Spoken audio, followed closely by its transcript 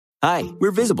Hi, we're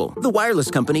Visible, the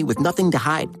wireless company with nothing to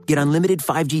hide. Get unlimited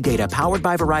 5G data powered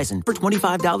by Verizon for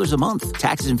 $25 a month.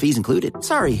 Taxes and fees included.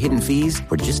 Sorry, hidden fees.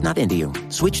 We're just not into you.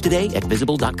 Switch today at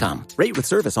Visible.com. Rate with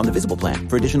service on the Visible plan.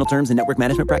 For additional terms and network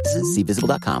management practices, see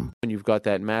Visible.com. When you've got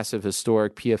that massive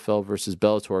historic PFL versus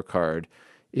Bellator card,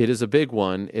 it is a big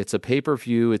one. It's a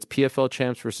pay-per-view. It's PFL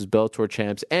champs versus Bellator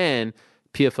champs and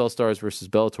PFL stars versus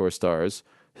Bellator stars.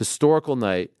 Historical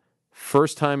night.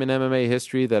 First time in MMA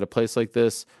history that a place like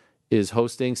this is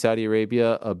hosting, Saudi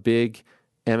Arabia, a big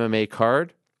MMA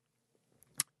card.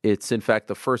 It's, in fact,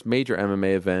 the first major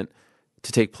MMA event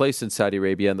to take place in Saudi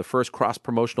Arabia and the first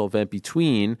cross-promotional event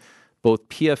between both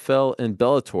PFL and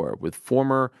Bellator, with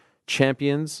former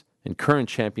champions and current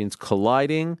champions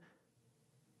colliding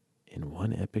in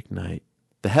one epic night.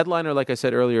 The headliner, like I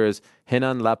said earlier, is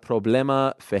Renan La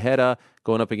Problema Ferreira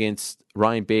going up against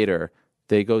Ryan Bader.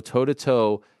 They go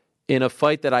toe-to-toe in a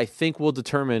fight that I think will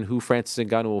determine who Francis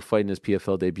Ngannou will fight in his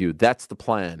PFL debut. That's the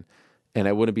plan. And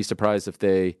I wouldn't be surprised if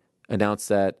they announce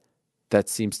that. That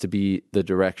seems to be the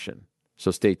direction.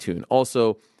 So stay tuned.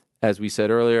 Also, as we said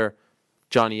earlier,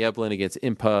 Johnny Eblen against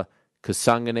Impa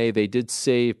Kasangane. They did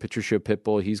save Patricio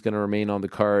Pitbull. He's going to remain on the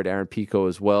card. Aaron Pico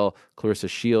as well. Clarissa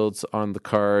Shields on the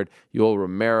card. Yoel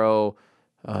Romero.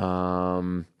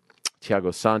 Thiago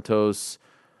Santos.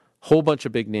 Whole bunch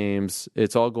of big names.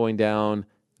 It's all going down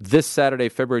this Saturday,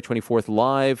 February 24th,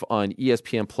 live on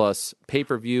ESPN Plus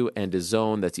pay-per-view and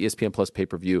DAZN. That's ESPN Plus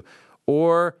pay-per-view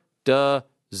or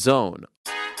DAZN.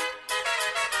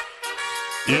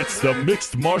 It's the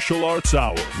Mixed Martial Arts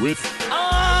Hour with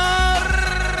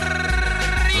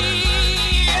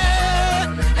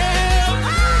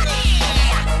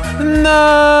The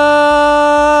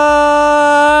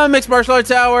Mixed Martial Arts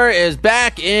Hour is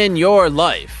back in your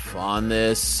life on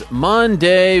this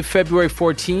Monday, February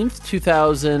 14th,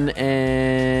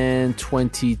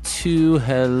 2022.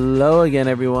 Hello again,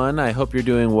 everyone. I hope you're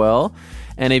doing well.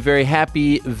 And a very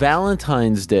happy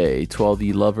Valentine's Day to all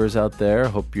the lovers out there.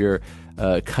 Hope you're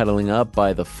cuddling up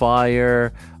by the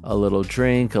fire, a little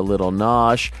drink, a little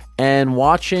nosh, and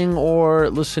watching or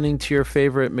listening to your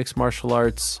favorite mixed martial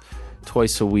arts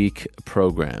twice a week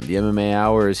program. The MMA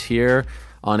Hour is here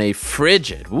on a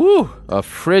frigid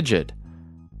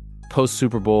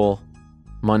post-Super Bowl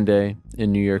Monday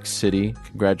in New York City.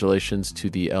 Congratulations to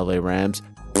the LA Rams.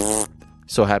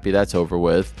 So happy that's over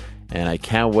with. And I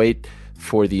can't wait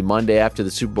for the Monday after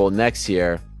the Super Bowl next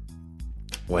year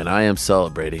when I am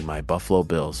celebrating my Buffalo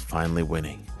Bills finally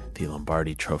winning the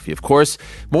Lombardi Trophy. Of course,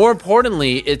 more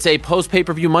importantly, it's a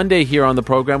post-pay-per-view Monday here on the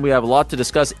program. We have a lot to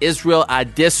discuss. Israel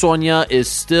Adesanya is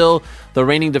still the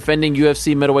reigning defending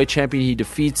UFC middleweight champion. He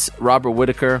defeats Robert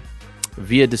Whittaker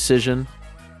via decision.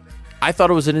 I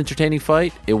thought it was an entertaining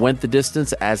fight. It went the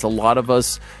distance, as a lot of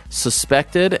us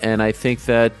suspected, and I think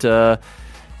that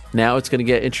now it's going to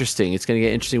get interesting. It's going to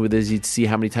get interesting with Izzy to see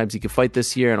how many times he can fight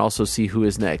this year and also see who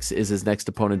is next. Is his next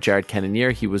opponent Jared Cannonier?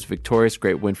 He was victorious.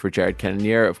 Great win for Jared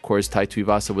Cannonier. Of course, Tai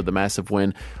Tuivasa with the massive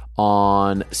win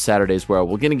on Saturday as well.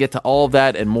 We're going to get to all of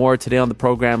that and more today on the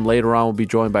program. Later on, we'll be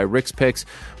joined by Rick's Picks.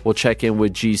 We'll check in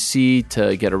with GC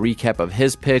to get a recap of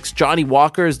his picks. Johnny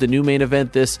Walker is the new main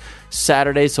event this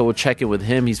Saturday, so we'll check in with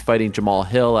him. He's fighting Jamal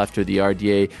Hill after the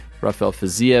RDA Rafael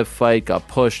Fiziev fight got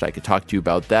pushed. I could talk to you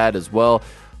about that as well.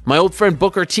 My old friend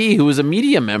Booker T, who was a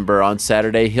media member on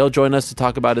Saturday, he'll join us to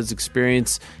talk about his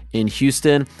experience in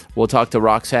Houston. We'll talk to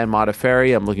Roxanne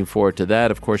Modafferi. I'm looking forward to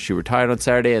that. Of course, she retired on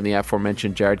Saturday, and the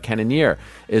aforementioned Jared Cannonier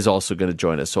is also going to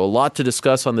join us. So a lot to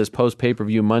discuss on this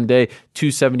post-pay-per-view Monday,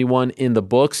 271 in the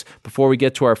books. Before we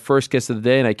get to our first guest of the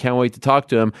day, and I can't wait to talk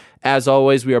to him, as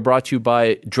always, we are brought to you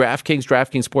by DraftKings.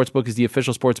 DraftKings Sportsbook is the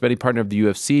official sports betting partner of the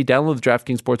UFC. Download the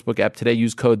DraftKings Sportsbook app today.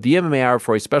 Use code THEMMAHour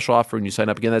for a special offer when you sign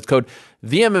up. Again, that's code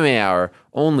THEMMAHour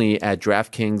only at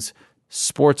DraftKings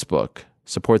Sportsbook.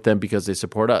 Support them because they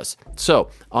support us. So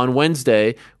on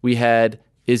Wednesday, we had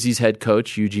Izzy's head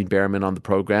coach, Eugene Bareman, on the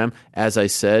program. As I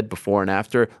said before and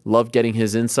after, love getting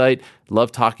his insight,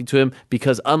 love talking to him,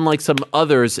 because unlike some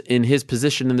others in his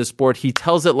position in the sport, he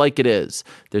tells it like it is.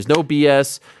 There's no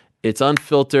BS. It's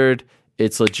unfiltered.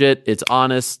 It's legit. It's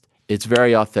honest. It's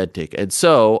very authentic. And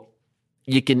so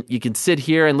you can sit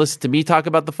here and listen to me talk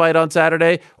about the fight on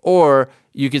Saturday, or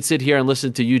you can sit here and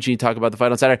listen to Eugene talk about the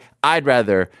fight on Saturday. I'd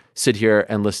rather sit here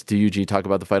and listen to Eugene talk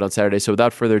about the fight on Saturday. So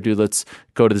without further ado, let's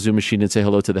go to the Zoom machine and say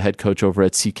hello to the head coach over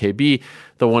at CKB,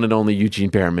 the one and only Eugene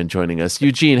Bareman, joining us.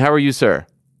 Eugene, how are you, sir?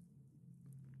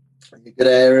 Good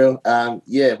day, Ariel.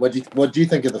 What do you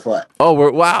think of the fight? Oh,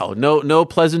 wow. No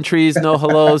pleasantries, no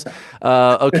hellos.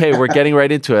 Okay, we're getting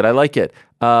right into it. I like it.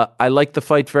 I like the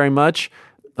fight very much.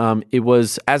 It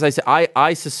was, as I said,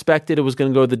 I suspected it was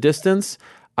going to go the distance.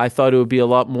 I thought it would be a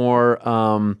lot more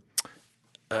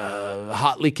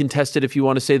hotly contested, if you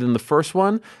want to say, than the first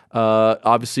one.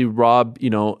 Obviously, Rob,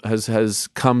 has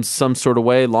come some sort of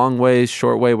way, long way,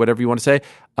 short way, whatever you want to say.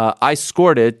 I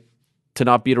scored it, to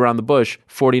not beat around the bush,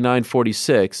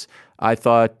 49-46. I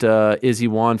thought Izzy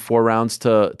won 4 rounds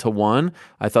to 1.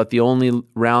 I thought the only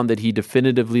round that he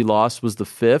definitively lost was the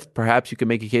 5th. Perhaps you could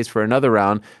make a case for another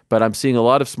round, but I'm seeing a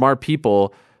lot of smart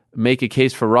people make a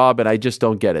case for Rob, and I just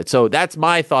don't get it. So that's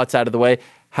my thoughts out of the way.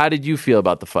 How did you feel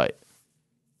about the fight?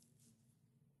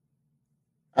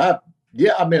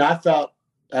 Yeah, I mean, I felt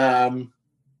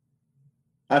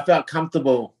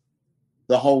comfortable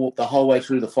the whole way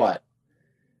through the fight,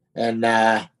 and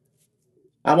I'm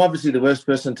obviously the worst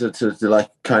person to like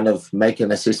kind of make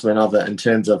an assessment of it in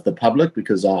terms of the public,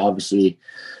 because obviously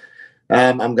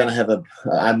I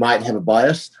might have a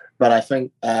bias, but I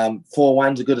think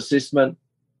 4-1's a good assessment.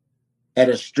 At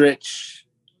a stretch,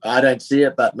 I don't see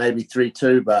it, but maybe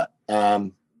 3-2. But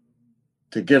to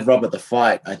give Robert the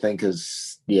fight, I think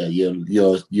is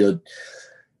you're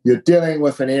dealing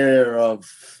with an area of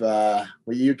where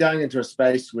you're going into a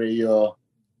space where you're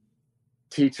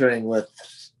teetering with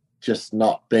just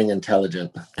not being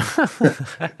intelligent.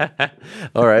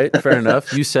 All right, fair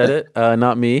enough. You said it,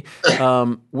 not me.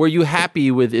 Were you happy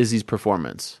with Izzy's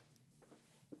performance?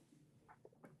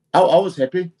 I was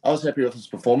happy. I was happy with his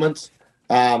performance.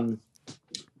 I'm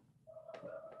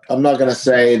not going to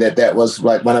say that was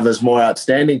like one of his more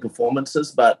outstanding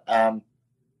performances, but I'm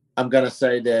going to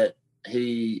say that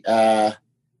he got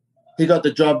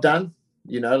the job done.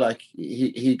 Like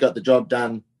he got the job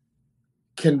done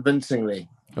convincingly.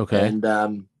 Okay. And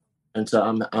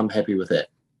so I'm happy with it.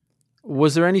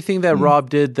 Was there anything that Rob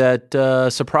did that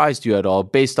surprised you at all,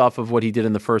 based off of what he did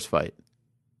in the first fight?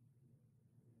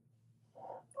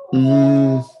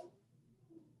 No,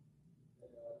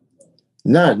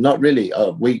 not really.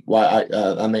 I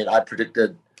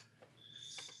predicted,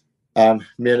 me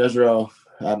and Israel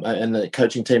and the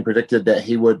coaching team predicted that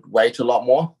he would wait a lot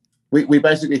more. We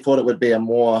basically thought it would be a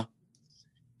more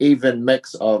even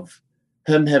mix of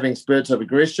him having spurts of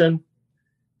aggression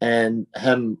and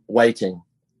him waiting.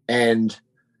 And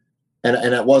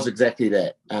it was exactly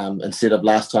that. Instead of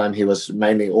last time, he was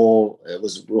mainly a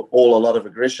lot of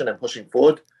aggression and pushing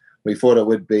forward. We thought it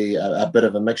would be a bit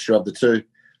of a mixture of the two.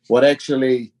 What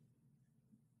actually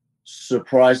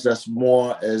surprised us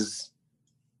more is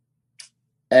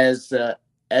as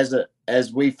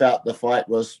we felt the fight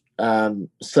was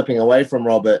slipping away from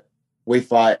Robert, we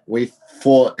thought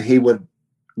he would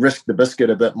risk the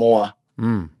biscuit a bit more.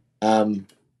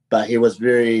 But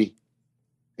he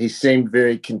seemed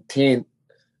very content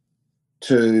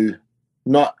to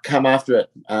not come after it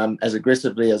as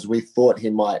aggressively as we thought he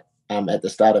might at the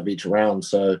start of each round.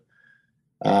 So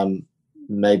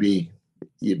maybe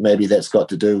that's got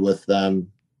to do with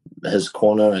his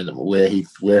corner and where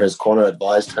his corner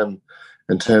advised him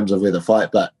in terms of where the fight.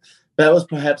 But that was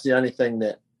perhaps the only thing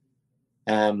that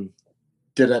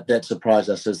that surprised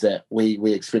us, is that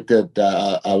we expected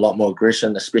a lot more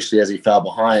aggression, especially as he fell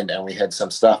behind, and we had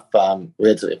some stuff. We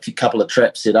had a couple of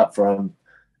traps set up for him,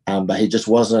 but he just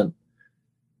wasn't.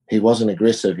 He wasn't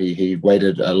aggressive. He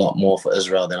waited a lot more for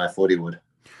Israel than I thought he would.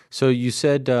 So you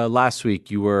said last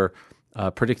week you were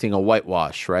predicting a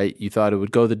whitewash, right? You thought it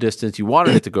would go the distance. You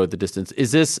wanted it to go the distance.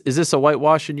 Is this a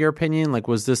whitewash in your opinion? Like,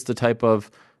 was this the type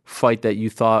of fight that you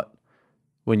thought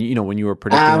when you were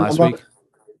predicting last week?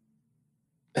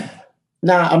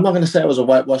 No, I'm not going to say it was a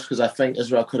whitewash, because I think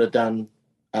Israel could have done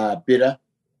better.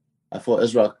 I thought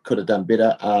Israel could have done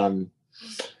better.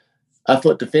 I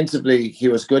thought defensively he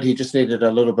was good. He just needed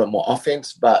a little bit more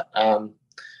offense, but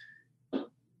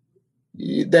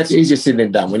that's easier said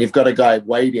than done. When you've got a guy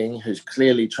waiting who's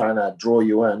clearly trying to draw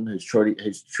you in, who's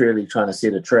truly trying to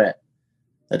set a trap,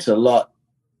 it's a lot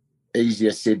easier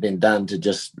said than done to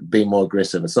just be more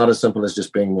aggressive. It's not as simple as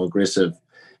just being more aggressive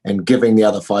and giving the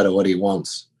other fighter what he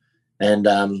wants. And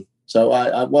so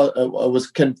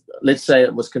let's say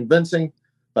it was convincing,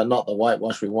 but not the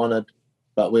whitewash we wanted.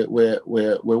 But we're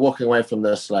walking away from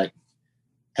this like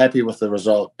happy with the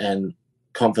result and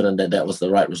confident that was the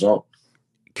right result.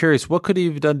 Curious, what could he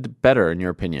have done better in your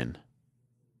opinion?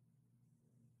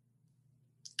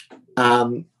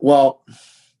 Well,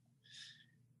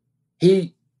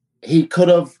 he could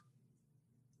have.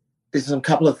 There's some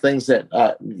couple of things that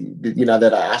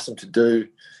that I asked him to do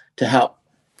to help.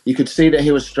 You could see that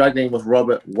he was struggling with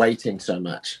Robert waiting so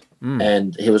much,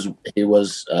 and he was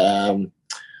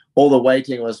all the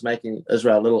waiting was making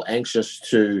Israel a little anxious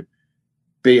to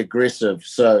be aggressive.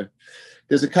 So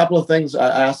there's a couple of things.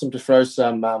 I asked him to throw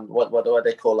some what do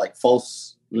they call, like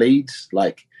false leads,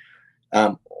 like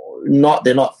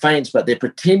they're not feints, but they're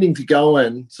pretending to go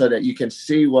in so that you can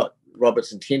see what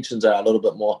Robert's intentions are a little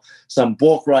bit more. Some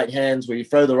balk right hands where you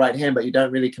throw the right hand, but you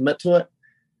don't really commit to it.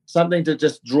 Something to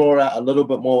just draw out a little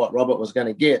bit more what Robert was going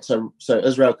to get, so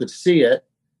Israel could see it,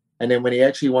 and then when he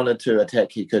actually wanted to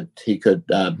attack, he could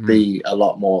be a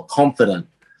lot more confident.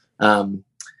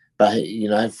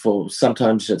 But for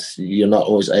sometimes you're not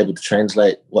always able to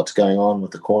translate what's going on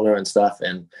with the corner and stuff.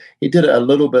 And he did it a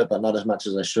little bit, but not as much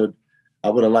as I should. I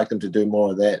would have liked him to do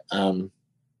more of that.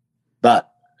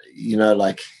 But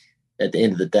like at the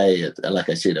end of the day, like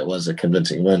I said, it was a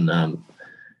convincing win.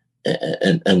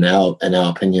 In our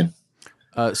opinion.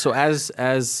 So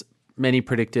as many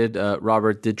predicted,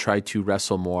 Robert did try to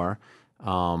wrestle more,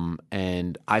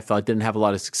 and I thought didn't have a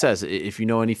lot of success. If you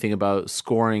know anything about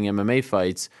scoring MMA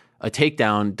fights, a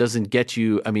takedown doesn't get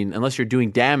you. I mean, unless you're doing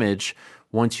damage,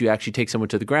 once you actually take someone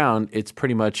to the ground, it's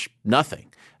pretty much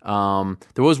nothing.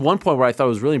 There was one point where I thought it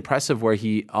was really impressive, where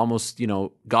he almost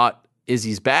got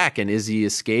Izzy's back, and Izzy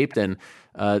escaped, and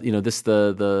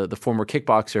the former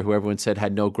kickboxer who everyone said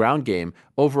had no ground game.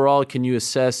 Overall, can you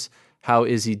assess how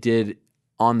Izzy did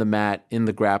on the mat in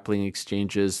the grappling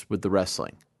exchanges with the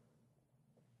wrestling?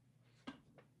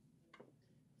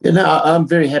 I'm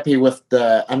very happy with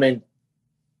the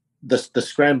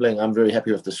scrambling. I'm very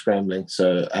happy with the scrambling.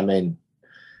 So,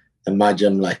 in my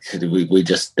gym, like we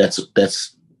just,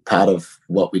 that's part of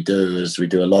what we do, is we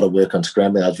do a lot of work on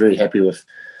scrambling. I was very happy with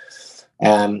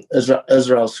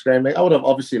Israel's scrambling. I would have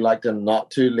obviously liked him not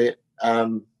to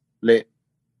let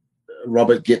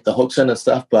Robert get the hooks in and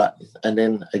stuff, and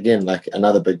then again, like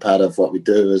another big part of what we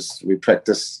do is we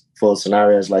practice for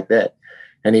scenarios like that,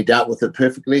 and he dealt with it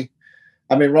perfectly.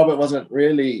 Robert wasn't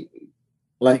really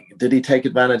did he take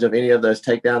advantage of any of those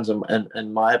takedowns?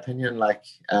 In my opinion,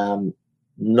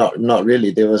 not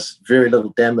really. There was very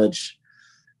little damage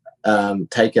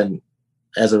taken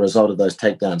as a result of those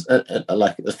takedowns,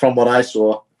 from what I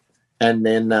saw. And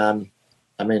then,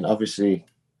 obviously,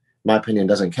 my opinion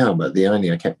doesn't count, but the only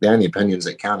opinions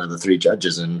that count are the three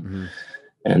judges, and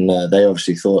they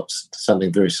obviously thought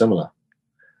something very similar.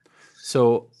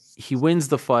 So he wins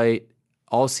the fight.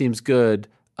 All seems good.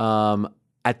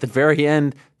 At the very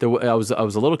end, I was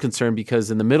a little concerned because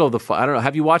in the middle of the fight, I don't know.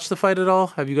 Have you watched the fight at all?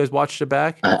 Have you guys watched it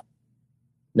back?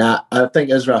 Nah, I think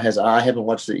Israel has. I haven't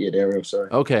watched it yet, Ariel.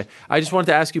 Sorry. Okay. I just wanted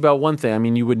to ask you about one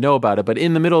thing. You would know about it, but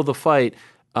in the middle of the fight,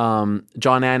 John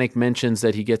Anik mentions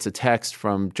that he gets a text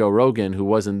from Joe Rogan, who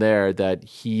wasn't there, that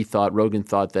Rogan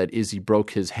thought that Izzy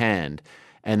broke his hand.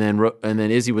 And then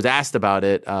Izzy was asked about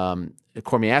it.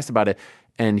 Cormier asked about it,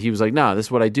 and he was like, "No, this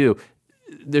is what I do."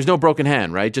 There's no broken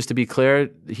hand, right? Just to be clear,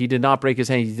 he did not break his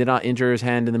hand. He did not injure his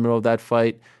hand in the middle of that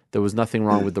fight. There was nothing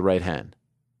wrong with the right hand.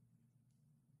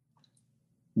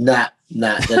 Nah,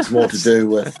 that's more to do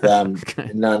with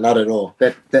no, not at all.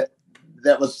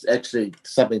 That was actually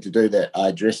something to do that I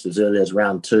addressed as early as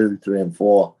round 2, 3, and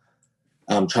 4.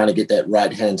 Trying to get that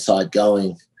right hand side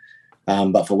going,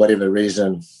 but for whatever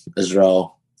reason,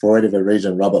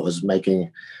 Robert was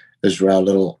making Israel a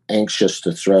little anxious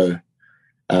to throw,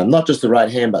 not just the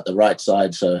right hand, but the right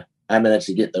side. So I managed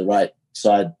to get the right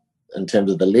side in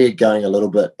terms of the leg going a little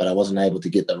bit, but I wasn't able to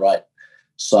get the right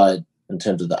side in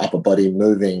terms of the upper body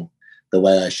moving the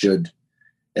way I should.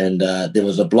 And there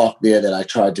was a block there that I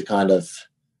tried to kind of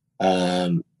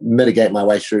mitigate my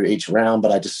way through each round,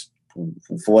 but I just,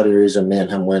 for whatever reason, me and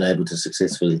him weren't able to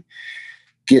successfully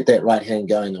get that right hand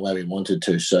going the way we wanted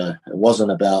to. So it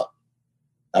wasn't about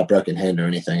a broken hand or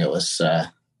anything. It was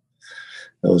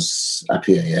up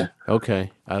here, yeah.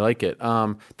 Okay, I like it.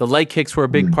 The leg kicks were a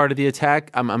big part of the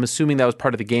attack. I'm assuming that was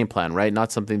part of the game plan, right?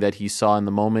 Not something that he saw in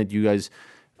the moment. You guys,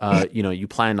 you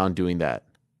planned on doing that.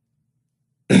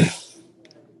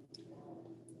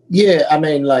 Yeah,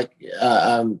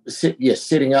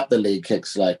 setting up the leg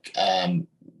kicks,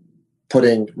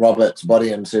 putting Robert's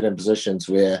body in certain positions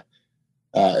where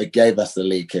it gave us the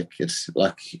leg kick. It's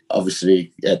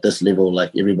obviously at this level,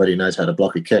 everybody knows how to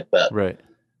block a kick, but right.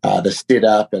 The set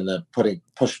up and the putting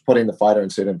the fighter in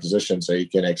certain positions so you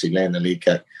can actually land the leg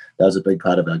kick, that was a big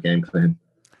part of our game plan.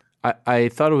 I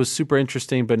thought it was super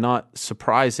interesting, but not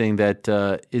surprising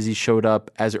that Izzy showed up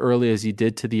as early as he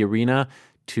did to the arena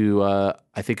to,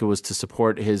 I think it was to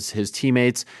support his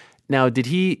teammates. Now, did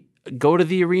he go to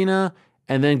the arena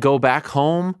and then go back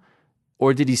home,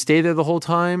 or did he stay there the whole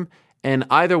time? And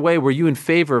either way, were you in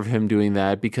favor of him doing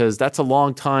that? Because that's a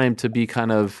long time to be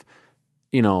kind of,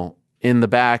 in the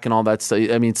back and all that stuff.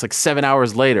 It's 7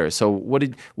 hours later. So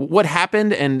what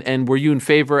happened? And were you in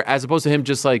favor, as opposed to him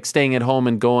just staying at home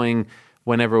and going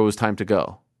whenever it was time to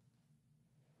go?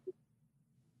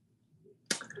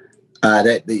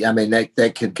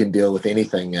 That kid can deal with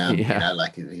anything.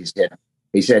 Like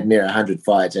he's had near 100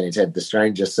 fights, and he's had the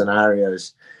strangest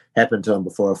scenarios happen to him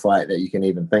before a fight that you can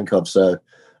even think of. So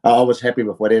I was happy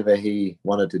with whatever he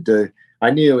wanted to do.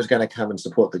 I knew he was going to come and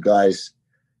support the guys.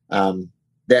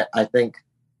 That I think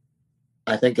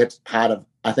it's part of.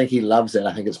 I think he loves it.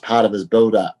 I think it's part of his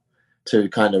build-up to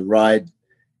kind of ride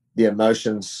the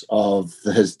emotions of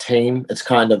his team. It's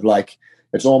kind of like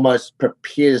it's almost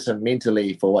prepares him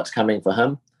mentally for what's coming for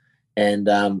him, and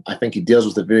I think he deals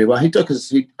with it very well. He took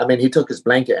his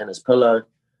blanket and his pillow.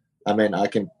 I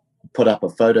can put up a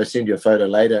photo, send you a photo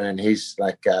later, and he's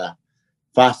like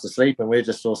fast asleep, and we're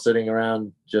just all sitting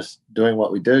around just doing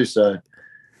what we do. So,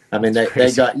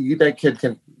 that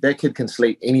kid can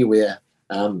sleep anywhere.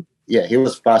 He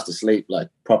was fast asleep, like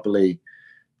properly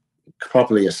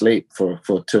asleep for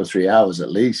 2 or 3 hours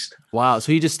at least. Wow.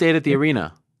 So he just stayed at the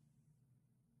arena?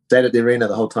 Stayed at the arena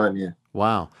the whole time, yeah.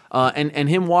 Wow. And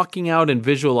him walking out and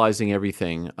visualizing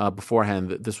everything beforehand,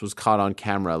 that this was caught on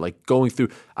camera, like going through.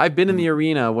 I've been in the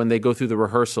arena when they go through the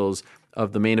rehearsals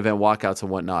of the main event walkouts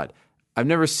and whatnot. I've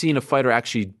never seen a fighter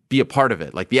actually be a part of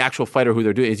it. Like the actual fighter who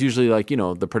they're doing is usually like,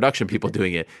 the production people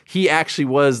doing it. He actually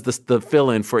was the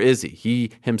fill-in for Izzy.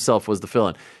 He himself was the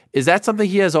fill-in. Is that something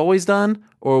he has always done,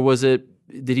 or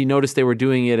did he notice they were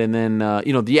doing it and then,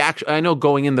 I know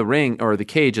going in the ring or the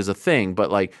cage is a thing,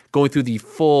 but like going through the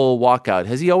full walkout,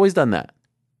 has he always done that?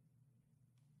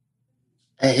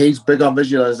 He's big on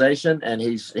visualization, and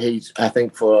he's I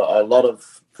think for a lot,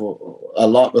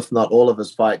 if not all of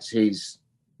his fights, he's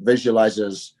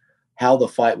visualizes how the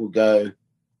fight will go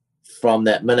from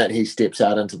that minute he steps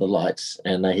out into the lights,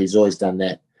 and he's always done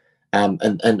that.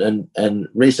 And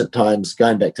recent times,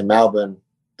 going back to Melbourne,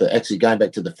 going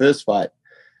back to the first fight,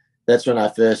 that's when I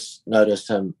first noticed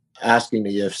him asking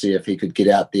the UFC if he could get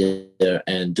out there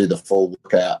and do the full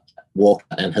walk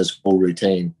and his full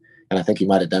routine. And I think he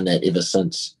might have done that ever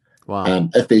since. Wow.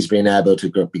 If he's been able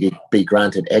to be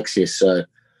granted access. So,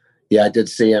 yeah, I did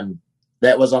see him.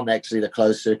 That was on actually the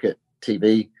closed circuit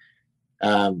TV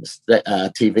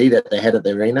that they had at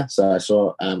the arena. So I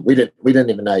saw. We didn't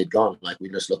even know he'd gone. Like we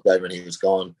just looked over and he was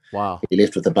gone. Wow. He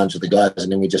left with a bunch of the guys,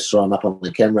 and then we just saw him up on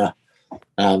the camera,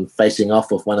 facing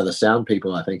off with one of the sound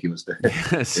people. I think he was doing.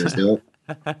 Yes. He was doing.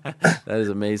 That is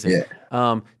amazing.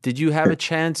 Yeah. Did you have a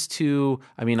chance to?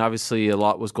 I mean, obviously a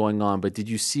lot was going on, but did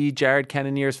you see Jared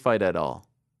Cannonier's fight at all?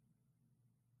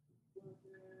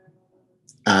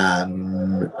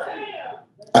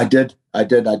 I did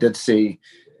see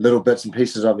little bits and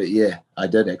pieces of it. Yeah, I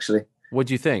did actually.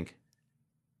 What'd you think?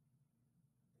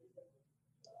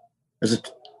 It was a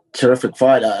terrific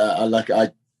fight.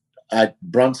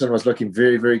 Brunson was looking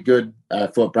very, very good. I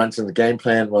thought Brunson's game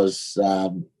plan was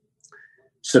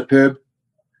superb.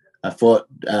 I thought,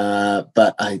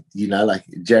 but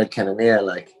Jared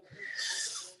Cannonier,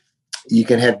 you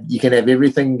can have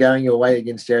everything going your way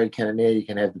against Jared Cannonier. You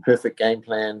can have the perfect game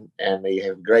plan and you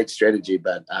have great strategy,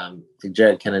 but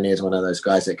Jared Cannonier is one of those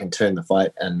guys that can turn the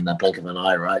fight in the blink of an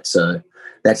eye, right? So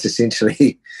that's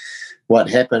essentially what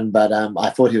happened. But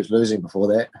I thought he was losing before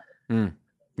that.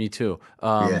 Me too.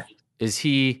 Yeah. Is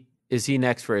he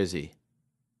next for Izzy?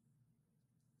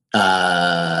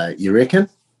 You reckon?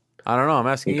 I don't know. I'm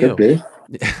asking He you. could be.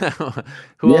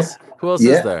 Who else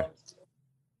is there?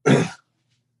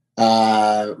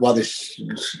 I've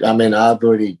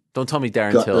already. Don't tell me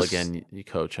Darren Till again, you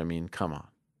coach. I mean, come on.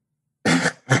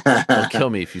 Don't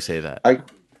kill me if you say that.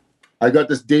 I got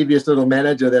this devious little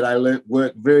manager that I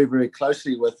work very, very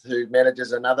closely with, who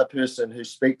manages another person who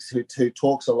speaks, who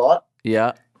talks a lot.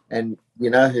 Yeah. And,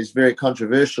 who's very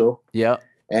controversial. Yeah.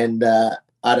 And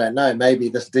I don't know, maybe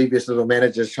this devious little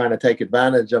manager is trying to take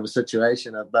advantage of a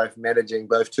situation of both managing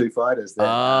both two fighters.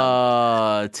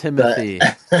 Timothy.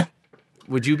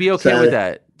 Would you be okay with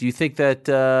that? Do you think that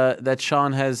that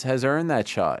Sean has earned that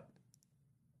shot?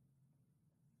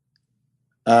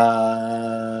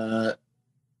 No,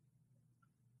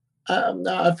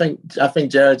 I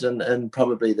think Jared's in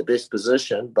probably the best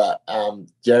position, but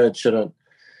Jared shouldn't.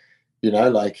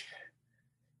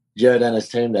 Jared and his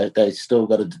team, they still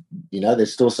got to.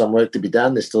 There's still some work to be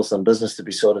done. There's still some business to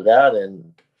be sorted out,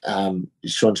 and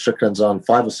Sean Strickland's on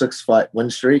 5 or 6 fight win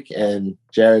streak, and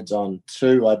Jared's on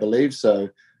 2, I believe. So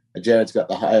Jared's got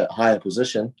the higher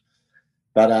position,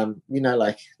 but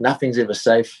nothing's ever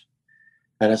safe,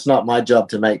 and it's not my job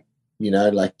to make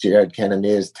Jared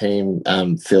Cannonier's team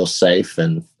feel safe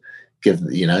and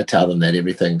tell them that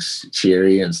everything's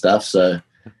cheery and stuff. So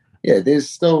yeah, there's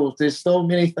still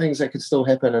many things that could still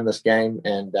happen in this game,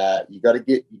 and you got to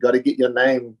get your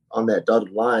name on that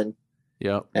dotted line.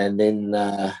 Yeah, and then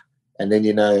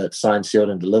it's signed, sealed,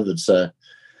 and delivered. So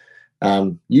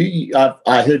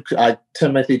I heard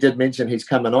Timothy did mention he's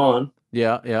coming on.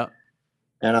 Yeah.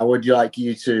 And I would like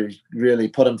you to really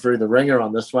put him through the ringer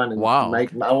on this one. And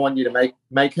I want you to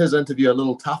make his interview a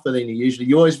little tougher than he usually.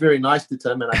 You're always very nice to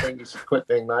Tim, and I think you should quit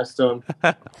being nice to him.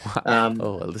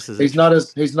 He's not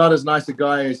as nice a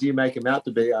guy as you make him out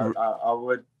to be. I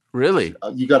would really.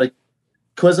 You got to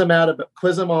quiz him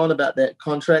on about that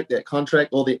contract,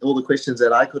 all the questions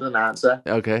that I couldn't answer.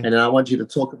 Okay. And then I want you to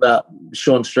talk about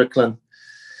Sean Strickland.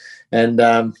 And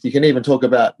you can even talk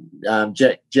about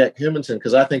Jack Hermanson,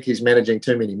 because I think he's managing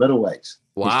too many middleweights.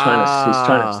 Wow. He's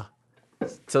trying to.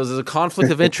 So there's a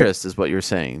conflict of interest, is what you're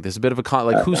saying. There's a bit of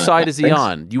a whose side is he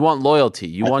on? You want loyalty.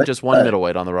 You want just one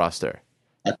middleweight on the roster.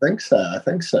 I think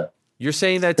so. You're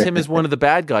saying that Tim is one of the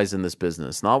bad guys in this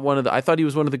business, not one of the. I thought he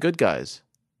was one of the good guys.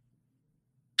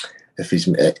 If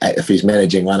he's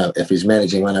managing one of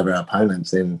our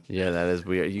opponents, then yeah, that is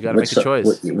weird. You got to make a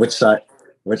choice.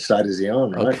 Which side is he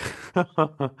on, right?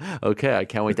 Okay, I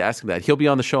can't wait to ask him that. He'll be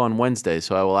on the show on Wednesday,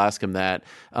 so I will ask him that.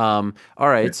 All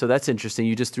right, so that's interesting.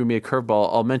 You just threw me a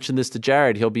curveball. I'll mention this to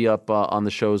Jared. He'll be up on the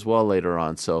show as well later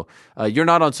on. So you're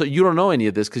not on. So you don't know any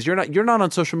of this because you're not on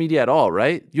social media at all,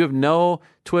 right? You have no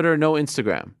Twitter, no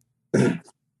Instagram. I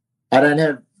don't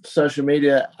have social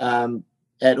media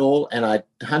at all, and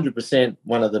 100%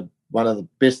 one of the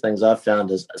best things I've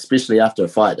found is, especially after a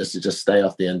fight, is to just stay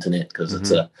off the internet, because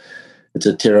it's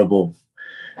a terrible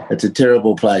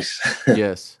place.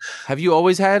 Yes. Have you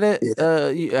always had it?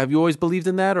 Yeah. Have you always believed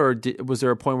in that, or was there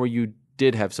a point where you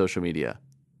did have social media?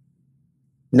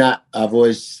 No,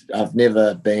 I've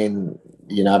never been.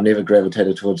 I've never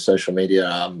gravitated towards social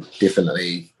media.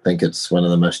 Definitely think it's one of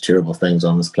the most terrible things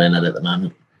on this planet at the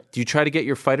moment. Do you try to get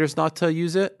your fighters not to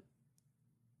use it?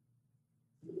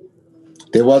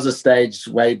 There was a stage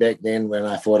way back then when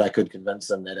I thought I could convince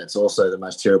them that it's also the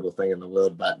most terrible thing in the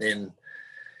world. But then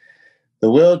the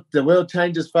world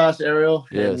changes fast, Ariel.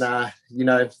 Yes. And,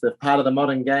 the part of the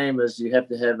modern game is you have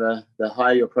to have the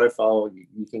higher your profile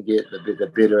you can get,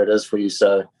 the better it is for you.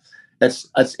 So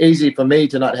it's easy for me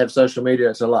to not have social media.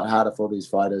 It's a lot harder for these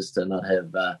fighters to not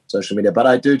have social media. But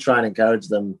I do try and encourage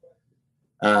them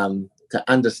to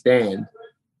understand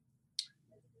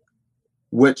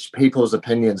which people's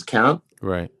opinions count,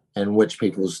 right, and which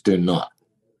people's do not,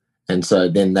 and so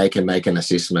then they can make an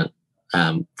assessment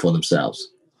for themselves.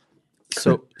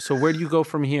 So where do you go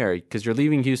from here? Because you're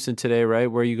leaving Houston today,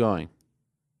 right? Where are you going?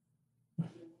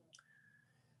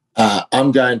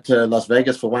 I'm going to Las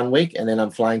Vegas for 1 week, and then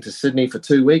I'm flying to Sydney for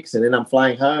 2 weeks, and then I'm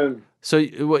flying home. So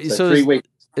 3 weeks.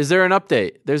 Is there an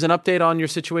update? There's an update on your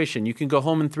situation. You can go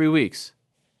home in 3 weeks.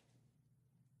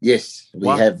 Yes, we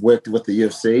have worked with the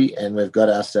UFC, and we've got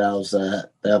ourselves.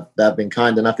 They've been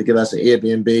kind enough to give us an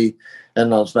Airbnb in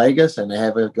Las Vegas, and they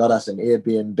have got us an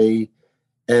Airbnb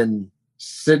in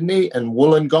Sydney and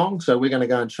Wollongong. So we're going to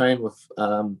go and train with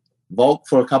Volk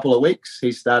for a couple of weeks.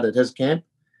 He started his camp.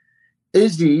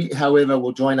 Izzy, however,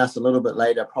 will join us a little bit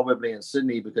later, probably in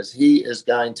Sydney, because he is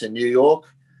going to New York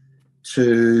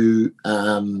to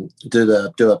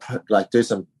do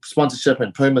some sponsorship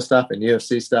and Puma stuff and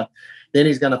UFC stuff. Then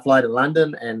he's going to fly to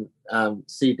London and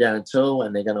see Darren Till,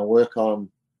 and they're going to work on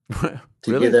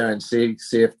together and see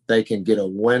if they can get a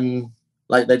win.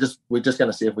 We're just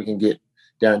going to see if we can get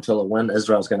Darren Till a win.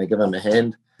 Israel's going to give him a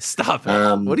hand. Stop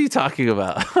it. What are you talking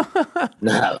about?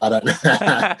 No, I don't know.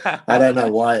 I don't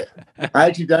know why. I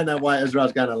actually don't know why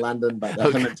Israel's going to London, but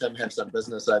him and Tim have some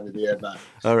business over there. But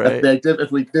all right.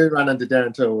 if we do run into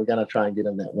Darren Till, we're going to try and get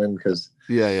him that win, because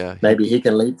maybe he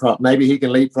can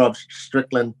leapfrog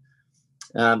Strickland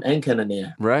and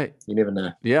Cannonier. Right. You never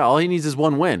know. Yeah, all he needs is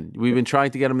one win. We've been trying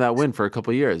to get him that win for a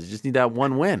couple of years. You just need that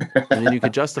one win, and then you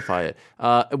could justify it.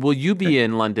 Will you be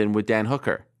in London with Dan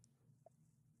Hooker?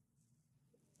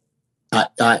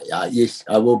 Yes,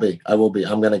 I will be.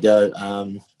 I'm going to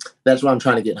go. That's why I'm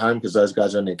trying to get home, because those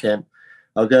guys are in their camp.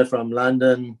 I'll go to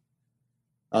London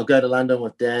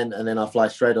with Dan, and then I'll fly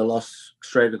straight across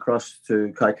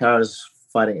to Kaikara's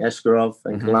fighting Askarov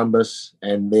in Columbus,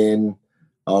 and then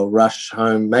I'll rush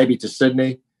home, maybe to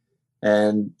Sydney,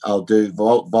 and I'll do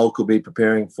Volk will be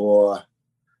preparing for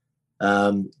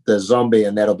the Zombie,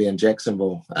 and that'll be in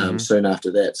Jacksonville soon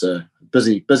after that. So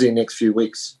busy next few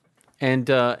weeks. And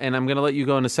I'm going to let you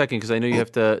go in a second, because I know you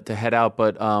have to head out.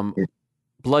 But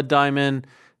Blood Diamond,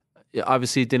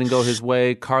 obviously it didn't go his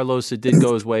way. Carlos, it did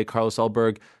go his way. Carlos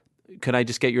Ulberg. Can I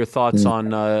just get your thoughts on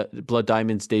Blood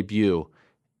Diamond's debut,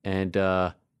 and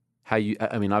how you?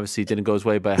 I mean, obviously it didn't go his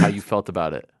way, but how you felt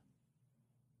about it?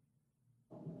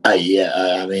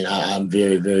 I'm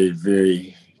very, very,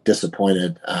 very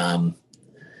disappointed.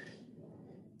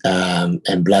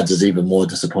 And Bloods is even more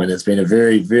disappointed. It's been a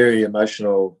very, very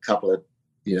emotional couple of,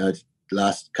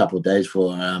 last couple of days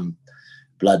for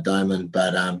Blood Diamond.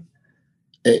 But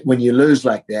when you lose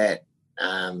like that,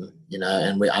 and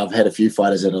I've had a few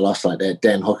fighters that have lost like that.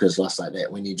 Dan Hooker's lost like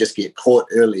that. When you just get caught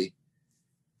early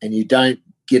and you don't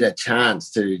get a chance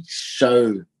to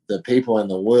show the people in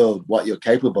the world what you're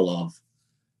capable of,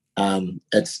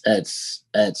 it's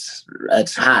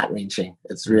heart-wrenching.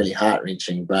 It's really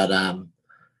heart-wrenching. But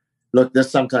look,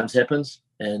 this sometimes happens,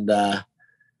 and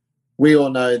we all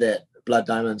know that Blood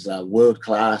Diamond's a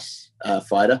world-class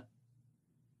fighter.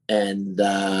 And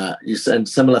in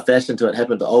similar fashion to what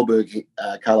happened to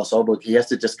Carlos Olberg, he has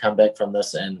to just come back from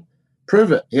this and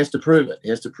prove it. He has to prove it. He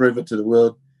has to prove it to the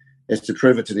world. He has to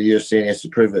prove it to the UFC, and he has to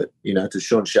prove it, to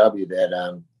Sean Shelby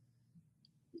that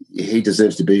he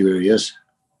deserves to be where he is.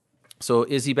 So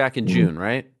is he back in June,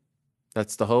 right?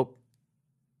 That's the hope?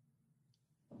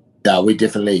 Yeah, we're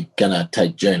definitely going to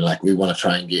take June. Like, we want to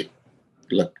try and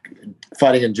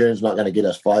fighting in June is not going to get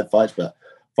us 5 fights, but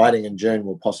fighting in June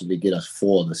will possibly get us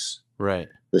 4 this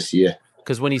year.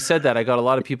 Because when he said that, I got a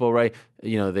lot of people, right?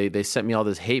 They sent me all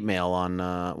this hate mail on,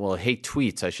 hate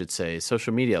tweets, I should say,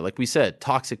 social media. Like we said,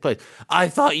 toxic plays. I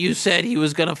thought you said he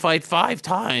was going to fight 5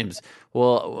 times.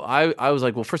 Well, I was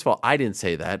like, well, first of all, I didn't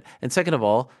say that. And second of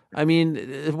all, I mean,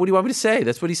 what do you want me to say?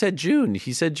 That's what he said, June.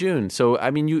 He said June. So, I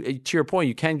mean, to your point,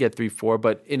 you can get 3-4,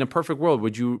 but in a perfect world,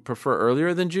 would you prefer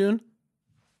earlier than June?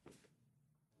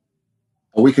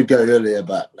 We could go earlier,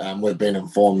 but we've been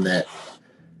informed that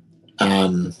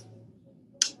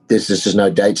there's just no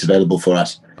dates available for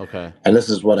us. Okay. And this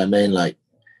is what I mean. Like,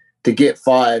 to get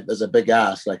 5 is a big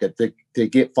ask. Like, to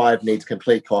get 5 needs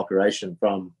complete cooperation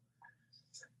from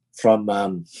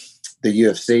the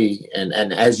UFC.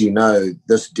 And as you know,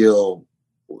 this deal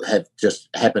have just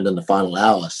happened in the final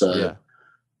hour. So,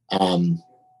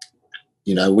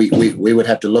 we would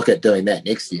have to look at doing that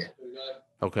next year.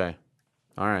 Okay.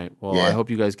 All right. Well, I hope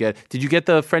you guys get. Did you get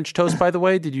the French toast, by the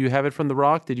way? Did you have it from The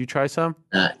Rock? Did you try some?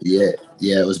 Yeah,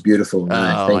 it was beautiful.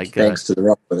 Thanks to The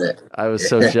Rock for that. I was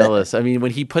so jealous. I mean,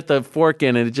 when he put the fork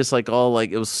in, and it just it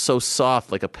was so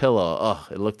soft, like a pillow. Oh,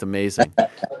 it looked amazing,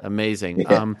 amazing.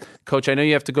 Yeah. Coach, I know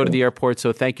you have to go to the airport,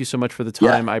 so thank you so much for the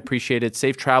time. I appreciate it.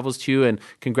 Safe travels to you, and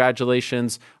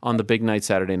congratulations on the big night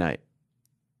Saturday night.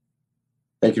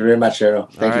 Thank you very much,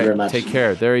 Cheryl. Thank you very much. Take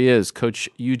care. There he is, Coach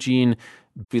Eugene.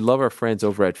 We love our friends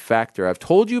over at Factor. I've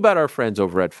told you about our friends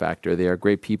over at Factor. They are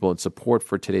great people, and support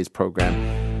for today's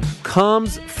program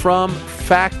comes from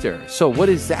Factor. So what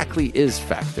exactly is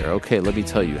Factor? Okay, let me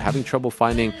tell you. Having trouble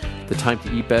finding the time to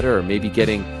eat better, or maybe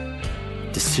getting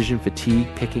decision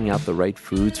fatigue, picking out the right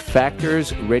foods?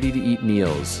 Factor's ready-to-eat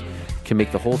meals can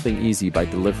make the whole thing easy by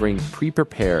delivering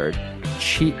pre-prepared,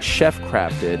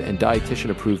 chef-crafted, and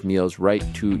dietitian-approved meals right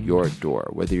to your door.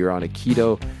 Whether you're on a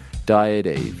keto diet,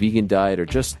 a vegan diet, or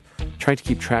just trying to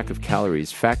keep track of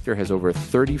calories, Factor has over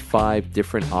 35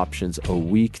 different options a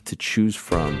week to choose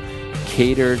from,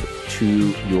 catered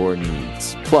to your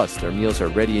needs. Plus, their meals are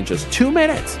ready in just 2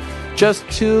 minutes. Just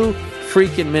 2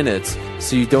 freaking minutes,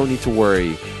 so you don't need to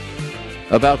worry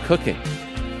about cooking.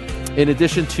 In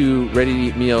addition to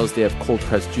ready-to-eat meals, they have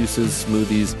cold-pressed juices,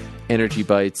 smoothies, energy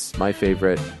bites, my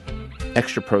favorite,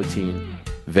 extra protein,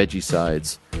 veggie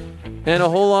sides, and a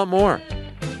whole lot more.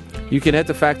 You can head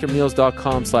to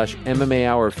factormeals.com/MMA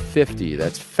Hour 50.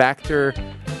 That's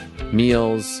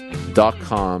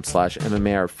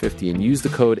factormeals.com/MMA Hour 50 and use the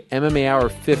code MMA Hour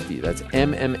 50. That's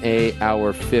MMA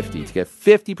Hour 50 to get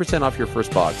 50% off your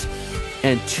first box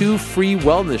and 2 free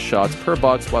wellness shots per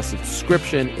box while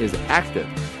subscription is active.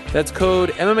 That's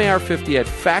code MMA Hour 50 at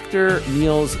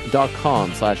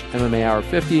factormeals.com/MMA Hour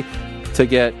 50 to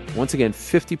get, once again,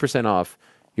 50% off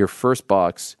your first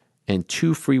box and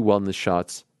 2 free wellness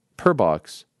shots per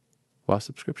box while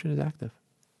subscription is active.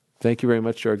 Thank you very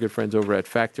much to our good friends over at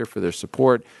Factor for their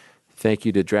support. Thank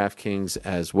you to DraftKings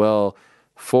as well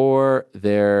for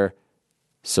their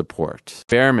support.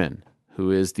 Bareman, who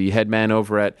is the head man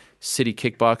over at City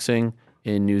Kickboxing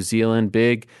in New Zealand,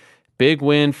 big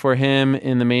win for him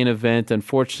in the main event.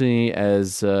 Unfortunately,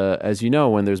 as you know,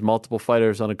 when there's multiple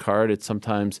fighters on a card, it's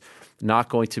sometimes not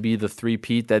going to be the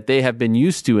three-peat that they have been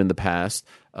used to in the past.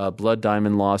 Blood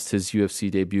Diamond lost his UFC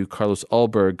debut. Carlos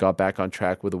Ulberg got back on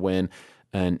track with a win.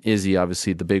 And Izzy,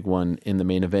 obviously, the big one in the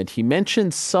main event. He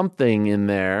mentioned something in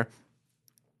there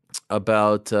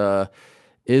about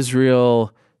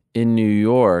Israel in New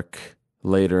York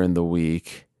later in the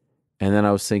week. And then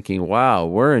I was thinking, wow,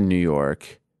 we're in New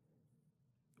York.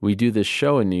 We do this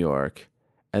show in New York.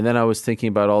 And then I was thinking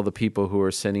about all the people who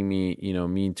are sending me,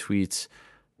 mean tweets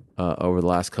over the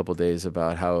last couple of days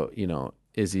about how,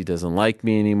 Izzy doesn't like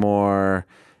me anymore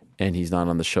and he's not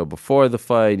on the show before the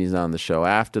fight. He's not on the show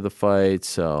after the fight.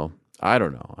 So I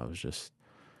don't know. I was just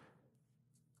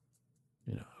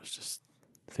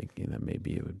thinking that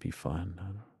maybe it would be fun.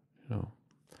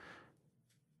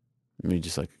 Maybe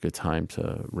just like a good time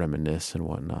to reminisce and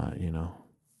whatnot,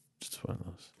 just one of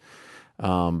those.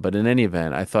 But in any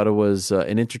event, I thought it was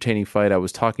an entertaining fight. I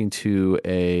was talking to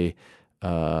a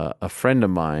friend of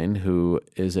mine who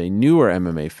is a newer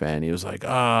MMA fan. He was like,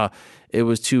 it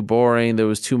was too boring. There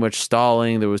was too much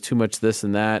stalling. There was too much this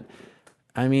and that.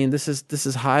 I mean, this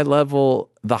is high level,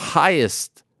 the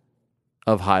highest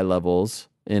of high levels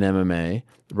in MMA.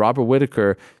 Robert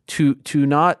Whittaker, to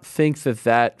not think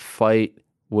that fight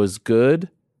was good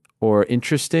or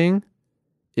interesting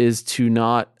is to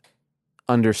not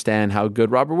understand how good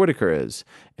Robert Whittaker is.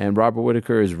 And Robert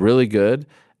Whittaker is really good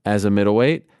as a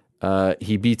middleweight.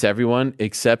 He beats everyone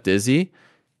except Izzy.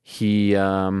 He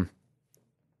had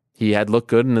looked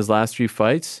good in his last 3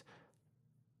 fights.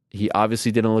 He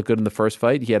obviously didn't look good in the first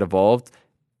fight. He had evolved.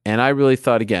 And I really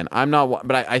thought, again, I'm not,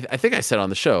 but I think I said on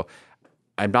the show,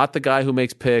 I'm not the guy who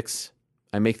makes picks.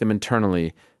 I make them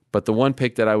internally. But the one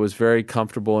pick that I was very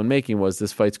comfortable in making was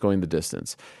this fight's going the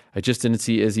distance. I just didn't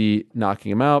see Izzy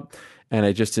knocking him out, and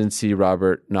I just didn't see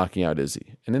Robert knocking out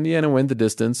Izzy. And in the end, it went the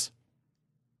distance.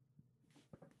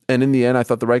 And in the end, I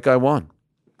thought the right guy won.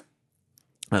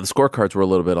 Now, the scorecards were a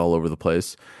little bit all over the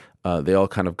place. They all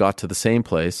kind of got to the same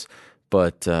place,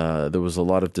 but there was a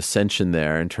lot of dissension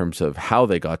there in terms of how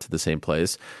they got to the same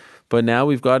place. But now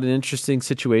we've got an interesting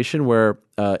situation where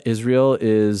Israel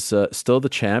is still the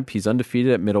champ. He's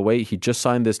undefeated at middleweight. He just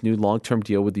signed this new long-term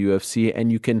deal with the UFC,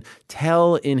 and you can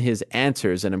tell in his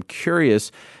answers, and I'm curious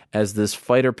as this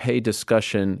fighter pay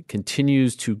discussion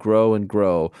continues to grow and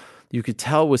grow, you could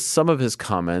tell with some of his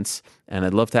comments, and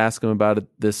I'd love to ask him about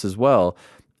this as well,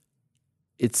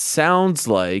 it sounds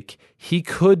like he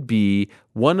could be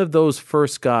one of those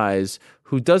first guys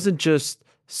who doesn't just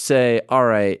say, all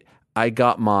right, I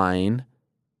got mine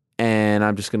and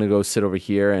I'm just going to go sit over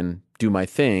here and do my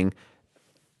thing.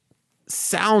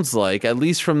 Sounds like, at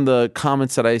least from the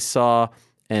comments that I saw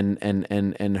and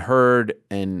heard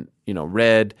and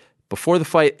read before the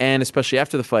fight and especially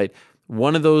after the fight,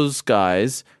 one of those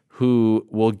guys who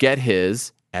will get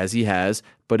his, as he has,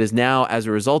 but is now, as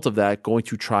a result of that, going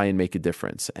to try and make a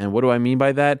difference. And what do I mean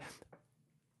by that?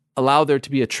 Allow there to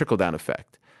be a trickle-down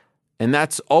effect. And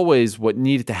that's always what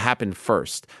needed to happen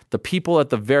first. The people at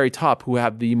the very top who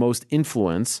have the most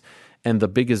influence and the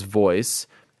biggest voice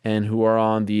and who are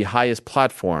on the highest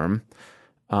platform,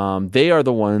 they are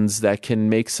the ones that can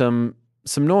make some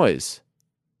noise.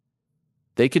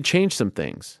 They could change some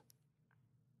things.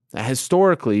 Now,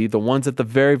 historically, the ones at the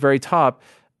very, very top,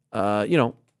 have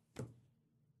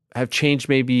changed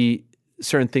maybe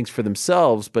certain things for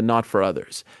themselves, but not for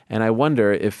others. And I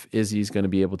wonder if Izzy's going to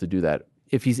be able to do that.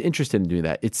 If he's interested in doing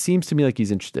that. It seems to me like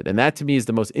he's interested. And that to me is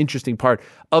the most interesting part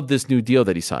of this new deal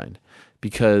that he signed.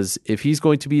 Because if he's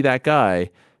going to be that guy,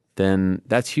 then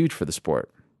that's huge for the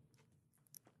sport.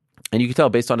 And you can tell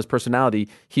based on his personality,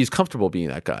 he's comfortable being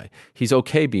that guy. He's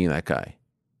okay being that guy.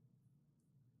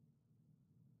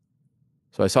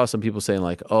 So I saw some people saying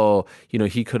like,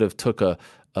 he could have took a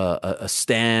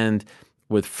stand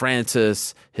with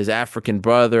Francis, his African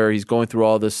brother. He's going through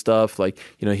all this stuff. Like,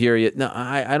 here he is. No,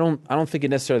 I don't think it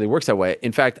necessarily works that way.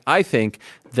 In fact, I think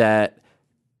that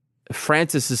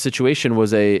Francis's situation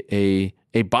was a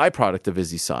byproduct of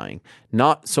Izzy signing.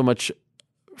 Not so much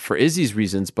for Izzy's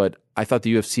reasons, but I thought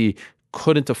the UFC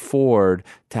couldn't afford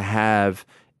to have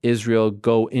Israel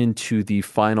go into the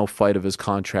final fight of his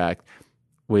contract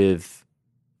with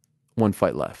one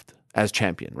fight left as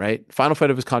champion, right? Final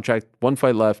fight of his contract, one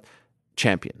fight left,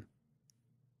 champion.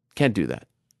 Can't do that.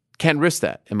 Can't risk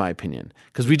that, in my opinion,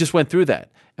 because we just went through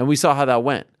that and we saw how that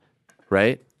went,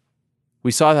 right?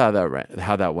 We saw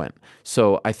how that went.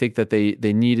 So I think that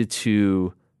they needed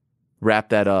to wrap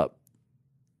that up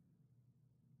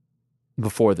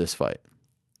before this fight.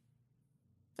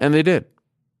 And they did.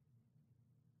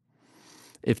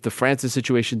 If the Francis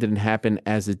situation didn't happen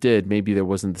as it did, maybe there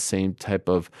wasn't the same type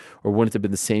of, or wouldn't have been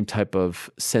the same type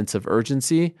of sense of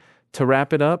urgency to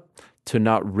wrap it up, to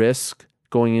not risk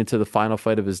going into the final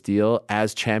fight of his deal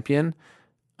as champion.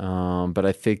 But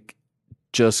I think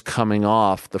just coming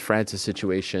off the Francis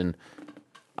situation,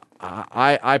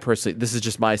 I personally, this is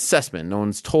just my assessment. No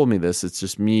one's told me this. It's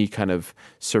just me kind of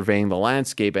surveying the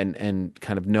landscape and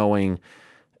kind of knowing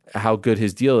how good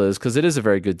his deal is, because it is a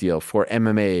very good deal for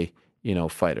MMA,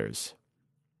 fighters.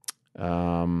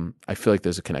 I feel like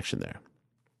there's a connection there.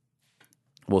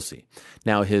 We'll see.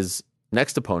 Now, his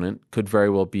next opponent could very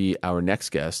well be our next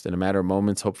guest. In a matter of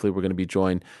moments, hopefully we're going to be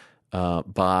joined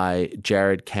by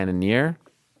Jared Cannonier.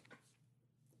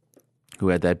 who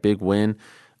had that big win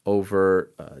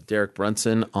over Derek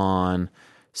Brunson on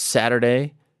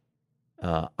Saturday.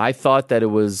 I thought that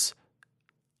it was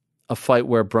a fight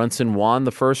where Brunson won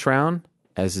the first round,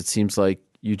 as it seems like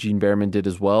Eugene Bareman did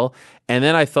as well. And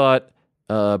then I thought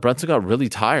Brunson got really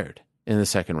tired in the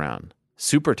second round,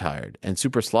 super tired and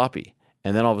super sloppy.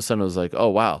 And then all of a sudden it was like, oh,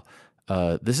 wow,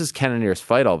 this is Cannonier's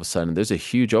fight all of a sudden. There's a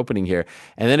huge opening here.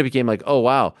 And then it became like, oh,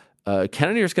 wow,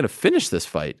 Cannonier's going to finish this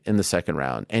fight in the second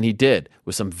round. And he did,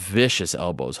 with some vicious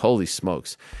elbows. Holy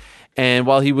smokes. And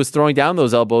while he was throwing down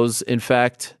those elbows, in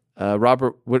fact,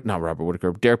 Derek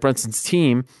Brunson's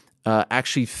team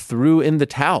actually threw in the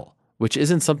towel, which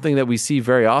isn't something that we see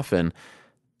very often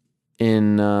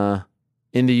in the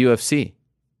UFC.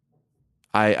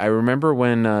 I remember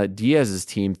when Diaz's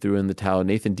team threw in the towel,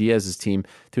 Nathan Diaz's team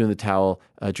threw in the towel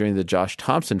during the Josh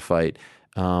Thompson fight.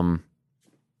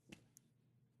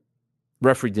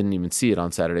 Referee didn't even see it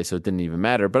on Saturday, so it didn't even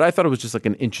matter. But I thought it was just like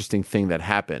an interesting thing that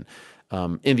happened.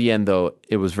 In the end, though,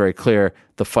 it was very clear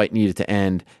the fight needed to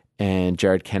end, and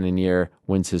Jared Cannonier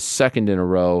wins his second in a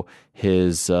row,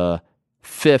 his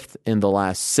fifth in the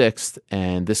last sixth,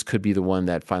 and this could be the one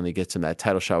that finally gets him that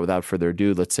title shot. Without further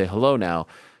ado, let's say hello now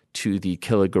to the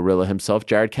killer gorilla himself,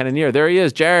 Jared Cannonier. There he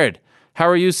is. Jared, how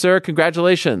are you, sir?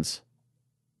 Congratulations.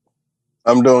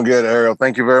 I'm doing good, Ariel.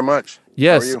 Thank you very much.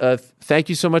 Yes, thank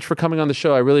you so much for coming on the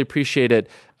show. I really appreciate it.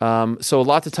 So a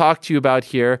lot to talk to you about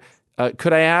here.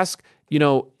 Could I ask,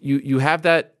 you have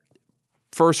that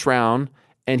first round,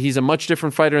 and he's a much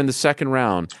different fighter in the second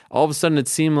round. All of a sudden, it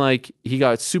seemed like he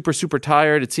got super, super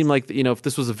tired. It seemed like, if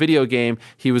this was a video game,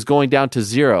 he was going down to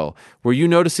zero. Were you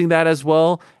noticing that as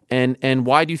well? And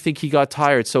why do you think he got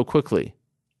tired so quickly?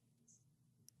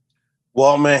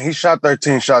 Well, man, he shot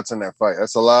 13 shots in that fight.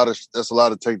 That's a lot of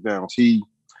takedowns.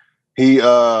 He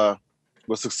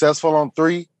was successful on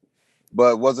 3,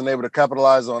 but wasn't able to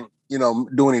capitalize on,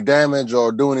 do any damage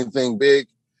or do anything big.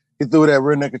 He threw that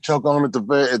rear naked choke on at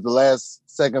the last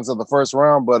seconds of the first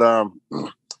round, but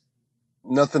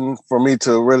nothing for me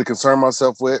to really concern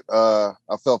myself with. I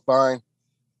felt fine.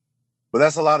 But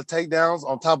that's a lot of takedowns.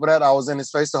 On top of that, I was in his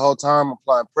face the whole time,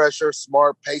 applying pressure,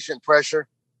 smart, patient pressure.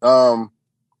 He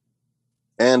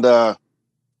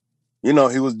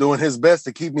was doing his best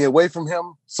to keep me away from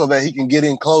him so that he can get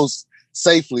in close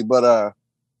safely. But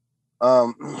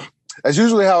that's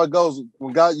usually how it goes.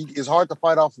 It's hard to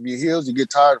fight off of your heels. You get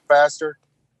tired faster.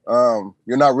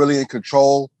 You're not really in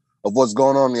control of what's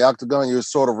going on in the octagon. You're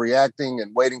sort of reacting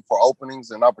and waiting for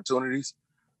openings and opportunities.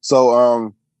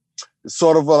 So it's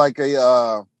sort of like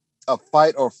a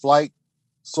fight or flight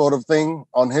sort of thing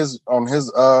on his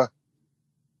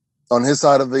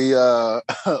side of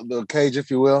the cage, if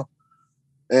you will.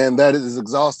 And that is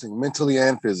exhausting mentally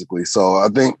and physically. So I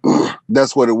think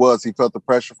that's what it was. He felt the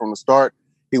pressure from the start.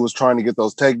 He was trying to get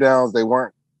those takedowns. They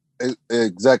weren't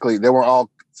all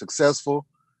successful.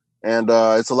 And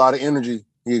it's a lot of energy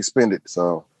he expended.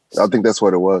 So I think that's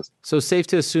what it was. So safe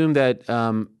to assume that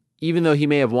even though he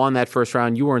may have won that first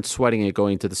round, you weren't sweating it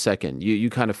going to the second. You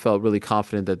kind of felt really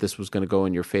confident that this was going to go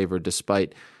in your favor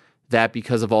despite that,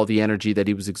 because of all the energy that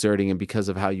he was exerting and because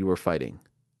of how you were fighting.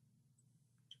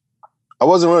 I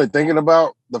wasn't really thinking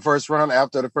about the first round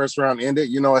after the first round ended.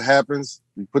 It happens.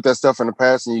 You put that stuff in the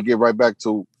past and you get right back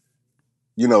to,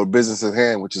 business at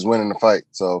hand, which is winning the fight.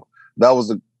 So that was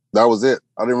it.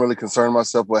 I didn't really concern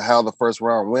myself with how the first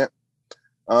round went.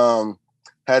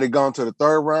 Had it gone to the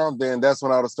third round, then that's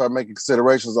when I would start making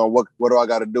considerations on what do I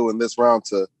got to do in this round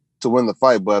to win the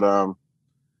fight. But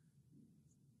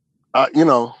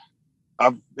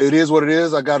it is what it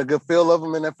is. I got a good feel of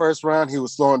him in that first round. He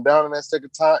was slowing down in that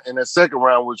second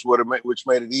round, which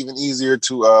made it even easier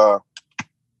to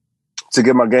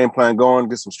get my game plan going,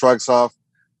 get some strikes off,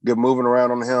 get moving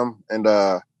around on him, and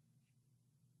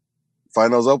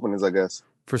find those openings, I guess.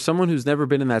 For someone who's never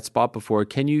been in that spot before,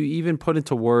 can you even put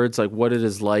into words like what it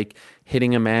is like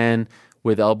hitting a man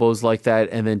with elbows like that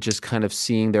and then just kind of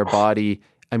seeing their body?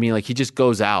 I mean, like, he just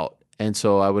goes out. And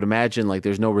so I would imagine like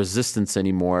there's no resistance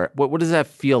anymore. What does that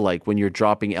feel like when you're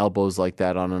dropping elbows like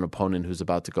that on an opponent who's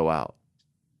about to go out?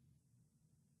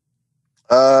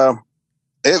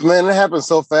 It happened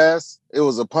so fast. It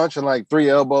was a punch and like 3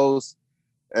 elbows,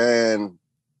 and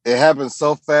it happened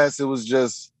so fast. It was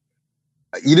just,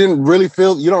 you don't really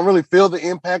feel the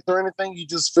impact or anything. You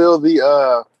just feel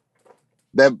the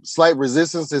that slight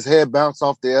resistance. His head bounced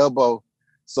off the elbow.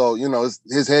 So,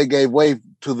 his head gave way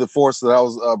to the force that I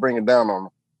was bringing down on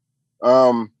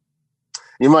him.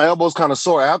 My elbow's kind of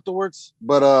sore afterwards,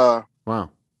 but wow,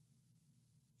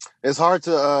 it's hard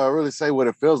to really say what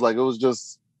it feels like. I was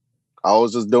just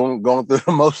going through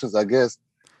the motions, I guess.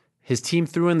 His team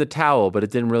threw in the towel, but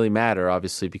it didn't really matter,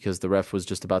 obviously, because the ref was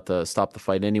just about to stop the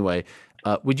fight anyway.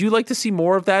 Would you like to see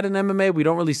more of that in MMA? We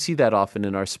don't really see that often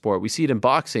in our sport. We see it in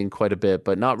boxing quite a bit,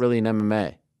 but not really in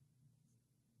MMA.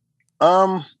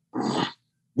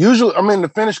 Usually, I mean, the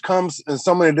finish comes in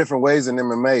so many different ways in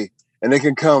MMA, and it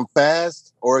can come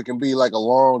fast or it can be like a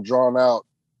long, drawn out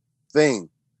thing.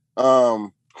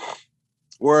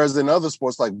 Whereas in other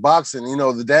sports like boxing, you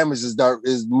know, the damage is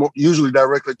usually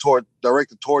directed towards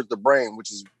the brain,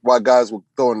 which is why guys will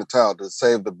throw in the towel to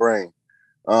save the brain.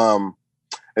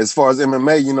 As far as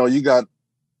MMA, you know, you got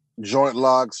joint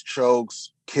locks,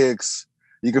 chokes, kicks.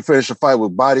 You can finish a fight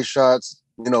with body shots,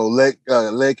 you know, leg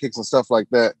kicks and stuff like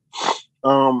that.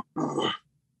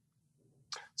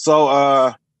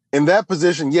 So in that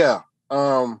position, yeah,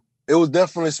 it was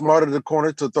definitely smarter to the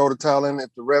corner to throw the towel in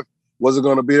if the ref wasn't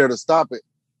going to be there to stop it.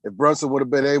 If Brunson would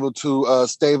have been able to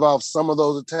stave off some of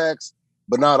those attacks,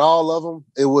 but not all of them,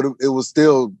 it was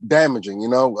still damaging. You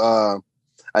know,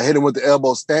 I hit him with the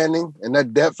elbow standing, and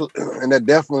that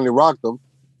definitely rocked him.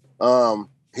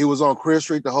 He was on Clear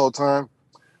Street the whole time.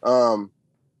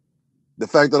 The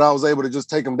fact that I was able to just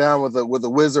take him down with a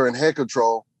whizzer and head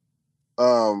control,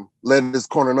 let his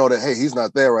corner know that, hey, he's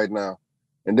not there right now.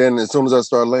 And then as soon as I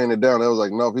started laying it down, I was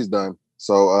like, nope, he's done.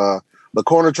 So the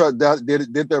corner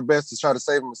did their best to try to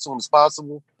save him as soon as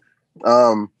possible.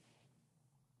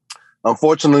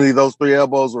 Unfortunately, those 3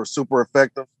 elbows were super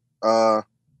effective.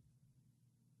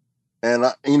 And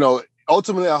you know,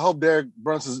 ultimately, I hope Derek's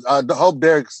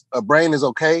brain is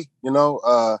okay. You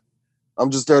know, I'm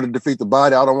just there to defeat the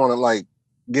body. I don't want to like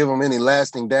give him any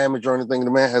lasting damage or anything.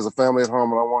 The man has a family at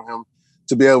home, and I want him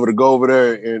to be able to go over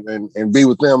there and be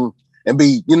with them and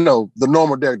be, you know, the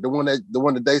normal Derek, the one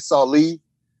that they saw leave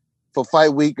for fight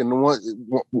week, and I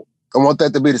want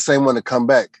that to be the same one to come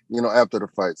back, you know, after the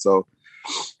fight. So,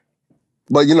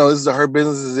 but you know, this is her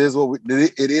business. It is what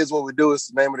we do. It's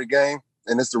the name of the game,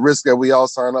 and it's the risk that we all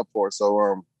sign up for.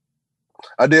 So,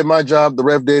 I did my job. The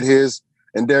ref did his,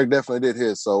 and Derek definitely did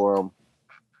his. So,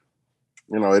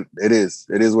 you know, it is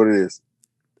what it is.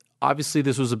 Obviously,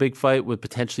 this was a big fight with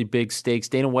potentially big stakes.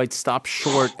 Dana White stopped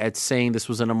short at saying this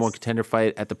was a number one contender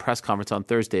fight at the press conference on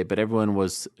Thursday, but everyone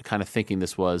was kind of thinking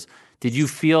this was. Did you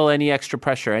feel any extra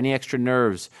pressure, any extra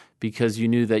nerves, because you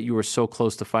knew that you were so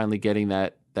close to finally getting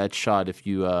that shot if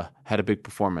you had a big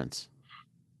performance?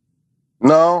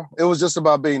 No, it was just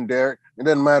about beating Derek. It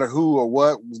didn't matter who or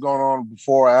what was going on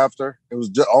before or after. It was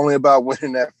just only about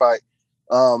winning that fight.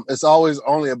 It's always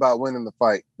only about winning the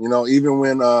fight. You know, even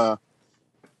when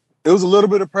it was a little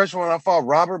bit of pressure when I fought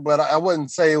Robert, but I wouldn't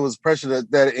say it was pressure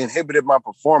that inhibited my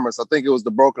performance. I think it was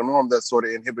the broken arm that sort of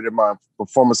inhibited my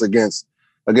performance against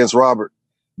Robert.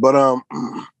 But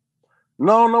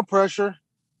no pressure.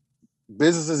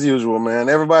 Business as usual, man.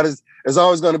 There's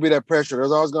always going to be that pressure.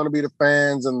 There's always going to be the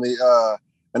fans and the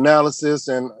analysis,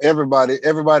 and everybody's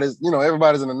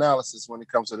an analysis when it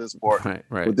comes to this sport,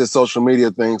 right. with this social media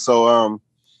thing. So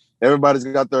everybody's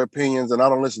got their opinions, and I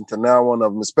don't listen to now one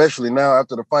of them, especially now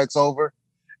after the fight's over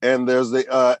and there's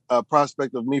the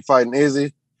prospect of me fighting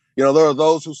Izzy. You know, there are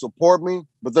those who support me,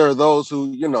 but there are those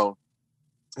who, you know,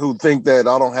 who think that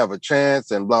I don't have a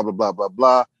chance and blah, blah, blah, blah,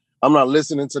 blah. I'm not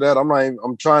listening to that.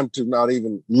 I'm trying to not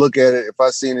even look at it. If I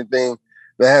see anything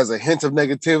that has a hint of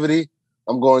negativity,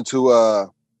 I'm going to,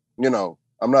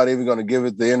 I'm not even going to give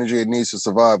it the energy it needs to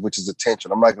survive, which is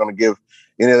attention. I'm not going to give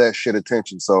any of that shit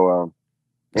attention. So,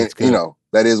 you know,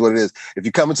 that is what it is. If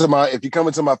you come into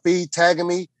my feed tagging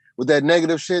me with that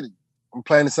negative shit, I'm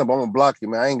planning something. I'm gonna block you,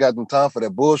 man. I ain't got no time for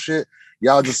that bullshit.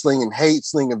 Y'all just slinging hate,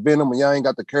 slinging venom, and y'all ain't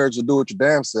got the courage to do it your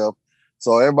damn self.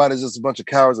 So everybody's just a bunch of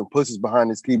cowards and pussies behind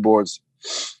these keyboards.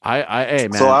 Hey,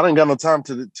 man. So I didn't got no time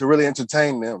to really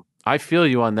entertain them. I feel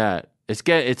you on that.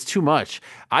 It's too much.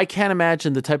 I can't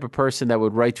imagine the type of person that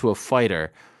would write to a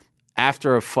fighter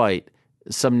after a fight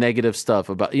some negative stuff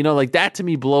about, you know, like that to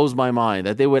me blows my mind,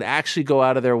 that they would actually go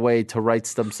out of their way to write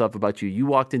some stuff about you. You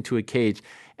walked into a cage,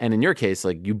 and in your case,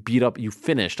 like you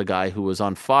finished a guy who was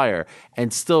on fire,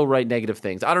 and still write negative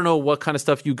things. I don't know what kind of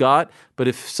stuff you got, but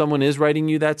if someone is writing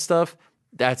you that stuff,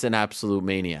 that's an absolute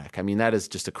maniac. I mean, that is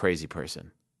just a crazy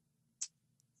person.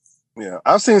 Yeah,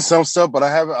 I've seen some stuff, but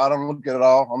I don't look at it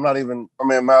all.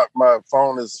 My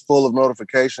phone is full of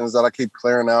notifications that I keep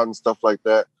clearing out and stuff like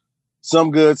that.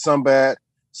 Some good, some bad.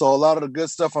 So a lot of the good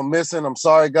stuff I'm missing. I'm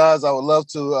sorry, guys. I would love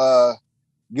to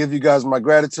give you guys my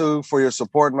gratitude for your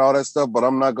support and all that stuff, but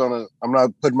I'm not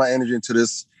putting my energy into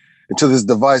this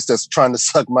device that's trying to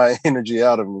suck my energy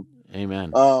out of me.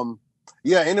 Amen.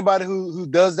 Yeah, anybody who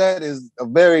does that is a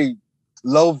very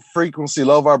low frequency,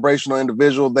 low vibrational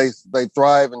individual. They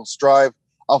thrive and strive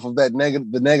off of the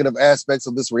negative aspects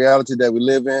of this reality that we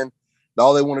live in.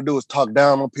 All they want to do is talk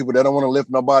down on people. They don't want to lift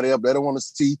nobody up. They don't want to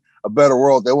see a better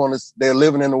world. They're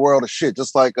living in the world of shit.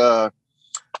 Just like Leonard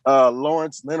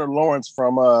Lawrence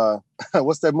from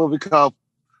what's that movie called?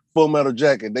 Full Metal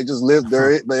Jacket. They just live.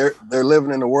 They're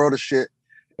living in the world of shit,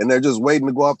 and they're just waiting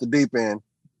to go off the deep end.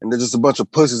 And they're just a bunch of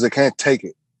pussies that can't take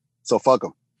it. So fuck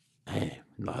them. Hey,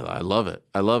 I love it.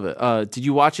 I love it. Did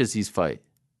you watch Izzy's fight?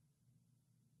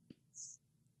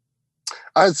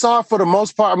 I saw it for the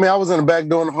most part. I mean, I was in the back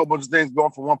doing a whole bunch of things,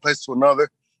 going from one place to another.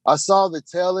 I saw the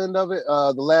tail end of it,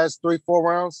 the last 3-4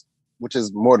 rounds, which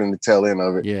is more than the tail end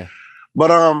of it. Yeah.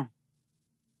 But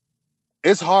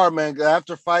it's hard, man.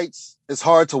 After fights, it's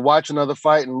hard to watch another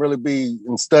fight and really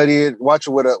study it, watch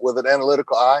it with an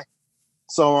analytical eye.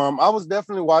 So I was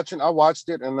definitely watching. I watched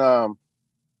it, and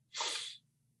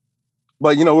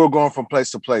but we were going from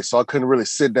place to place, so I couldn't really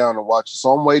sit down and watch it.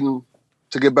 So I'm waiting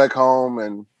to get back home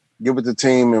and get with the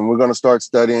team, and we're going to start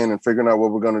studying and figuring out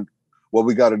what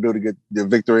we got to do to get the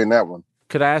victory in that one.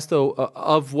 Could I ask though,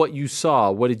 of what you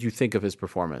saw, what did you think of his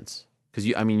performance? Because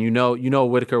you know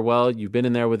Whitaker well. You've been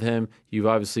in there with him. You've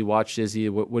obviously watched Izzy.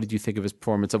 What did you think of his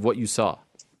performance? Of what you saw?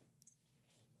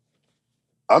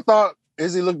 I thought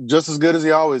Izzy looked just as good as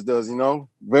he always does.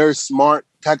 Very smart,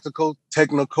 tactical,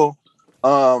 technical,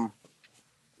 and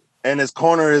his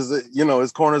corner is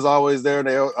always there.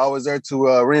 They're always there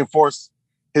to reinforce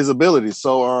his abilities.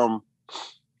 So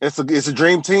it's a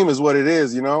dream team is what it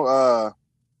is,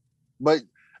 but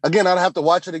again, I'd have to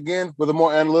watch it again with a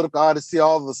more analytical eye to see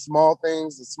all the small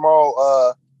things, the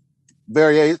small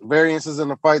variances in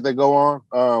the fight that go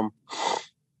on.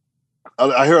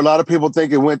 I hear a lot of people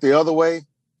think it went the other way,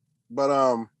 but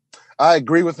I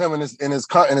agree with him in his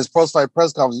post-fight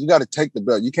press conference. You got to take the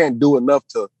belt. You can't do enough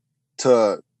to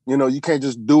you can't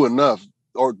just do enough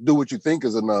or do what you think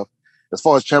is enough. As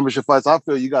far as championship fights, I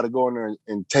feel you got to go in there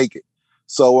and take it.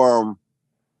 So,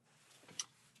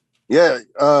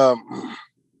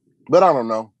 but I don't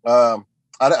know. I'd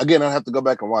have to go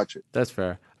back and watch it. That's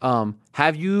fair.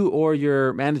 Have you or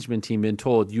your management team been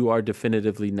told you are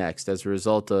definitively next as a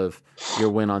result of your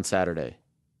win on Saturday?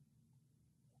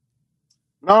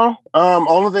 No.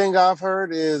 Only thing I've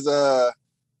heard is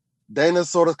Dana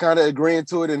sort of kind of agreeing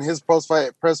to it in his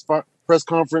post-fight press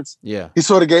conference. Yeah. He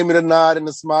sort of gave me the nod and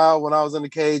the smile when I was in the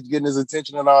cage, getting his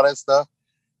attention and all that stuff.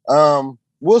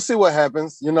 We'll see what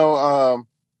happens.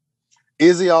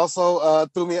 Izzy also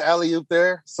threw me an alley-oop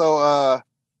there. So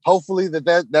hopefully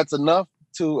that's enough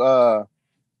to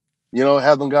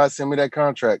have them guys send me that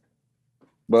contract.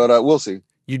 But we'll see.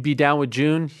 You'd be down with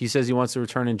June? He says he wants to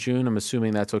return in June. I'm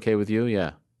assuming that's okay with you?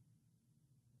 Yeah.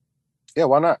 Yeah,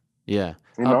 why not? Yeah.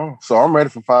 So I'm ready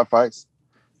for 5 fights.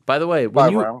 By the way,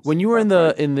 when you were in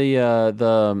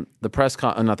the press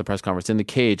not the press conference, in the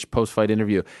cage post fight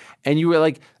interview, and you were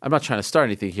like, I'm not trying to start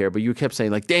anything here, but you kept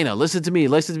saying like, Dana, listen to me.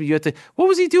 You have to. What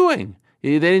was he doing?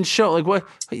 They didn't show like what.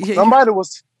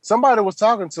 Somebody was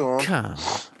talking to him. God.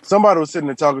 Somebody was sitting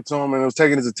there talking to him, and it was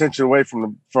taking his attention away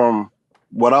from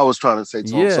what I was trying to say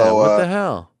to him. So what the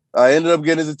hell? I ended up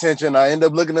getting his attention. I ended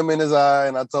up looking him in his eye,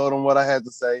 and I told him what I had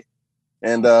to say,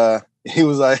 and he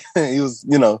was like,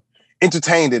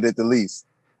 entertained it at the least.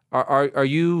 Are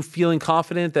you feeling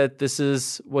confident that this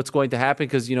is what's going to happen?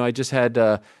 Because, I just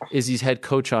had Izzy's head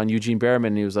coach on, Eugene Bareman,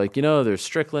 and he was like, there's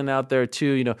Strickland out there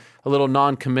too, a little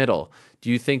non-committal.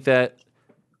 Do you think that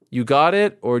you got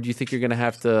it, or do you think you're going to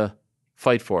have to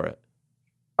fight for it?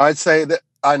 I'd say that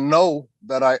I know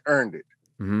that I earned it.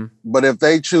 Mm-hmm. But if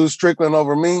they choose Strickland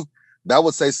over me, that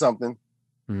would say something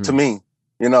to me.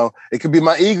 It could be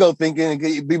my ego thinking, it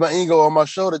could be my ego on my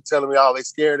shoulder telling me, oh, they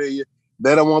scared of you.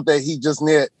 They don't want that heat just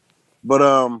yet. But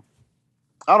I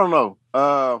don't know.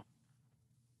 I'm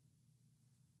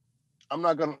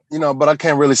not gonna, but I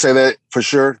can't really say that for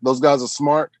sure. Those guys are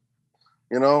smart,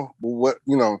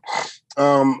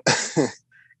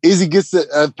 Izzy gets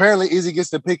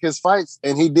to pick his fights,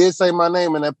 and he did say my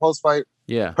name in that post-fight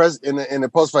press in the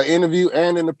post-fight interview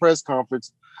and in the press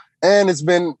conference. And it's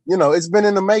been in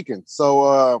the making.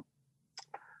 So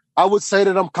I would say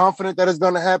that I'm confident that it's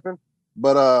going to happen,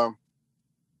 but I'm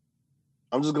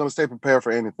just going to stay prepared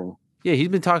for anything. Yeah, he's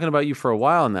been talking about you for a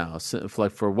while now,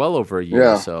 for well over a year.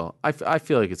 Yeah. So I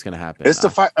feel like it's going to happen. It's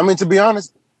the fight. I mean, to be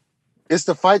honest, it's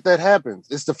the fight that happens.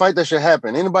 It's the fight that should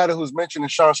happen. Anybody who's mentioning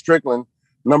Sean Strickland,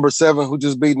 number 7, who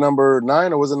just beat number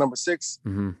 9, or was it number 6?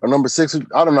 Mm-hmm. Or number 6?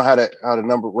 I don't know how the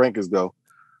number rankings go,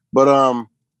 but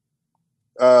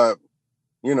I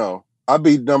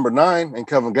beat number 9 and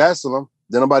Kevin Gastelum.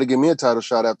 Then nobody give me a title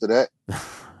shot after that.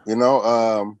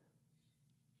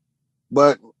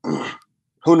 But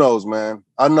who knows, man?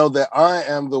 I know that I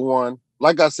am the one.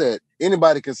 Like I said,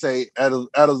 anybody can say if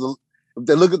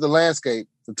they look at the landscape,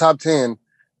 the top 10,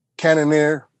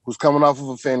 Cannonier, who's coming off of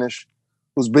a finish,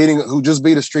 who just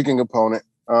beat a streaking opponent.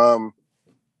 I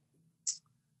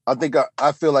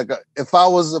feel like if I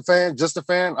was just a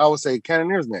fan, I would say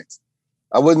Cannonier's next.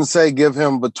 I wouldn't say give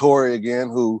him Vettori again,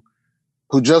 who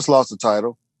just lost the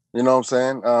title. You know what I'm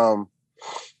saying?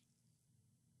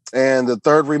 And the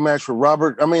third rematch for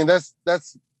Robert. I mean, that's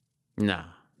no,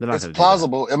 they're not. It's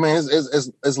plausible. I mean,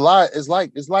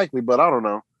 it's likely, but I don't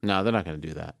know. No, they're not going to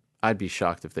do that. I'd be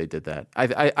shocked if they did that.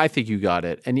 I think you got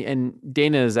it. And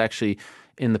Dana is actually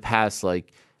in the past,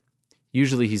 like,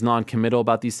 usually he's non-committal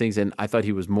about these things, and I thought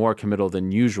he was more committal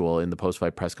than usual in the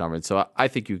post-fight press conference. So I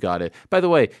think you got it. By the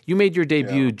way, you made your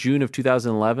debut June of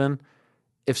 2011.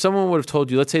 If someone would have told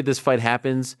you, let's say this fight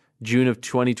happens June of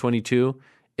 2022,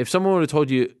 if someone would have told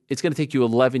you it's going to take you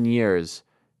 11 years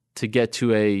to get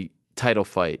to a title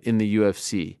fight in the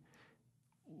UFC,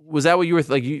 was that what you were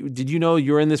like? Did you know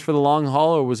you were in this for the long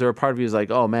haul, or was there a part of you was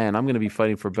like, oh man, I'm going to be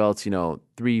fighting for belts,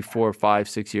 3, 4, 5,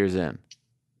 6 years in?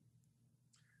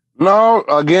 No,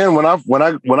 again, when I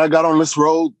got on this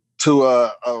road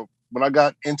to when I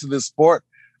got into this sport,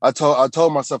 I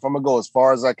told myself I'm gonna go as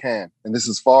far as I can, and this is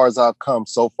as far as I've come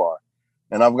so far,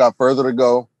 and I've got further to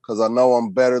go because I know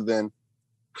I'm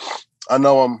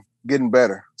getting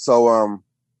better. So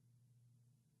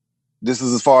this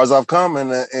is as far as I've come,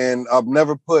 and I've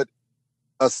never put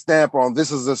a stamp on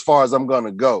this is as far as I'm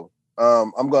gonna go.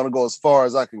 I'm gonna go as far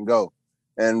as I can go,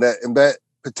 and that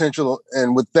potential,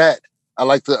 and with that, I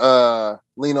like to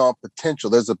lean on potential.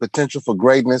 There's a potential for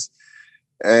greatness,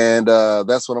 and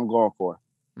that's what I'm going for.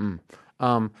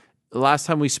 Last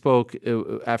time we spoke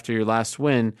after your last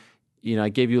win, I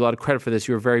gave you a lot of credit for this.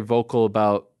 You were very vocal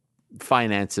about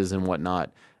finances and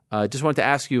whatnot. Just wanted to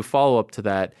ask you a follow-up to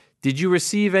that. Did you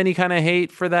receive any kind of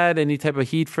hate for that? Any type of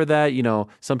heat for that?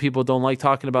 Some people don't like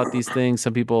talking about these things.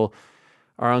 Some people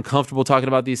are uncomfortable talking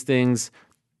about these things.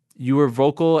 You were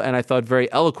vocal and I thought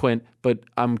very eloquent, but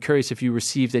I'm curious if you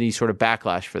received any sort of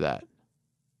backlash for that.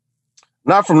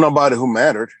 Not from nobody who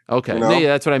mattered. Okay. No, yeah,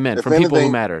 that's what I meant. From people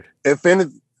who mattered. If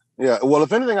anything, I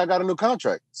got a new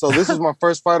contract. So this is my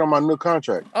first fight on my new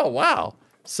contract. Oh, wow.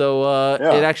 So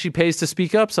it actually pays to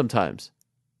speak up sometimes.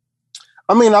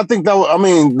 I mean, I think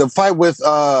the fight with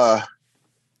Gassim,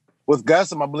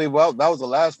 I believe, that was the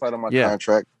last fight on my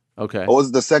contract. Okay. Or was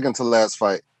it the second to last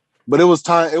fight? But it was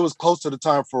time. It was close to the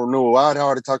time for renewal. I had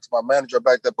already talked to my manager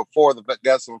back there before the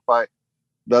Gassim fight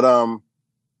that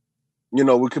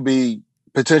we could be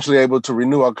potentially able to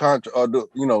renew our contract, or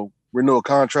renew a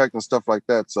contract and stuff like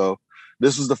that. So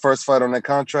this was the first fight on that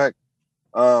contract,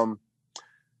 and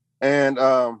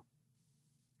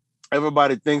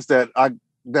everybody thinks that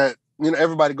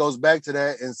everybody goes back to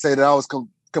that and say that I was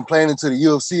complaining to the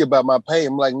UFC about my pay.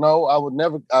 I'm like, no, I've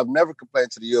never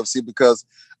complained to the UFC because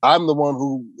I'm the one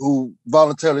who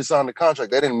voluntarily signed the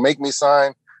contract. They didn't make me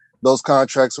sign those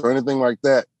contracts or anything like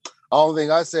that. Only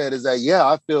thing I said is that,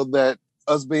 I feel that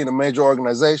us being a major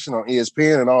organization on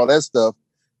ESPN and all that stuff,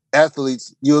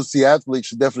 UFC athletes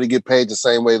should definitely get paid the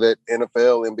same way that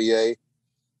NFL, NBA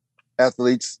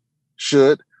athletes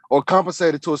should, or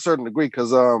compensated to a certain degree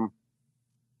because,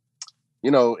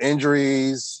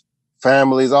 injuries,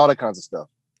 families, all that kinds of stuff.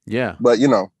 Yeah. But,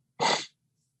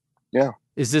 yeah.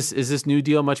 Is this new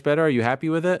deal much better? Are you happy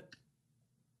with it?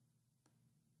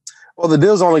 Well, the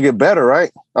deals only get better,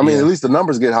 right? I mean, at least the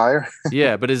numbers get higher.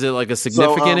 Yeah, but is it like a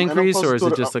significant increase or is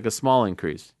it just like a small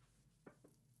increase?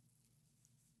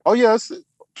 Oh, yes.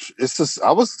 It's just,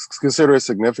 I would consider it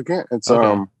significant. It's,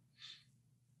 okay.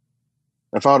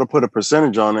 If I were to put a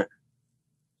percentage on it,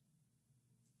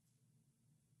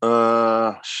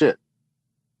 shit.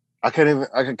 I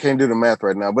can't do the math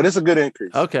right now, but it's a good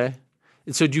increase. Okay.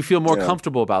 And so do you feel more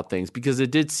comfortable about things? Because it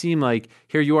did seem like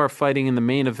here you are fighting in the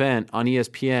main event on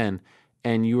ESPN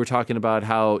and you were talking about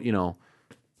how, you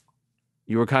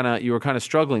were kind of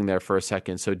struggling there for a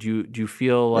second. So do you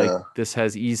feel like this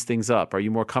has eased things up? Are you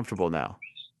more comfortable now?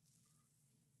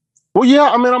 Well,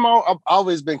 yeah, I mean, I've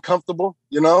always been comfortable,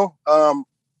 again,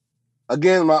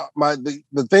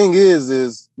 the thing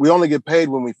is we only get paid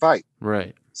when we fight.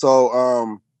 Right.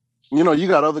 So, you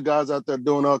got other guys out there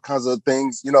doing all kinds of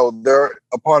things. They're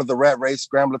a part of the rat race,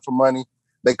 scrambling for money.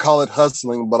 They call it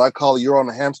hustling, but I call it you're on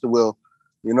the hamster wheel.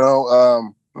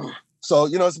 So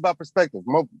it's about perspective.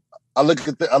 I look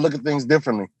at things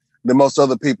differently than most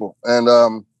other people, and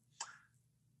the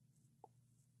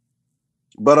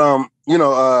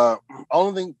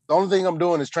only thing I'm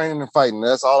doing is training and fighting.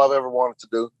 That's all I've ever wanted to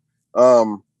do.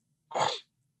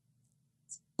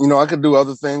 I could do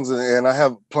other things and I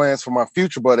have plans for my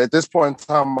future, but at this point in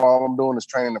time, all I'm doing is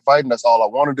training and fighting. That's all I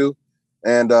want to do.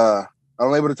 And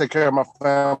I'm able to take care of my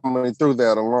family through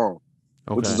that alone,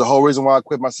 which is Okay. the whole reason why I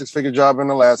quit my 6-figure job in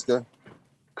Alaska,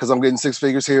 because I'm getting 6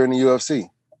 figures here in the UFC.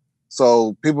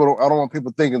 So I don't want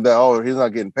people thinking that, oh, he's not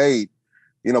getting paid.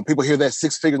 You know, people hear that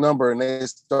 6-figure number and they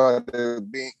start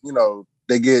being, you know,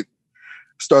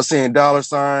 start seeing dollar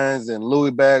signs and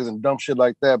Louis bags and dumb shit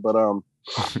like that. But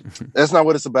that's not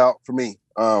what it's about for me.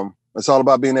 It's all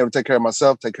about being able to take care of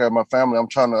myself, take care of my family. I'm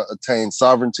trying to attain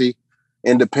sovereignty,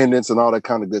 independence, and all that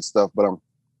kind of good stuff. But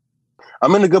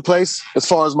I'm in a good place as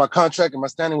far as my contract and my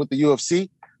standing with the UFC.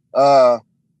 I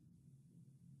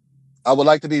would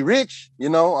like to be rich. You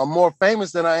know, I'm more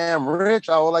famous than I am rich.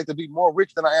 I would like to be more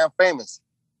rich than I am famous.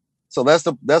 So that's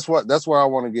where I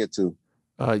want to get to.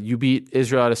 You beat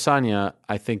Israel Adesanya.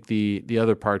 I think the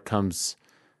other part comes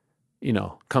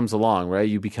along, right?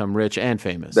 You become rich and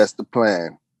famous. That's the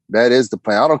plan. That is the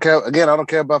plan. I don't care. Again, I don't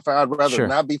care about fame. I'd rather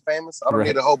not be famous. I don't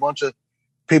need a whole bunch of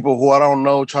people who I don't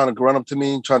know trying to run up to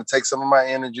me, trying to take some of my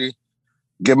energy,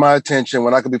 get my attention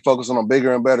when I could be focusing on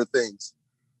bigger and better things.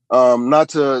 Not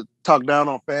to talk down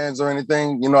on fans or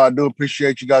anything. You know, I do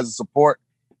appreciate you guys' support,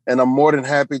 and I'm more than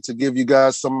happy to give you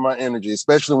guys some of my energy,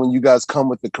 especially when you guys come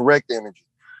with the correct energy.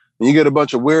 And you get a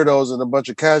bunch of weirdos and a bunch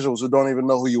of casuals who don't even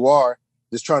know who you are,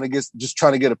 just trying to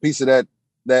get a piece of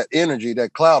that energy,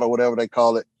 that cloud or whatever they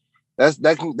call it.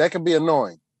 That can be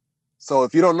annoying. So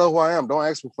if you don't know who I am, don't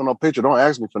ask me for no picture. Don't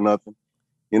ask me for nothing.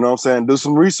 You know what I'm saying? Do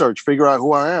some research, figure out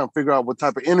who I am, figure out what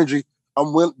type of energy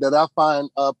that I find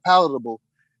palatable,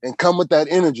 and come with that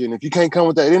energy. And if you can't come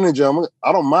with that energy,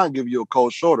 I don't mind giving you a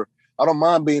cold shoulder. I don't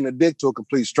mind being a dick to a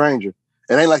complete stranger.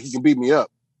 It ain't like you can beat me up.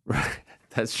 Right.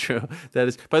 That's true. That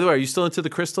is. By the way, are you still into the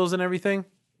crystals and everything?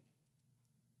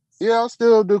 Yeah, I'll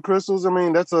still do crystals. I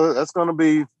mean, that's going to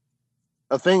be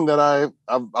a thing that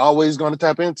I'm always going to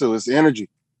tap into. It's energy.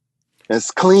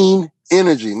 It's clean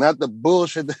energy, not the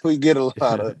bullshit that we get a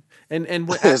lot of. and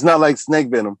it's not like snake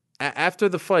venom. After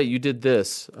the fight, you did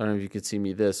this. I don't know if you could see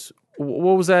me. This.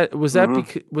 What was that? Was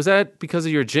that because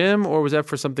of your gym, or was that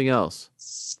for something else?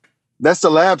 That's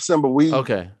the lab symbol.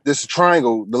 This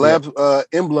triangle. The lab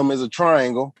emblem is a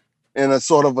triangle in a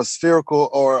sort of a spherical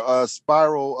or a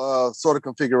spiral sort of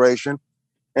configuration.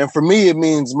 And for me, it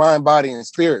means mind, body, and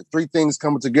spirit. 3 things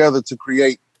coming together to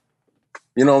create,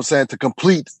 you know what I'm saying, to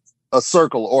complete a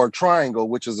circle or a triangle,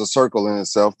 which is a circle in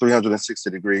itself, 360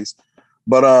 degrees.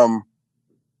 But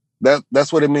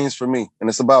that's what it means for me. And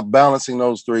it's about balancing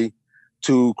those 3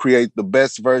 to create the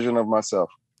best version of myself.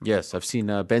 Yes, I've seen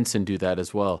Benson do that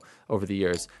as well over the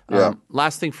years. Yeah.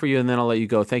 Last thing for you, and then I'll let you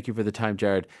go. Thank you for the time,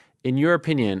 Jared. In your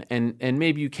opinion, and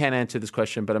maybe you can't answer this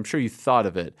question, but I'm sure you thought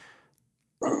of it,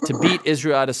 to beat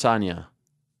Israel Adesanya,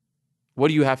 what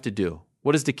do you have to do?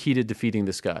 What is the key to defeating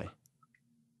this guy?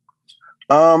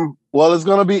 Well, it's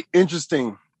going to be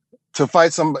interesting to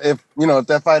fight if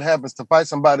that fight happens, to fight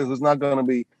somebody who's not going to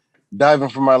be diving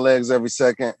for my legs every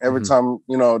second. Every time,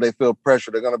 they feel pressure,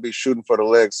 they're going to be shooting for the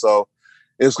legs. So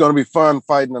it's going to be fun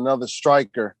fighting another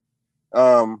striker.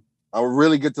 I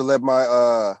really get to let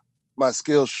my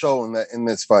skills show in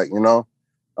this fight,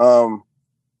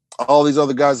 all these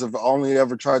other guys have only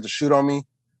ever tried to shoot on me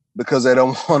because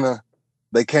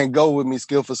they can't go with me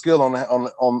skill for skill on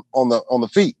the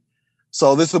feet.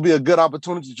 So this will be a good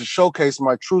opportunity to showcase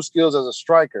my true skills as a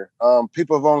striker.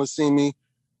 People have only seen me.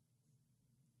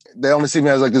 They only see me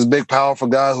as like this big, powerful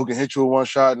guy who can hit you with one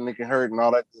shot and it can hurt and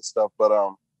all that good stuff. But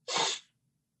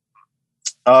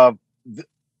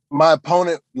my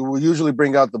opponent will usually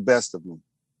bring out the best of me.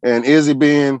 And Izzy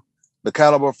being the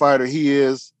caliber fighter he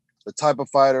is, the type of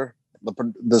fighter,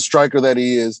 the striker that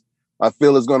he is, I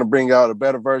feel is going to bring out a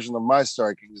better version of my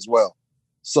striking as well.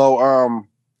 So,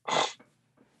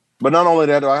 but not only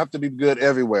that, I have to be good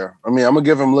everywhere. I mean, I'm gonna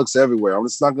give him looks everywhere. I'm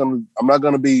not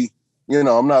gonna be,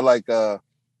 I'm not like, I'm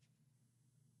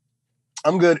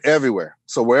good everywhere.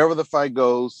 So wherever the fight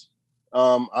goes,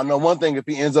 I know one thing: if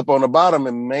he ends up on the bottom,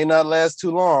 it may not last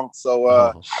too long.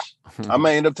 So I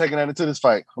may end up taking that into this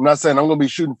fight. I'm not saying I'm gonna be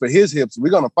shooting for his hips.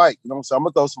 We're gonna fight. You know what I'm saying? I'm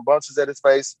gonna throw some punches at his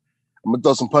face. I'm gonna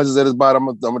throw some punches at his body. I'm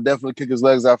gonna definitely kick his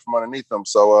legs out from underneath him.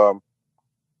 So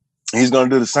he's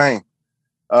gonna do the same.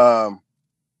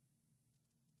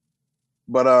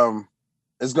 But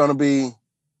it's gonna be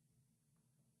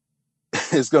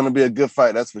a good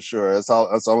fight. That's for sure. That's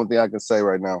the only thing I can say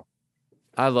right now.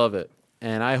 I love it,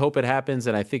 and I hope it happens,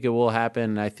 and I think it will happen.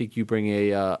 And I think you bring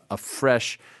a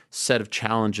fresh set of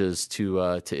challenges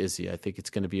to Izzy. I think it's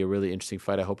going to be a really interesting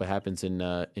fight. I hope it happens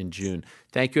in June.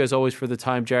 Thank you as always for the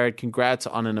time, Jared. Congrats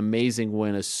on an amazing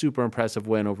win, a super impressive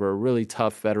win over a really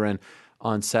tough veteran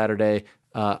on Saturday.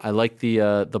 I like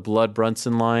the Blood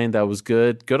Brunson line. That was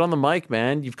good. Good on the mic,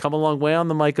 man. You've come a long way on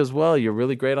the mic as well. You're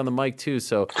really great on the mic too.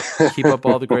 So keep up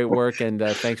all the great work, and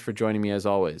thanks for joining me as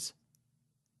always.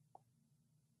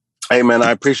 Hey, man,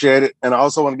 I appreciate it. And I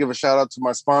also want to give a shout out to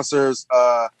my sponsors,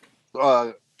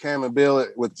 Cam and Bill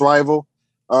with Thrival.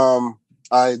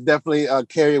 I definitely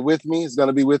carry it with me. It's going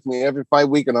to be with me every fight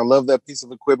week, and I love that piece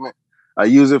of equipment. I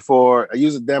use it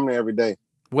damn near every day.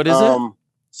 What is it?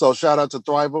 So shout out to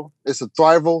Thrival. It's a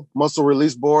Thrival muscle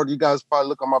release board. You guys probably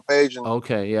look on my page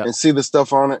and see the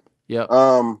stuff on it. Yeah.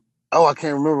 I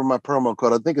can't remember my promo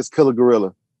code. I think it's Killer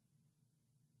Gorilla.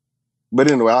 But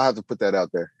anyway, I'll have to put that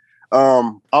out there.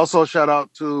 Also shout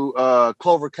out to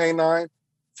Clover Canine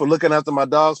for looking after my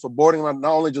dogs, for not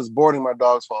only just boarding my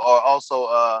dogs, for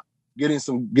also getting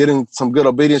some good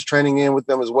obedience training in with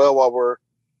them as well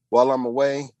while I'm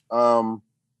away.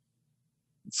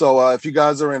 So if you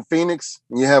guys are in Phoenix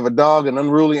and you have a dog, an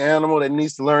unruly animal that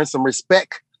needs to learn some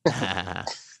respect,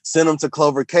 send them to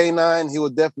Clover Canine. He will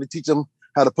definitely teach them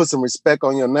how to put some respect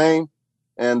on your name,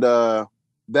 and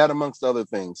that amongst other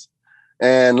things.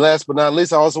 And last but not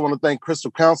least, I also want to thank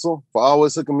Crystal Council for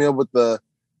always hooking me up with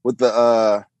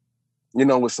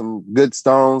some good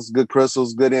stones, good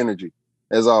crystals, good energy,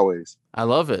 as always. I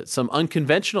love it. Some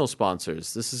unconventional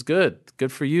sponsors. This is good.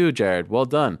 Good for you, Jared. Well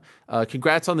done.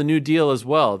 Congrats on the new deal as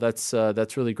well. That's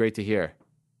really great to hear.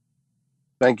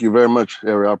 Thank you very much,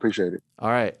 Eric. I appreciate it. All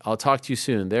right. I'll talk to you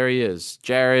soon. There he is,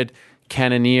 Jared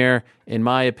Cannonier. In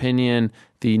my opinion,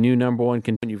 the new number one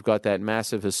contender. You've got that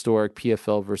massive, historic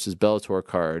PFL versus Bellator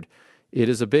card. It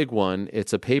is a big one.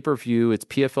 It's a pay-per-view. It's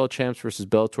PFL champs versus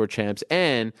Bellator champs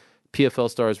and PFL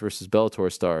stars versus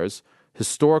Bellator stars.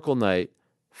 Historical night.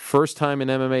 First time in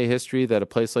MMA history that a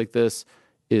place like this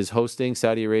is hosting,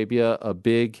 Saudi Arabia, a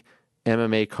big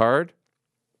MMA card.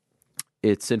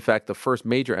 It's, in fact, the first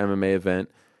major MMA event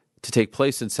to take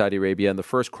place in Saudi Arabia and the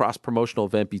first cross-promotional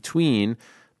event between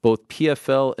both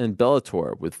PFL and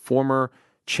Bellator, with former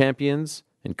champions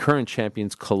and current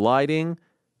champions colliding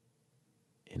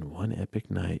in one epic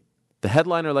night. The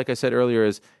headliner, like I said earlier,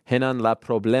 is Renan La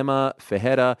Problema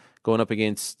Ferreira going up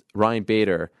against Ryan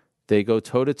Bader. They go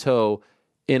toe-to-toe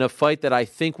in a fight that I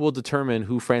think will determine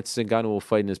who Francis Ngannou will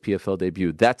fight in his PFL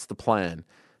debut. That's the plan.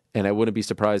 And I wouldn't be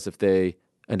surprised if they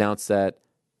announce that.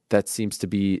 That seems to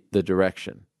be the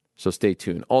direction. So stay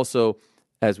tuned. Also,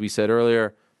 as we said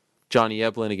earlier, Johnny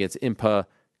Eblin against Impa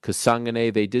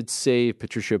Kasangane. They did save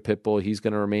Patricio Pitbull. He's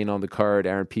going to remain on the card.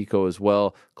 Aaron Pico as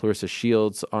well. Clarissa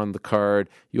Shields on the card.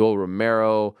 Yoel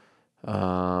Romero.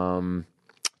 Thiago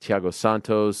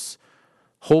Santos.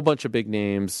 Whole bunch of big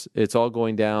names. It's all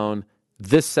going down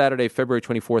this Saturday, February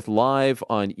 24th, live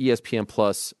on ESPN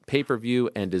Plus pay-per-view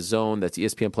and DAZN. That's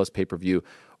ESPN Plus pay-per-view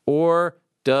or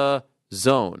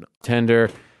DAZN.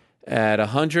 Tender at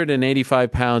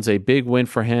 185 pounds, a big win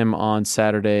for him on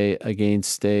Saturday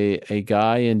against a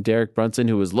guy in Derek Brunson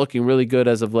who was looking really good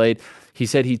as of late. He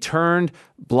said he turned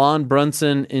Blonde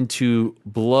Brunson into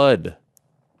Blood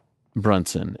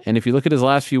Brunson. And if you look at his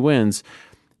last few wins,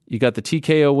 you got the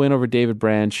TKO win over David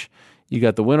Branch. You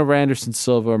got the win over Anderson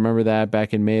Silva. Remember that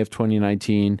back in May of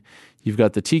 2019. You've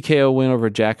got the TKO win over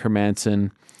Jack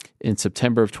Hermanson in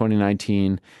September of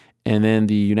 2019. And then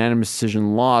the unanimous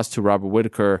decision loss to Robert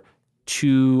Whitaker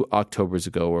 2 Octobers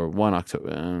ago, or 1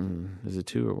 October. Is it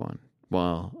 2 or 1?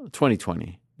 Well,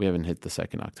 2020. We haven't hit the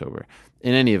 2nd October.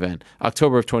 In any event,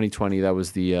 October of 2020, that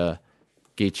was the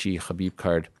Gaethje Khabib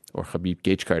card, or Khabib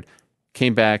Gaethje card.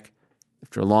 Came back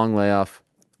after a long layoff,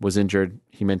 was injured.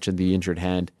 He mentioned the injured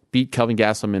hand. Beat Kelvin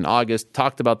Gastelum in August,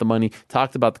 talked about the money,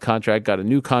 talked about the contract, got a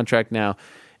new contract now,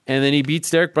 and then he beats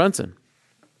Derek Brunson.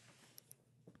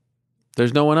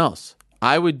 There's no one else.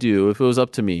 I would do, if it was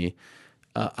up to me,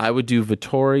 I would do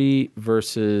Vettori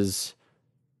versus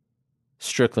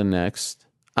Strickland next.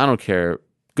 I don't care.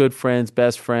 Good friends,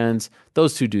 best friends.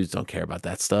 Those two dudes don't care about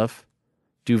that stuff.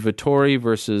 Do Vettori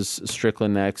versus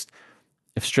Strickland next.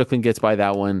 If Strickland gets by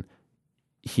that one,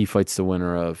 he fights the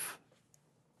winner of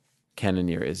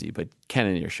Cannonier Izzy, but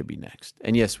Cannonier should be next.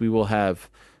 And yes, we will have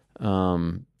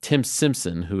Tim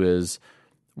Simpson, who is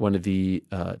one of the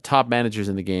top managers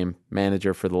in the game,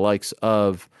 manager for the likes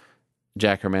of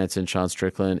Jack Hermanson, Sean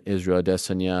Strickland, Israel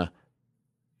Adesanya,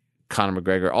 Conor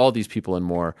McGregor, all these people and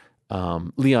more.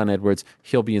 Leon Edwards,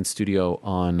 he'll be in studio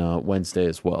on Wednesday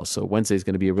as well. So Wednesday is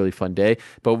going to be a really fun day.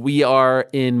 But we are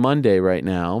in Monday right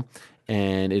now,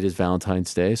 and it is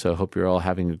Valentine's Day, so I hope you're all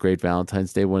having a great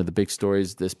Valentine's Day. One of the big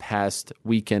stories this past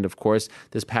weekend, of course,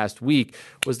 this past week,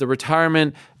 was the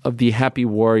retirement of the Happy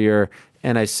Warrior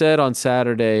And I said on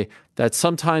Saturday that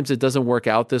sometimes it doesn't work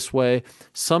out this way.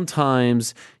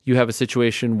 Sometimes you have a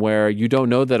situation where you don't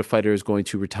know that a fighter is going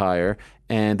to retire,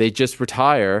 and they just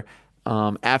retire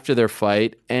after their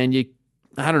fight, and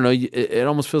I don't know, it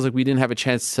almost feels like we didn't have a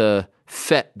chance to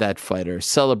fet that fighter,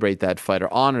 celebrate that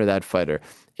fighter, honor that fighter.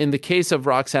 In the case of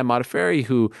Roxanne Modafferi,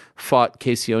 who fought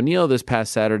Casey O'Neill this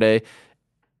past Saturday,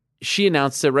 she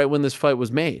announced it right when this fight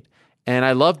was made. And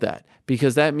I love that,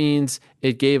 because that means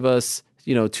it gave us,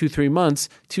 2-3 months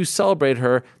to celebrate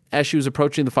her as she was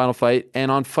approaching the final fight. And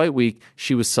on fight week,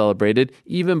 she was celebrated,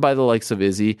 even by the likes of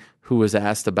Izzy, who was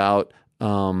asked about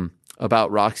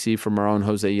Roxy from our own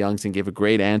Jose Youngs and gave a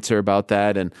great answer about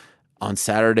that. And on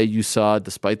Saturday, you saw,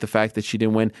 despite the fact that she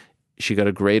didn't win, she got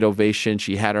a great ovation.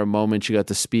 She had her moment. She got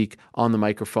to speak on the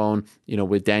microphone,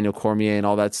 with Daniel Cormier and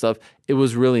all that stuff. It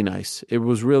was really nice. It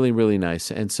was really, really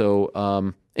nice. And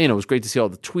so, it was great to see all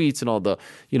the tweets and all the,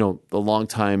 the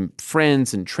longtime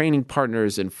friends and training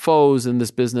partners and foes in this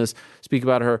business speak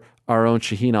about her. Our own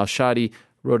Shaheen Al-Shadi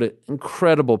wrote an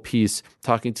incredible piece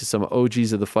talking to some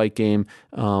OGs of the fight game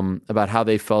about how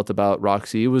they felt about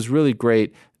Roxy. It was really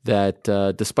great that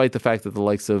despite the fact that the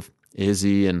likes of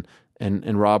Izzy and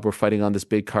Rob were fighting on this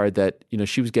big card, that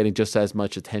she was getting just as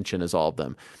much attention as all of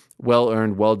them. Well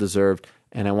earned, well deserved,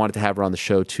 and I wanted to have her on the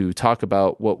show to talk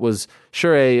about what was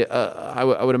sure I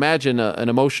would imagine an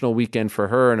emotional weekend for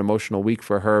her, an emotional week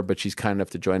for her, but she's kind enough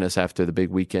to join us after the big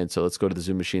weekend. So let's go to the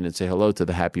Zoom machine and say hello to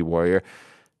the happy warrior,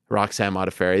 Roxanne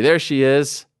Modafferi. There she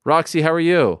is. Roxy, how are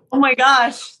you? Oh my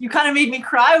gosh, you kind of made me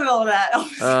cry with all that. That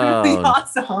was really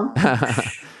awesome.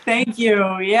 Thank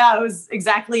you. Yeah, it was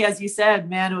exactly as you said,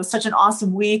 man. It was such an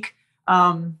awesome week.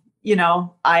 I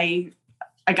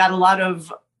got a lot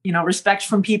of, respect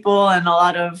from people and a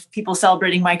lot of people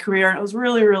celebrating my career. And it was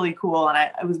really, really cool. And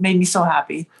it made me so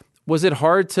happy. Was it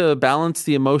hard to balance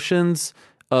the emotions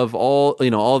of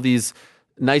all these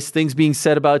nice things being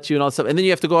said about you and all that stuff, and then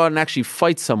you have to go out and actually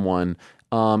fight someone,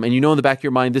 and in the back of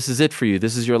your mind, this is it for you.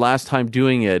 This is your last time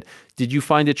doing it. Did you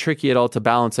find it tricky at all to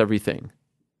balance everything?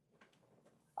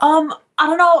 I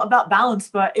don't know about balance,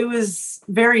 but it was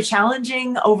very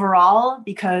challenging overall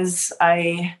because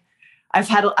I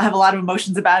have a lot of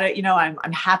emotions about it.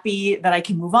 I'm happy that I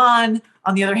can move on.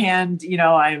 On the other hand,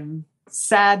 I'm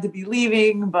sad to be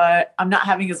leaving, but I'm not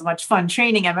having as much fun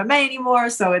training MMA anymore.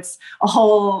 So it's a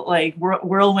whole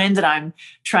whirlwind, and I'm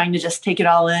trying to just take it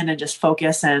all in and just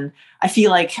focus. And I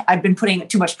feel like I've been putting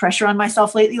too much pressure on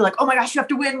myself lately. Like, oh my gosh, you have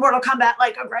to win Mortal Kombat,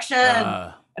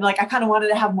 aggression. And I kind of wanted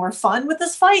to have more fun with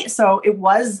this fight. So it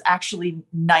was actually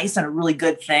nice and a really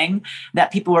good thing that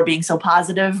people were being so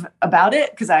positive about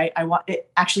it, because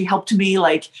it actually helped me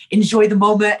enjoy the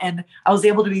moment. And I was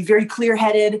able to be very clear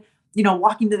headed,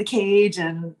 walking to the cage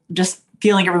and just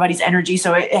feeling everybody's energy.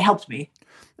 So it helped me.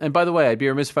 And by the way, I'd be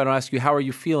remiss if I don't ask you, how are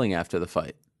you feeling after the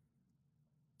fight?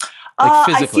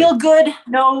 I feel good.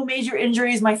 No major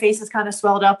injuries. My face is kind of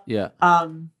swelled up. Yeah.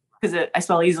 Because I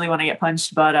swell easily when I get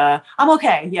punched, but I'm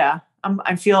okay. Yeah,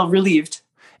 I feel relieved.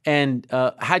 And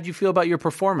how'd you feel about your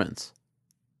performance?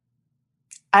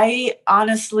 I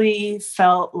honestly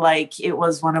felt like it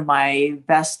was one of my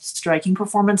best striking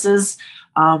performances.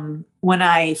 When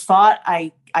I fought,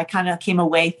 I kind of came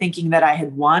away thinking that I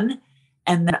had won,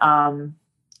 and then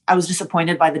I was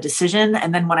disappointed by the decision.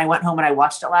 And then when I went home and I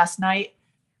watched it last night,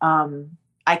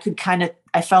 I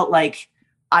felt like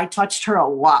I touched her a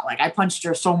lot. I punched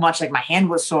her so much, my hand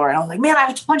was sore, and I was like, man,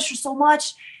 I punched her so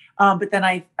much. But then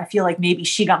I feel like maybe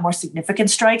she got more significant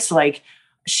strikes.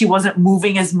 She wasn't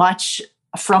moving as much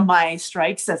from my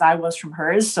strikes as I was from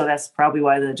hers. So that's probably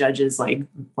why the judges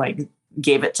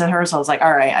gave it to her. So I was like,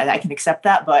 all right, I can accept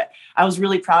that. But I was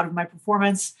really proud of my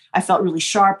performance. I felt really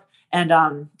sharp. And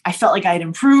I felt like I had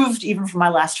improved even from my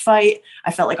last fight.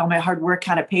 I felt like all my hard work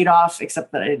kind of paid off,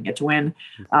 except that I didn't get to win.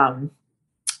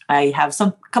 I have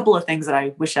couple of things that I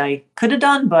wish I could have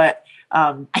done, but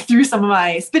I threw some of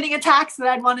my spinning attacks that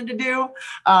I'd wanted to do.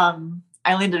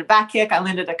 I landed a back kick. I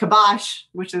landed a kibosh,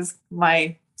 which is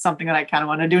something that I kind of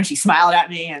wanted to do. And she smiled at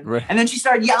me, and then she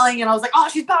started yelling, and I was like, oh,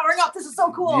 she's powering up. This is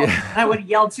so cool. Yeah. And I would have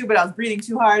yelled too, but I was breathing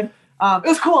too hard. It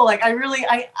was cool.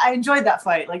 I enjoyed that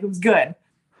fight. It was good.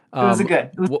 It was a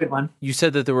good one. You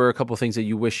said that there were a couple of things that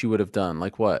you wish you would have done.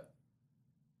 Like what?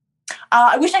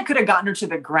 I wish I could have gotten her to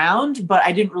the ground, but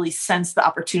I didn't really sense the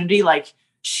opportunity.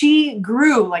 She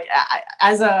grew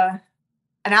as an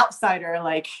outsider,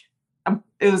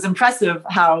 it was impressive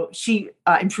how she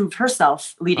improved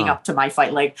herself leading up to my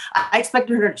fight. I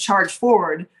expected her to charge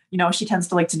forward, she tends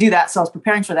to like to do that. So I was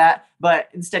preparing for that, but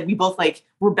instead we both like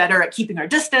were better at keeping our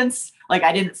distance. Like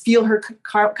I didn't feel her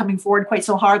coming forward quite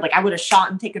so hard. Like I would have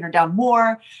shot and taken her down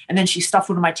more. And then she stuffed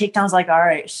one of my takedowns. Like, all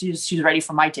right, she's ready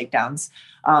for my takedowns.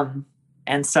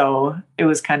 And so it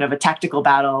was kind of a tactical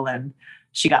battle, and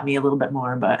she got me a little bit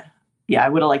more, but yeah, I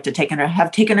would have liked to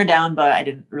have taken her down, but I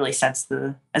didn't really sense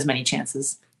as many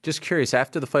chances. Just curious,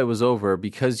 after the fight was over,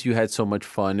 because you had so much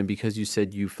fun and because you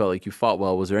said you felt like you fought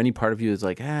well, was there any part of you that's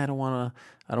like, I don't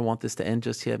want this to end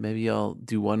just yet. Maybe I'll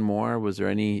do one more. Was there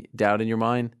any doubt in your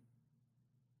mind?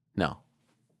 No.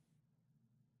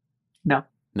 No.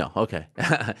 Okay.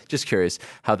 Just curious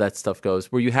how that stuff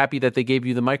goes. Were you happy that they gave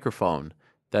you the microphone?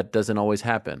 That doesn't always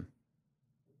happen.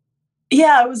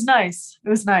 Yeah, it was nice.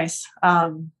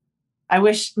 I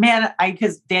wish,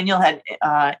 because Daniel had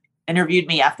interviewed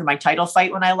me after my title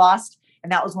fight when I lost.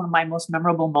 And that was one of my most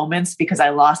memorable moments because I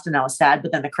lost and I was sad,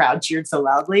 but then the crowd cheered so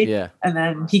loudly. Yeah. And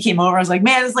then he came over. I was like,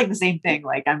 man, it's like the same thing.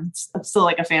 Like I'm still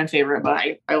like a fan favorite, but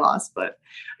I lost. But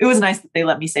it was nice that they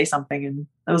let me say something, and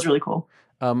that was really cool.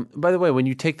 By the way, when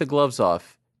you take the gloves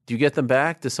off, do you get them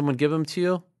back? Does someone give them to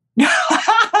you?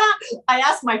 I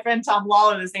asked my friend Tom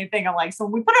Lawler the same thing. I'm like, so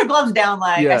when we put our gloves down,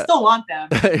 like I still want them.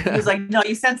 He was like, no,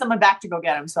 you send someone back to go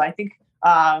get them. So I think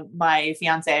my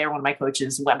fiance or one of my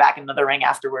coaches went back into the ring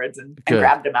afterwards and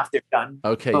grabbed them after they're done.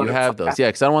 Okay, you have those. Yeah,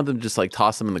 because I don't want them to just like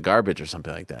toss them in the garbage or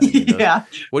something like that. Yeah.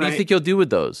 What do you think you'll do with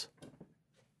those?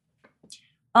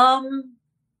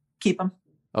 Keep them.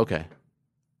 Okay.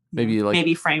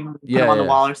 Maybe frame them, put them on the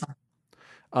wall or something.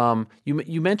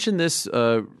 You mentioned this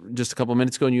just a couple of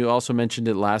minutes ago, and you also mentioned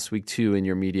it last week too in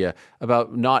your media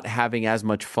about not having as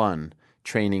much fun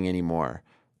training anymore.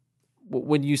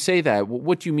 When you say that,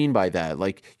 what do you mean by that?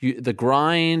 Like the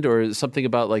grind, or something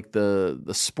about like the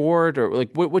sport, or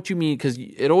like what do you mean? Because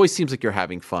it always seems like you're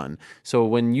having fun. So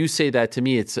when you say that to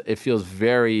me, it feels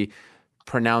very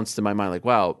pronounced in my mind. Like,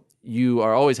 wow, you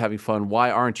are always having fun.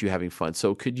 Why aren't you having fun?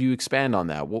 So could you expand on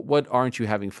that? What aren't you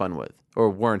having fun with, or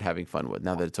weren't having fun with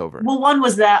now that it's over? Well, one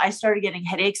was that I started getting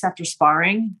headaches after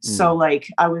sparring. So like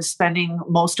I was spending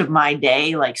most of my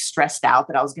day like stressed out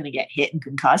that I was going to get hit and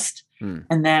concussed.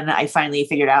 And then I finally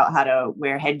figured out how to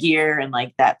wear headgear, and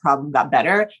like that problem got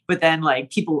better. But then like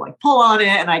people like pull on it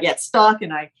and I get stuck,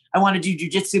 and I want to do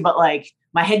jujitsu, but like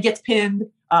my head gets pinned.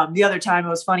 The other time it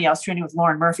was funny. I was training with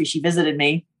Lauren Murphy. She visited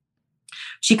me.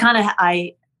 She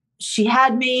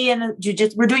had me in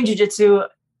jujitsu. We're doing jujitsu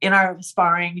in our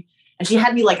sparring, and she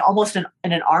had me like almost in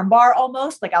an arm bar,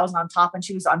 almost like I was on top and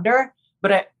she was under.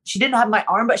 But she didn't have my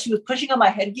arm, but she was pushing on my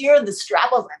headgear, and the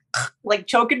strap was like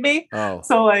choking me. Oh.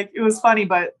 So like it was funny,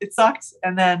 but it sucked.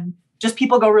 And then just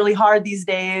people go really hard these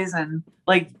days, and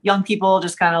like young people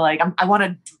just kind of like, I want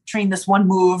to train this one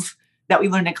move that we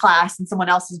learned in class, and someone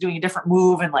else is doing a different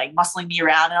move and like muscling me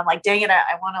around. And I'm like, dang it,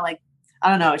 I want to like, I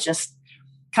don't know. It's just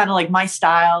kind of like my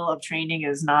style of training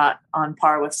is not on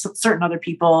par with certain other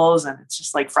people's, and it's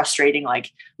just like frustrating.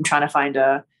 Like I'm trying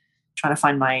to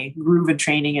find my groove in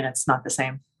training, and it's not the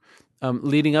same.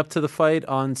 Leading up to the fight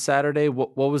on Saturday,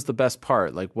 what was the best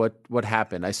part? Like what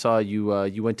happened? I saw you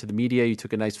went to the media. You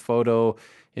took a nice photo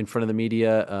in front of the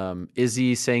media.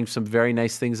 Izzy saying some very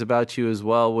nice things about you as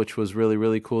well, which was really,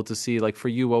 really cool to see. Like for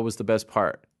you, what was the best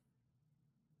part?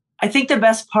 I think the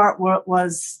best part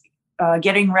was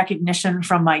getting recognition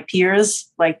from my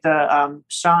peers. Like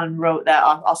Sean wrote that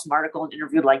awesome article and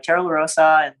interviewed like Tara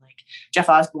LaRosa and like Jeff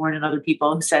Osborne and other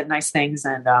people who said nice things.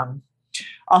 And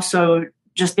also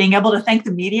just being able to thank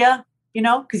the media,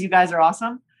 because you guys are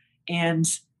awesome. And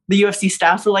the UFC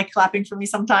staff were like clapping for me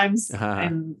sometimes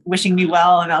and wishing me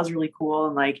well. And that was really cool.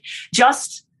 And like,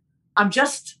 I'm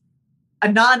just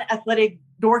a non-athletic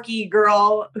dorky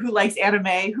girl who likes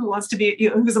anime, who wants to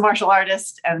be, who's a martial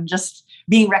artist, and just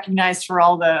being recognized for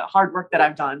all the hard work that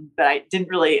I've done that I didn't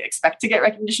really expect to get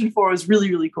recognition for was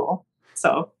really, really cool.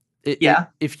 So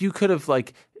if you could have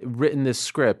like written this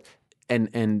script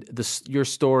and your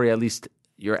story, at least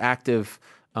your active,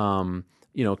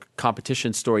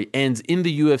 competition story ends in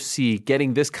the UFC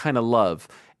getting this kind of love.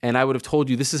 And I would have told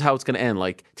you this is how it's going to end.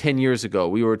 Like 10 years ago,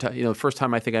 we were, the first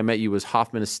time I think I met you was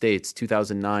Hoffman Estates,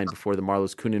 2009, before the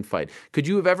Marlos Kunin fight. Could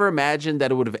you have ever imagined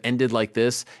that it would have ended like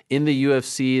this in the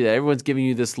UFC, that everyone's giving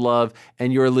you this love,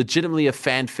 and you're legitimately a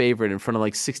fan favorite in front of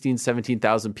like 16,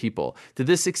 17,000 people? Did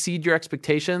this exceed your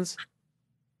expectations?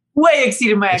 Way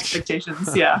exceeded my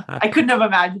expectations. Yeah. I couldn't have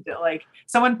imagined it. Like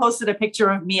someone posted a picture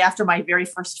of me after my very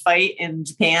first fight in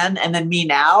Japan and then me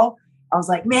now. I was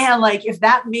like, man, like if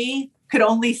that me could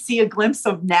only see a glimpse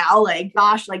of now, like,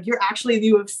 gosh, like you're actually in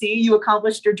the UFC, you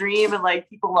accomplished your dream and like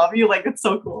people love you. Like, it's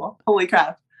so cool. Holy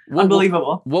crap.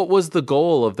 Unbelievable. What was the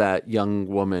goal of that young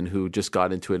woman who just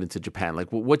got into Japan? Like,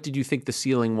 what did you think the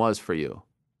ceiling was for you?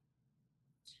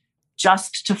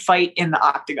 Just to fight in the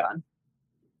octagon.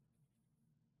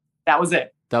 That was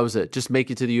it. That was it. Just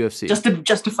make it to the UFC.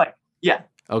 Just to fight. Yeah.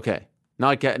 Okay.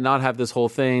 Not have this whole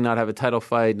thing, not have a title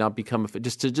fight, not become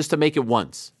just to make it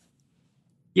once.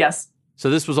 Yes. So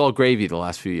this was all gravy the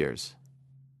last few years.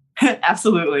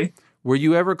 Absolutely. Were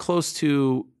you ever close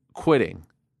to quitting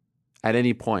at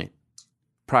any point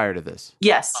prior to this?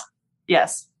 Yes.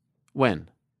 When?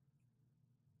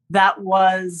 I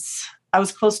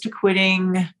was close to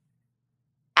quitting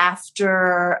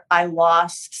after I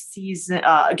lost season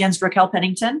against Raquel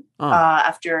Pennington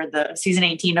after the season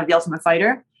 18 of The Ultimate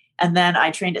Fighter. And then I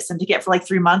trained at Syndicate for like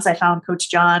 3 months. I found Coach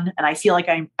John, and I felt like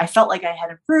I had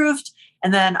improved.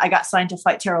 And then I got signed to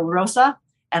fight Tara LaRosa,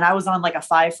 and I was on like a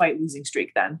 5-fight losing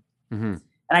streak then. Mm-hmm. And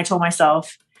I told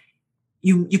myself,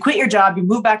 you quit your job, you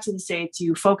move back to the States,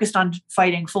 you focused on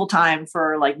fighting full time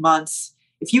for like months.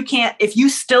 If you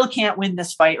still can't win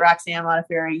this fight, Roxanne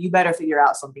Modafferi, you better figure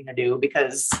out something to do,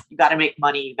 because you got to make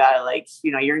money. You got to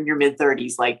you're in your mid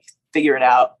 30s, figure it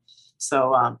out.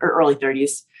 So, or early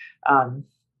 30s.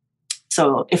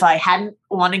 So if I hadn't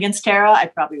won against Tara, I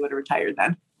probably would have retired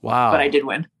then. Wow. But I did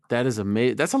win. That is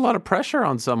amazing. That's a lot of pressure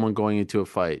on someone going into a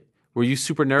fight. Were you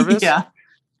super nervous? Yeah.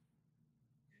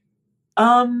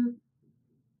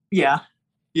 Yeah.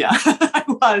 I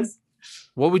was.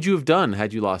 What would you have done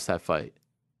had you lost that fight?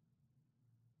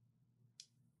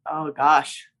 Oh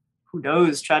gosh, who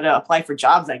knows? Try to apply for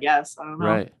jobs, I guess. I don't know.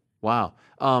 Right. Wow.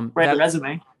 Write a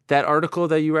resume. That article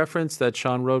that you referenced that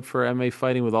Sean wrote for MMA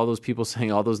Fighting with all those people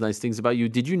saying all those nice things about you,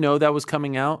 did you know that was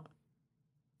coming out?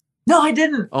 No, I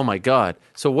didn't. Oh my God.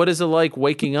 So what is it like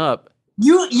waking up?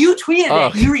 You tweeted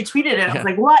it. You retweeted it. Yeah. I was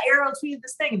like, what? Arrow tweeted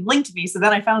this thing and linked me. So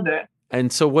then I found it. And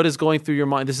so what is going through your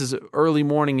mind? This is early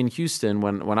morning in Houston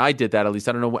when I did that, at least.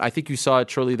 I don't know. I think you saw it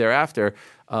shortly thereafter,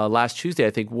 last Tuesday, I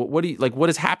think. What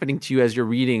is happening to you as you're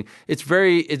reading? It's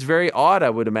very odd, I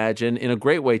would imagine, in a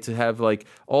great way, to have like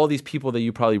all these people that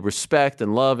you probably respect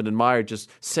and love and admire just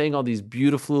saying all these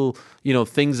beautiful,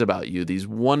 things about you, these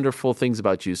wonderful things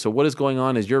about you. So what is going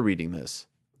on as you're reading this?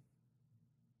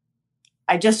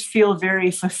 I just feel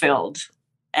very fulfilled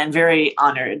and very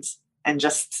honored, and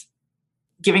just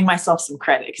giving myself some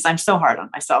credit, because I'm so hard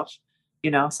on myself,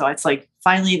 so it's like,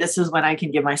 finally, this is when I can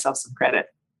give myself some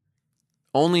credit.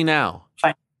 Only now,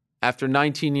 Fine. After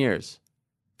 19 years,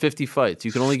 50 fights,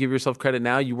 you can only give yourself credit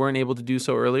now. You weren't able to do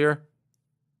so earlier?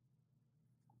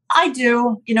 I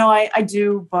do, I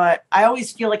do, but I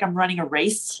always feel like I'm running a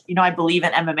race. I believe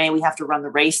in MMA, we have to run the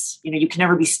race. You can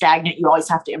never be stagnant. You always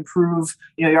have to improve.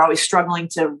 You're always struggling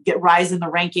to rise in the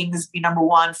rankings, be number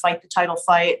one, fight the title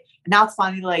fight. And now it's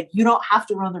finally like, you don't have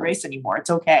to run the race anymore. It's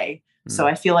okay. Mm. So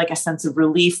I feel like a sense of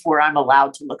relief where I'm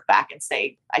allowed to look back and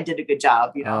say, I did a good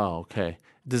job. Oh, okay.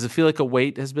 Does it feel like a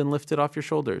weight has been lifted off your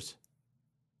shoulders?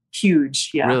 Huge.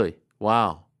 Yeah. Really?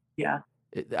 Wow. Yeah.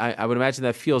 I would imagine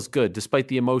that feels good. Despite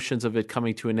the emotions of it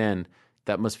coming to an end,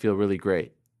 that must feel really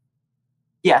great.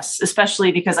 Yes,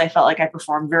 especially because I felt like I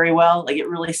performed very well. Like, it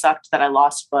really sucked that I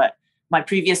lost, but my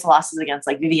previous losses against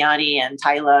like Viviani and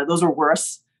Tyla, those were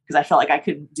worse, because I felt like I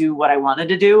couldn't do what I wanted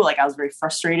to do. Like, I was very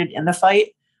frustrated in the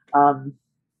fight.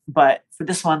 But for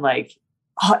this one, like,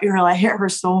 I hit her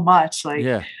so much. Like,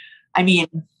 yeah. I mean,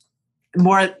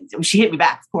 she hit me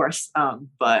back, of course.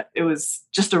 But it was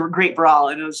just a great brawl,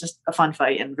 and it was just a fun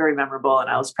fight and very memorable. And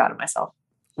I was proud of myself.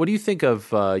 What do you think of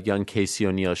young Casey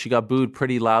O'Neill? She got booed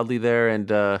pretty loudly there and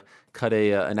cut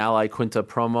an Ally Quinta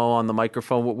promo on the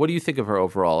microphone. What do you think of her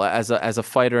overall as a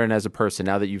fighter and as a person,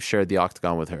 now that you've shared the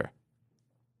octagon with her?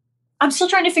 I'm still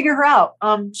trying to figure her out.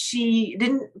 She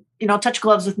didn't, touch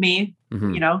gloves with me,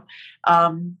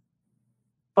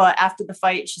 but after the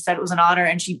fight, she said it was an honor,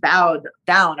 and she bowed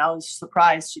down. I was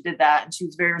surprised she did that, and she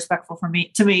was very respectful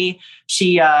to me.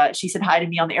 She said hi to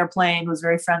me on the airplane, was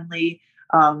very friendly,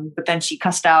 but then she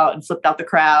cussed out and flipped out the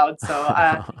crowd. So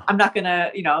I'm not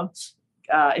gonna,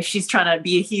 if she's trying to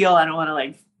be a heel, I don't want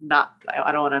to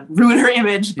I don't want to ruin her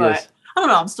image. But yes. I don't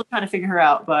know. I'm still trying to figure her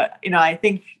out. But I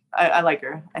think I like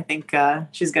her. I think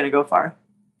she's gonna go far.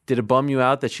 Did it bum you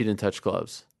out that she didn't touch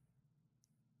gloves?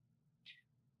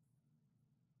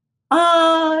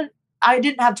 I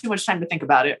didn't have too much time to think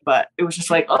about it, but it was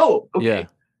just like, oh, okay.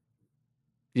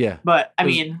 Yeah. But I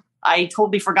mean, I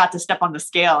totally forgot to step on the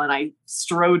scale, and I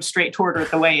strode straight toward her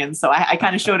at the weigh-in. So I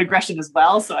kind of showed aggression as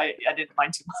well. So I didn't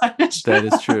mind too much. That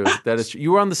is true. That is true.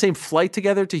 You were on the same flight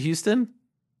together to Houston?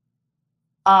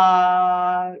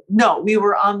 No, we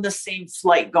were on the same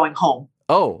flight going home.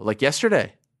 Oh, like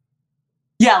yesterday?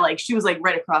 Yeah, like she was like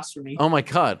right across from me. Oh my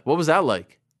God. What was that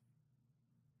like?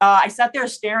 I sat there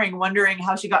staring, wondering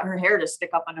how she got her hair to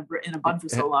stick up in a bun for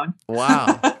so long.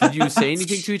 Wow. Did you say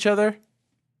anything to each other?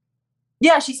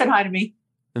 Yeah, she said hi to me.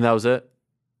 And that was it?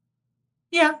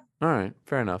 Yeah. All right,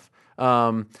 fair enough.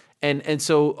 And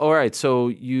so, all right, so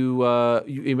I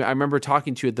remember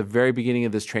talking to you at the very beginning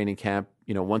of this training camp,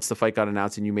 once the fight got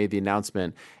announced and you made the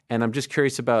announcement. And I'm just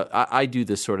curious about, I do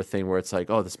this sort of thing where it's like,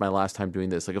 oh, this is my last time doing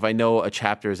this. Like if I know a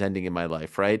chapter is ending in my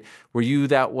life, right? Were you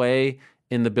that way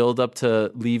in the build up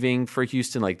to leaving for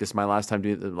Houston? Like this is my last time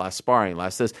doing the last sparring,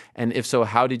 last this. And if so,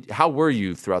 how were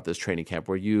you throughout this training camp?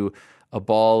 Were you a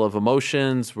ball of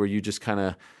emotions? Were you just kind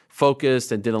of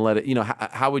focused and didn't let it,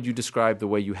 how would you describe the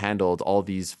way you handled all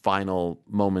these final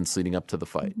moments leading up to the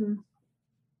fight? Mm-hmm.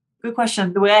 Good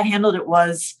question. The way I handled it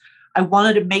was I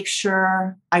wanted to make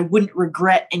sure I wouldn't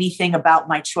regret anything about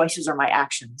my choices or my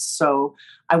actions. So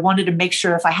I wanted to make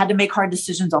sure if I had to make hard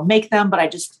decisions, I'll make them, but I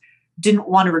just didn't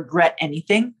want to regret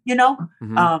anything,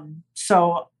 Mm-hmm.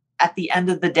 So at the end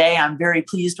of the day, I'm very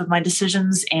pleased with my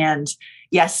decisions. And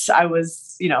yes, I was,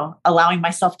 allowing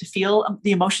myself to feel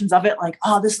the emotions of it. Like,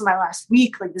 oh, this is my last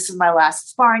week. Like, this is my last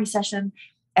sparring session.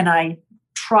 And I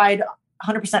tried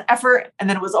 100% effort. And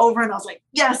then it was over. And I was like,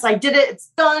 yes, I did it. It's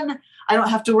done. I don't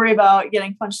have to worry about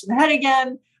getting punched in the head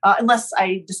again, unless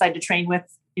I decide to train with,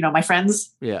 my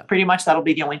friends. Yeah. Pretty much that'll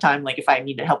be the only time, like if I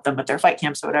need to help them with their fight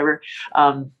camps or whatever.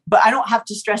 But I don't have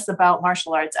to stress about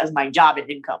martial arts as my job and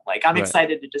income. Like I'm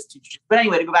excited to just do. But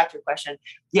anyway, to go back to your question,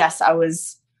 yes, I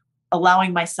was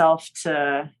allowing myself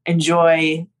to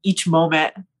enjoy each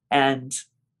moment and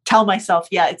tell myself,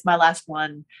 yeah, it's my last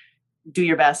one. Do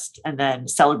your best, and then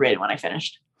celebrate it when I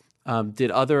finished. I'm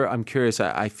curious,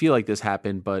 I feel like this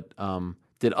happened, but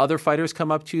did other fighters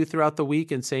come up to you throughout the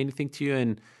week and say anything to you,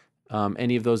 and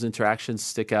any of those interactions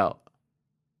stick out?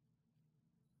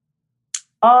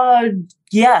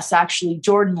 Yes, actually,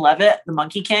 Jordan Levitt, the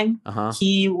Monkey King, uh-huh.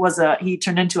 he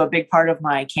turned into a big part of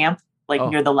my camp,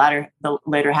 near the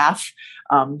later half.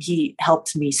 He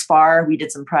helped me spar. We did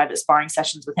some private sparring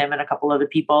sessions with him and a couple other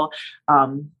people.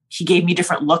 He gave me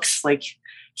different looks. Like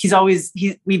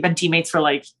we've been teammates for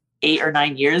like 8 or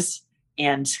 9 years,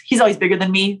 and he's always bigger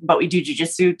than me, but we do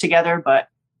jiu-jitsu together. But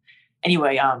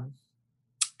anyway,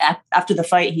 after the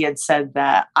fight, he had said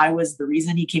that I was the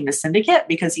reason he came to Syndicate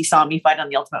because he saw me fight on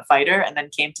The Ultimate Fighter and then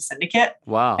came to Syndicate.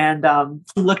 Wow. And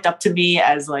he looked up to me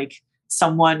as like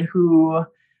someone who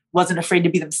wasn't afraid to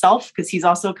be themselves, because he's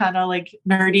also kind of like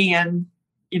nerdy and,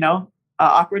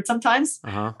 awkward sometimes.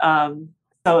 Uh-huh.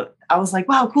 So I was like,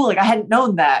 wow, cool. Like I hadn't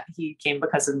known that he came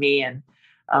because of me. And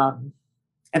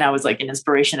I was like an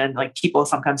inspiration, and like people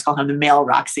sometimes call him the male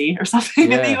Roxy or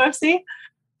something in the UFC.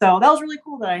 So that was really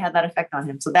cool that I had that effect on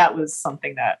him. So that was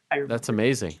something that I remember. That's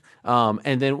amazing.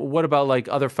 And then what about like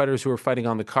other fighters who were fighting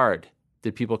on the card?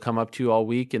 Did people come up to you all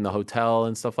week in the hotel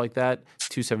and stuff like that?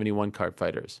 271 card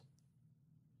fighters.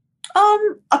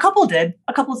 A couple did.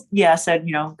 A couple, said,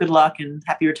 good luck and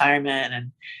happy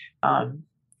retirement. And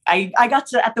I got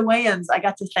to, at the weigh-ins, I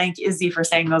got to thank Izzy for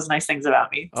saying those nice things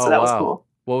about me. So that was cool.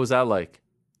 What was that like?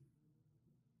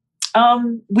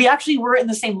 We actually were in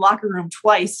the same locker room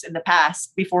twice in the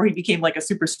past before he became like a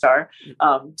superstar.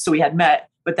 So we had met,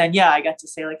 but then, I got to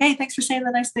say like, hey, thanks for saying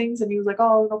the nice things. And he was like,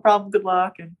 oh, no problem. Good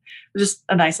luck. And it was just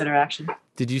a nice interaction.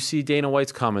 Did you see Dana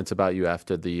White's comments about you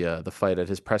after the fight at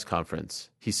his press conference?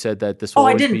 He said that this will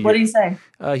I didn't. What did he say?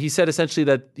 He said essentially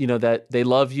that, that they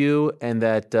love you and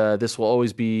that this will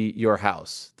always be your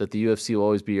house, that the UFC will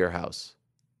always be your house.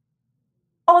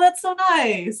 Oh, that's so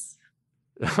nice.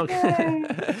 Okay.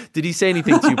 Did he say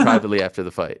anything to you privately after the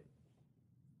fight?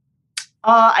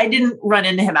 I didn't run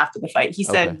into him after the fight. He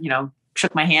said,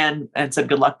 shook my hand and said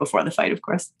good luck before the fight, of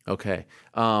course. Okay.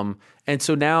 And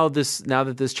so now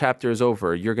that this chapter is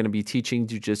over, you're going to be teaching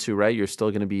jiu-jitsu, right? You're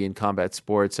still going to be in combat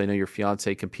sports. I know your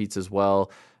fiance competes as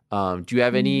well. Do you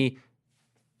have any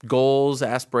goals,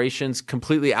 aspirations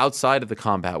completely outside of the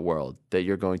combat world that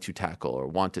you're going to tackle or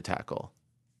want to tackle?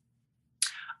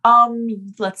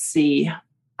 Let's see.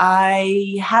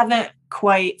 I haven't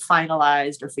quite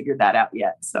finalized or figured that out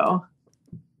yet. So,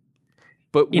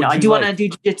 but I do want to do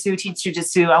jiu-jitsu, teach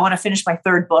jiu-jitsu. I want to finish my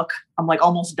 3rd book. I'm like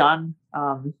almost done.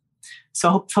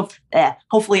 So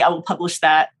hopefully I will publish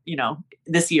that,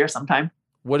 this year sometime.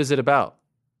 What is it about?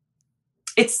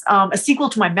 It's a sequel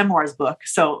to my memoirs book.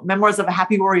 So Memoirs of a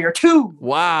Happy Warrior 2.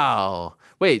 Wow.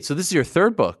 Wait, so this is your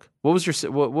 3rd book. What was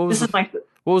what was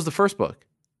what was the first book?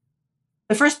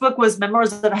 The first book was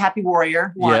Memoirs of a Happy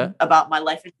Warrior 1, about my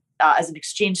life as an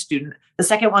exchange student. The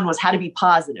second one was How to Be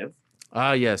Positive.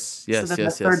 Ah, yes. So then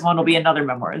the third one will be another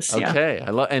memoirs. Okay.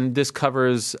 Yeah. And this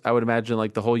covers, I would imagine,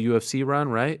 like the whole UFC run,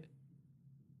 right?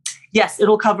 Yes,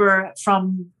 it'll cover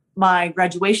from my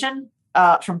graduation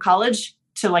from college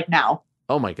to like now.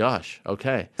 Oh my gosh.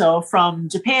 Okay. So from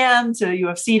Japan to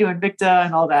UFC to Invicta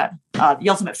and all that. The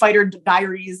Ultimate Fighter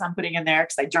diaries I'm putting in there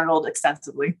because I journaled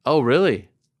extensively. Oh, really?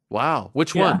 Wow.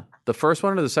 Which Yeah. one? The first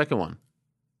one or the second one?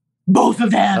 Both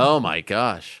of them. Oh my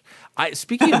gosh.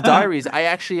 Speaking of diaries, I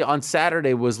actually on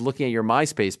Saturday was looking at your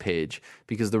MySpace page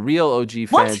because the real OG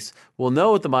fans will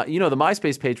know the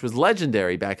MySpace page was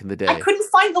legendary back in the day. I couldn't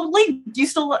find the link. Do you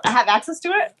still have access to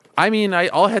it? I mean,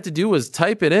 all I had to do was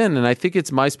type it in, and I think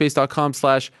it's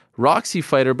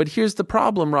myspace.com/RoxyFighter. But here's the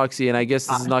problem, Roxy, and I guess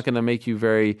this is not going to make you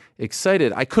very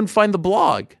excited. I couldn't find the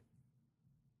blog.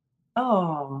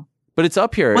 Oh. But it's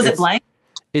up here. Was it blank?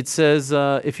 It says,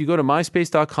 if you go to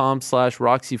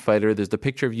myspace.com/RoxyFighter, there's the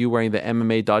picture of you wearing the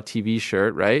MMA.tv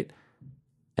shirt, right?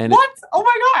 And what? Oh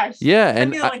my gosh. Yeah.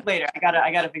 Send me the link later. I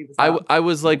gotta figure this out. I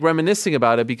was like reminiscing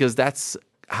about it because that's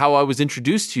how I was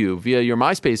introduced to you via your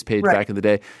MySpace page back in the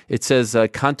day. It says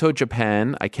Kanto,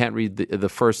 Japan. I can't read the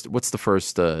first. What's the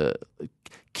first?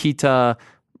 Kita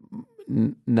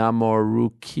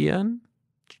Namorukian?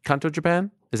 Kanto,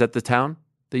 Japan? Is that the town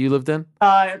that you lived in?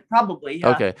 Probably,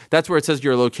 yeah. Okay. That's where it says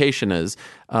your location is.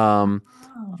 But I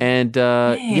wanted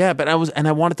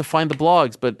to find the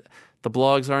blogs, but the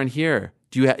blogs aren't here.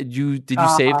 Did you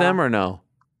save them or no?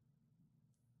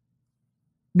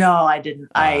 No, I didn't.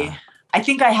 I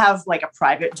think I have like a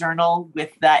private journal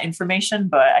with that information,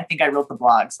 but I think I wrote the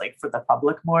blogs like for the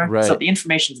public more. Right. So the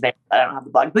information's there. I don't have the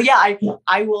blog. But yeah,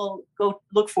 I will go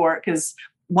look for it because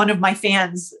one of my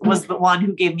fans was the one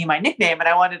who gave me my nickname and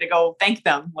I wanted to go thank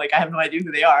them. Like I have no idea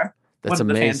who they are. That's one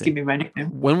amazing. Of the fans gave me my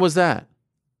nickname. When was that?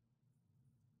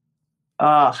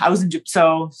 I was in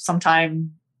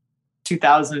sometime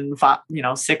 2005,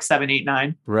 6, 7, 8,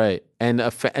 9. Right. And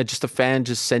a fan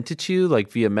just sent it to you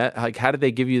like via like how did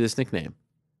they give you this nickname?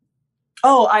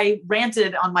 Oh, I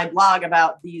ranted on my blog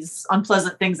about these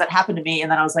unpleasant things that happened to me.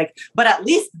 And then I was like, but at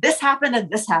least this happened and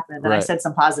this happened. And I said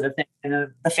some positive things.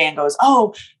 And the fan goes,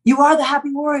 oh, you are the happy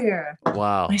warrior.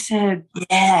 Wow. I said,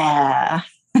 yeah.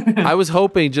 I was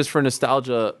hoping just for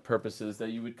nostalgia purposes that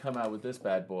you would come out with this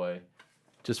bad boy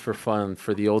just for fun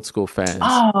for the old school fans.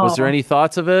 Oh. Was there any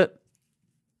thoughts of it?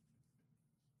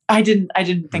 I didn't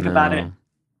think about it.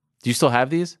 Do you still have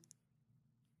these?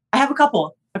 I have a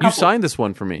couple. You signed this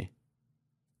one for me.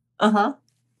 Uh-huh.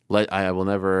 I will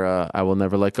never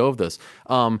let go of this.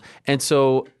 And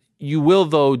so you will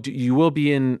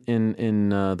be in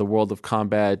the world of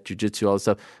combat, jiu-jitsu, all this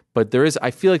stuff. But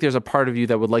I feel like there's a part of you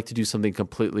that would like to do something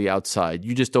completely outside.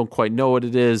 You just don't quite know what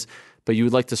it is, but you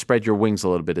would like to spread your wings a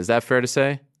little bit. Is that fair to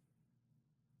say?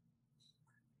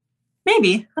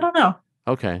 Maybe. I don't know.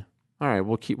 Okay. All right,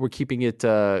 we're keeping it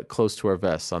close to our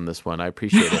vests on this one. I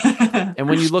appreciate it. And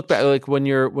when you look back, like when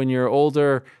you're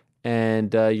older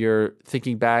and you're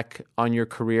thinking back on your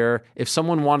career, if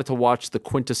someone wanted to watch the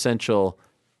quintessential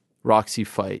Roxy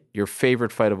fight, your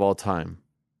favorite fight of all time,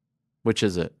 which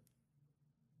is it?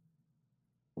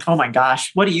 Oh my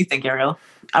gosh, what do you think, Ariel?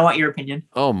 I want your opinion.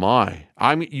 Oh my,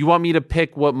 you want me to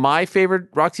pick what my favorite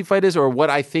Roxy fight is, or what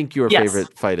I think your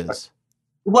favorite fight is?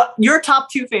 What your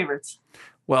top 2 favorites?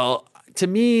 Well, to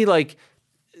me, like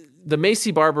the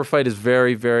Macy Barber fight is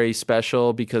very, very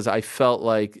special because I felt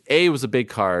like it was a big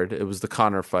card. It was the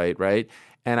Connor fight, right?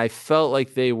 And I felt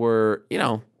like they were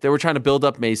trying to build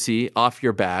up Macy off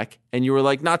your back, and you were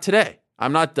like, not today.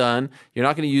 I'm not done. You're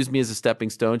not going to use me as a stepping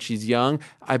stone. She's young.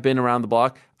 I've been around the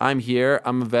block. I'm here.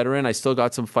 I'm a veteran. I still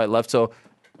got some fight left. So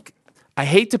I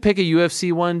hate to pick a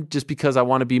UFC one just because I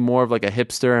want to be more of like a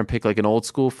hipster and pick like an old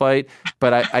school fight.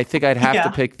 But I think I'd have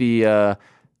to pick the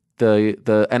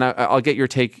and I'll get your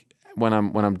take when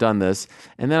I'm done this.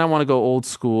 And then I want to go old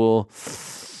school.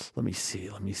 Let me see.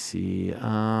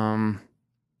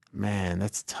 Man,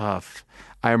 that's tough.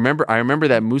 I remember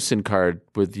that Musin card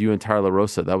with you and Tara La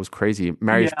Rosa. That was crazy.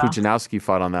 Mariusz Pudzianowski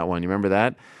fought on that one. You remember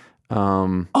that?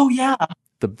 Oh yeah.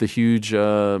 The huge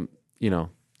strongman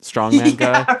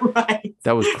guy. Right.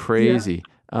 That was crazy.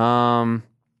 Yeah.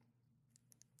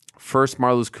 First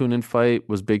Marloes Kunin fight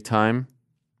was big time.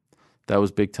 That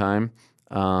was big time.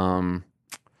 The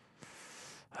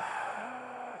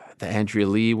Andrea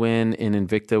Lee win in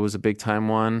Invicta was a big time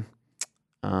one.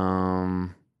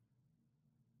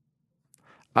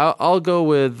 I'll go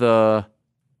with the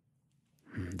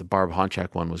Barb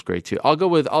Honchak one was great too. I'll go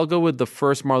with the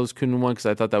first Marloes Kunin one because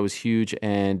I thought that was huge,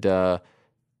 and the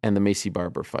Macy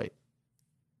Barber fight.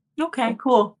 Okay,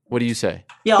 cool. What do you say?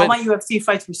 Yeah, all my UFC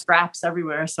fights were scraps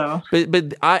everywhere. So,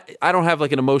 but I don't have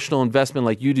like an emotional investment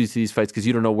like you do to these fights because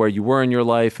you don't know where you were in your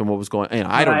life and what was going.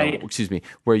 I don't know. Excuse me,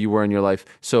 where you were in your life.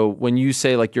 So when you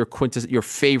say like your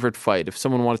favorite fight, if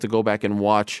someone wanted to go back and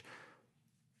watch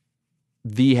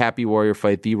the Happy Warrior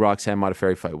fight, the Roxanne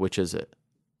Modafferi fight? Which is it?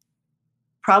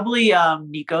 Probably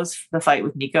the fight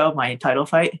with Nico, my title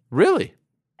fight. Really?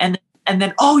 And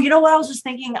then, oh, you know what I was just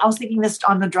thinking? I was thinking this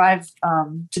on the drive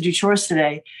to do chores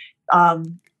today.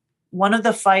 One of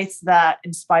the fights that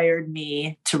inspired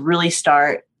me to really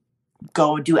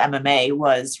go do MMA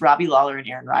was Robbie Lawler and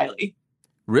Aaron Riley.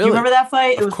 Really? Do you remember that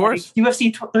fight? Of It was course. Like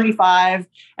UFC 35,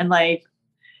 and like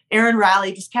Aaron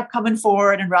Riley just kept coming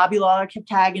forward, and Robbie Lawler kept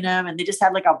tagging him, and they just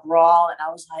had like a brawl. And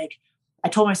I was like, I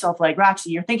told myself, like,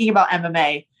 Roxy, you're thinking about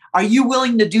MMA. Are you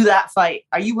willing to do that fight?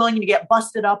 Are you willing to get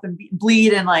busted up and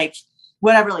bleed and like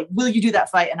whatever? Like, will you do that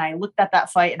fight? And I looked at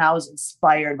that fight and I was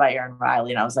inspired by Aaron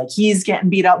Riley. And I was like, he's getting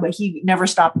beat up, but he never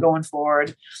stopped going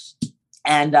forward.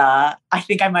 And I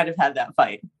think I might have had that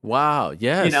fight. Wow.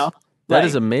 Yes. You know, that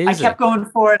is amazing. I kept going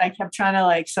forward. I kept trying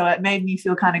to so it made me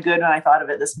feel kind of good when I thought of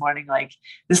it this morning. Like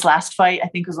this last fight, I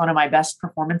think was one of my best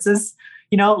performances.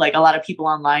 You know, like a lot of people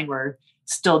online were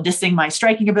still dissing my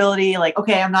striking ability. Like,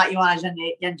 okay, I'm not Joanna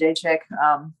Jędrzejczyk.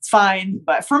 It's fine.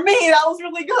 But for me, that was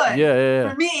really good. Yeah.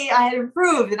 For me, I had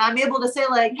improved, and I'm able to say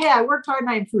like, hey, I worked hard and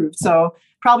I improved. So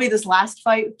probably this last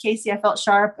fight with Casey, I felt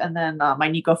sharp. And then my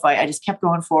Nico fight, I just kept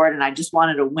going forward and I just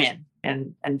wanted to win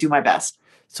and do my best.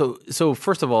 So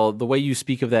first of all, the way you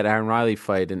speak of that Aaron Riley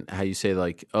fight and how you say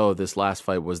like, oh, this last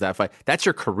fight was that fight, that's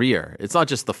your career. It's not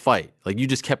just the fight. Like you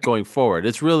just kept going forward.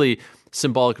 It's really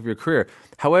symbolic of your career.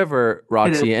 However,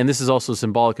 Roxy, and this is also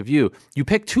symbolic of you, you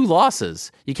picked 2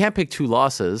 losses. You can't pick 2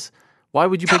 losses. Why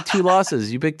would you pick 2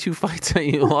 losses? You picked 2 fights that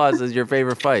you lost as your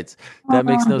favorite fights. That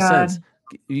makes no sense.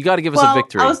 You got to give us a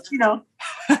victory. I was,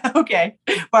 okay.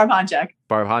 Barb Honchak.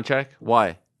 Barb Honchak?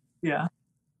 Why? Yeah.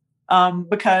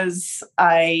 Because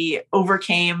I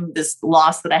overcame this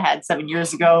loss that I had 7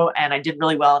 years ago, and I did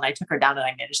really well, and I took her down, and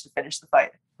I managed to finish the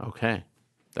fight. Okay,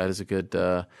 that is a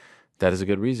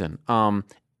good reason.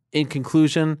 In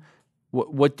conclusion,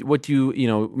 what do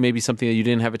you maybe something that you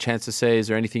didn't have a chance to say? Is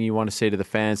there anything you want to say to the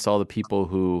fans, to all the people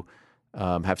who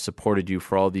have supported you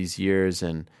for all these years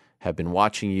and have been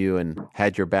watching you and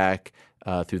had your back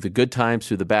through the good times,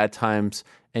 through the bad times?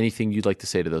 Anything you'd like to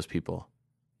say to those people?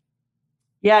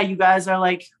 Yeah, you guys are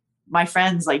like my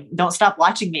friends. Like, don't stop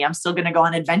watching me. I'm still going to go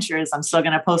on adventures. I'm still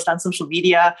going to post on social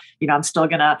media. I'm still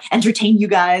going to entertain you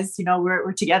guys.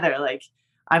 We're together. Like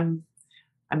I'm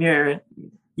your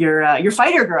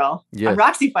fighter girl. Yes. I'm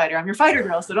Roxy Fighter. I'm your fighter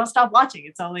girl. So don't stop watching.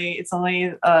 It's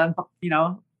only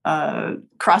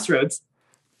crossroads.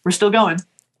 We're still going.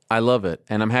 I love it.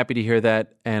 And I'm happy to hear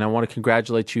that. And I want to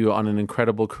congratulate you on an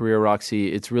incredible career,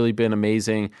 Roxy. It's really been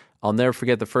amazing. I'll never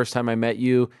forget the first time I met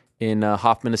you in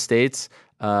Hoffman Estates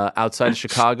outside of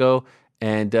Chicago.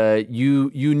 And you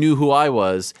knew who I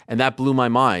was, and that blew my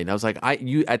mind. I was like,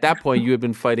 at that point, you had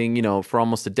been fighting, for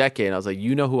almost a decade. I was like,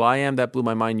 you know who I am? That blew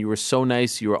my mind. You were so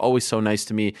nice. You were always so nice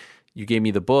to me. You gave me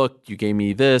the book. You gave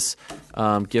me this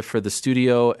gift for the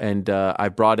studio, and I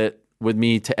brought it with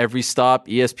me to every stop,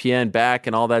 ESPN, back,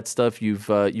 and all that stuff. You've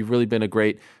really been a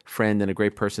great friend and a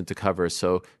great person to cover.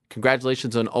 So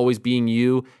congratulations on always being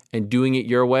you and doing it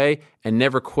your way and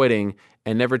never quitting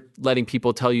and never letting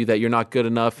people tell you that you're not good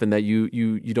enough and that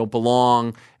you don't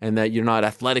belong and that you're not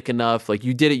athletic enough. Like,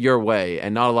 you did it your way,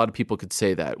 and not a lot of people could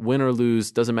say that. Win or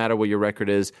lose, doesn't matter what your record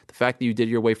is. The fact that you did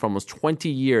it your way for almost 20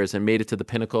 years and made it to the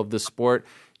pinnacle of this sport,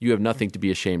 you have nothing to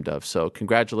be ashamed of. So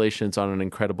congratulations on an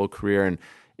incredible career, and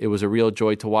it was a real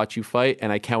joy to watch you fight,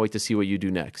 and I can't wait to see what you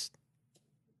do next.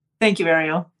 Thank you,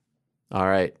 Ariel. All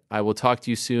right. I will talk to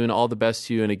you soon. All the best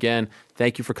to you. And again,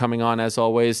 thank you for coming on as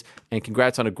always. And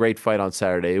congrats on a great fight on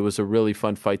Saturday. It was a really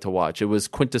fun fight to watch. It was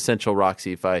quintessential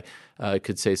Roxy, if I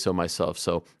could say so myself.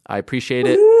 So I appreciate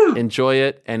it. Woo-hoo! Enjoy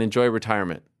it and enjoy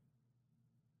retirement.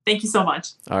 Thank you so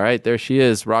much. All right. There she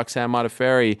is, Roxanne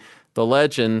Modafferi, the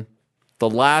legend, the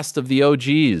last of the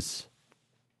OGs.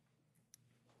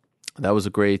 That was a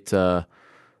great tweet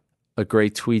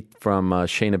from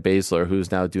Shayna Baszler, who's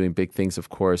now doing big things, of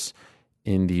course,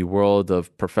 in the world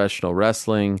of professional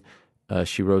wrestling.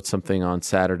 She wrote something on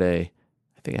Saturday.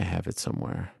 I think I have it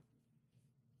somewhere.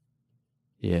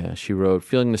 Yeah, she wrote,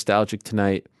 feeling nostalgic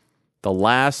tonight, the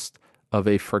last of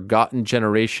a forgotten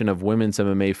generation of women's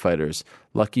MMA fighters.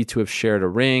 Lucky to have shared a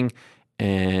ring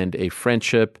and a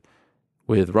friendship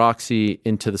with Roxy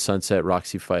into the sunset,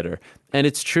 Roxy Fighter. And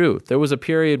it's true. There was a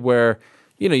period where,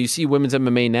 you see women's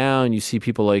MMA now and you see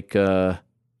people like,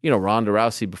 Ronda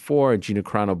Rousey before and Gina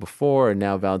Carano before, and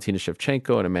now Valentina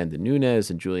Shevchenko and Amanda Nunes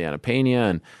and Juliana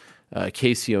Pena and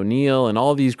Casey O'Neill and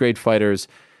all these great fighters.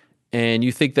 And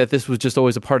you think that this was just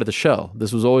always a part of the show.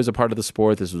 This was always a part of the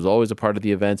sport. This was always a part of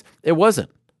the events. It wasn't.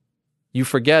 You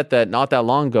forget that not that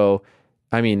long ago,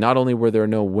 not only were there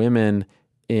no women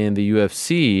in the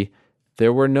UFC,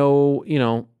 there were no,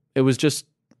 it was just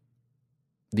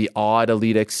the odd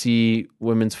Elite XC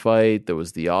women's fight. There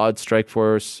was the odd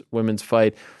Strikeforce women's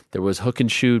fight. There was Hook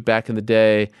and Shoot back in the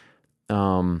day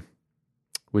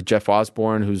with Jeff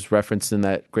Osborne, who's referenced in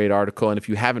that great article. And if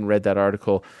you haven't read that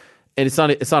article, and it's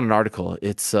not an article,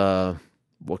 it's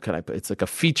what can I put? It's like a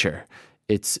feature.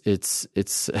 It's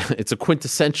a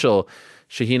quintessential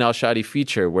Shaheen Al-Shadi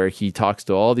feature where he talks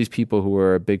to all these people who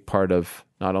were a big part of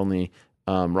not only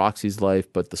Roxy's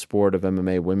life, but the sport of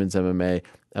MMA, women's MMA,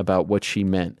 about what she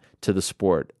meant to the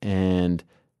sport. And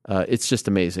it's just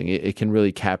amazing. It can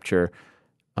really capture,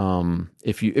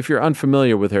 if you're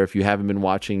unfamiliar with her, if you haven't been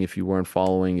watching, if you weren't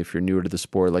following, if you're newer to the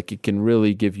sport, like it can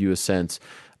really give you a sense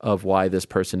of why this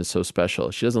person is so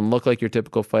special. She doesn't look like your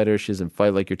typical fighter. She doesn't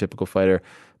fight like your typical fighter,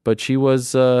 but she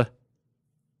was like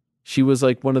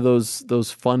one of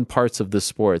those fun parts of the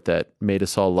sport that made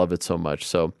us all love it so much.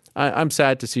 So I'm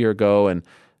sad to see her go, and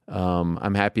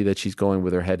I'm happy that she's going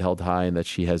with her head held high and that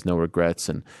she has no regrets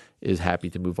and is happy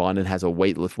to move on and has a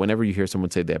weight lift. Whenever you hear someone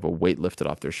say they have a weight lifted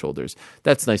off their shoulders,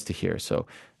 that's nice to hear. So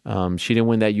she didn't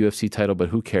win that UFC title, but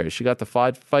who cares? She got the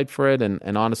fight for it,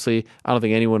 and honestly, I don't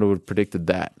think anyone would have predicted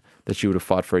that she would have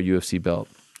fought for a UFC belt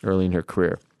early in her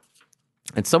career.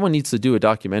 And someone needs to do a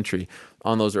documentary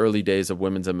on those early days of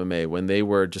women's MMA when they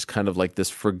were just kind of like this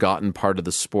forgotten part of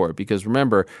the sport. Because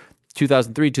remember,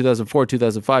 2003, 2004,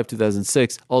 2005,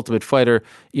 2006, Ultimate Fighter,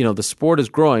 the sport is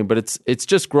growing, but it's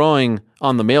just growing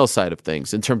on the male side of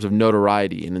things in terms of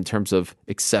notoriety and in terms of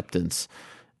acceptance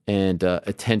and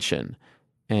attention.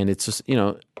 And it's just,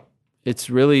 it's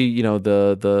really,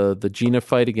 the Gina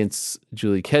fight against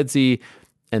Julie Kedzie,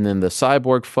 and then the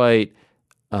Cyborg fight,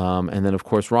 and then, of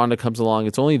course, Ronda comes along.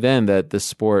 It's only then that this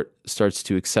sport starts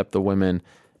to accept the women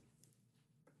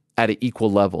at an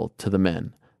equal level to the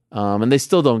men. And they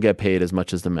still don't get paid as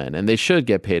much as the men, and they should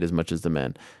get paid as much as the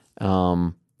men.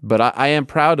 But I am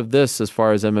proud of this as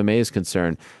far as MMA is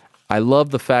concerned. I love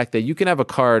the fact that you can have an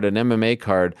MMA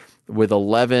card with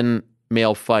 11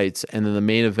 male fights, and then the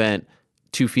main event,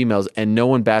 2 females, and no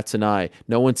one bats an eye.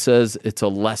 No one says it's a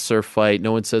lesser fight.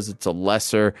 No one says it's a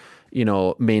lesser,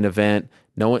 main event.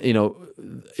 No one,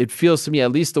 it feels to me,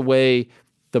 at least the way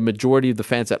the majority of the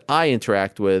fans that I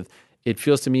interact with, it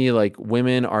feels to me like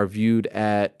women are viewed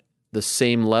at the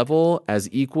same level as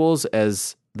equals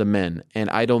as the men. And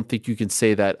I don't think you can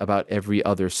say that about every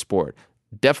other sport.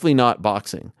 Definitely not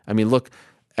boxing. I mean, look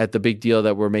at the big deal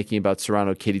that we're making about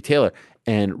Serrano Katie Taylor,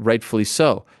 and rightfully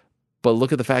so. But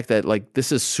look at the fact that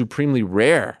this is supremely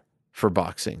rare for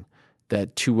boxing,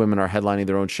 that 2 women are headlining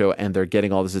their own show and they're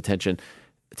getting all this attention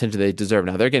they deserve.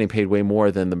 Now, they're getting paid way more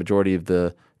than the majority of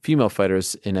the female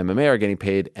fighters in MMA are getting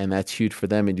paid, and that's huge for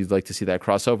them, and you'd like to see that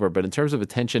crossover. But in terms of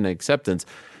attention and acceptance,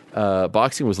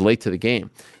 boxing was late to the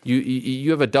game.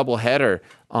 You have a double header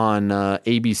on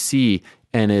ABC,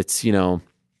 and it's,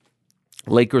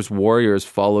 Lakers Warriors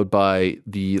followed by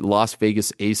the Las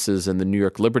Vegas Aces and the New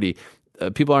York Liberty.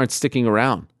 People aren't sticking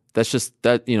around. That's just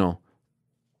that's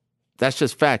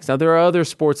just facts. Now, there are other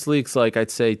sports leagues, like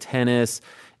I'd say tennis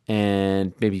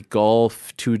and maybe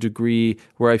golf to a degree,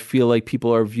 where I feel like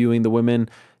people are viewing the women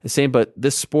the same. But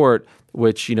this sport,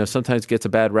 which, sometimes gets a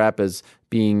bad rap as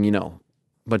being, a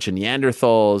bunch of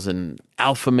Neanderthals and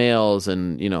alpha males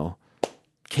and,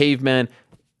 cavemen,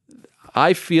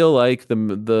 I feel like the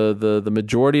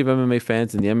majority of MMA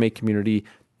fans in the MMA community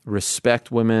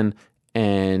respect women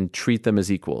and treat them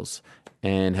as equals,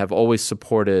 and have always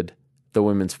supported the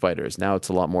women's fighters. Now it's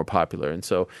a lot more popular. And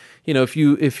so, if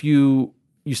you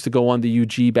used to go on the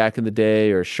UG back in the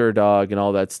day, or Sherdog and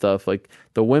all that stuff, like,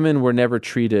 the women were never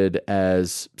treated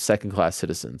as second-class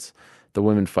citizens, the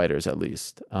women fighters at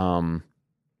least. And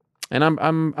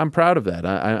I'm proud of that.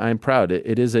 I'm proud.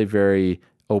 It is a very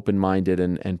open-minded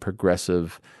and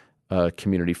progressive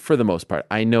community for the most part.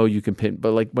 I know you can pin,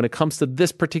 but when it comes to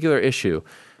this particular issue,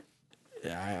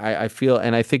 I feel,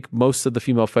 and I think most of the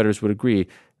female fighters would agree,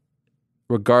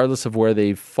 regardless of where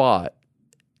they fought,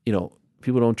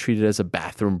 people don't treat it as a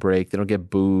bathroom break. They don't get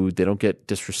booed. They don't get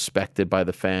disrespected by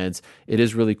the fans. It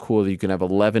is really cool that you can have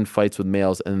 11 fights with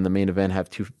males and in the main event have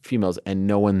 2 females, and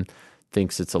no one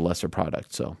thinks it's a lesser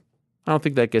product. So I don't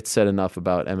think that gets said enough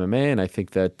about MMA, and I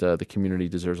think that the community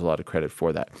deserves a lot of credit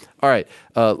for that. All right,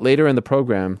 later in the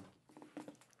program,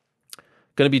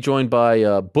 going to be joined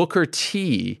by Booker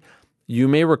T. You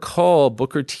may recall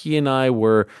Booker T and I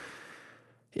were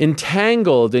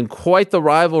entangled in quite the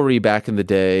rivalry back in the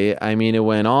day. I mean, it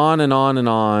went on and on and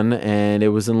on, and it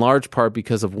was in large part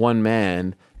because of one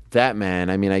man, that man.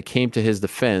 I mean, I came to his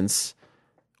defense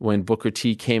when Booker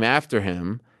T came after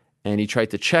him, and he tried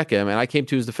to check him, and I came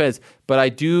to his defense. But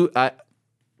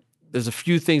there's a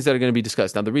few things that are going to be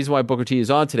discussed. Now, the reason why Booker T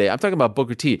is on today, I'm talking about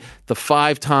Booker T, the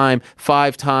five-time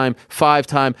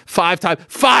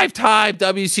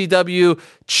WCW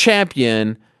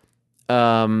champion,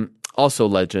 also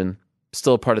legend,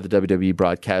 still a part of the WWE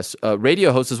broadcast,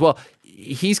 radio host as well.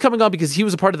 He's coming on because he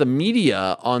was a part of the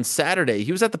media on Saturday.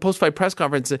 He was at the post-fight press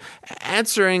conference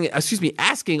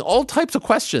asking all types of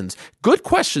questions, good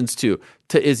questions to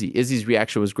Izzy. Izzy's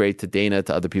reaction was great, to Dana,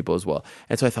 to other people as well.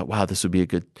 And so I thought, wow, this would be a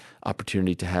good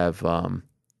opportunity to have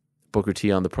Booker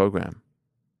T on the program.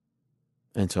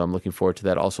 And so I'm looking forward to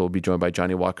that. Also, we'll be joined by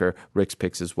Johnny Walker, Rick's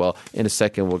Picks as well. In a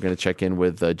second, we're going to check in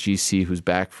with GC, who's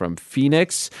back from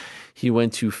Phoenix. He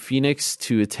went to Phoenix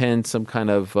to attend some kind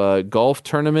of golf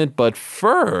tournament, but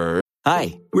first...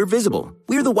 Hi, we're Visible.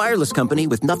 We're the wireless company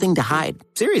with nothing to hide.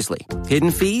 Seriously.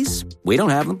 Hidden fees? We don't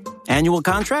have them. Annual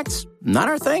contracts? Not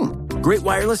our thing. Great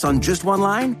wireless on just one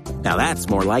line? Now that's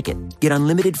more like it. Get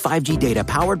unlimited 5G data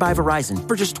powered by Verizon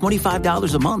for just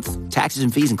 $25 a month. Taxes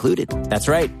and fees included. That's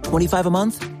right, $25 a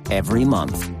month, every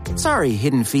month. Sorry,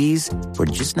 hidden fees. We're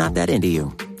just not that into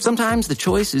you. Sometimes the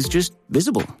choice is just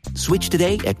Visible. Switch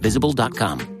today at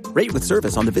Visible.com. Rate with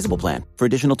service on the Visible plan. For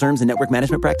additional terms and network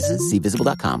management practices, see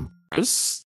Visible.com.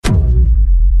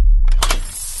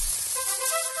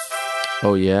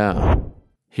 Oh, yeah.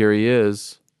 Here he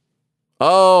is.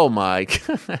 Oh, my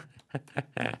God.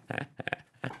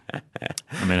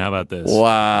 I mean, how about this?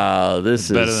 Wow. This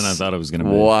is better than I thought it was going to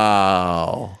be.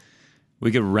 Wow.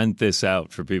 We could rent this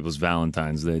out for people's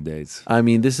Valentine's Day dates. I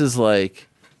mean, this is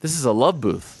a love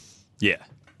booth. Yeah.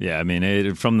 Yeah, I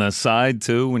mean, from the side,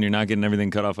 too, when you're not getting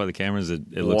everything cut off by the cameras,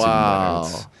 it looks wow.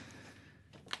 even better.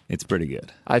 It's pretty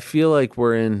good. I feel like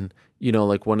we're in,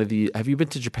 like one of the... Have you been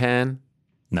to Japan?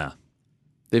 No.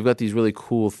 They've got these really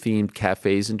cool themed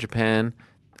cafes in Japan.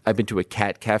 I've been to a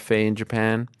cat cafe in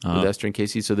Japan with Esther and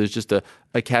Casey. So there's just a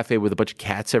cafe with a bunch of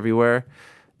cats everywhere.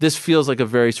 This feels like a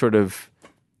very sort of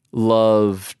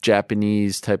love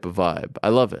Japanese type of vibe. I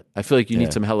love it. I feel like you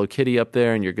need some Hello Kitty up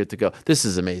there and you're good to go. This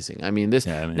is amazing. I mean,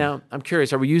 now I'm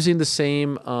curious, are we using the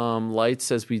same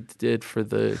lights as we did for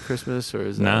the Christmas, or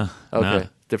is that okay? Nah.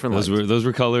 Different lights. Those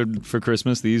were colored for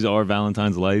Christmas. These are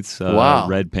Valentine's lights. Wow.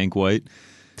 Red, pink, white.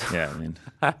 Yeah, I mean,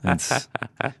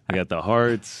 we got the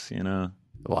hearts,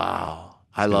 Wow.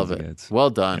 I love it. Well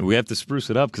done. And we have to spruce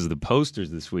it up because the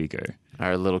posters this week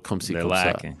are a little they're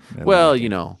lacking. Well,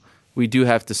 we do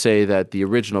have to say that the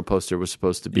original poster was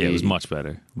supposed to be... Yeah, it was much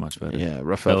better. Much better. Yeah,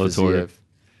 Rafael Fiziev.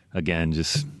 Again,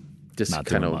 just not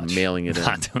kind of much. Mailing it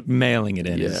in. Mailing it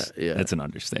in that's an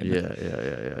understatement.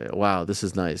 Yeah. Wow, this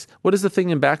is nice. What is the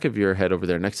thing in back of your head over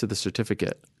there next to the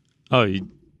certificate? Oh,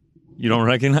 you don't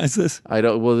recognize this? I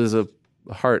don't. Well, there's a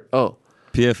heart. Oh.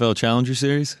 PFL Challenger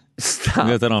Series? Stop.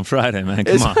 We got that on Friday, man.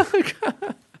 Come on.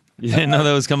 You didn't know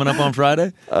that was coming up on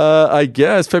Friday? I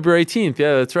guess. February 18th.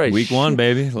 Yeah, that's right. Week 1,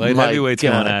 baby. Light heavyweights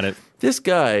going at it. This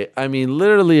guy, I mean,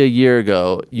 literally a year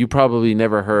ago, you probably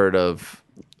never heard of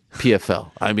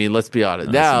PFL. I mean, let's be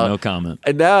honest. Now, no comment.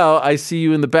 And now I see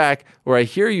you in the back, or I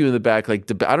hear you in the back, like,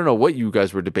 I don't know what you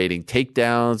guys were debating.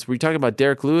 Takedowns. Were you talking about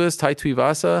Derek Lewis, Tai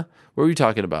Tuivasa? What were you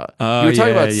talking about? You were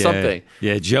talking about something.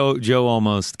 Yeah, Joe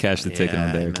almost cashed the ticket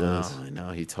on Derek Lewis. I know.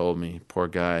 He told me. Poor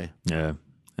guy. Yeah.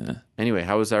 Anyway,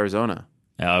 how was Arizona?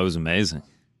 Yeah, it was amazing.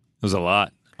 It was a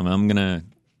lot. I mean, I'm gonna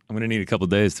need a couple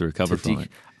days to recover from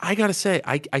it. I gotta say,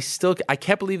 I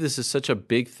can't believe this is such a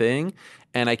big thing,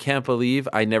 and I can't believe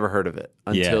I never heard of it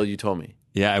until you told me.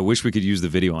 Yeah, I wish we could use the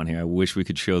video on here. I wish we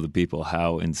could show the people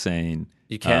how insane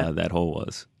that hole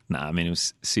was. Nah, I mean, it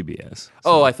was CBS. So.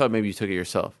 Oh, I thought maybe you took it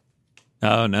yourself.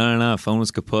 Oh, no. Phone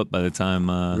was kaput by the time.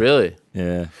 Really?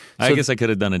 Yeah. I guess I could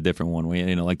have done a different one.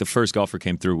 Like the first golfer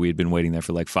came through, we had been waiting there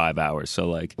for like 5 hours. So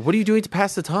like. What are you doing to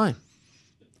pass the time?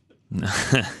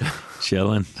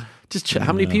 Chilling.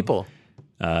 How many people?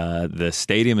 The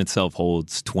stadium itself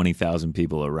holds 20,000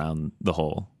 people around the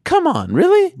hole. Come on,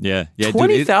 really? Yeah.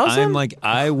 20,000?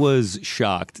 I was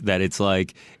shocked that it's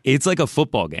like a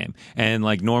football game, and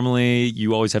like normally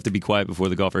you always have to be quiet before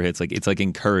the golfer hits. Like it's like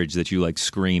encouraged that you like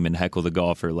scream and heckle the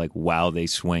golfer like while they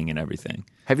swing and everything.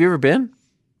 Have you ever been?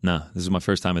 No, this is my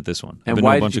first time at this one. And I've been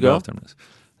why to a bunch did of you go? golf tournaments.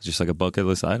 It's just like a bucket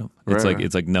list item. Right.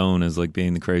 It's like known as like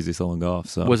being the craziest hole in golf.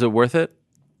 So was it worth it?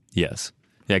 Yes.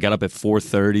 Yeah, I got up at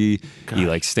 4:30. You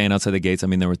like stand outside the gates. I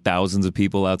mean, there were thousands of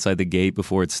people outside the gate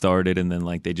before it started, and then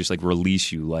like they just like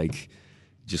release you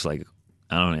just like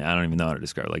I don't even know how to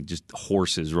describe it. Like just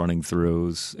horses running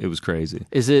through. It was crazy.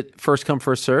 Is it first come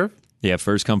first serve? Yeah,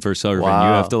 first come first serve.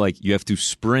 Wow. And you have to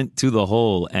sprint to the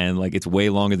hole, and like it's way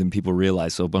longer than people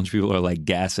realize. So a bunch of people are like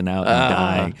gassing out and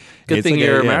dying. Good thing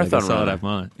you're a marathon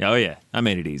runner. Oh yeah, I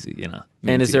made it easy.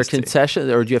 And is there a concession,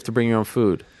 or do you have to bring your own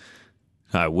food?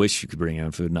 I wish you could bring your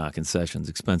own food, not concessions,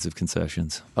 expensive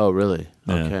concessions. Oh, really?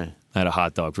 Yeah. Okay. I had a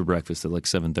hot dog for breakfast at like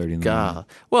 7:30 in the morning. God.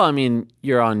 Well, I mean,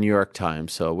 you're on New York time,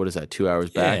 so what is that? 2 hours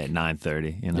back? Yeah,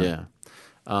 9:30. You know.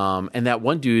 Yeah. And that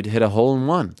one dude hit a hole in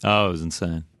one. Oh, it was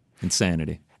insane.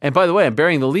 Insanity. And by the way, I'm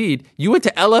bearing the lead. You went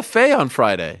to LFA on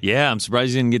Friday. Yeah, I'm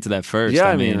surprised you didn't get to that first. Yeah,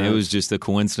 I mean, it it was just a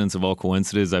coincidence of all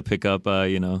coincidences. I pick up,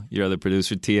 your other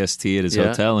producer, TST, at his Yeah.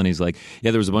 hotel, and he's like,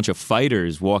 yeah, there was a bunch of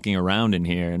fighters walking around in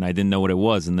here, and I didn't know what it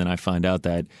was. And then I find out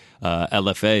that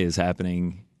LFA is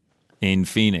happening in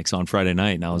Phoenix on Friday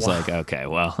night. And I was like, okay,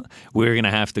 well, we're going to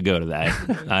have to go to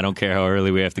that. I don't care how early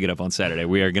we have to get up on Saturday.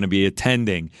 We are going to be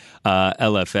attending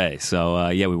LFA. So,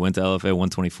 we went to LFA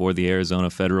 124, the Arizona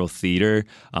Federal Theater.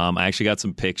 I actually got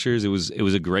some pictures. It was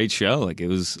a great show. Like, it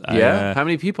was... Yeah? How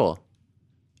many people?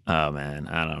 Oh, man,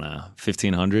 I don't know.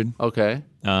 1,500. Okay.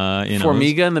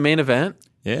 Formiga in the main event?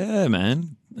 Yeah,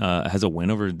 man. Has a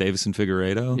win over Davison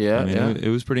Figueiredo. Yeah, I mean, yeah. It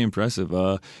was pretty impressive.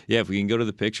 If we can go to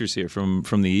the pictures here from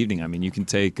the evening, I mean, you can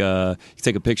take a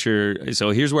picture.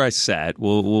 So here's where I sat.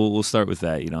 We'll start with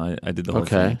that. You know, I did the whole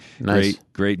thing. Nice.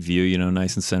 Great view. You know,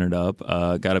 nice and centered up.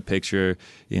 Got a picture.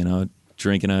 You know,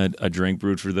 drinking a drink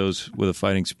brewed for those with a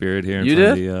fighting spirit here. You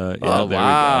did? Oh, there we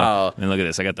wow. go. And look at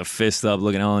this. I got the fist up,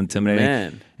 looking all intimidating.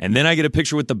 Man. And then I get a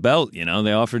picture with the belt. You know,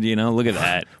 they offered. You know, look at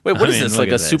that. Wait, what is this? look Like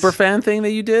at a this. super fan thing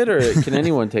that you did, or can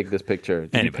anyone take this picture?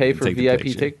 Did you Anybody pay can for take the VIP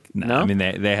picture. ticket? No, I mean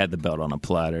they had the belt on a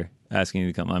platter, asking you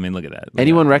to come. I mean, look at that.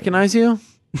 Anyone recognize you?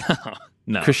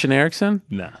 No, Christian Erickson?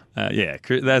 no.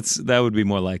 That would be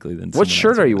more likely than. What someone shirt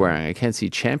else. are you wearing? I can't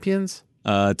see. Champions?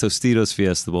 Tostitos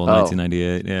Fiesta Bowl, Oh.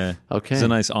 1998. Yeah. Okay. It's a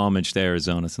nice homage to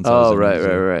Arizona. Since I was Oh, in right.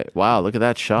 Arizona. Wow, look at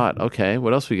that shot. Okay,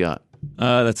 what else we got?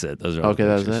 That's it. Those are all Okay, the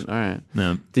that was pictures. it. All right.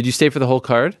 No. Did you stay for the whole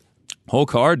card? Whole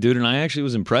card, dude, and I actually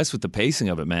was impressed with the pacing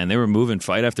of it, man. They were moving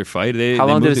fight after fight. How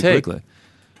long they did moved it take? Quickly.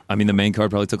 I mean, the main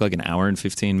card probably took like an hour and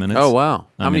 15 minutes. Oh, wow.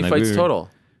 I How mean, many like, fights total?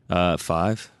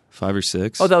 5 or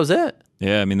 6. Oh, that was it?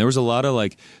 Yeah, I mean, there was a lot of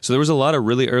there was a lot of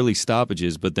really early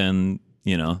stoppages, but then,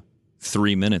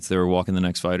 3 minutes, they were walking the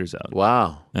next fighters out.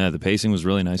 Wow. Yeah, the pacing was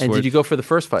really nice And for did it. you go for the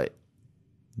first fight?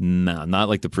 No, not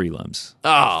like the prelims.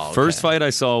 Oh, okay. First fight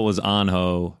I saw was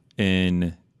Anho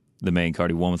in the main card.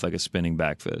 He won with like a spinning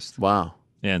back fist. Wow.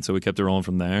 Yeah, and so we kept it rolling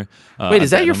from there. Wait,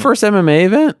 is that your first MMA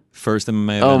event? First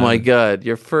MMA event? Oh, my God.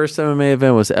 Your first MMA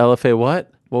event was LFA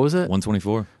what? What was it?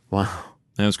 124. Wow.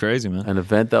 It was crazy, man. An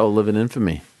event that will live in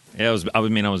infamy. Yeah, I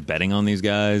was betting on these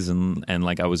guys, and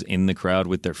like I was in the crowd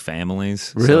with their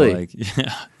families. Really? So, like,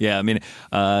 yeah. I mean,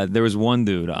 there was one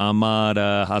dude, Ahmad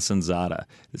Hassanzada.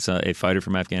 It's a fighter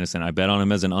from Afghanistan. I bet on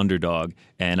him as an underdog,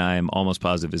 and I am almost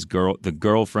positive the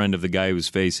girlfriend of the guy who was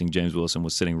facing James Wilson,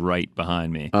 was sitting right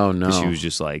behind me. Oh, no. 'Cause she was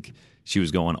just like, she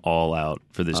was going all out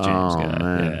for this James guy.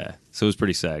 man. Yeah. So it was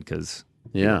pretty sad because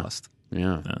he Yeah. lost.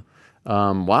 Yeah.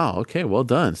 Wow. Okay. Well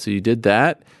done. So you did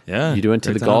that. Yeah, You went to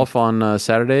great the time. golf on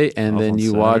Saturday, and Golf then on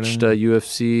you watched Saturday.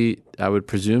 UFC. I would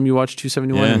presume you watched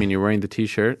 271. Yeah. I mean, you're wearing the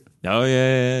T-shirt. Oh,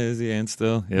 yeah. Is he and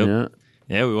still? Yep. Yeah.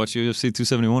 Yeah, we watched UFC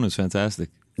 271. It was fantastic.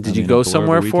 Did you go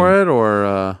somewhere for it,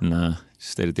 or? Nah,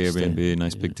 stayed at the Airbnb.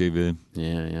 Nice big TV.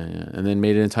 Yeah. And then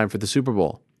made it in time for the Super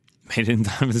Bowl. Made it in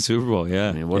time for the Super Bowl. Yeah,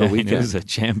 I mean, what a It weekend. was a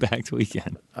jam-packed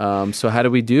weekend. So how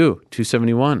did we do?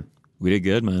 271. We did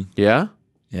good, man. Yeah.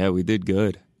 Yeah, we did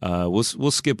good.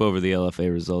 We'll skip over the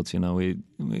LFA results. We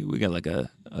got like a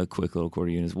quick little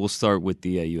quarter units. We'll start with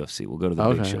the UFC. We'll go to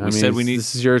the big show.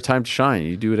 This is your time to shine.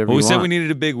 You do whatever Well, you we want. said we needed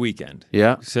a big weekend.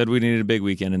 Yeah. We said we needed a big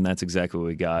weekend, and that's exactly what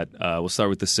we got. We'll start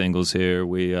with the singles here.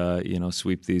 We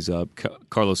sweep these up.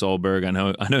 Carlos Ulberg. I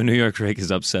know New York Rick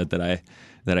is upset that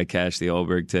I cashed the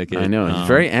Ulberg ticket. I know. He's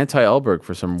very anti-Ulberg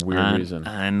for some weird reason.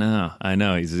 I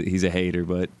know. He's a hater,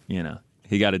 but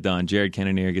he got it done. Jared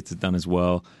Cannonier gets it done as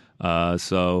well. A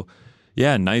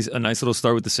nice little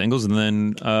start with the singles, and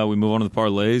then we move on to the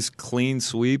parlays. Clean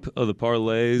sweep of the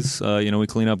parlays. We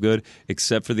clean up good,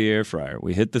 except for the air fryer.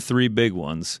 We hit the 3 big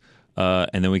ones,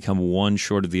 and then we come one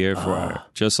short of the air fryer.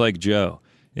 Just like Joe,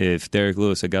 if Derek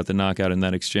Lewis had got the knockout in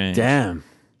that exchange, Damn.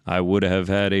 I would have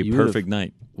had a perfect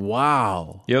night.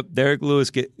 Wow. Yep, Derek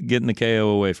Lewis getting the KO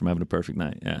away from having a perfect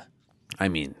night. Yeah. I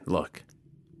mean, look.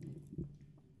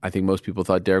 I think most people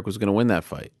thought Derek was going to win that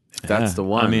fight. If that's the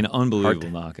one. I mean, unbelievable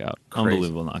knockout. Crazy.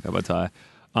 Unbelievable knockout by Ty.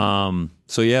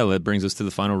 That brings us to the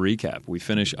final recap. We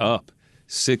finish up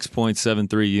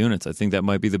 6.73 units. I think that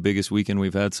might be the biggest weekend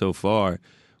we've had so far,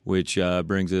 which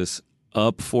brings us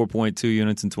up 4.2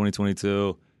 units in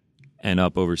 2022 and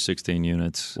up over 16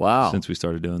 units since we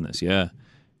started doing this. Yeah.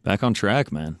 Back on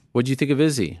track, man. What do you think of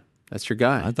Izzy? That's your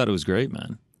guy. I thought it was great,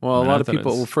 man. Well, a lot of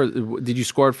people. Did you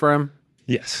score it for him?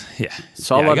 Yes, yeah.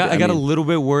 So I got a little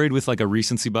bit worried with like a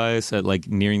recency bias at like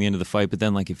nearing the end of the fight, but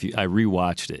then like I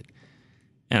rewatched it,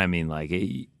 and I mean like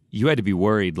you had to be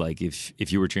worried like if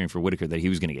you were cheering for Whitaker that he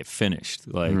was going to get finished.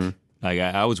 Like like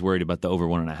I was worried about the over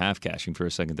 1.5 cashing for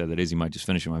a second there, that Izzy might just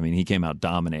finish him. I mean, he came out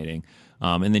dominating,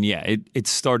 and then it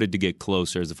started to get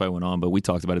closer as the fight went on. But we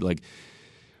talked about it like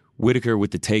Whitaker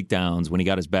with the takedowns, when he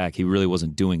got his back, he really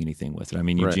wasn't doing anything with it. I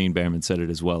mean, Eugene Bareman said it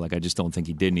as well. Like, I just don't think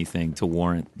he did anything to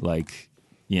warrant, like,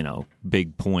 you know,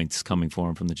 big points coming for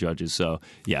him from the judges. So,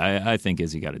 yeah, I think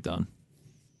Izzy got it done.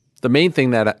 The main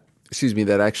thing that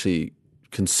actually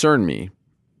concerned me,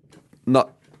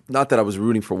 not that I was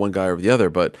rooting for one guy over the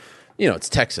other, but, you know, it's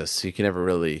Texas. So you can never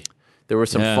really... There were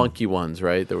some funky ones,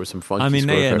 right? There were some funky. I mean,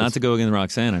 scorecards. Not to go against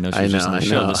Roxanne. I know she was just on the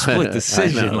show. The split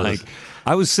decision. Like,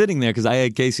 I was sitting there because I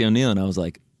had Casey O'Neill, and I was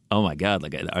like, "Oh my god!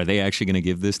 Like, are they actually going to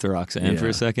give this to Roxanne for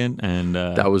a second?" And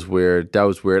that was weird.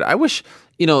 I wish,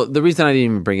 you know, the reason I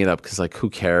didn't even bring it up because, like, who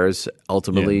cares?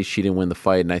 Ultimately, she didn't win the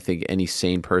fight, and I think any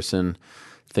sane person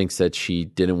thinks that she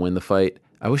didn't win the fight.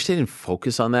 I wish they didn't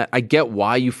focus on that. I get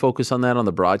why you focus on that on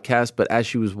the broadcast, but as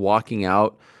she was walking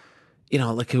out. You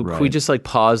know, like, could we just like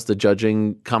pause the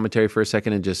judging commentary for a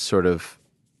second and just sort of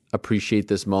appreciate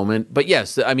this moment? But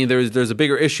yes, I mean, there's a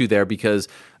bigger issue there because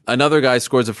another guy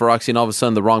scores a for Roxy and all of a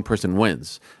sudden the wrong person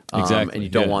wins. Exactly. And you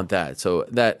don't want that. So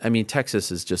I mean,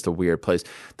 Texas is just a weird place.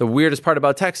 The weirdest part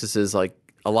about Texas is like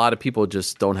a lot of people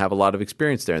just don't have a lot of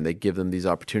experience there and they give them these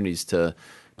opportunities to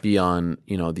be on,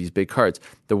 you know, these big cards.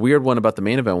 The weird one about the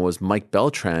main event was Mike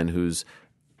Beltran, who's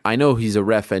I know he's a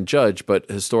ref and judge, but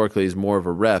historically he's more of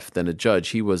a ref than a judge.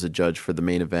 He was a judge for the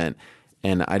main event,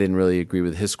 and I didn't really agree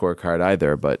with his scorecard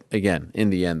either. But again,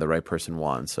 in the end, the right person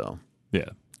won. So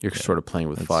you're sort of playing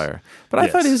with fire. But I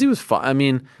thought Izzy was fine. I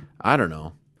mean, I don't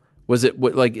know. Was it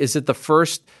like? Is it the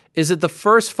first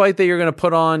fight that you're going to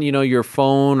put on, you know, your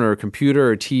phone or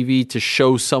computer or TV to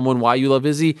show someone why you love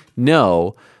Izzy?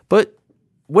 No, but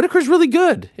Whitaker's really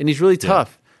good and he's really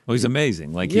tough. Well, he's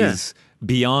amazing. Like he's.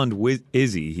 Beyond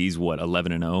Izzy, he's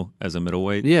 11-0 as a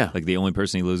middleweight. Yeah, like the only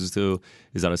person he loses to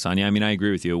is Adesanya. I mean, I agree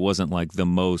with you. It wasn't like the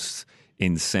most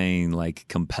insane, like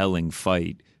compelling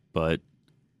fight, but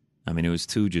I mean, it was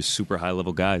two just super high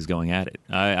level guys going at it.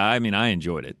 I mean, I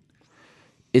enjoyed it.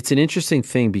 It's an interesting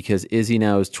thing because Izzy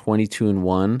now is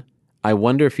 22-1. I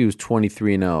wonder if he was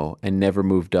 23-0 and never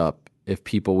moved up, if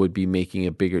people would be making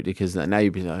a bigger because now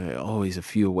you'd be like, oh, he's a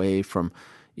few away from,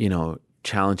 you know.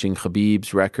 Challenging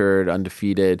Khabib's record,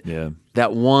 undefeated. Yeah,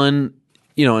 that one,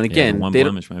 you know, and again, one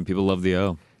blemish, man. People love the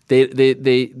O.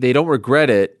 They don't regret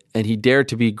it, and he dared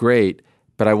to be great.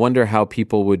 But I wonder how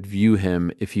people would view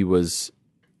him if he was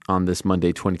on this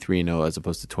Monday 23-0 as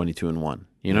opposed to 22-1.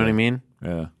 You know what I mean?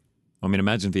 Yeah. I mean,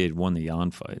 imagine if he had won the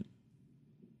Jan fight.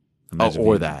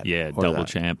 That. Yeah, or double that.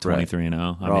 champ,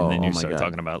 23-0. I mean, then you start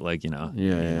talking about like, you know,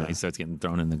 he starts getting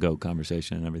thrown in the GOAT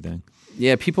conversation and everything.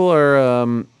 Yeah, people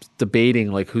are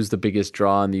debating like who's the biggest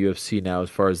draw in the UFC now as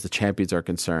far as the champions are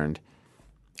concerned.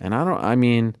 And I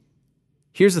mean,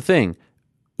 here's the thing.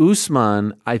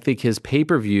 Usman, I think his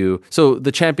pay-per-view, so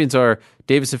the champions are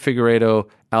Davison Figueiredo,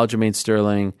 Aljamain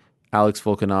Sterling, Alex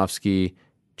Volkanovski,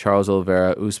 Charles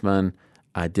Oliveira, Usman,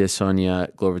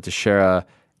 Adesanya, Glover Teixeira,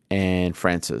 and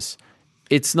Francis.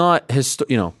 It's not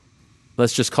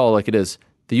let's just call it like it is.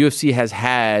 The UFC has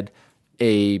had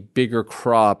a bigger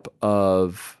crop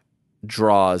of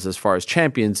draws as far as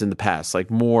champions in the past,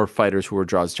 like more fighters who were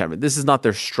draws champions. This is not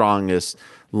their strongest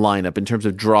lineup in terms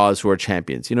of draws who are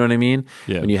champions. You know what I mean?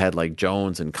 Yeah. When you had like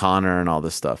Jones and Conor and all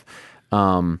this stuff.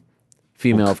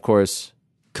 Female, of course.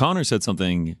 Conor said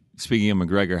something, speaking of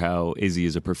McGregor, how Izzy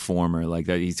is a performer. Like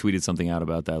that, he tweeted something out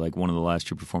about that, like one of the last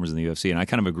true performers in the UFC. And I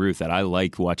kind of agree with that. I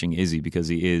like watching Izzy because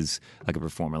he is like a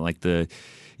performer. Like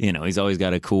he's always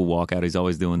got a cool walkout. He's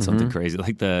always doing something crazy,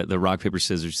 like the rock paper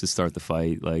scissors to start the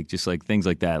fight, like just like things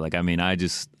like that. Like I mean, I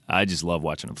just love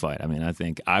watching him fight. I mean, I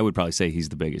think I would probably say he's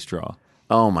the biggest draw.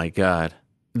 Oh my god.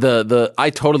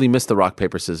 I totally missed the rock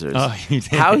paper scissors. Oh, you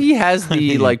did. How he has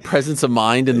the like presence of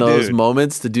mind in those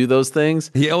moments to do those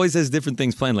things. He always has different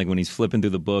things planned, like when he's flipping through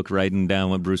the book, writing down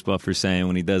what Bruce Buffer's saying.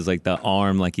 When he does like the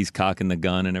arm, like he's cocking the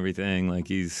gun and everything. Like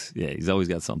he's always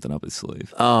got something up his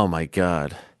sleeve. Oh my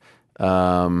god.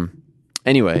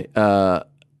 Anyway, I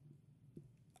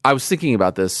was thinking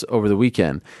about this over the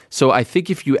weekend. So I think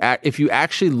if you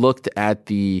actually looked at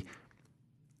the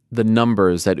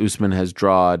numbers that Usman has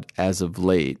drawn as of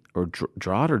late, or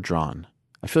drawed or drawn?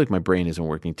 I feel like my brain isn't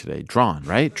working today. Drawn,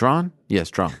 right? Drawn? Yes,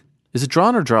 drawn. Is it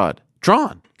drawn or drawed?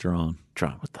 Drawn. Drawn.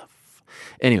 What the?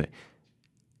 Anyway,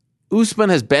 Usman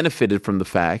has benefited from the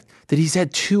fact that he's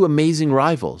had two amazing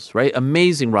rivals, right?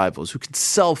 Amazing rivals who can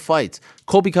sell fights.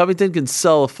 Colby Covington can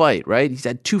sell a fight, right? He's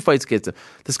had two fights against him.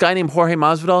 This guy named Jorge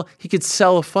Masvidal, he could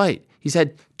sell a fight. He's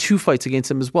had two fights against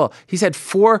him as well. He's had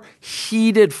 4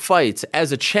 heated fights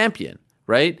as a champion,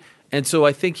 right? And so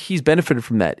I think he's benefited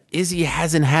from that. Izzy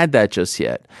hasn't had that just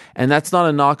yet. And that's not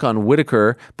a knock on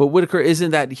Whitaker, but Whitaker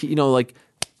isn't that, like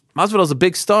Masvidal's a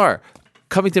big star.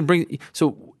 Covington brings...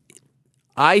 So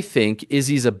I think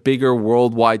Izzy's a bigger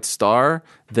worldwide star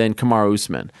than Kamaru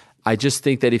Usman. I just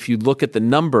think that if you look at the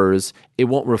numbers, it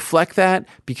won't reflect that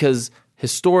because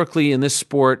historically in this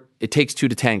sport, it takes 2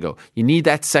 to tango. You need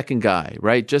that second guy,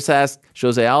 right? Just ask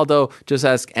Jose Aldo, just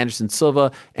ask Anderson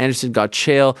Silva. Anderson got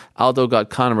Chael, Aldo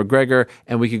got Conor McGregor,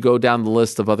 and we could go down the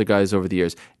list of other guys over the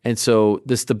years. And so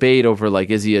this debate over like,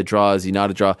 is he a draw, is he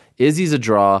not a draw? Izzy's a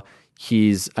draw.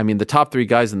 The top 3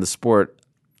 guys in the sport,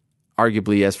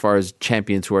 arguably as far as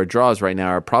champions who are draws right now,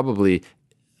 are probably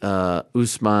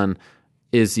Usman,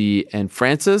 Izzy, and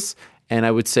Francis. And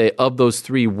I would say of those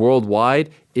 3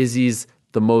 worldwide, Izzy's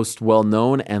the most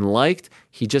well-known and liked.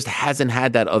 He just hasn't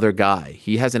had that other guy.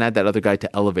 He hasn't had that other guy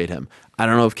to elevate him. I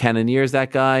don't know if Cannonier is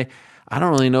that guy. I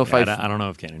don't really know if I don't know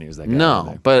if Cannonier is that guy. No,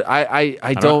 either. But I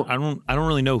don't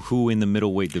really know who in the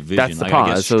middleweight division. That's the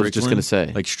problem. That's what I was just going to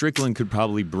say. Like Strickland could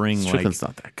probably bring Strickland's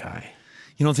not that guy.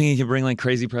 You don't think he can bring like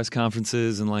crazy press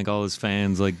conferences and like all his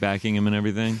fans like backing him and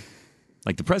everything?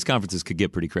 Like the press conferences could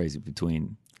get pretty crazy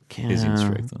between Izzy and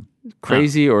Strickland.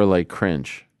 Crazy or like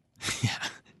cringe?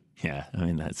 Yeah. I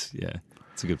mean, that's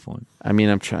a good point. I mean,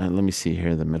 I'm trying. Let me see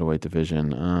here. The middleweight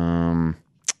division.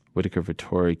 Whitaker,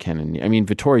 Vettori, Cannonier. I mean,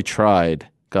 Vettori tried.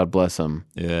 God bless him.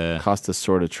 Yeah. Costa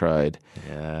sort of tried.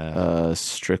 Yeah.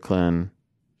 Strickland.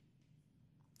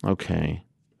 Okay.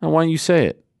 Now, why don't you say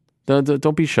it?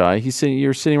 Don't be shy.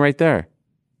 You're sitting right there.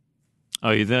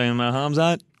 Oh, you thinking about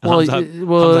Hamzat? Well,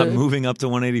 Hamzat moving up to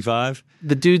 185?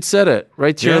 The dude said it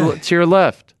right to your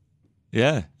left.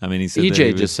 Yeah. I mean, he said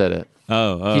EJ just said it.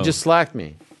 Oh. He just slacked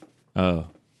me. Oh.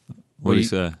 What did he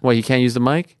say? What, he can't use the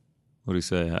mic? What did he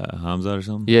say? Hamzat or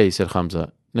something? Yeah, he said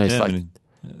Hamzat. No,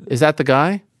 is that the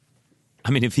guy? I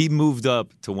mean, if he moved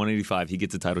up to 185, he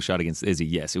gets a title shot against Izzy.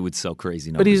 Yes, it would sell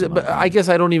crazy numbers. But I guess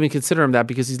I don't even consider him that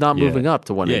because he's not moving up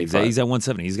to 185. Yeah, he's at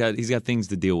 170. He's got things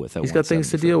to deal with. He's got things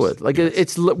to deal with. Like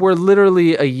we're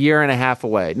literally a year and a half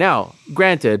away. Now,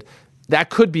 granted,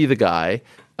 that could be the guy,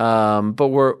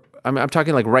 but I'm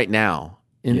talking like right now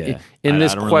in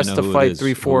this quest to fight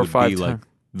 3, 4, or 5 times.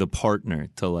 The partner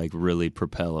to like really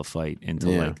propel a fight into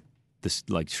like this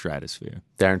like stratosphere.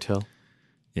 Darren Till.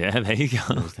 Yeah, there you go.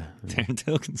 Darren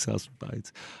Till can sell some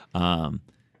fights. A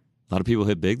lot of people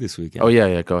hit big this weekend. Oh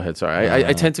yeah. Go ahead. Sorry,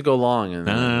 I tend to go long. And,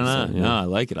 No, I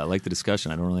like it. I like the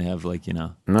discussion. I don't really have like a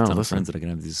ton of friends that I can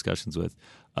have these discussions with.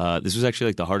 This was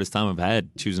actually like the hardest time I've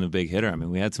had choosing a big hitter. I mean,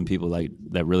 we had some people like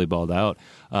that really balled out.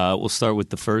 We'll start with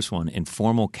the first one.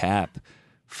 Informal Cap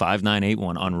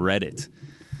 5981 on Reddit. I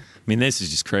mean, this is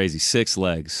just crazy. 6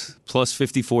 legs plus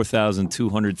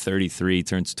 54,233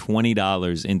 turns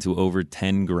 $20 into over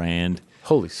 10 grand.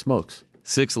 Holy smokes!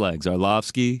 6 legs: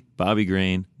 Arlovsky, Bobby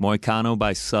Green, Moicano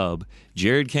by sub,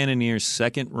 Jared Cannonier's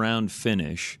second round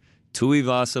finish,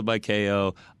 Tuivasa by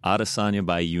KO, Adesanya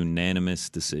by unanimous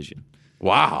decision.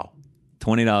 Wow!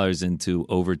 $20 into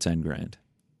over 10 grand.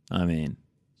 I mean,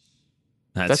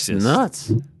 that's just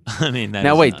nuts. I mean,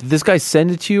 now wait, did this guy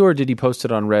send it to you or did he post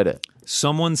it on Reddit?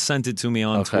 Someone sent it to me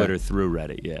on Twitter through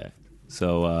Reddit, yeah.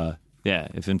 So,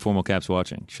 if Informal Cap's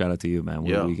watching, shout out to you, man.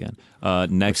 What a weekend.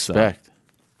 Next Respect.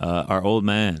 up, our old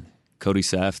man, Cody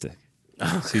Safdie.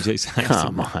 CJ Saxton.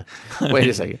 Come on. Wait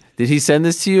a second. Did he send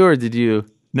this to you or did you?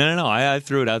 No. I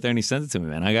threw it out there and he sent it to me,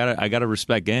 man. I gotta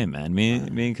respect game, man. Me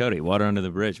and Cody, water under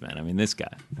the bridge, man. I mean, this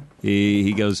guy.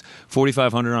 He goes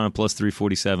 4,500 on a plus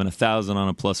 347, 1,000 on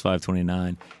a plus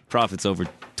 529. Profits over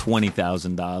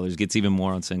 $20,000. Gets even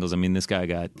more on singles. I mean, this guy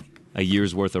got a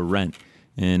year's worth of rent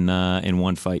in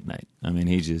one fight night. I mean,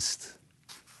 he just.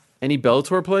 Any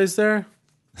Bellator plays there?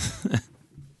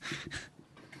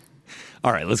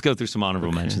 All right, let's go through some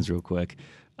honorable mentions real quick.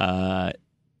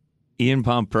 Ian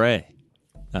Pompey.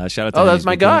 Shout out to him. That's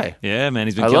my guy. Yeah, man.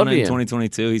 He's been killing it in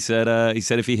 2022. He said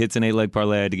if he hits an 8-leg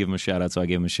parlay, I had to give him a shout out, so I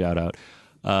gave him a shout out.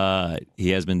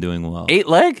 He has been doing well.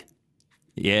 8-leg?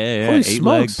 Yeah. Holy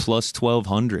 8-leg smokes. plus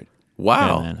 1,200.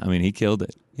 Wow. Yeah, man. I mean, he killed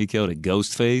it.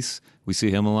 Ghostface, we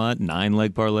see him a lot.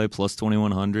 9-leg parlay plus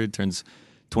 2,100 turns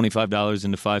 $25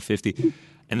 into $550.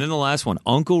 And then the last one,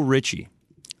 Uncle Richie.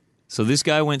 So this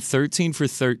guy went 13 for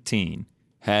 13,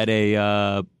 had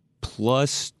a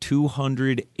plus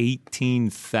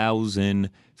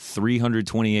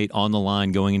 218,328 on the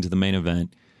line going into the main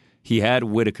event. He had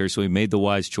Whitaker, so he made the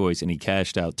wise choice, and he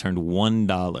cashed out, turned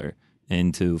 $1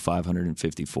 into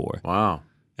 554. Wow.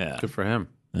 Yeah. Good for him.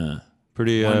 Yeah.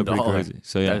 Pretty crazy.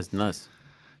 So, yeah. That is nuts.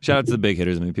 Shout out to the big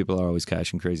hitters. I mean, people are always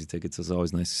cashing crazy tickets. It's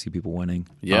always nice to see people winning.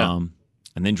 Yeah.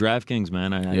 And then DraftKings,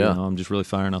 man. I'm just really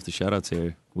firing off the shout outs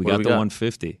here. We got the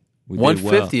 150. We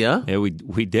 150, did well. huh? Yeah,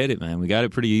 we did it, man. We got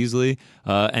it pretty easily.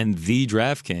 And the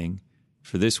DraftKings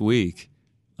for this week,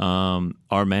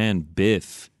 our man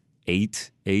Biff,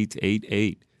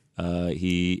 8888.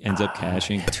 He ends up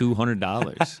cashing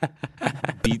 $200.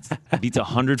 Beats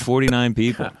 149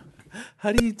 people.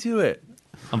 How do you do it?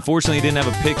 Unfortunately, he didn't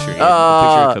have a picture. He had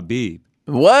a picture of Khabib.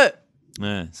 What?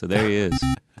 Yeah, so there he is.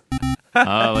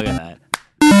 Oh, look at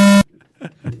that.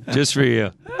 Just for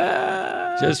you.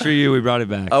 Just for you, we brought it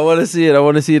back. I want to see it. I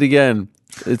want to see it again.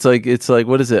 It's like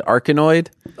what is it? Arkanoid?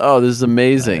 Oh, this is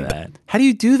amazing. How do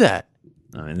you do that?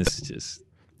 I mean, this is just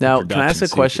Now, can I ask a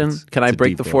question? Can I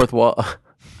break the fourth wall?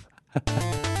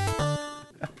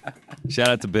 Shout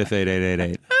out to Biff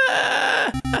 8888.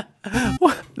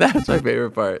 That's my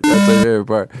favorite part. That's my favorite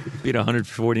part. Beat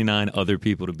 149 other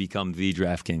people to become the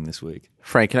DraftKings this week.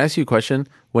 Frank, can I ask you a question?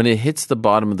 When it hits the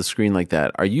bottom of the screen like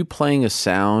that, are you playing a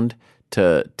sound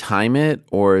to time it,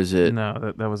 or is it?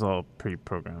 No, that was all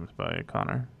pre-programmed by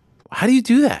Connor. How do you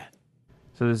do that?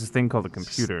 So there's this thing called a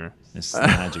computer. It's the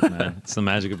magic, man. It's the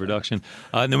magic of production.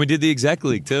 And then we did the exec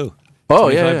league too. Oh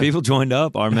 25 yeah. people joined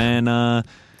up. Our man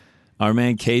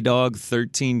K-Dog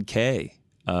 13K.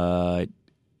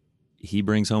 He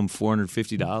brings home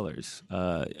 $450.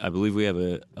 I believe we have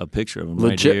a picture of him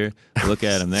right here. Look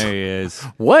at him. There he is.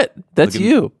 What? That's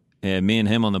you. Yeah, me and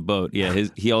him on the boat. Yeah,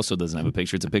 he also doesn't have a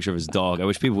picture. It's a picture of his dog. I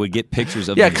wish people would get pictures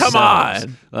of themselves. Come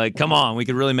on. Like, come on. We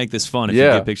could really make this fun if you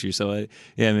get pictures. So,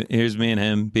 here's me and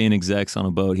him being execs on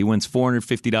a boat. He wins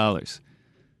 $450.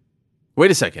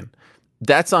 Wait a second.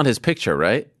 That's on his picture,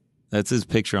 right? That's his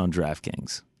picture on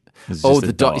DraftKings. Oh,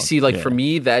 the dog. See, like for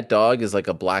me, that dog is like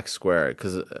a black square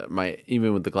because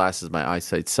even with the glasses, my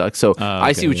eyesight sucks. So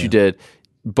I see what you did.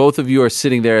 Both of you are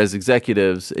sitting there as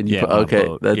executives, and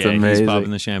that's amazing. He's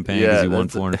popping the champagne because he won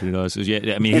 $450. So,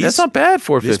 I mean, that's not bad.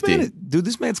 $450, dude.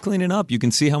 This man's cleaning up. You can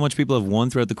see how much people have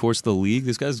won throughout the course of the league.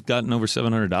 This guy's gotten over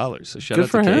 $700. So shout out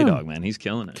to K-Dog, man. He's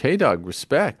killing it. K-Dog,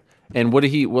 respect. And what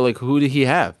did he? Well, like, who did he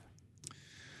have?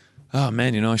 Oh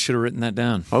man, I should have written that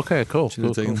down. Okay, cool. Should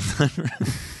have taken the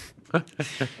time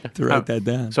to write that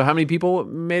down. So how many people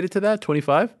made it to that?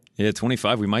 25? Yeah,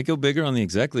 25. We might go bigger on the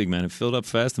exec league, man. It filled up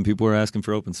fast, and people were asking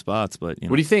for open spots. But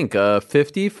what do you think?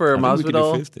 50 for Masvidal? We could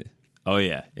do 50. Oh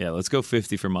yeah. Let's go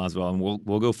 50 for Masvidal, and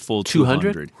we'll go full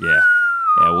 200. Yeah,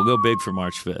 we'll go big for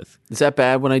March 5th. Is that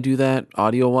bad when I do that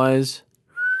audio wise?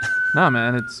 Nah,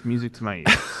 man, it's music to my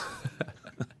ears.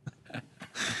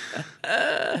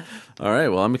 All right.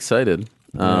 Well, I'm excited.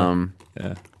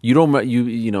 You don't.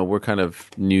 We're kind of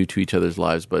new to each other's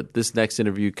lives, but this next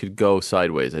interview could go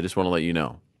sideways. I just want to let you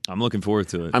know. I'm looking forward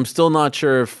to it. I'm still not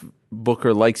sure if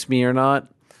Booker likes me or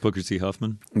not. Booker T.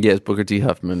 Huffman? Yes, Booker T.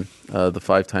 Huffman, the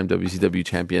 5-time WCW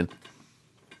champion.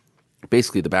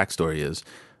 Basically, the backstory is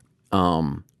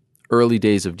early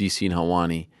days of DC and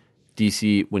Helwani.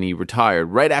 DC, when he retired,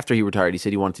 right after he retired, he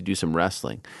said he wanted to do some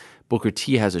wrestling. Booker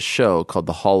T has a show called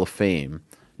the Hall of Fame.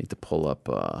 I need to pull up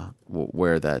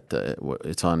where that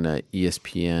it's on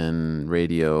ESPN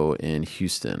Radio in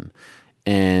Houston.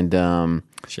 And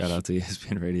shout out to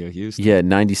ESPN Radio Houston. Yeah,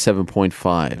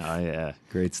 97.5. Oh yeah,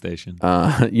 great station.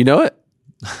 You know it?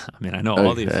 I mean, I know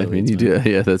all the affiliates. I mean, you do.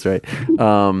 Yeah, that's right.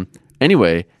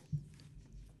 Anyway,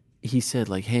 he said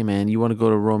like, "Hey man, you want to go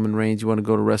to Roman Reigns? You want to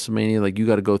go to WrestleMania? Like, you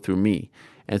got to go through me."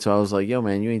 And so I was like, "Yo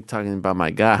man, you ain't talking about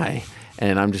my guy,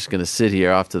 and I'm just gonna sit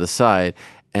here off to the side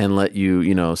and let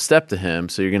you, step to him.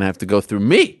 So you're gonna have to go through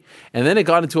me." And then it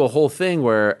got into a whole thing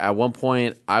where at one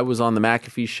point I was on the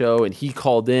McAfee show and he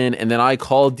called in, and then I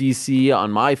called DC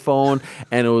on my phone,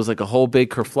 and it was like a whole big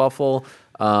kerfluffle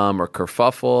or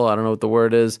kerfuffle. I don't know what the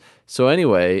word is. So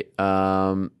anyway,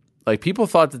 like people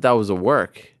thought that was a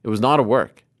work. It was not a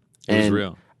work. It was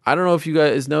real. I don't know if you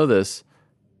guys know this.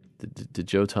 Did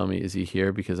Joe tell me? Is he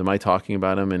here? Because am I talking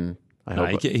about him? And I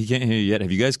hope he can't hear you yet.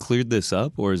 Have you guys cleared this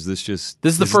up, or is this just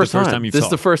this is the first time? This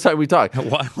is the first time we talked.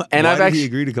 Why and why did he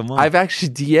agree to come on? I've actually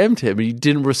DM'd him, and he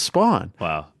didn't respond.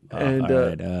 Wow. And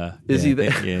all right. is he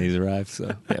there? Yeah, he's arrived.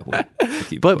 So yeah, we'll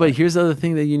keep but here's the other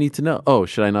thing that you need to know. Oh,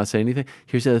 should I not say anything?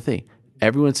 Here's the other thing.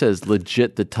 Everyone says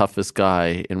legit the toughest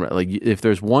guy in like. If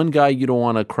there's one guy you don't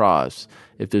want to cross,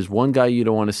 if there's one guy you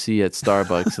don't want to see at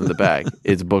Starbucks in the back,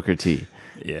 it's Booker T.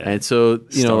 Yeah. And so,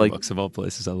 Starbucks like of all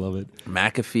places, I love it.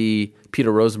 McAfee,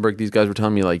 Peter Rosenberg, these guys were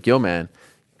telling me like, "Yo, man,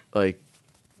 like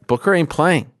Booker ain't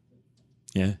playing."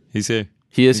 Yeah, he's here.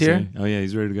 He is He's here? Oh, yeah,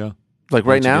 he's ready to go. Like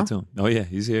I'll right let you now? get to him. Oh, yeah,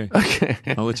 he's here. Okay.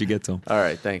 I'll let you get to him. All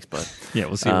right, thanks, bud. Yeah,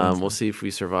 we'll see. We'll see if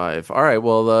we survive. All right,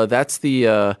 well, that's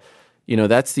the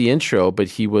that's the intro. But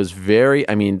he was very.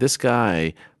 I mean, this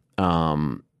guy.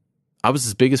 I was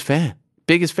his biggest fan.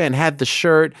 Biggest fan. Had the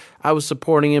shirt. I was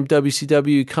supporting him.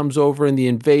 WCW comes over in the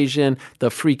invasion. The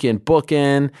freaking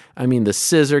bookend. I mean, the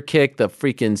scissor kick. The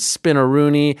freaking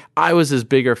spinneroonie. I was his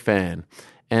bigger fan.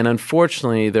 And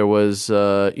unfortunately, there was,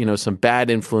 some bad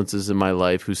influences in my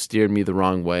life who steered me the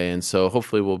wrong way. And so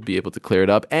hopefully we'll be able to clear it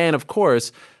up. And of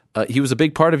course, he was a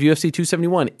big part of UFC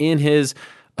 271 in his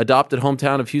adopted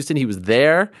hometown of Houston. He was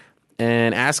there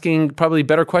and asking probably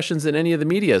better questions than any of the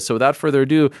media. So without further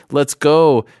ado, let's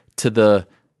go to the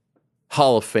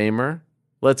Hall of Famer.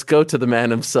 Let's go to the man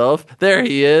himself. There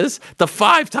he is, the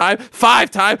five-time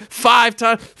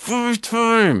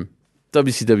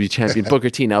WCW champion, Booker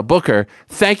T. Now, Booker,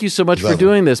 thank you so much for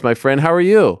doing this, my friend. How are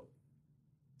you?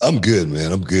 I'm good,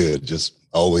 man. I'm good. Just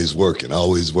always working.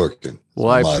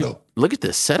 Well, look at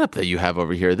this setup that you have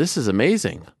over here. This is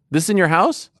amazing. This in your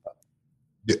house?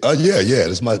 Yeah. This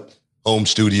is my home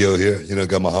studio here.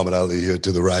 Got Muhammad Ali here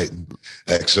to the right. And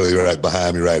actually, right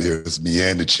behind me right here is me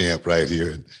and the champ right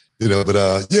here. This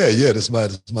is my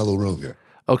little room here.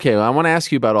 Okay, well, I want to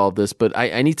ask you about all this, but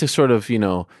I need to sort of,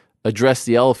 address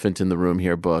the elephant in the room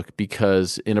here, Book,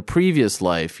 because in a previous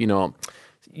life, you know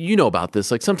about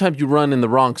this. Like sometimes you run in the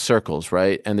wrong circles,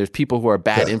 right? And there's people who are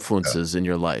bad influences in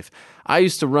your life. I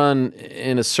used to run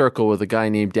in a circle with a guy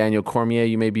named Daniel Cormier.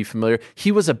 You may be familiar.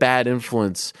 He was a bad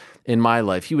influence in my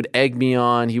life. He would egg me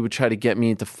on. He would try to get me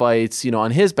into fights,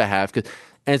 on his behalf.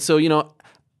 And so,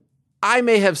 I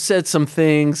may have said some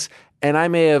things and I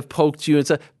may have poked you and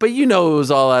stuff, but it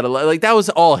was all out of like that was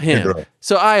all him. Hey,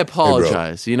 so I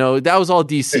apologize. That was all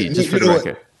DC, just for the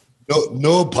record.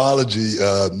 No apology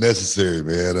necessary,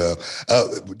 man.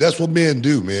 That's what men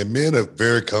do, man. Men are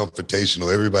very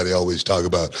confrontational. Everybody always talk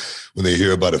about when they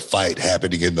hear about a fight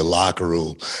happening in the locker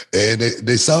room, and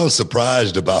they sound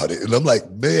surprised about it. And I'm like,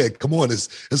 man, come on,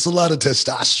 it's a lot of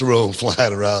testosterone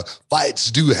flying around. Fights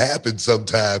do happen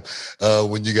sometime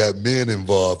when you got men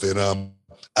involved, and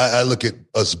I look at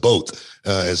us both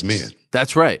as men.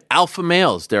 That's right. Alpha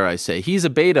males, dare I say. He's a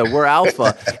beta, we're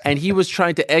alpha. And he was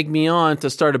trying to egg me on to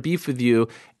start a beef with you.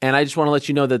 And I just want to let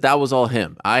you know that was all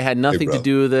him. I had nothing to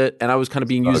do with it. And I was kind of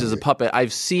being used as a puppet.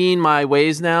 I've seen my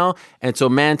ways now. And so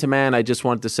man to man, I just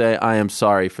wanted to say I am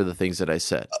sorry for the things that I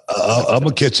said. I'm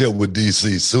going to catch up with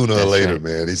DC sooner or later,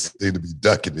 man. He seemed to be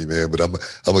ducking me, man. But I'm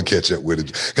going to catch up with him.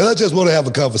 Because I just want to have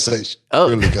a conversation.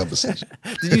 Early conversation.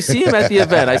 Did you see him at the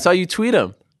event? I saw you tweet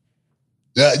him.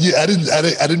 Yeah, I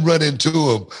didn't run into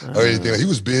him or anything. He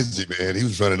was busy, man. He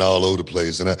was running all over the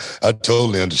place, and I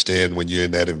totally understand when you're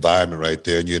in that environment right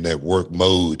there and you're in that work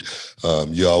mode.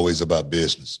 You're always about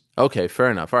business. Okay,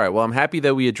 fair enough. All right. Well, I'm happy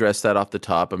that we addressed that off the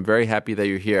top. I'm very happy that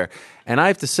you're here, and I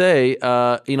have to say,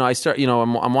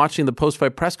 I'm watching the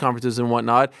post-fight press conferences and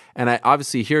whatnot, and I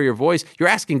obviously hear your voice. You're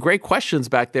asking great questions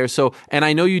back there. So, and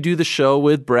I know you do the show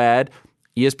with Brad.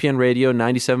 ESPN Radio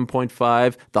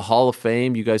 97.5, the Hall of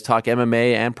Fame. You guys talk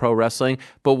MMA and pro wrestling.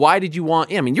 But why did you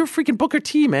want, you're freaking Booker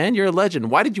T, man. You're a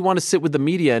legend. Why did you want to sit with the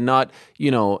media and not,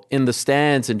 in the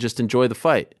stands and just enjoy the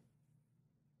fight?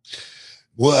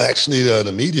 Well, actually,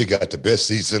 the media got the best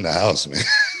seats in the house, man.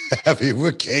 I mean,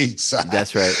 we're cage side.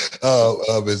 That's right.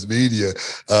 Of his media.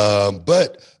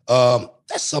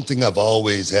 That's something I've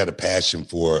always had a passion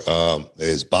for,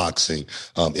 is boxing,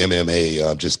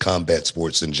 MMA, just combat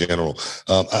sports in general.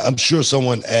 I'm sure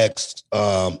someone asked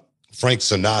Frank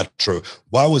Sinatra,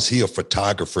 why was he a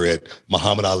photographer at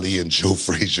Muhammad Ali and Joe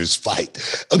Frazier's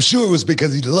fight? I'm sure it was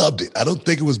because he loved it. I don't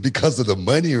think it was because of the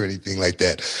money or anything like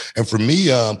that. And for me,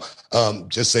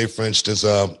 just say, for instance,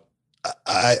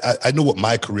 I know what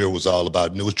my career was all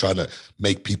about, and it was trying to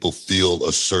make people feel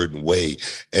a certain way.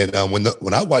 And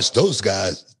when I watch those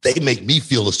guys, they make me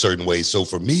feel a certain way. So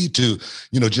for me to,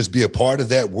 just be a part of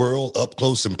that world up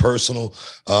close and personal,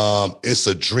 it's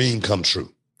a dream come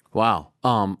true. Wow.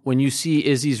 When you see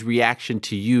Izzy's reaction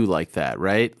to you like that,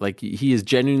 right? Like he is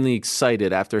genuinely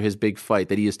excited after his big fight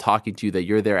that he is talking to you, that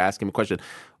you're there asking him a question.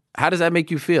 How does that make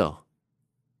you feel?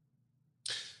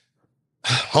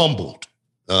 Humbled.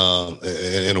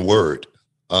 In a word,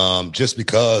 just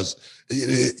because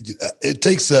it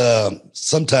takes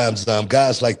sometimes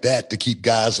guys like that to keep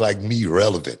guys like me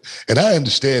relevant. And I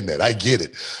understand that. I get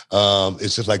it.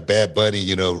 It's just like Bad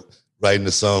Bunny, writing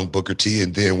the song Booker T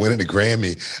and then winning the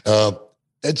Grammy.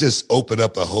 That just opened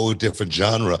up a whole different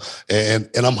genre. And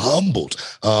I'm humbled.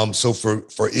 So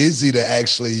for Izzy to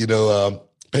actually,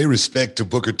 pay respect to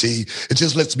Booker T. It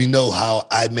just lets me know how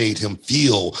I made him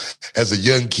feel as a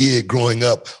young kid growing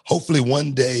up. Hopefully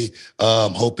one day,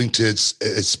 hoping to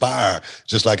aspire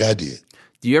just like I did.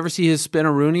 Do you ever see his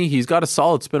spin-a-rooney? He's got a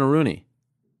solid spin-a-rooney.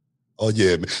 Oh,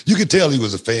 yeah. Man. You could tell he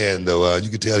was a fan, though. You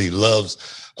could tell he loves,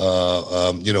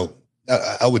 I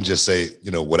wouldn't just say,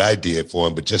 what I did for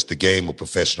him, but just the game of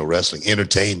professional wrestling,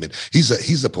 entertainment.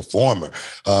 He's a performer.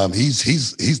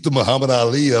 He's the Muhammad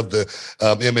Ali of the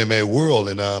MMA world.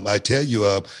 And I tell you,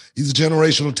 he's a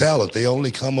generational talent. They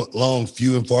only come along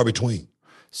few and far between.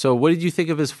 So what did you think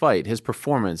of his fight, his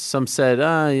performance? Some said,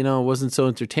 it wasn't so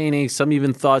entertaining. Some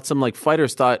even thought, some like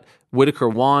fighters thought Whitaker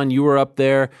won. You were up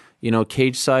there,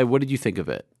 cage side. What did you think of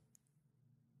it?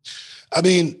 I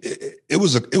mean, it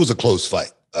was a close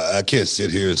fight. I can't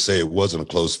sit here and say it wasn't a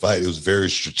close fight. It was very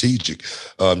strategic.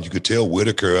 You could tell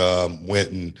Whitaker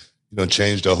went and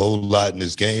changed a whole lot in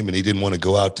his game, and he didn't want to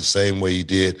go out the same way he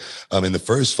did in the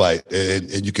first fight.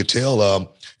 And you could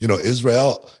tell,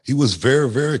 Israel, he was very,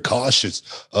 very cautious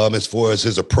as far as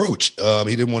his approach.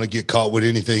 He didn't want to get caught with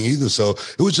anything either. So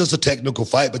it was just a technical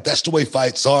fight, but that's the way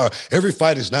fights are. Every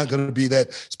fight is not going to be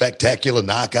that spectacular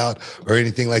knockout or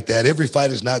anything like that. Every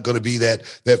fight is not going to be that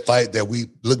fight that we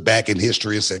look back in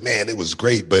history and say, man, it was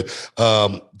great. But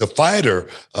the fighter,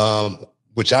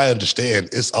 which I understand,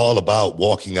 it's all about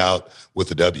walking out with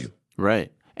a W.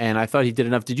 Right. And I thought he did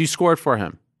enough. Did you score it for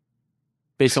him?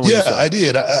 Based on what you saw? I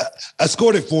did. I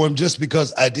scored it for him just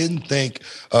because I didn't think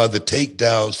the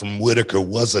takedowns from Whitaker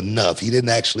was enough. He didn't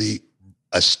actually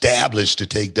establish the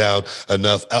takedown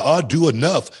enough or do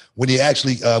enough when he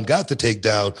actually got the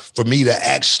takedown for me to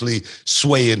actually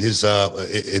sway in his way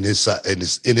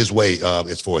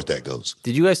as far as that goes.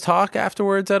 Did you guys talk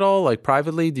afterwards at all, like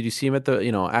privately? Did you see him at the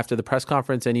after the press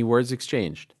conference? Any words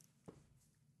exchanged?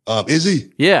 Is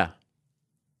he? Yeah.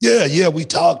 Yeah, we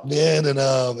talked, man, and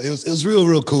it was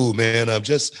real cool, man.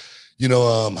 Just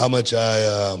how much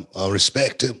I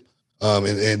respect him,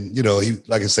 and he,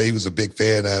 like I say, he was a big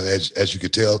fan, as you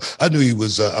could tell. I knew he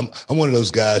was. I'm one of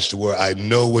those guys to where I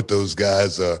know what those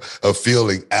guys are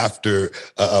feeling after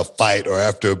a fight or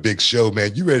after a big show,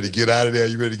 man. You ready to get out of there?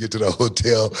 You ready to get to the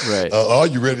hotel? Right. Or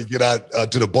you ready to get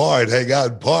out to the bar and hang out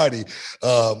and party?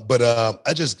 But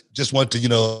I just want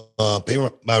to, pay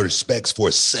my respects for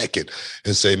a second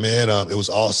and say, man, it was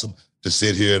awesome to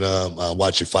sit here and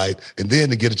watch you fight, and then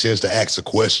to get a chance to ask a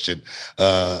question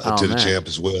to the champ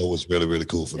as well was really, really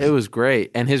cool for me. It was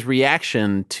great, and his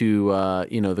reaction to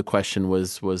the question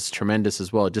was tremendous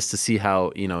as well. Just to see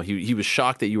how he was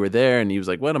shocked that you were there, and he was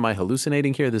like, "What am I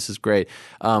hallucinating here? This is great."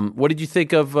 What did you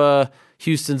think of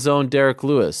Houston's own Derek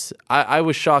Lewis? I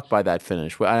was shocked by that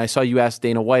finish. I saw you ask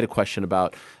Dana White a question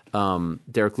about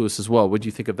Derek Lewis as well. What did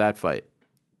you think of that fight?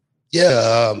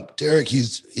 Yeah, Derek,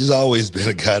 he's always been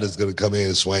a guy that's going to come in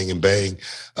and swing and bang.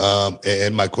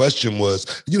 And my question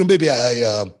was, maybe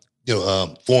I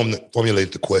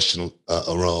formulated the question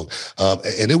wrong.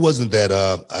 And it wasn't that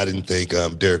I didn't think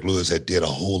Derek Lewis had did a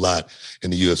whole lot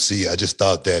in the UFC. I just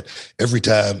thought that every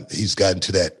time he's gotten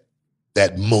to that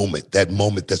moment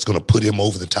that's going to put him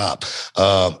over the top.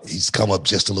 He's come up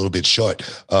just a little bit short,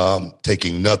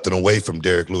 taking nothing away from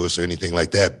Derek Lewis or anything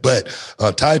like that. But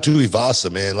Tai Tuivasa,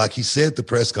 man, like he said at the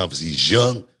press conference, he's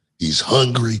young, he's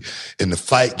hungry in the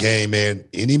fight game, man.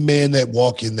 Any man that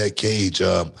walk in that cage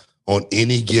on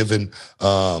any given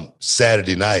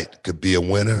Saturday night could be a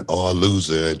winner or a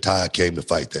loser, and Tai came to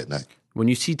fight that night. When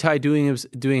you see Ty doing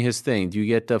his thing, do you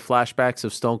get flashbacks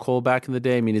of Stone Cold back in the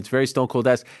day? I mean, it's very Stone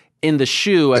Cold-esque in the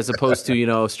shoe as opposed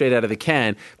to, straight out of the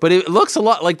can. But it looks a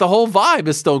lot like the whole vibe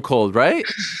is Stone Cold, right?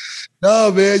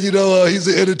 No, man, he's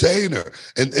an entertainer.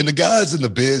 And the guys in the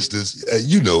business,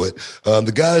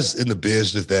 the guys in the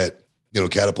business that,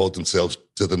 catapult themselves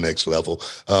to the next level,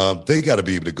 they got to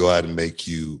be able to go out and make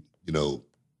you,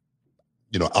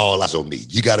 all eyes on me.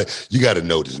 You gotta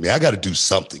notice me. I gotta do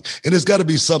something. And it's gotta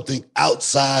be something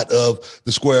outside of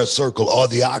the square circle or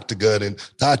the octagon. And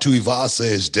Tai Tuivasa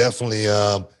is definitely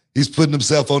he's putting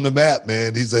himself on the map,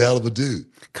 man. He's a hell of a dude.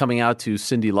 Coming out to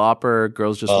Cyndi Lauper,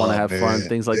 girls just want to have fun,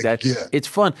 things like that. Yeah. It's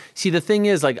fun. See, the thing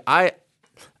is, like my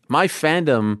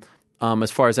fandom,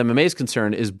 as far as MMA is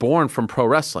concerned, is born from pro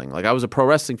wrestling. Like I was a pro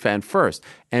wrestling fan first.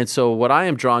 And so what I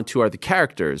am drawn to are the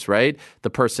characters, right? The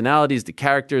personalities, the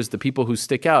characters, the people who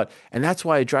stick out. And that's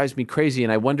why it drives me crazy.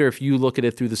 And I wonder if you look at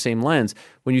it through the same lens.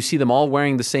 When you see them all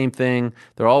wearing the same thing,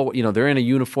 they're all, they're in a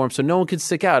uniform, so no one can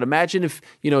stick out. Imagine if,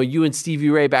 you and Stevie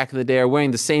Ray back in the day are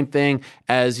wearing the same thing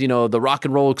as, the Rock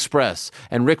and Roll Express.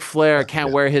 And Ric Flair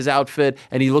can't wear his outfit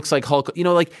and he looks like Hulk.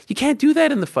 You can't do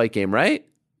that in the fight game, right?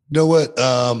 You know what?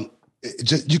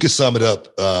 You can sum it up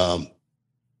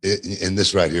in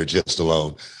this right here just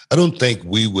alone, I don't think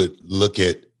we would look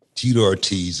at Tito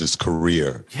Ortiz's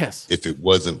career if it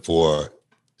wasn't for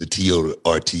the Tito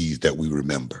Ortiz that we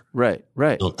remember. Right.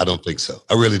 I don't think so.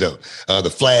 I really don't. The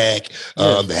flag,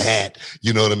 the hat,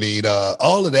 you know what I mean?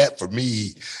 All of that for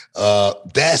me,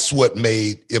 that's what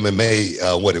made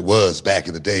MMA what it was back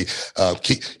in the day.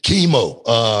 Chemo.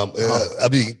 I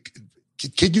mean,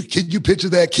 can you picture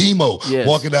that? Chemo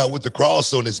walking out with the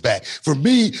cross on his back? For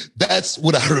me, that's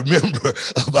what I remember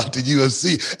about the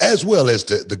UFC, as well as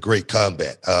the great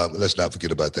combat. Let's not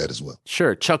forget about that as well.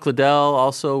 Sure. Chuck Liddell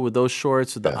also with those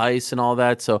shorts, with the ice and all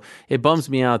that. So it bums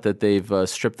me out that they've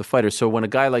stripped the fighter. So when a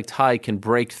guy like Ty can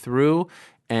break through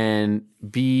and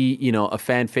be, a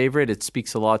fan favorite, it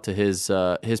speaks a lot to his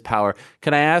power.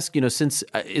 Can I ask, since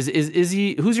is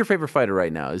he, who's your favorite fighter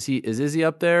right now? Is Izzy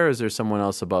up there, or is there someone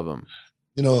else above him?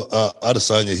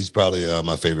 Adesanya, he's probably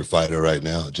my favorite fighter right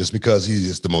now, just because he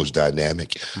is the most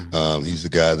dynamic. He's the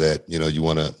guy that, you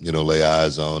want to, lay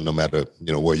eyes on no matter,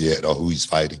 where you're at or who he's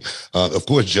fighting. Of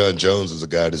course, John Jones is a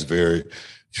guy that's very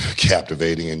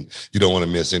captivating, and you don't want to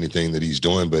miss anything that he's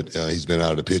doing, but he's been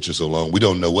out of the picture so long. We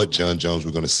don't know what John Jones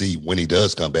we're going to see when he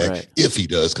does come back, if he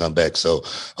does come back. So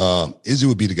Izzy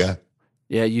would be the guy.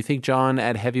 Yeah, you think John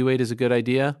at heavyweight is a good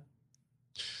idea?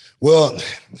 Well,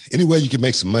 any way you can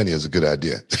make some money is a good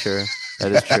idea. Sure,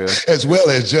 that is true. As well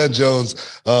as John Jones,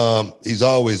 he's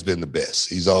always been the best.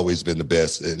 He's always been the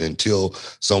best. And until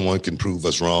someone can prove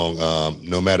us wrong,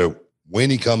 no matter when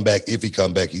he come back, if he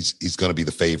come back, he's going to be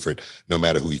the favorite no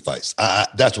matter who he fights.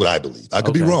 That's what I believe. I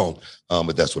could be wrong,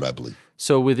 but that's what I believe.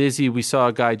 So with Izzy, we saw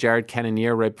a guy, Jared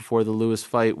Cannonier, right before the Lewis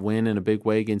fight, win in a big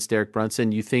way against Derek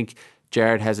Brunson. You think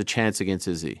Jared has a chance against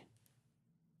Izzy?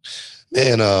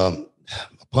 Man,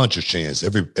 puncher's chance.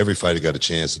 Every fighter got a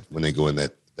chance when they go in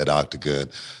that octagon.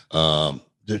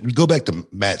 Go back to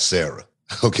Matt Serra,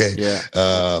 okay?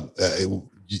 Yeah.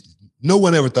 No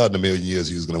one ever thought in a million years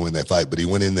he was going to win that fight, but he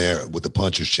went in there with the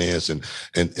puncher's chance, and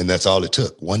that's all it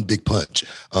took. One big punch.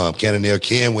 Cannonier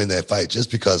can win that fight just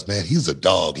because, man, he's a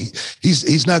dog.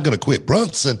 He's not going to quit.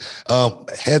 Brunson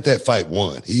had that fight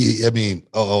won.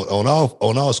 On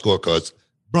all scorecards,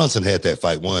 Brunson had that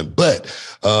fight won, but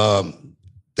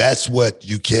that's what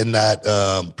you cannot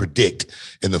predict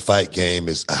in the fight game,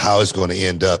 is how it's going to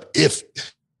end up if,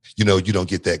 you don't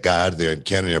get that guy out of there, and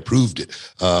Cannonier proved it.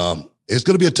 It's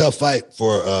going to be a tough fight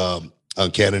for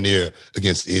Cannonier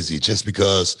against Izzy, just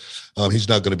because he's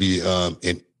not going to be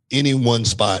in any one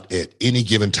spot at any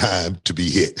given time to be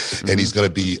hit, and he's going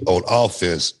to be on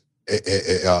offense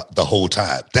the whole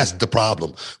time. That's the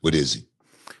problem with Izzy.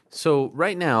 So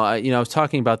right now, I was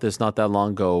talking about this not that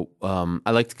long ago.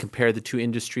 I like to compare the two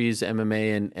industries,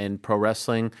 MMA and pro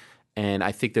wrestling, and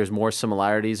I think there's more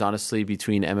similarities, honestly,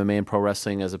 between MMA and pro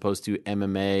wrestling as opposed to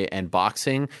MMA and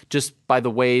boxing, just by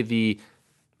the way the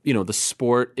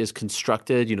sport is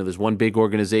constructed. There's one big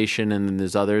organization and then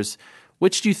there's others.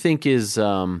 Which do you think is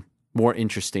more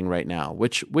interesting right now?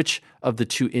 Which of the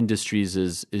two industries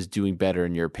is doing better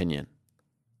in your opinion?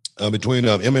 Between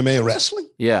MMA and wrestling?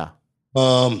 Yeah.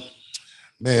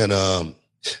 Man, I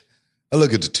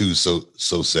look at the two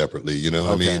so separately,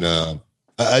 Okay.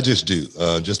 I just do,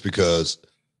 just because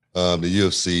the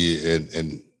UFC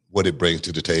and what it brings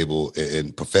to the table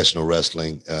in professional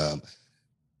wrestling.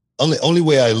 Only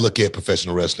way I look at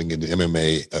professional wrestling and the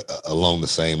MMA along the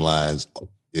same lines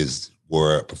is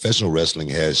where professional wrestling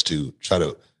has to try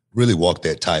to really walk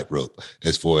that tightrope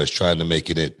as far as trying to make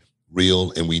it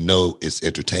real, and we know it's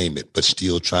entertainment, but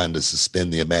still trying to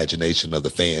suspend the imagination of the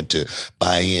fan to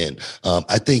buy in.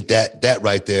 I think that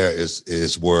right there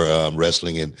is where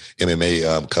wrestling and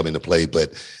MMA come into play.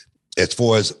 But as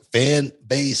far as fan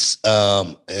base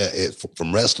from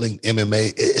wrestling,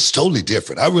 MMA, it's totally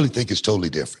different. I really think it's totally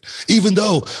different. Even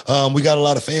though we got a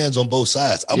lot of fans on both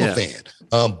sides. I'm a fan.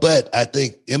 But I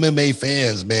think MMA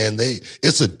fans, man,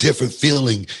 it's a different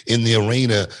feeling in the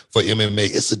arena for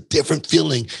MMA. It's a different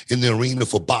feeling in the arena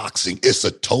for boxing. It's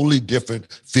a totally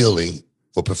different feeling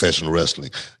for professional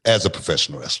wrestling as a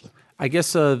professional wrestler. I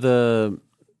guess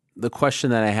the question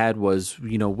that I had was,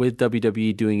 with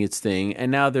WWE doing its thing,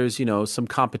 and now there's, some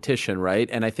competition, right?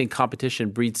 And I think competition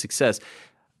breeds success.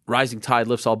 Rising tide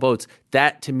lifts all boats.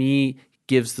 That, to me,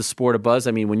 gives the sport a buzz.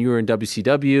 I mean, when you were in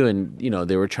WCW and,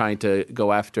 they were trying to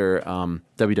go after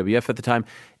WWF at the time,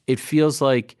 it feels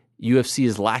like UFC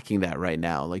is lacking that right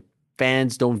now. Like,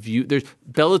 fans don't view...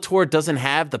 Bellator doesn't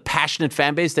have the passionate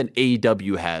fan base that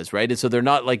AEW has, right? And so they're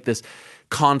not like this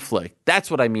conflict. That's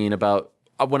what I mean about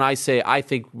when I say I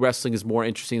think wrestling is more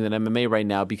interesting than MMA right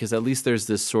now, because at least there's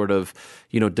this sort of,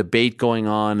 debate going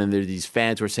on, and there's these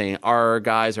fans who are saying our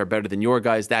guys are better than your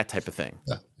guys, that type of thing.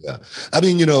 Yeah. I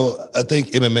mean, I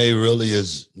think MMA really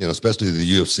is, especially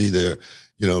the UFC, they're,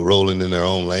 rolling in their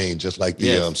own lane, just like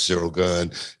the Cyril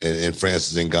Gunn and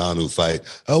Francis Ngannou fight.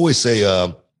 I always say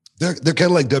they're kind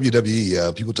of like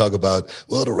WWE. People talk about,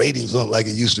 well, the ratings aren't like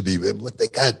it used to be, but they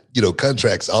got,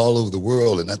 contracts all over the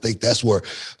world. And I think that's where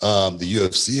the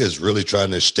UFC is really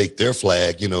trying to stake their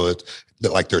flag,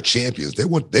 like they're champions. They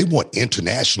want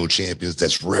international champions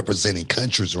that's representing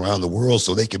countries around the world,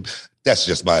 so they can. That's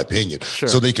just my opinion. Sure.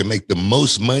 So they can make the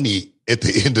most money at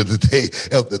the end of the day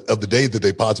of the day that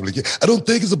they possibly can. I don't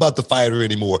think it's about the fighter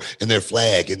anymore and their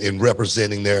flag and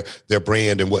representing their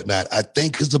brand and whatnot. I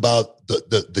think it's about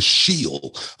the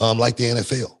shield, like the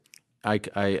NFL. I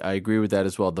agree with that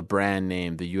as well. The brand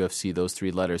name, the UFC, those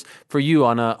 3 letters. For you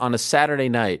on a Saturday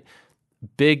night,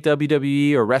 big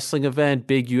WWE or wrestling event,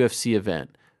 big UFC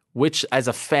event, which as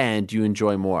a fan do you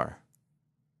enjoy more?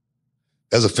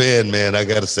 As a fan, man, I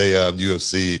got to say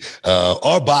UFC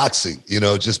or boxing,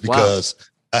 just because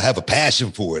I have a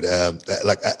passion for it.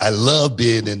 I love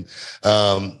being in,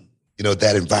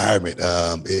 that environment.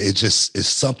 It just is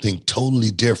something totally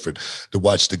different to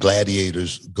watch the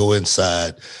gladiators go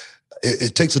inside.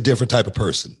 It takes a different type of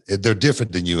person. They're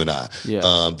different than you and I.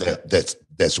 Yeah.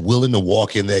 That's willing to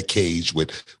walk in that cage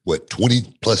with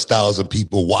 20,000+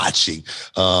 people watching,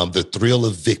 the thrill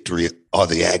of victory or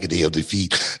the agony of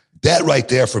defeat. That right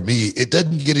there for me, it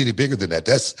doesn't get any bigger than that.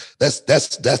 That's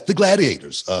the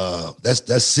gladiators.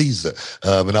 That's Caesar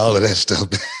and all of that stuff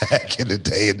back in the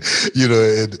day, and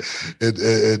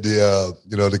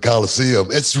the Colosseum.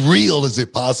 It's real as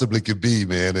it possibly could be,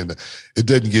 man, and it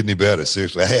doesn't get any better.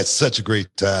 Seriously, I had such a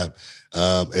great time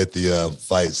at the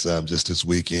fights just this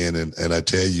weekend, and I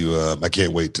tell you, I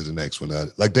can't wait to the next one.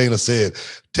 Like Dana said,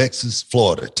 Texas,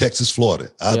 Florida.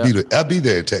 I'll be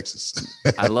there in Texas.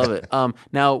 I love it.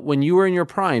 Now, when you were in your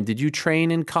prime, did you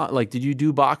train in did you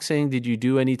do boxing? Did you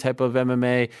do any type of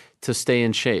MMA to stay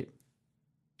in shape?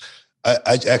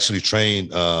 I actually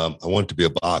trained. I wanted to be a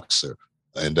boxer.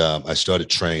 And I started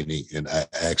training, and I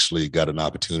actually got an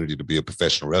opportunity to be a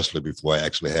professional wrestler before I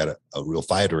actually had a real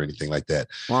fight or anything like that.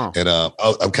 Wow. And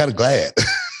I'm kind of glad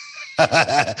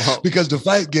because the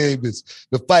fight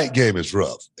game is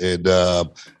rough. And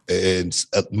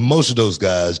most of those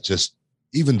guys, just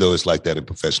even though it's like that in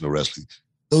professional wrestling,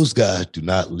 those guys do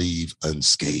not leave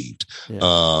unscathed.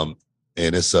 Yeah.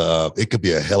 And it could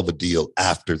be a hell of a deal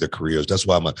after their careers. That's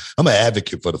why I'm an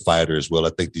advocate for the fighter as well. I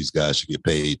think these guys should get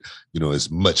paid,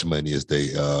 as much money as they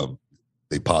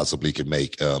possibly can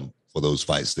make for those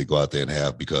fights they go out there and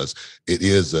have, because it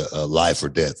is a life or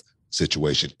death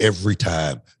situation every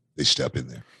time they step in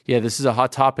there. Yeah, this is a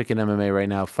hot topic in MMA right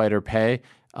now, fighter pay.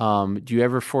 Do you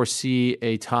ever foresee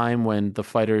a time when the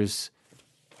fighters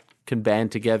can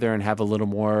band together and have a little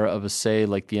more of a say,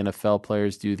 like the NFL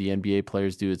players do, the NBA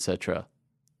players do, etc.?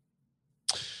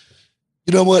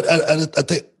 You know what? I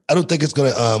don't think it's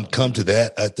going to come to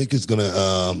that. I think it's going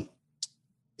to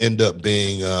end up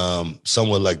being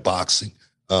somewhat like boxing.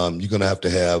 You're going to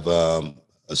have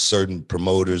a certain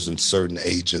promoters and certain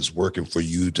agents working for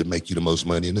you to make you the most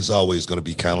money. And it's always going to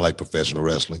be kind of like professional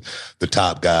wrestling. The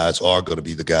top guys are going to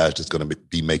be the guys that's going to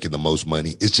be making the most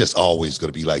money. It's just always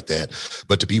going to be like that.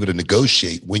 But to be able to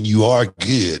negotiate, when you are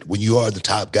good, when you are the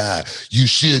top guy, you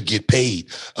should get paid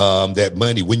that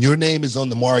money. When your name is on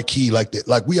the marquee like that,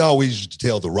 like we always used to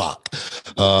tell The Rock,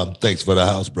 thanks for the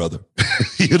house, brother.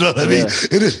 You know what I mean?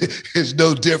 It's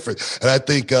no different. And I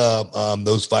think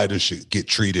those fighters should get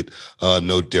treated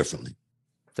no differently.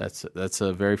 That's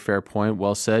a very fair point.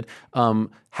 Well said.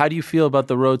 How do you feel about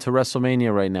the road to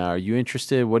WrestleMania right now? Are you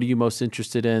interested? What are you most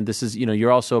interested in? This is,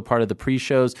 you're also a part of the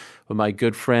pre-shows with my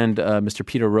good friend, Mr.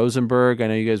 Peter Rosenberg. I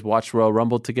know you guys watched Royal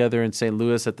Rumble together in St.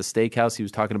 Louis at the steakhouse. He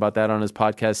was talking about that on his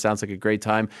podcast. Sounds like a great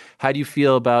time. How do you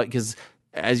feel about, because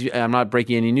I'm not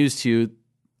breaking any news to you,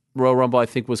 Royal Rumble, I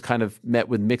think, was kind of met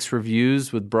with mixed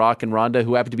reviews with Brock and Ronda,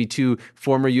 who happen to be 2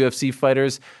 former UFC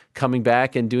fighters coming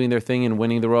back and doing their thing and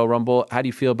winning the Royal Rumble. How do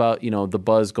you feel about, the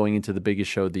buzz going into the biggest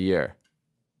show of the year?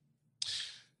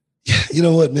 Yeah, you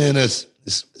know what, man? It's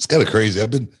kind of crazy.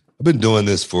 I've been doing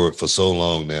this for so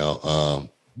long now. I'm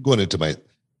going into my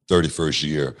 31st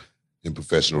year in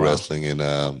professional wrestling, and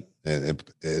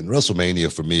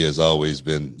WrestleMania for me has always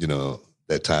been,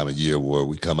 that time of year where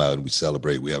we come out and we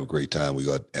celebrate. We have a great time. We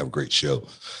got have a great show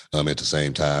at the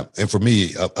same time. And for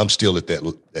me, I'm still at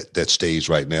that stage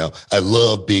right now. I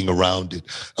love being around it.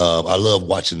 I love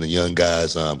watching the young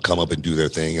guys come up and do their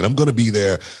thing. And I'm going to be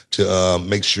there to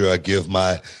make sure I give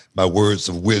my words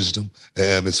of wisdom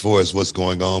as far as what's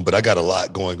going on. But I got a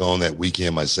lot going on that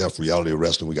weekend myself. Reality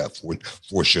Wrestling, we got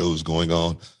four shows going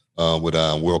on with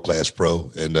World Class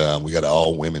Pro. And we got an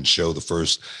all-women show, the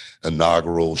first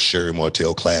inaugural Sherry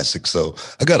Martel Classic. So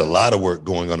I got a lot of work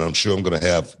going on. I'm sure I'm going to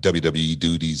have WWE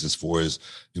duties as far as,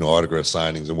 autograph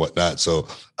signings and whatnot. So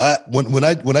when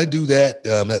I do that,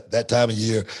 that time of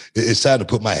year, it's time to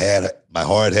put my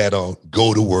hard hat on,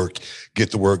 go to work,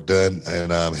 get the work done, and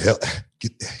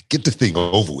get the thing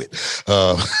over with,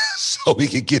 so we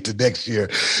can get to next year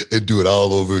and do it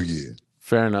all over again.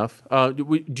 Fair enough.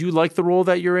 Do you like the role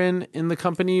that you're in the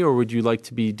company, or would you like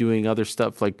to be doing other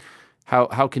stuff? Like,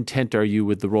 how content are you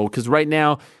with the role? Because right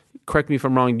now, correct me if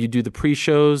I'm wrong, you do the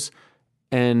pre-shows,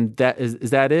 and that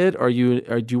is that it?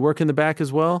 Do you work in the back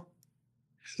as well?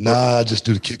 Nah, I just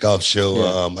do the kickoff show.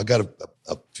 Yeah. I got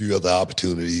a few other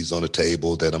opportunities on the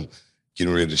table that I'm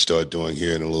getting ready to start doing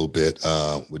here in a little bit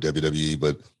with WWE.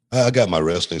 But I got my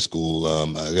wrestling school.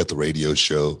 I got the radio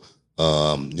show.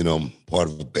 Part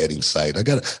of a betting site. I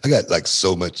got like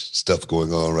so much stuff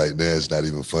going on right now. It's not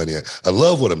even funny. I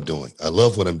love what I'm doing. I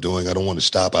don't want to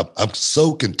stop. I'm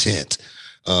so content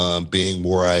being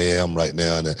where I am right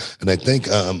now, and I think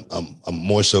I'm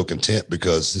more so content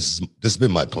because this has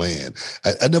been my plan.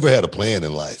 I never had a plan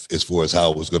in life as far as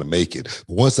how I was going to make it.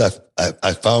 But once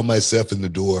I found myself in the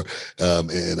door,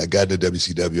 and I got into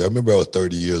WCW. I remember I was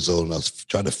 30 years old and I was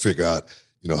trying to figure out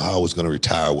how I was going to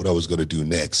retire, what I was going to do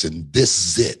next. And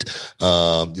this is it.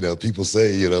 People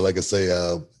say, like I say,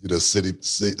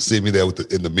 see me there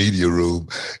in the media room,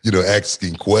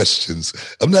 asking questions.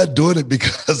 I'm not doing it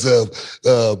because of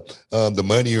the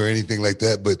money or anything like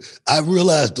that. But I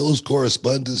realized those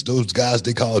correspondents, those guys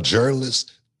they call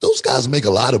journalists, those guys make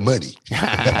a lot of money.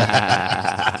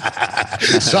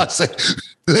 So I say,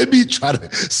 let me try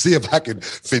to see if I can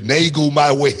finagle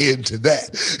my way into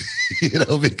that,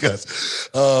 because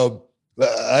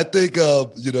I think,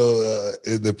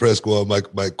 in the press corps,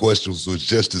 my questions was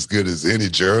just as good as any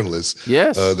journalist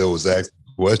that was asking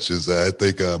questions. I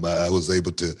think I was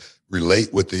able to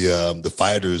relate with the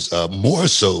fighters more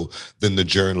so than the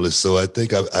journalists. So I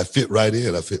think I fit right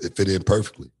in. I fit in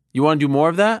perfectly. You want to do more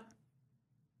of that?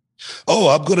 Oh,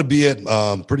 I'm going to be at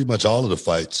pretty much all of the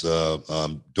fights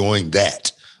doing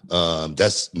that.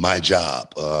 That's my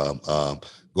job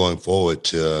going forward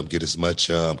to get as much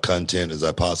content as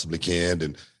I possibly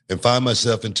can and find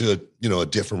myself into a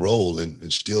different role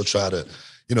and still try to,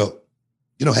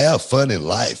 have fun in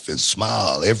life and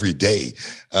smile every day.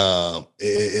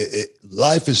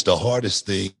 Life is the hardest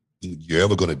thing you're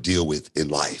ever going to deal with in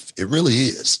life. It really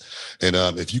is. And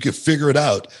if you can figure it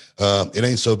out, it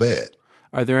ain't so bad.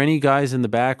 Are there any guys in the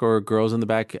back or girls in the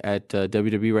back at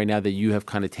WWE right now that you have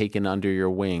kind of taken under your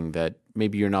wing that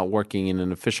maybe you're not working in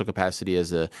an official capacity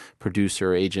as a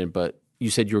producer or agent, but you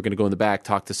said you were going to go in the back,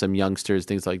 talk to some youngsters,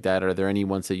 things like that? Are there any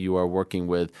ones that you are working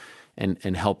with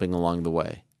and helping along the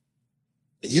way?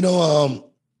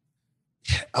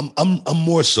 I'm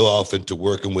more so off into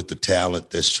working with the talent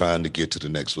that's trying to get to the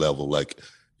next level. Like,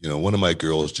 one of my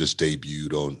girls just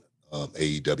debuted on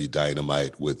AEW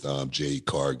Dynamite with Jade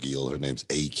Cargill. Her name's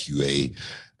AQA.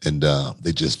 And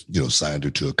they just, signed her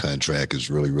to a contract. It's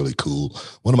really, really cool.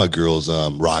 One of my girls,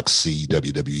 Roxanne,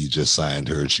 WWE just signed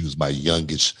her. She was my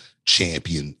youngest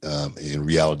champion in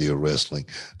Reality of Wrestling.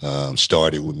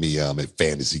 Started with me at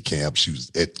Fantasy Camp. She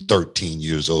was at 13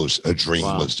 years old. Her dream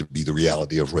was to be the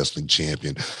Reality of Wrestling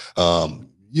champion.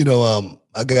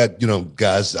 I got,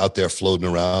 guys out there floating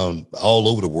around all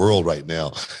over the world right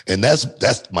now. And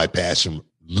that's my passion.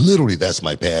 Literally, that's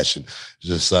my passion.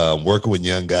 Just working with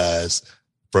young guys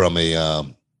from a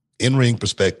in-ring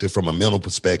perspective, from a mental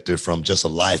perspective, from just a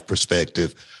life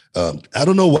perspective. I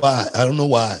don't know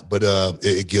why, but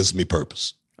it gives me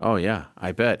purpose. Oh, yeah,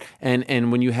 I bet.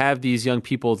 And when you have these young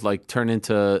people like turn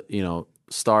into,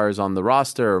 stars on the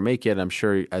roster or make it, I'm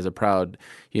sure as a proud,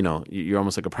 you're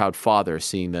almost like a proud father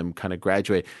seeing them kind of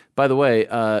graduate. By the way,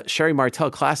 Sherry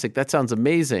Martel Classic, that sounds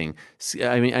amazing.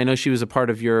 I mean, I know she was a part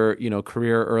of your,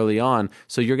 career early on.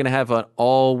 So you're going to have an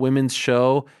all women's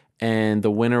show and the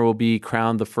winner will be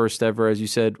crowned the first ever, as you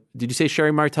said. Did you say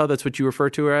Sherry Martel? That's what you refer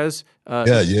to her as?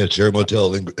 Yeah, Sherry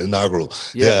Martel inaugural.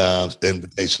 Yeah,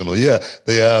 invitational. Yeah,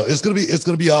 it's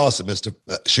gonna be awesome. Mr.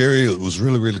 Sherry was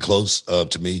really, really close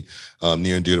to me,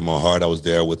 near and dear to my heart. I was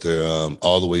there with her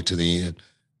all the way to the end,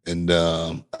 and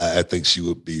I think she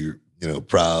would be,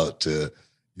 proud to,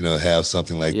 have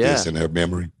something like this in her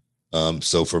memory.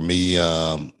 So for me,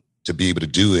 to be able to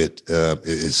do it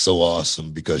is so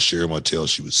awesome because Sherry Martell,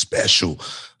 she was special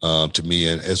to me,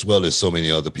 and as well as so many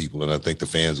other people. And I think the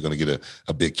fans are going to get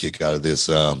a big kick out of this.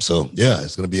 So yeah,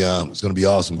 it's going to be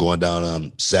awesome going down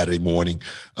on Saturday morning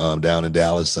down in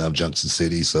Dallas, Junction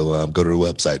City. So go to the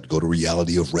website, go to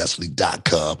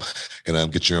realityofwrestling.com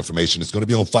and get your information. It's going to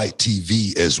be on Fight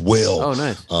TV as well. Oh,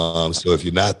 nice. So if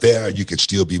you're not there, you can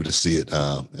still be able to see it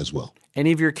as well.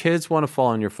 Any of your kids want to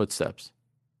follow in your footsteps?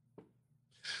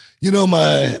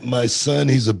 My son,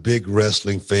 he's a big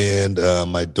wrestling fan.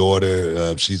 My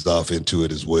daughter, she's off into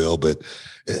it as well. But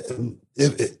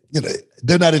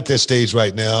they're not at that stage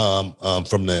right now.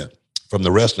 From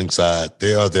the wrestling side,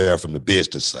 they are there from the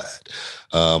business side.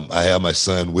 I have my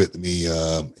son with me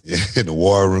in the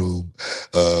war room,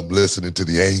 listening to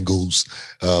the angles,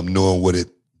 knowing what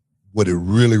it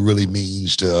really, really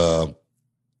means to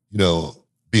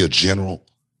be a general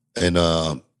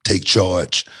and take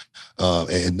charge.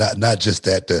 And not just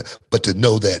that, but to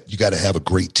know that you got to have a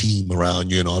great team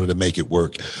around you in order to make it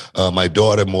work. My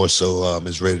daughter more so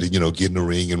is ready to get in the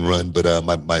ring and run, but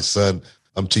my son,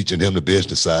 I'm teaching him the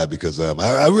business side because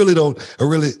I really don't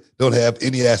have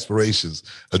any aspirations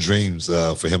or dreams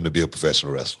for him to be a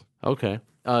professional wrestler. Okay.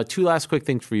 Two last quick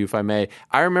things for you, if I may.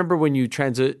 I remember when you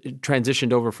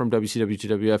transitioned over from WCW to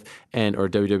WF or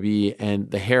WWE, and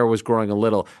the hair was growing a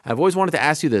little. I've always wanted to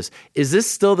ask you this: is this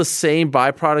still the same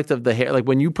byproduct of the hair? Like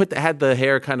when you had the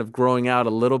hair kind of growing out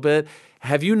a little bit,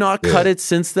 have you not cut it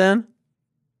since then?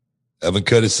 I haven't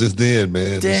cut it since then,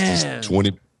 man. Damn. It's just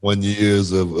 21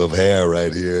 years of hair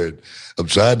right here. I'm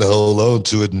trying to hold on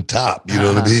to it and top. You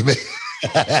know what I mean, man?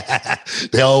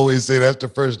 They always say that's the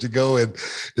first to go, and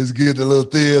it's getting a little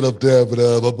thin up there, but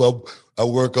I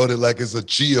work on it like it's a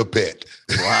chia pet.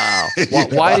 Wow.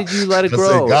 Why did you let it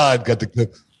grow? I say God got the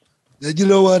clip. You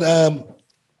know what?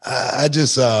 I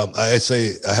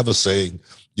say I have a saying,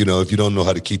 if you don't know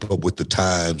how to keep up with the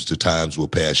times will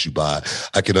pass you by.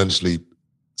 I can honestly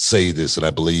say this, and I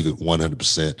believe it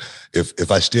 100%. If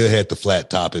I still had the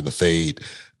flat top and the fade,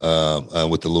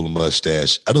 with the little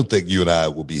mustache, I don't think you and I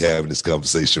will be having this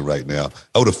conversation right now.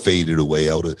 I would have faded away.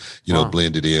 I would have,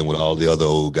 blended in with all the other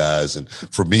old guys. And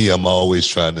for me, I'm always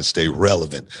trying to stay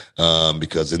relevant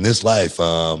because in this life,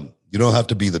 you don't have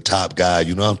to be the top guy.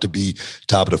 You don't have to be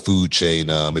top of the food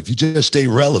chain. If you just stay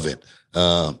relevant,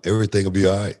 everything will be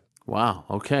all right. Wow.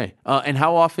 Okay. And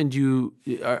how often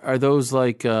are those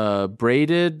like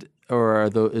braided? Or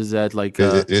is that like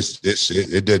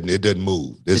it doesn't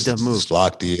move. It doesn't move. It's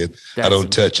locked in. I don't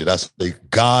touch it. I say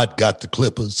God got the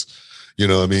clippers. You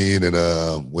know what I mean?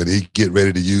 And when he get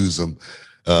ready to use them,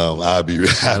 I'll be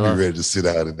ready to sit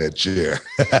out in that chair.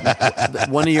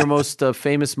 One of your most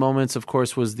famous moments, of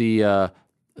course, was the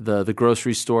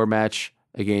grocery store match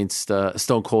against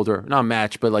Stone Cold, or not a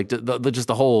match, but like just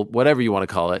the whole, whatever you want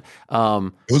to call it.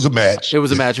 It was a match. It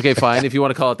was a match. Okay, fine. If you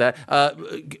want to call it that.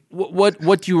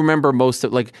 What do you remember most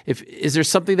of? Like, is there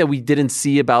something that we didn't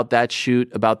see about that shoot,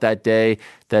 about that day,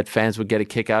 that fans would get a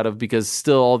kick out of? Because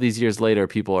still, all these years later,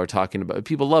 people are talking about it.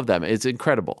 People love them. It's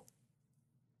incredible.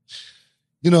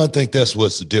 I think that's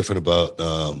what's different about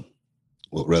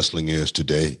what wrestling is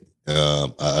today.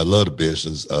 I love the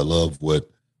business. I love what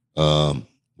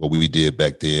we did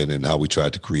back then and how we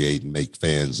tried to create and make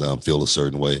fans feel a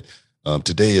certain way.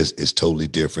 Today is totally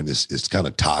different. It's kind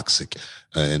of toxic,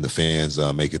 and the fans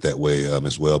make it that way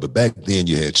as well. But back then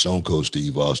you had Stone Cold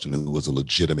Steve Austin, who was a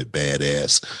legitimate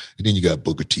badass. And then you got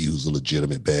Booker T, who's a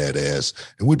legitimate badass.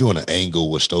 And we're doing an angle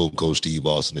where Stone Cold Steve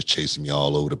Austin is chasing me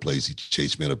all over the place. He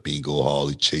chased me in a bingo hall.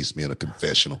 He chased me in a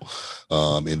confessional.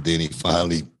 And then he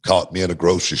finally caught me in a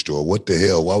grocery store. What the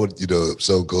hell? Why would,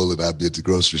 Stone Cold and I be at the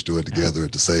grocery store together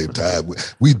at the same time?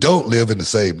 We don't live in the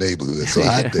same neighborhood. So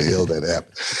how the hell that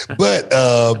happened?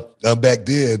 But back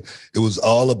then, it was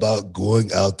all about going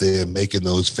out there and making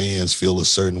those fans feel a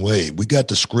certain way. We got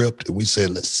the script and we said,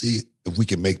 let's see if we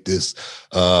can make this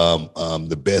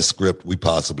the best script we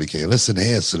possibly can. Let's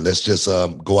enhance it. Let's just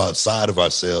go outside of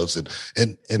ourselves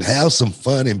and have some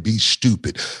fun and be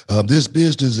stupid. This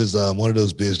business is one of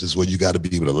those businesses where you got to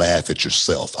be able to laugh at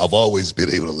yourself. I've always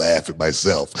been able to laugh at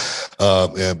myself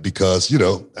and because,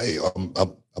 hey,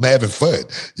 I'm having fun.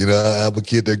 I'm a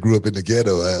kid that grew up in the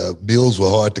ghetto. Meals were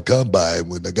hard to come by. And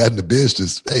when I got in the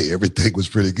business, hey, everything was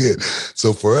pretty good.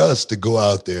 So for us to go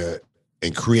out there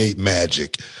and create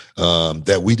magic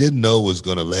that we didn't know was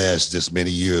going to last this many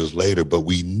years later, but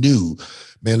we knew,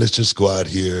 man, let's just go out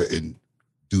here and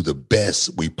do the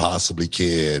best we possibly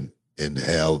can and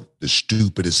have the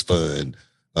stupidest fun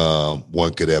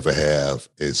one could ever have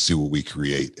and see what we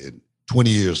create. And 20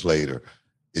 years later,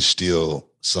 is still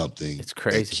something. It's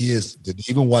crazy. That kids that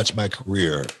even watch my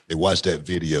career, they watch that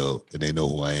video and they know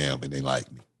who I am and they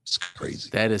like me. It's crazy.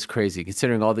 That is crazy,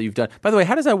 considering all that you've done. By the way,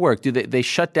 how does that work? Do they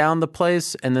shut down the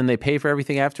place and then they pay for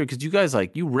everything after? Because you guys,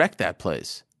 you wrecked that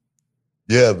place.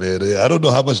 Yeah, man. I don't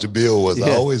know how much the bill was. Yeah.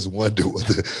 I always wonder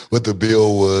what the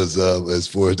bill was as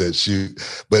far as that shoot.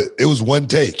 But it was one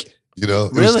take, It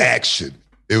was action.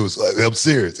 It was, I'm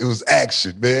serious. It was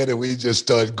action, man. And we just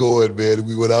started going, man. And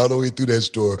we went all the way through that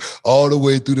store, all the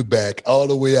way through the back, all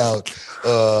the way out.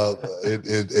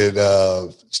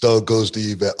 And Stone Cold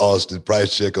Steve at Austin,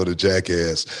 price check on the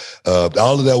Jackass.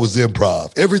 All of that was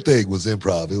improv. Everything was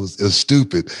improv. It was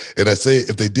stupid. And I say,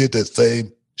 if they did that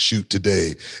same shoot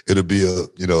today, it'll be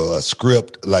a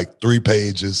script, like 3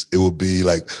 pages. It will be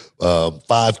like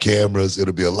 5 cameras.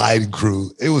 It'll be a lighting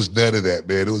crew. It was none of that,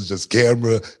 man. It was just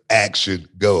camera, action,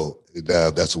 go. And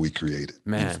that's what we created.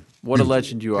 Man, what a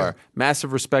legend you are.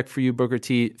 Massive respect for you, Booker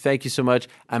T. Thank you so much.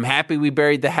 I'm happy we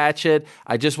buried the hatchet.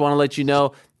 I just want to let you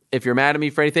know, if you're mad at me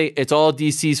for anything, it's all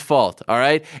DC's fault, all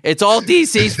right? It's all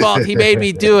DC's fault. He made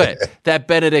me do it. That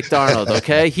Benedict Arnold,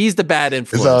 okay? He's the bad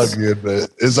influence. It's all good, man.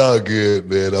 It's all good,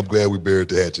 man. I'm glad we buried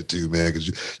the hatchet too, man,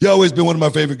 because you always been one of my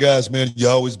favorite guys, man. You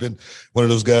always been one of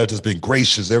those guys that's been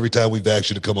gracious every time we've asked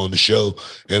you to come on the show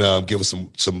and give us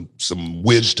some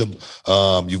wisdom.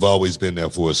 You've always been there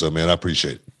for us, so, man, I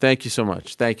appreciate it. Thank you so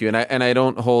much. Thank you. And I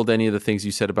don't hold any of the things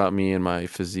you said about me and my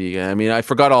physique. I mean, I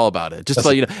forgot all about it. Just to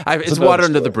let you know, it's water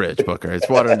under the bridge, Booker. It's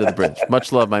water under the bridge.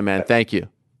 Much love, my man. Thank you.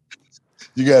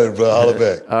 You got it, bro. Holla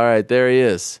back. All right, there he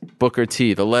is. Booker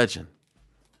T, the legend,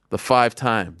 the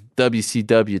 5-time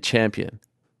WCW champion.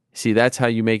 See, that's how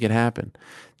you make it happen.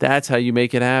 That's how you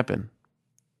make it happen.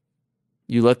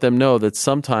 You let them know that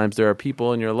sometimes there are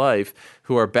people in your life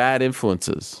who are bad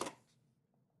influences.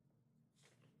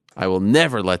 I will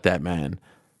never let that man.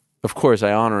 Of course,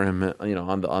 I honor him,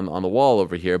 on the wall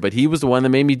over here. But he was the one that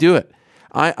made me do it.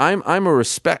 I'm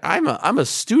a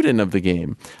student of the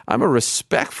game. I'm a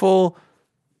respectful,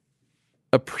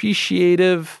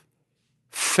 appreciative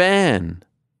fan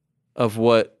of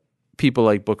what people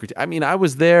like Booker T. I mean, I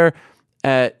was there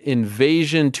at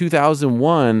Invasion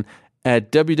 2001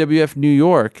 at WWF New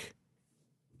York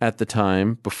at the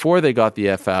time before they got the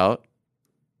F out.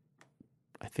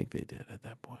 I think they did at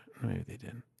that point. Maybe they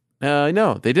didn't.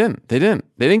 No, they didn't. They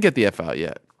didn't get the F out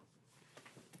yet.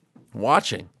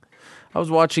 I was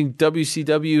watching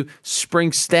WCW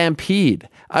Spring Stampede.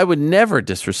 I would never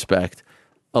disrespect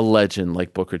a legend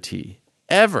like Booker T.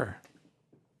 Ever.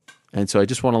 And so I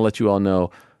just want to let you all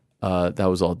know that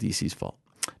was all DC's fault.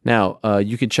 Now,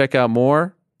 you can check out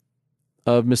more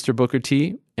of Mr. Booker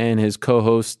T and his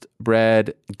co-host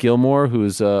Brad Gilmore,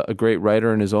 who's a great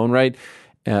writer in his own right.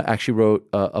 Actually wrote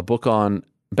a book on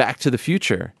Back to the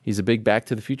Future. He's a big Back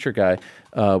to the Future guy,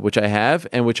 which I have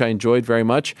and which I enjoyed very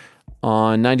much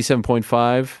on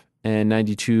 97.5 and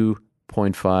 92.5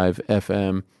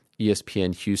 FM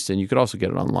ESPN Houston. You could also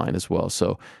get it online as well.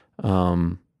 So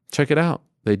check it out.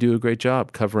 They do a great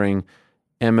job covering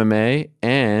MMA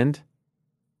and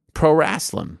pro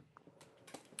wrestling.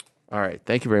 All right.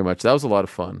 Thank you very much. That was a lot of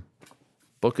fun.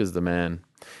 Book is the man.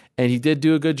 And he did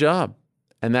do a good job.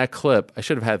 And that clip, I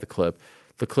should have had the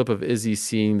clip of Izzy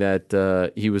seeing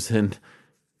that he was in,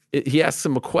 he asks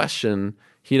him a question.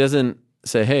 He doesn't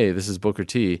say, hey, this is Booker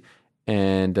T.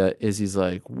 And Izzy's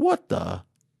like, what the?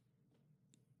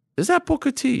 Is that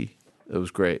Booker T? It was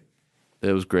great.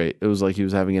 It was great. It was like he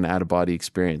was having an out-of-body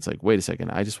experience. Like, wait a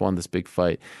second, I just won this big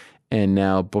fight. And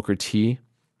now Booker T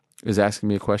is asking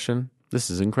me a question. This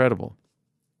is incredible.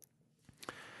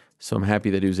 So I'm happy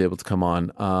that he was able to come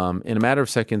on. In a matter of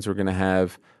seconds, we're going to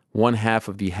have one half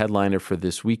of the headliner for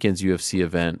this weekend's UFC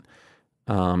event.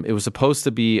 It was supposed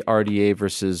to be RDA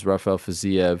versus Rafael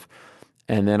Fiziev.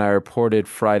 And then I reported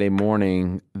Friday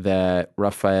morning that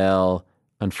Rafael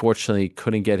unfortunately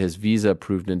couldn't get his visa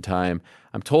approved in time.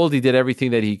 I'm told he did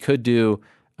everything that he could do.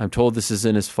 I'm told this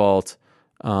isn't his fault.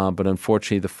 But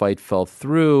unfortunately, the fight fell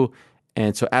through.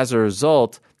 And so as a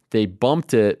result, they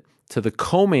bumped it to the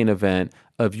co-main event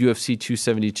of UFC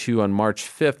 272 on March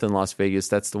 5th in Las Vegas.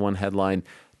 That's the one headlined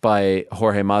by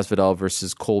Jorge Masvidal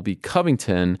versus Colby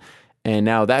Covington. And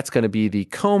now that's going to be the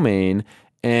co-main.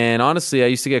 And honestly, I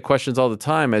used to get questions all the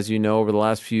time, as you know, over the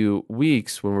last few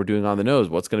weeks when we're doing On the Nose,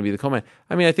 what's going to be the co-main?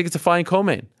 I mean, I think it's a fine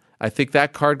co-main. I think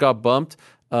that card got bumped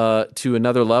to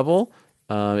another level.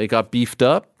 It got beefed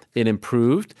up. It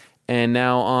improved. And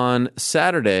now on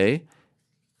Saturday,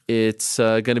 it's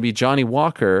going to be Johnny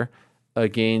Walker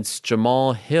against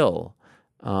Jamal Hill.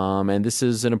 And this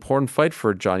is an important fight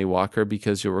for Johnny Walker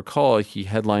because you'll recall he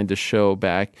headlined the show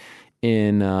back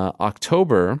in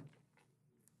October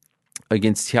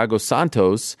against Thiago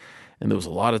Santos. And there was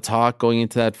a lot of talk going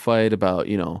into that fight about,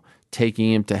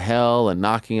 taking him to hell and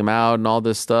knocking him out and all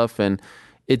this stuff. And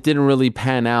it didn't really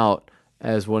pan out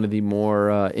as one of the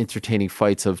more entertaining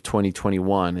fights of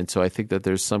 2021. And so I think that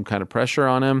there's some kind of pressure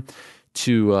on him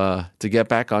to get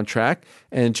back on track.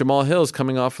 And Jamal Hill is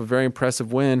coming off a very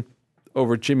impressive win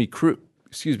over Jimmy Crute,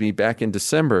 back in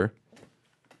December.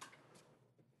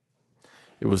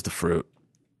 It was the fruit.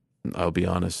 I'll be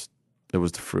honest. It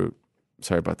was the fruit.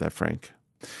 Sorry about that, Frank.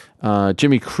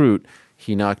 Jimmy Crute,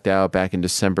 he knocked out back in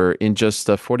December in just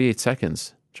 48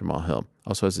 seconds. Jamal Hill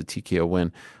also has a TKO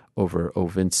win over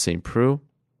Ovince St. Preux.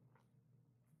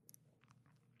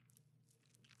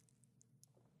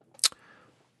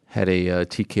 Had a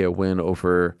TKO win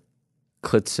over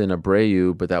Klidson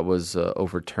Abreu, but that was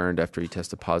overturned after he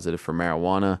tested positive for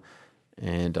marijuana,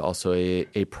 and also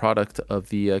a product of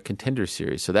the Contender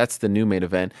Series. So that's the new main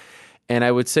event. And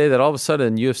I would say that all of a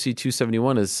sudden UFC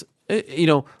 271 is,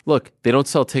 look, they don't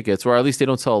sell tickets, or at least they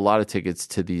don't sell a lot of tickets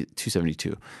to the 272.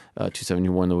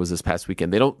 271 that was this past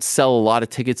weekend. They don't sell a lot of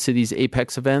tickets to these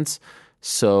Apex events,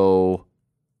 so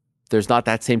there's not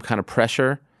that same kind of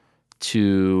pressure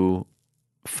to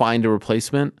find a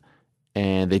replacement.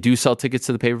 And they do sell tickets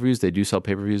to the pay-per-views. They do sell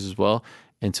pay-per-views as well.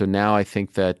 And so now I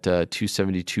think that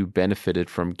 272 benefited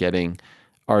from getting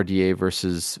RDA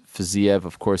versus Fiziev.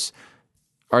 Of course,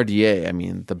 RDA, I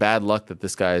mean, the bad luck that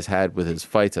this guy has had with his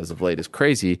fights as of late is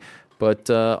crazy. But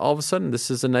all of a sudden, this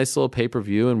is a nice little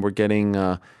pay-per-view, and we're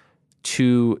getting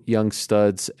two young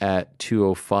studs at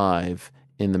 205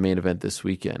 in the main event this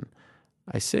weekend.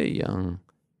 I say young.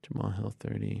 Jamal Hill,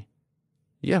 30.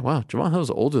 Yeah, wow. Jamal Hill's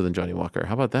older than Johnny Walker.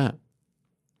 How about that?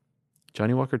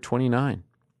 Johnny Walker, 29.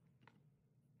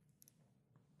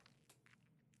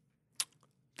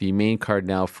 The main card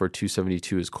now for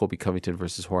 272 is Colby Covington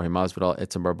versus Jorge Masvidal,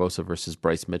 Edson Barbosa versus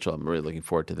Bryce Mitchell. I'm really looking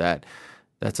forward to that.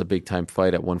 That's a big-time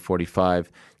fight at 145.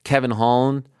 Kevin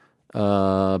Holland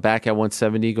back at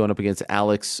 170 going up against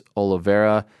Alex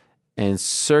Oliveira, and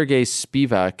Sergey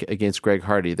Spivak against Greg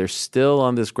Hardy. They're still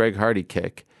on this Greg Hardy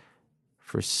kick.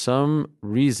 For some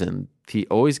reason, he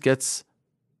always gets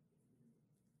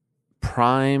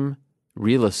prime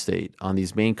real estate on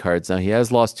these main cards. Now, he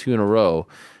has lost 2 in a row,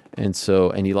 and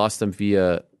he lost them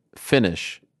via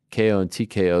finish, KO and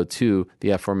TKO to the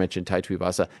aforementioned Tai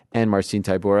Tuivasa and Marcin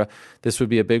Tybura. This would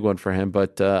be a big one for him,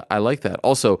 but I like that.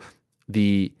 Also,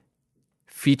 the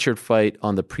featured fight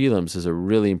on the prelims is a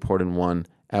really important one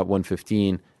at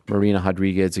 115. Marina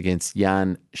Rodriguez against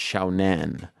Yan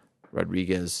Xiaonan.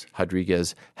 Rodriguez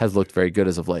has looked very good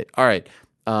as of late. All right,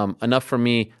 enough from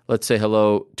me. Let's say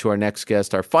hello to our next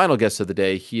guest, our final guest of the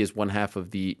day. He is one half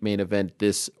of the main event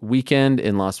this weekend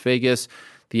in Las Vegas.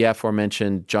 The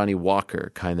aforementioned Johnny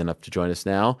Walker, kind enough to join us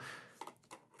now.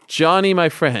 Johnny, my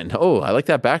friend. Oh, I like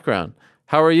that background.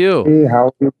 How are you? Hey, how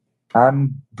are you?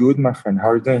 I'm good, my friend.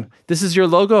 How are you doing? This is your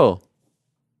logo.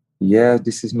 Yeah,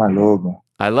 this is my logo.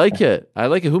 I like it.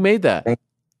 Who made that?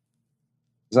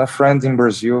 There's a friend in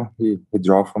Brazil. He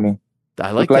drew for me.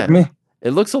 I like Look that. Like me.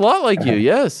 It looks a lot like you.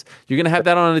 Yes. You're going to have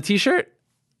that on a t-shirt?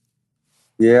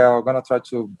 Yeah, I'm going to try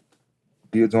to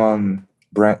build one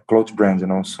clothes brand,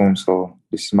 soon. So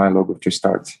this is my logo to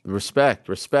start. Respect.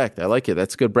 I like it.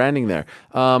 That's good branding there.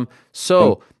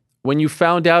 So when you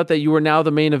found out that you were now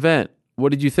the main event, what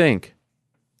did you think?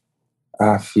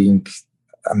 I think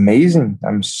amazing.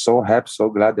 I'm so happy, so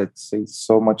glad that say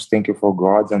so much thank you for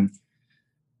God and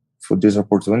for this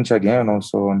opportunity again.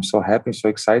 So I'm so happy, so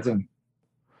excited.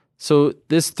 So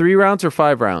this 3 rounds or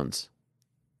 5 rounds?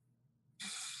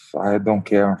 I don't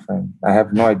care, my friend. I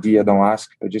have no idea. Don't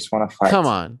ask. I just want to fight. Come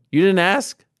on. You didn't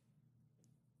ask?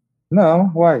 No,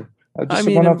 why? I just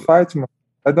want to fight.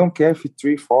 I don't care if it's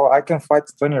 3, 4. I can fight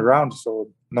 20 rounds, so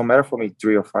no matter for me,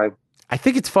 3 or 5. I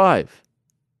think it's 5.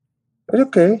 It's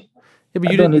okay. Yeah,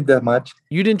 but I don't need that much.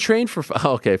 You didn't train for...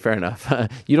 okay, fair enough.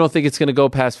 You don't think it's going to go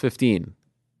past 15?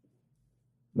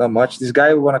 Not much. This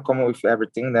guy want to come with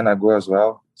everything, then I go as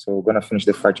well. So we're going to finish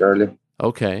the fight early.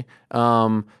 Okay.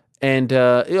 I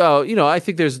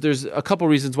think there's a couple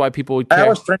reasons why people would care. I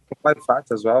was training for 5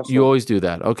 fights as well. So. You always do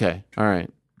that. Okay. All right.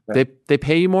 Yeah. They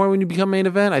pay you more when you become main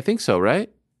event? I think so, right?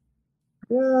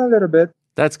 Yeah, a little bit.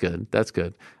 That's good. That's a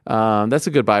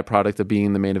good byproduct of being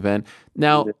in the main event.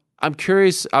 Now, I'm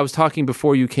curious. I was talking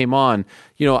before you came on.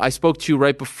 I spoke to you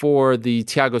right before the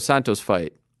Thiago Santos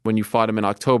fight when you fought him in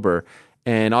October.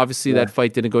 And obviously that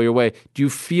fight didn't go your way. Do you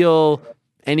feel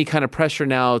any kind of pressure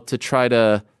now to try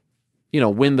to,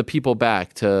 win the people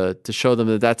back, to show them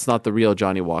that that's not the real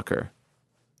Johnny Walker?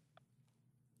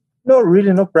 No,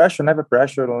 really, no pressure, never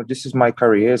pressure. This is my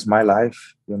career, it's my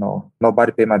life.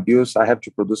 Nobody pay my bills. I have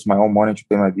to produce my own money to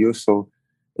pay my bills. So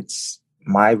it's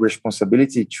my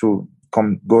responsibility to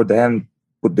go there and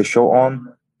put the show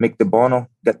on, make the bonus,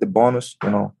 get the bonus,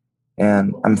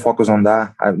 and I'm focused on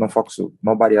that. I don't focus on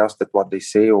nobody else that what they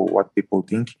say or what people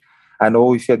think. I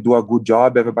know if I do a good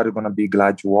job, everybody's going to be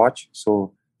glad to watch.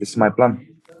 So this is my plan.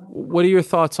 What are your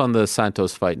thoughts on the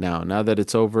Santos fight now that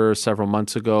it's over several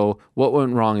months ago? What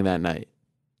went wrong that night?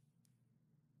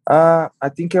 I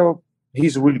think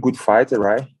he's a really good fighter,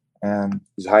 right? And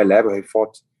he's high level. He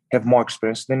have more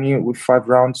experience than me with 5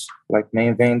 rounds, like main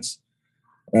events.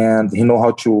 And he know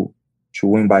how to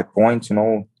win by points,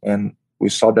 and we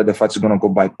saw that the fight is going to go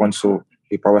by points, so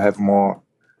he probably have more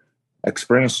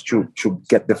experience to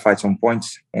get the fights on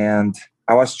points. And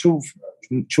I was too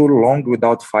long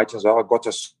without fighting as well. I got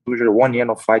usually 1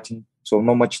 year of fighting, so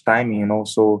not much timing,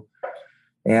 so,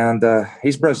 and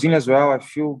he's Brazilian as well. I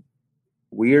feel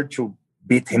weird to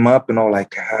beat him up,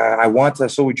 I want to,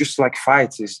 so we just like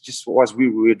fights. It just was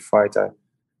really weird fight. I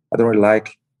don't really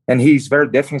like. And he's very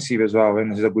defensive as well,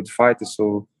 and he's a good fighter.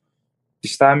 So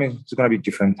this time it's going to be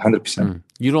different, 100%.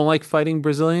 You don't like fighting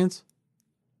Brazilians?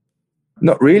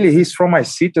 Not really. He's from my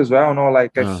city as well. I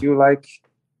feel like,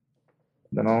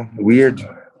 weird.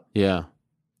 Yeah.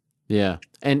 Yeah.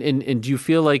 And do you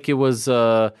feel like it was,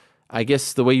 I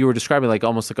guess the way you were describing, like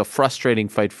almost like a frustrating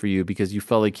fight for you because you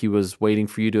felt like he was waiting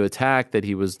for you to attack, that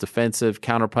he was defensive,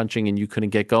 counterpunching, and you couldn't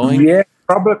get going? Yeah,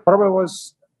 probably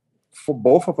was for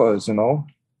both of us,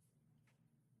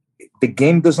 The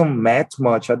game doesn't match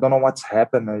much. I don't know what's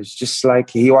happened. It's just like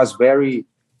he was very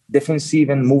defensive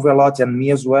and move a lot, and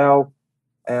me as well.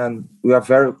 And we are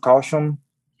very cautious,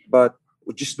 but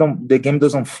we just don't. The game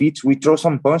doesn't fit. We throw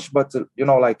some punch, but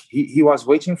he was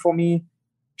waiting for me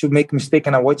to make mistake,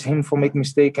 and I wait him for make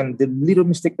mistake. And the little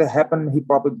mistake that happened, he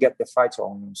probably get the fight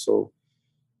on him. So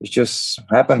it just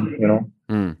happened,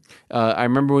 I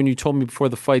remember when you told me before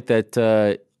the fight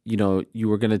that you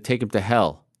were going to take him to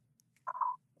hell.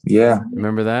 Yeah.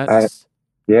 Remember that?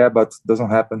 Yeah, but it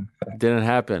doesn't happen. Didn't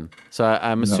happen. So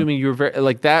I'm assuming you were very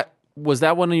like that. Was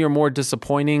that one of your more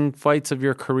disappointing fights of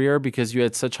your career because you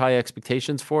had such high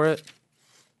expectations for it?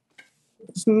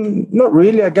 Not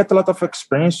really. I get a lot of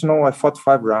experience. I fought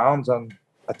 5 rounds and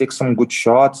I take some good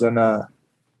shots and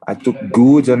I took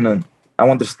good and I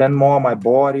understand more my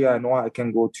body. I know I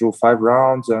can go through 5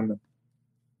 rounds and,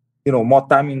 more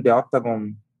time in the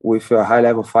octagon with a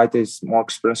high-level fighter is more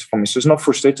experience for me. So it's not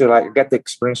frustrated. I get the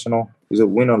experience, It's a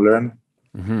win or learn.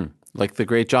 Mm-hmm. Like the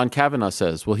great John Kavanagh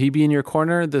says. Will he be in your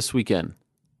corner this weekend?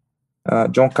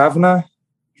 John Kavanagh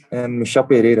and Michel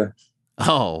Pereira.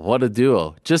 Oh, what a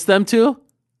duo. Just them two?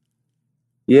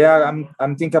 Yeah,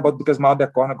 I'm thinking about because my other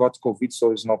corner got COVID, so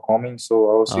he's not coming. So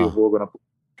I will see who we're going to put.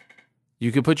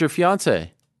 You could put your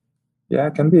fiance. Yeah,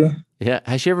 it can be. Yeah.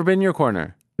 Has she ever been in your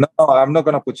corner? No, I'm not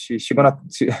gonna put she's gonna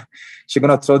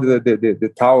throw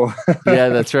the towel. Yeah,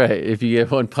 that's right. If you get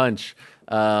one punch.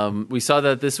 We saw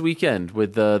that this weekend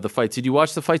with the fights. Did you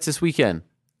watch the fights this weekend?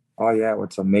 Oh yeah,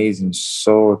 it's amazing.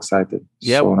 So excited.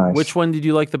 Yeah, so nice. Which one did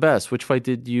you like the best? Which fight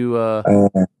did you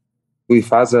Louis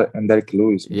Faza and Derek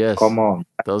Lewis. Yes. Come on.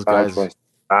 Those guys was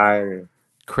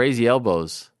crazy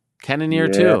elbows. Cannonier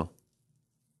too.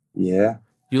 Yeah.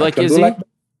 You like Izzy?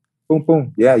 Boom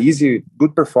boom. Yeah, easy,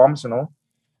 good performance,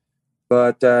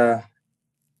 But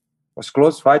was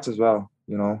close fights as well,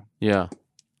 Yeah.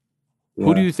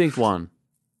 Who do you think won?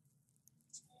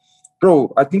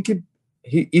 Bro, I think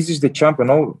he is the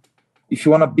champion. If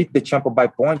you want to beat the champion by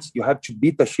points, you have to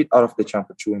beat the shit out of the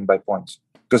champion to win by points.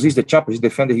 Because he's the champion, he's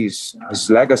defending his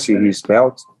legacy, his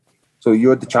belt. So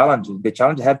you're the challenger. The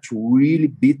challenger have to really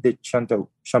beat the champion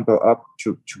up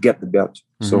to get the belt.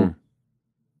 Mm-hmm.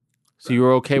 So you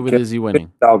were okay with Izzy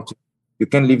winning? You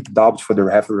can leave the doubt for the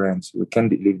reference. You can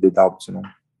leave the doubt,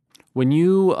 When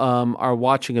you are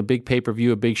watching a big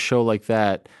pay-per-view, a big show like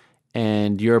that,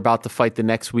 and you're about to fight the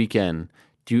next weekend,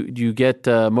 do you get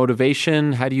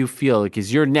motivation? How do you feel?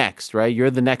 Because you're next, right? You're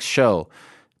the next show.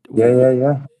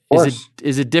 Yeah.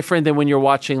 Is it different than when you're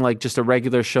watching like just a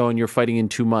regular show and you're fighting in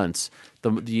 2 months?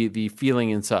 The feeling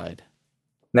inside.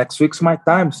 Next week's my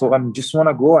time, so I just want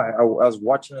to go. I was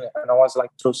watching it and I was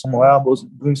like throw some elbows,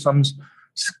 doing some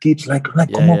skits like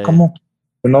come on.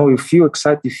 You feel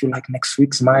excited. You feel like next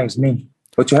week's mine is me.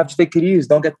 But you have to take it easy.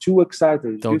 Don't get too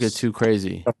excited. Don't get too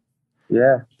crazy.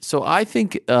 Yeah. So I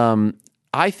think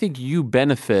you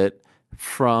benefit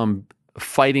from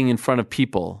fighting in front of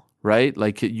people, right?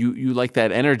 Like you like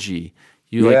that energy.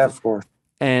 Of course.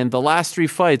 And the last 3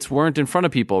 fights weren't in front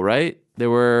of people, right? There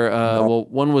were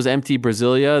one was empty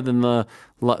Brasilia, then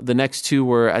the next 2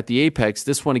 were at the Apex.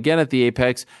 This one again at the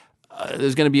Apex.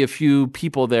 There's going to be a few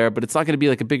people there, but it's not going to be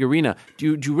like a big arena.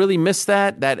 Do you really miss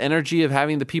that energy of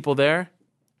having the people there?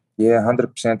 Yeah,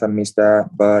 100%. I miss that,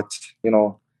 but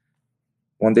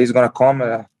one day is gonna come.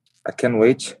 I can't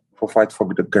wait for fight for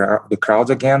the crowds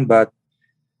again. But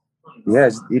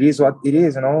yes, it is what it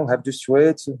is. Have just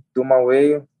wait, do my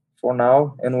way for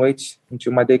now, and wait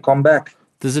until my day come back.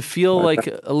 Does it feel like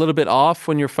a little bit off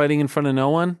when you're fighting in front of no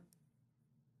one?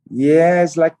 Yeah,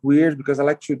 it's like weird because I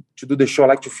like to do the show. I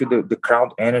like to feel the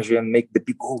crowd energy and make the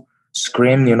people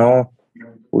scream,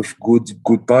 with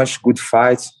good punch, good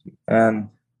fights. And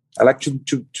I like to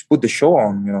put the show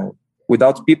on,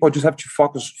 Without people, I just have to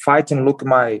focus, fight, and look.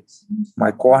 My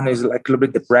corner is like a little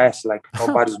bit depressed, like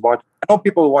nobody's watching. I know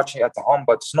people watching at home,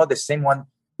 but it's not the same one.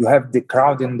 You have the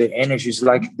crowd and the energy. It's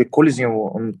like the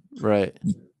Coliseum, right?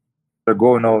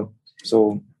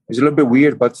 So it's a little bit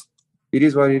weird, but it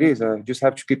is what it is. I just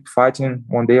have to keep fighting.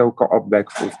 One day I'll come up back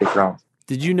with the crowd.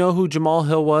 Did you know who Jamal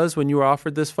Hill was when you were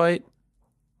offered this fight?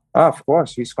 Of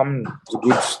course. He's coming to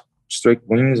good straight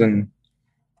wins and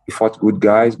he fought good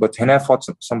guys. But he never fought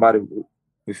somebody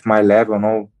with my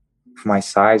level, with my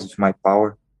size, with my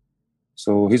power.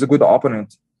 So he's a good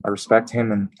opponent. I respect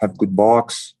him and have good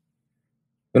box.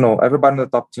 Everybody in the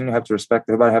top team you have to respect.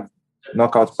 Everybody have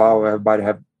knockout power. Everybody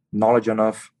have knowledge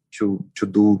enough to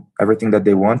do everything that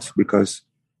they want because,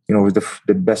 it's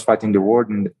the best fight in the world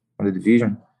in the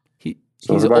division.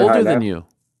 He's older than you.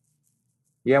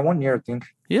 Yeah, 1 year, I think.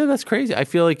 Yeah, that's crazy. I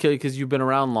feel like because you've been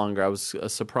around longer, I was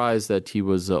surprised that he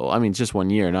was. It's just 1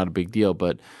 year, not a big deal.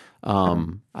 But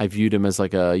I viewed him as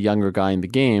like a younger guy in the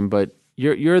game. But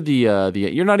you're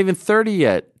you're not even 30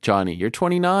 yet, Johnny. You're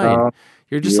 29.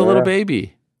 You're just a little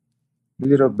baby.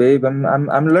 Little babe.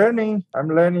 I'm learning.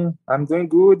 I'm doing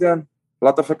good and a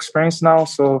lot of experience now.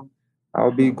 So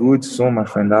I'll be good soon, my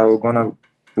friend. I'm gonna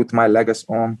put my legacy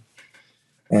on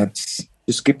and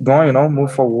just keep going.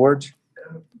 Move forward.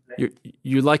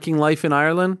 You liking life in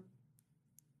Ireland?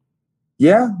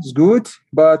 Yeah, it's good,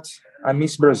 but I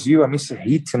miss Brazil. I miss the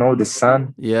heat, the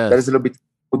sun. Yeah, there's a little bit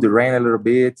the rain a little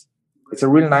bit. It's a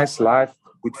really nice life,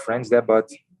 good friends there, but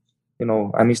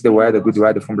I miss the weather, good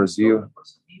weather from Brazil.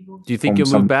 Do you think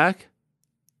you'll move back?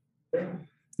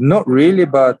 Not really,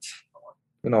 but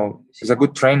there's a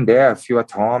good train there. I feel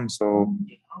at home, so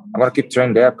I'm gonna keep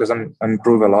training there because I'm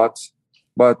improve a lot.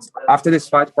 But after this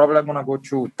fight, probably I'm gonna go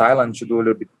to Thailand to do a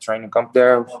little bit of training camp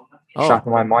there,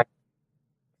 sharpen my mind.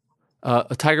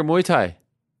 A Tiger Muay Thai.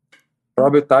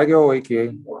 Probably Tiger or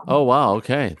AKA. Oh wow,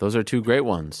 okay, those are two great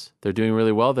ones. They're doing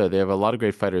really well there. They have a lot of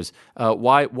great fighters.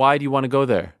 Why do you want to go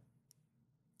there?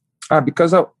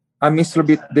 Because I miss a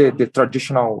little bit the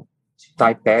traditional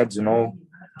Thai pads,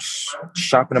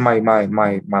 sharpening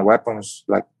my weapons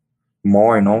like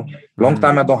more, Long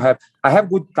time I don't have. I have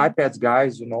good Thai pads,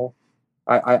 guys,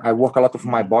 I work a lot of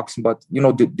my boxing, but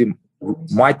the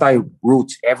Muay Thai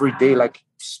roots every day, like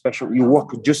special. You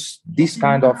work just this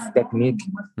kind of technique,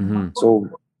 so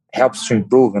helps to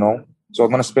improve, So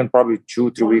I'm gonna spend probably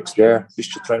 2-3 weeks there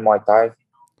just to train Muay Thai,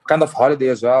 kind of holiday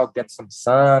as well, get some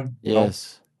sun,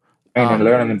 yes, and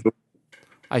learn and improve.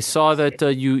 I saw that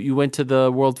you went to the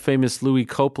world famous Louis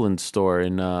Copeland store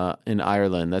in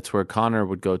Ireland. That's where Connor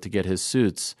would go to get his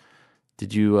suits.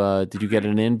 Did you get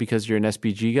an in because you're an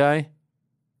SBG guy?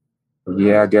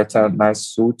 Yeah, get a nice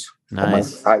suit.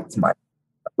 Nice. For my fight.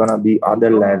 I'm gonna be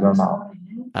other level now.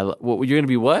 You're gonna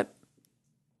be what?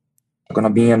 I'm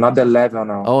gonna be another level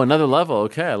now. Oh, another level.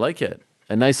 Okay, I like it.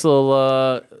 A nice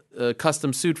little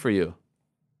custom suit for you.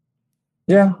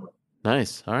 Yeah.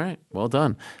 Nice. All right. Well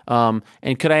done.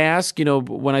 And could I ask,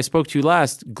 when I spoke to you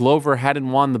last, Glover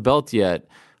hadn't won the belt yet.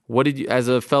 What did you,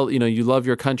 you love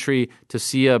your country, to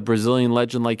see a Brazilian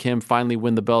legend like him finally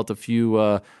win the belt a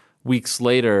few weeks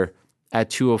later at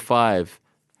 205.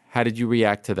 How did you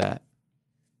react to that?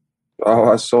 Oh,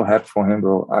 I was so happy for him,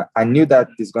 bro. I knew that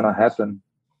is gonna happen,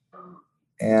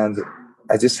 and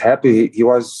I just happy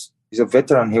he's a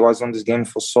veteran. He was on this game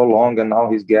for so long, and now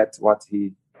he's get what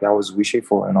I was wishing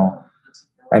for.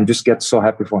 I'm just get so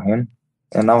happy for him,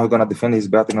 and now he's gonna defend his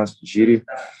belt against Giri.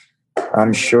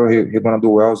 I'm sure he's gonna do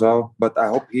well as well. But I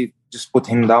hope he just put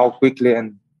him down quickly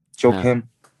and choke him,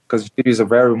 because Giri is a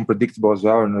very unpredictable as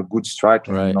well and a good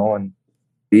striker, and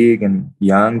big and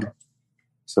young.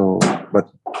 So,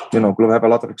 but Glover have a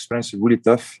lot of experience, really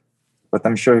tough. But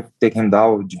I'm sure if you take him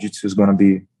down, jiu-jitsu is gonna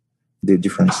be the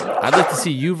difference. I'd like to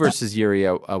see you versus Yuri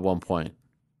at one point.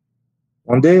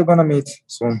 One day you're gonna meet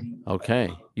soon.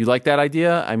 Okay, you like that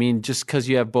idea? I mean, just because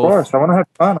you have both. Of course, I wanna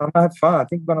have fun. I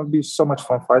think it's gonna be so much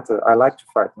fun fighter. I like to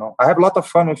fight. I have a lot of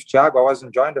fun with Thiago. I was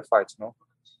enjoying the fights.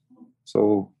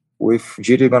 So with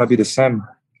Giri, gonna be the same,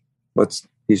 but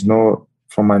he's not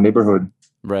from my neighborhood,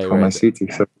 from my city.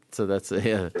 So that's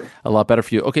a lot better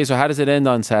for you. Okay, so how does it end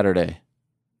on Saturday?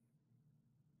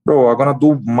 Bro, I'm gonna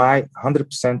do my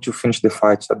 100% to finish the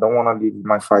fights. I don't want to leave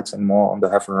my fights anymore on the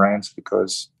reference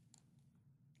because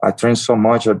I train so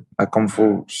much. I come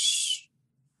for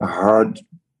a hard,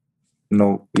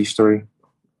 history,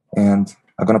 and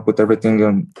I'm gonna put everything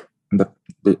on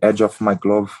the edge of my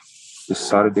glove this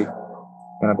Saturday,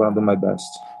 and I'm gonna do my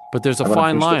best. But there's a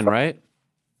fine line, right?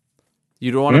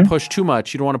 You don't want to push too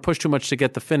much. You don't want to push too much to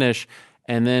get the finish,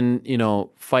 and then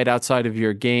fight outside of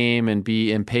your game and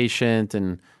be impatient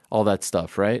and all that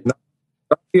stuff, right?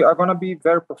 I'm gonna be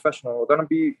very professional. I'm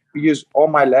gonna use all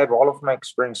my level, all of my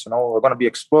experience. I'm gonna be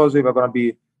explosive. I'm gonna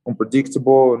be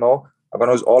unpredictable. I'm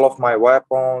gonna use all of my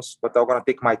weapons, but I'm gonna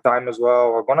take my time as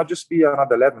well. I'm gonna just be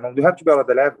another level. You have to be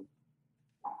another level,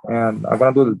 and I'm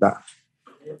gonna do that.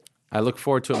 I look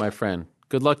forward to it, my friend.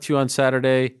 Good luck to you on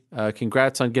Saturday.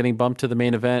 Congrats on getting bumped to the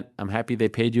main event. I'm happy they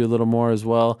paid you a little more as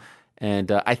well.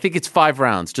 And I think it's 5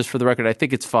 rounds. Just for the record, I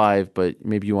think it's 5, but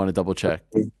maybe you want to double check.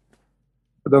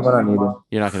 I'm not gonna need it.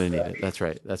 You're not going to need it. That's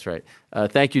right. That's right.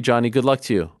 Thank you, Johnny. Good luck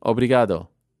to you. Obrigado.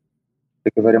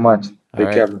 Thank you very much.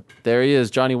 Take care. There he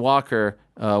is, Johnny Walker,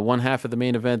 one half of the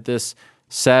main event this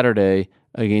Saturday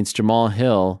against Jamal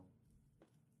Hill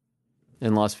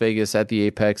in Las Vegas at the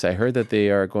Apex. I heard that they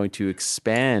are going to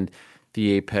expand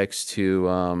the Apex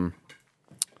to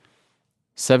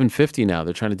 750 now.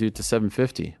 They're trying to do it to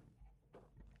 750.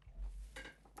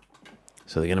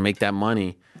 So they're going to make that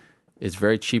money. It's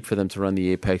very cheap for them to run the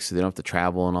Apex, so they don't have to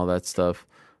travel and all that stuff.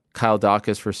 Kyle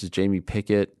Dawkins versus Jamie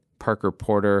Pickett. Parker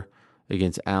Porter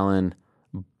against Alan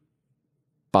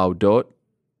Baudot.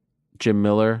 Jim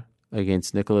Miller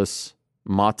against Nicholas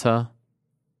Mata.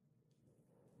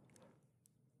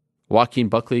 Joaquin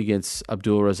Buckley against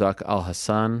Abdul Razak Al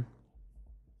Hassan.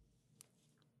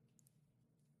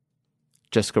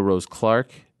 Jessica Rose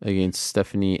Clark against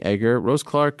Stephanie Egger. Rose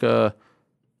Clark,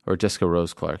 or Jessica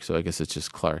Rose Clark, so I guess it's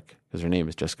just Clark, because her name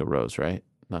is Jessica Rose, right?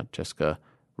 Not Jessica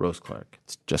Rose Clark.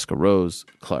 It's Jessica Rose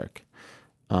Clark.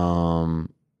 On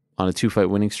a 2-fight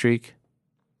winning streak.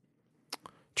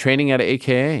 Training at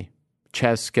AKA.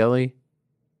 Chaz Skelly.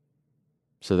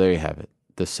 So there you have it,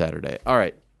 this Saturday. All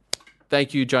right.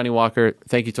 Thank you, Johnny Walker.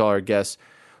 Thank you to all our guests.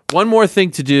 One more thing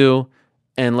to do,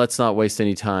 and let's not waste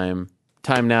any time.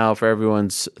 Time now for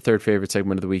everyone's third favorite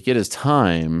segment of the week. It is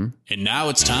time. And now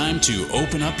it's time to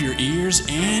open up your ears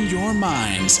and your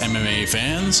minds, MMA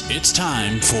fans. It's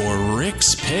time for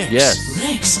Rick's Picks. Yes.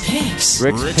 Rick's Picks.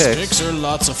 Rick's Picks are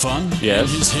lots of fun. Yes.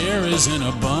 And his hair is in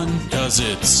a bun, because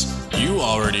you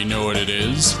already know what it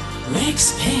is.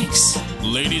 Rick's Picks.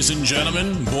 Ladies and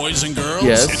gentlemen, boys and girls,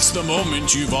 It's the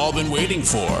moment you've all been waiting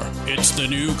for. It's the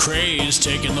new craze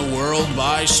taking the world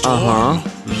by storm.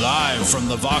 Live from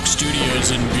the Vox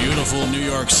Studios in beautiful New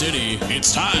York City,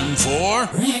 it's time for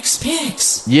Rick's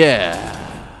Picks.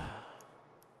 Yeah.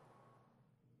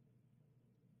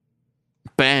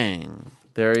 Bang.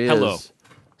 There he is. Hello.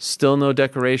 Still no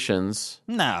decorations.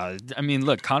 Nah, I mean,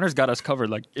 look, Connor's got us covered.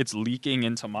 Like, it's leaking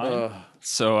into mine,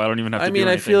 so I don't even have to.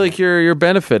 I feel like you're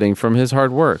benefiting from his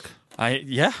hard work.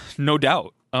 Yeah, no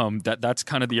doubt. That's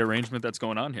kind of the arrangement that's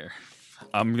going on here.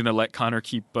 I'm gonna let Connor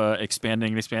keep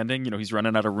expanding. He's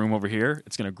running out of room over here.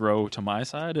 It's gonna grow to my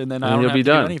side, and then I don't have to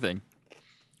do anything.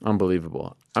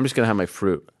 Unbelievable. I'm just gonna have my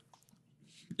fruit.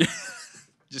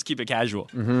 Just keep it casual.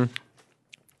 Mm-hmm.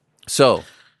 So,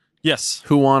 yes,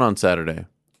 who won on Saturday?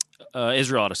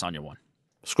 Israel Adesanya won.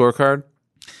 Scorecard?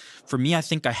 For me, I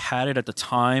think I had it at the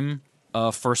time,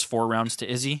 first 4 rounds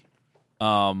to Izzy.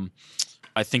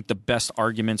 I think the best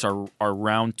arguments are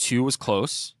round 2 was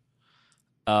close.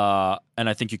 And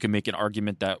I think you can make an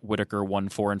argument that Whitaker won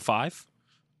 4 and 5.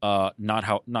 Not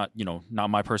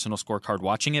my personal scorecard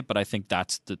watching it, but I think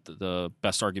that's the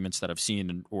best arguments that I've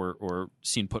seen or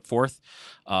seen put forth.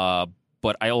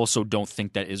 But I also don't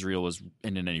think that Israel was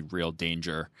in any real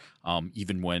danger.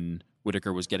 Even when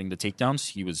Whitaker was getting the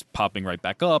takedowns, he was popping right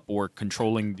back up or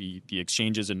controlling the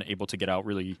exchanges and able to get out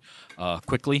really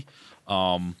quickly.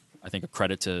 I think a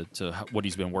credit to what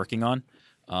he's been working on.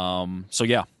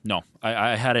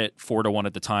 I had it 4-1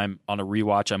 at the time. On a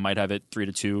rewatch, I might have it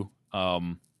 3-2.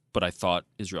 But I thought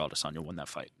Israel Adesanya won that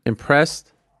fight.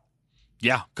 Impressed?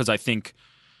 Yeah, because I think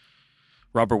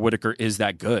Robert Whitaker is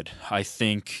that good. I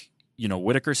think,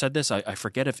 Whitaker said this. I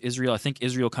forget if Israel, I think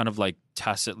Israel kind of like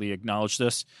tacitly acknowledged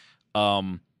this.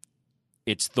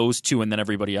 It's those two and then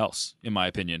everybody else, in my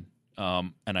opinion.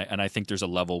 And I think there's a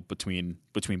level between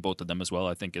both of them as well.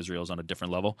 I think Israel's on a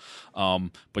different level.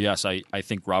 But yes, I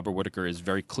think Robert Whitaker is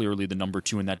very clearly the number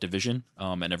 2 in that division,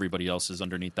 and everybody else is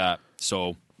underneath that.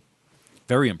 So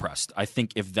very impressed. I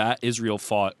think if that Israel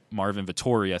fought Marvin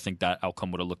Vettori, I think that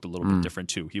outcome would have looked a little bit different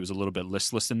too. He was a little bit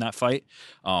listless in that fight.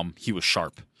 He was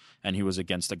sharp. and he was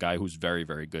against a guy who's very,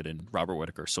 very good in Robert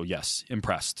Whittaker. So yes,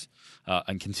 impressed,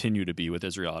 and continue to be with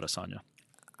Israel Adesanya.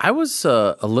 I was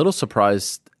a little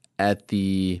surprised at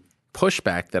the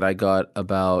pushback that I got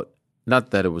about,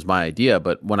 not that it was my idea,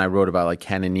 but when I wrote about like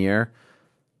Cannonier,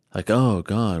 like, oh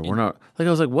God, we're not, like,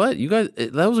 I was like, what? You guys,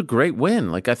 that was a great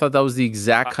win. Like, I thought that was the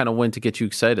exact kind of win to get you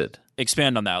excited.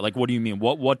 Expand on that. Like, what do you mean?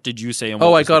 What did you say? And I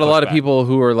was got the a lot of pushback? people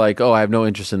who were like, oh, I have no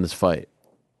interest in this fight.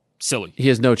 Silly. He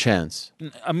has no chance.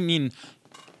 I mean,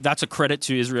 that's a credit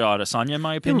to Israel Adesanya, in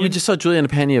my opinion. Yeah, we just saw Juliana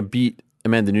Pena beat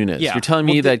Amanda Nunes. Yeah. You're telling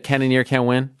me that Cannonier can't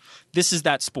win? This is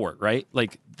that sport, right?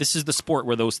 Like, this is the sport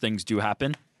where those things do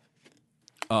happen.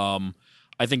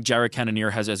 I think Jared Cannonier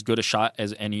has as good a shot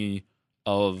as any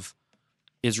of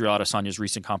Israel Adesanya's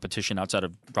recent competition outside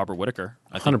of Robert Whittaker.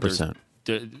 100%.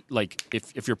 Like,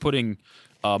 if you're putting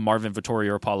Marvin Vettori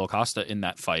or Paulo Costa in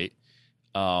that fight,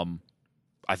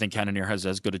 I think Cannonier has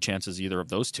as good a chance as either of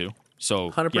those two. So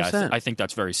 100%. Yeah, I think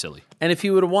that's very silly. And if he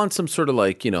would have won some sort of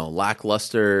like,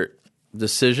 lackluster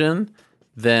decision,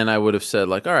 then I would have said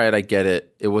like, all right, I get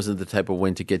it. It wasn't the type of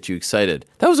win to get you excited.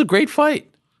 That was a great fight.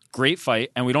 Great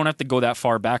fight, and we don't have to go that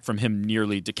far back from him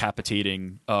nearly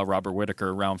decapitating Robert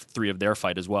Whittaker round 3 of their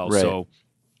fight as well. Right. So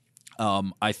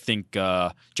I think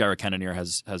Jared Cannonier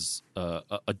has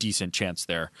a decent chance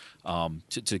there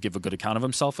to give a good account of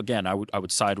himself. Again, I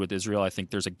would side with Israel. I think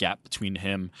there's a gap between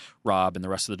him, Rob, and the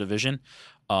rest of the division.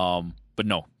 But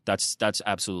no, that's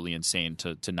absolutely insane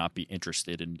to not be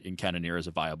interested in Cannonier as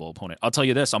a viable opponent. I'll tell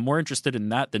you this, I'm more interested in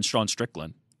that than Sean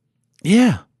Strickland.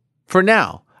 Yeah, for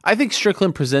now. I think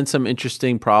Strickland presents some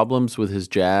interesting problems with his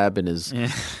jab and his.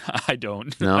 I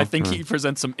don't. No? I think he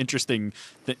presents some interesting,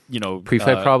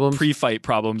 pre-fight problems. Pre-fight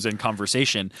problems and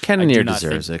conversation. Cannonier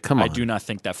deserves it. Come on. I do not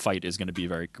think that fight is going to be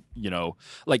very.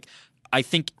 Like, I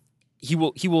think he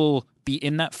will be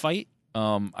in that fight.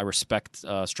 I respect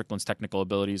Strickland's technical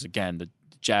abilities. Again, the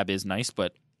jab is nice,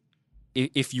 but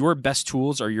if your best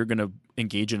tools are you're going to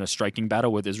engage in a striking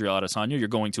battle with Israel Adesanya, you're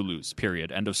going to lose,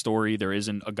 period. End of story. There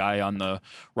isn't a guy on the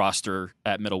roster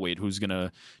at middleweight who's going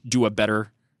to do a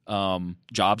better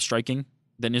job striking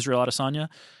than Israel Adesanya.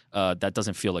 That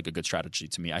doesn't feel like a good strategy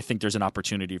to me. I think there's an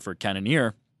opportunity for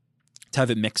Cannonier to have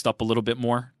it mixed up a little bit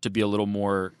more, to be a little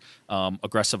more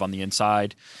aggressive on the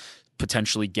inside,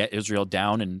 potentially get Israel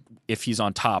down, and if he's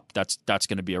on top, that's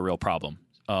going to be a real problem.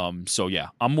 So yeah,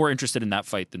 I'm more interested in that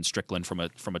fight than Strickland from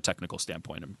a technical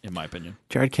standpoint, in my opinion.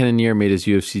 Jared Cannonier made his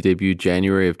UFC debut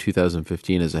January of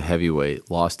 2015 as a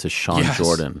heavyweight, lost to Sean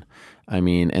Jordan. I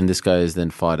mean, and this guy has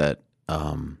then fought at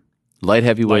light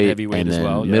heavyweight and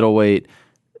then middleweight.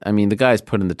 I mean, the guy's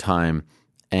put in the time,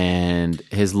 and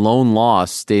his lone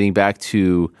loss dating back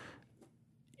to,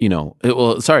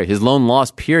 his lone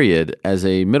loss period as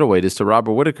a middleweight is to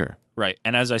Robert Whittaker. Right,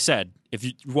 and as I said, if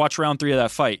you watch round 3 of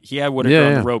that fight, he had Whittaker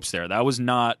on the ropes there. That was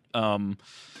not, not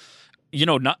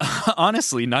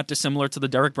honestly not dissimilar to the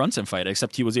Derek Brunson fight,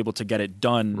 except he was able to get it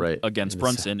done against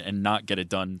Brunson and not get it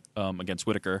done against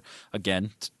Whittaker.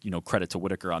 Again, credit to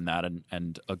Whittaker on that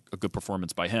and a good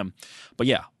performance by him. But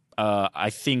yeah, I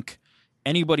think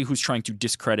anybody who's trying to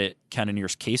discredit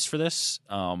Cannonier's case for this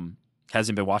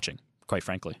hasn't been watching, quite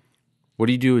frankly. What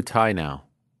do you do with Ty now?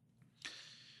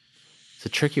 It's a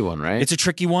tricky one, right? It's a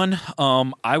tricky one.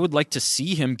 I would like to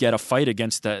see him get a fight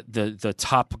against the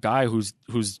top guy who's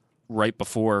right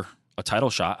before a title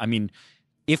shot. I mean,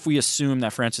 if we assume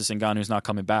that Francis Ngannou's not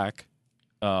coming back,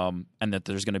 and that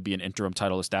there's going to be an interim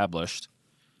title established,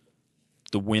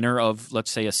 the winner of,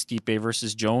 let's say, a Stipe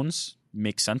versus Jones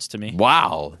makes sense to me.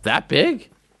 Wow, that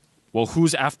big? Well,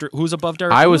 who's above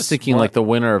Derek I Lewis? was thinking like the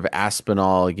winner of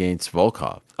Aspinall against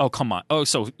Volkov. Oh, come on. Oh,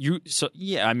 so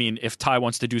yeah, I mean, if Ty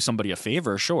wants to do somebody a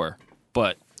favor, sure.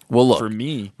 But look, for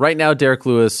me, right now, Derek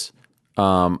Lewis,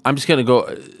 I'm just going to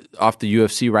go off the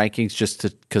UFC rankings just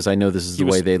because I know this is the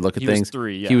way they look at things.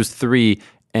 He was 3,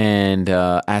 and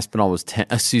Aspinall was 10.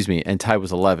 Excuse me, and Ty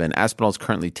was 11. Aspinall's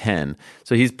currently 10,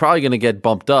 so he's probably going to get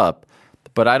bumped up.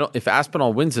 But if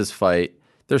Aspinall wins this fight,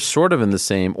 they're sort of in the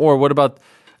same. Or what about?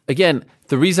 Again,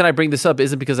 the reason I bring this up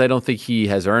isn't because I don't think he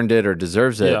has earned it or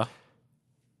deserves it. Yeah.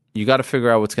 You got to figure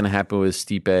out what's going to happen with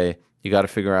Stipe. You got to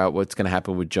figure out what's going to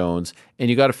happen with Jones, and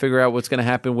you got to figure out what's going to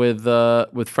happen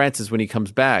with Francis when he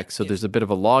comes back. So there's a bit of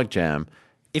a logjam.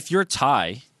 If you're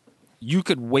Ty, you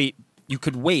could wait. You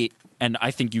could wait, and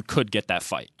I think you could get that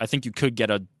fight. I think you could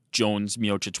get a Jones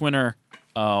Miocic winner.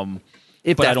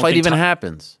 If that fight even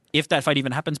happens. If that fight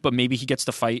even happens, but maybe he gets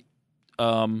to fight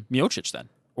Miocic then.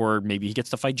 Or maybe he gets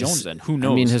to fight Jones then. Who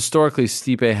knows? I mean, historically,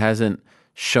 Stipe hasn't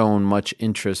shown much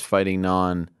interest fighting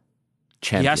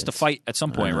non-champions. He has to fight at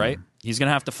some point, right? He's going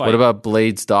to have to fight. What about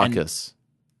Blades Dacus?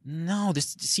 No,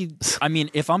 I mean,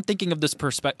 if I'm thinking of this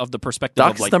perspective Doc's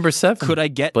of like, number 7. could I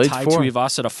get Blade Tai 4.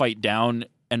 Tuivasa to fight down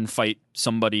and fight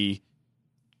somebody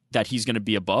that he's going to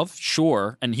be above?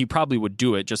 Sure, and he probably would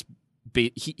do it. Just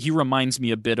he reminds me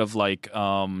a bit of like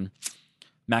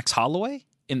Max Holloway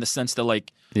in the sense that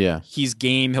like he's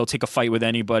game. He'll take a fight with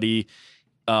anybody.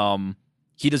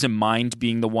 He doesn't mind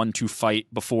being the one to fight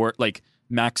before like.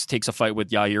 Max takes a fight with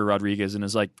Yair Rodriguez and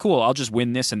is like, cool, I'll just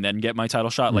win this and then get my title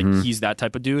shot. Like, he's that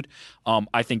type of dude.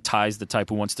 I think Ty's the type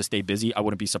who wants to stay busy. I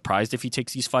wouldn't be surprised if he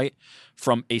takes his fight.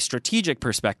 From a strategic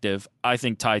perspective, I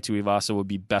think Tai Tuivasa would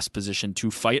be best positioned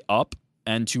to fight up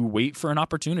and to wait for an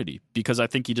opportunity because I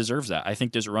think he deserves that. I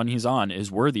think this run he's on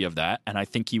is worthy of that, and I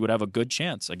think he would have a good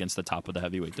chance against the top of the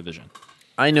heavyweight division.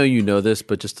 I know you know this,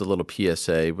 but just a little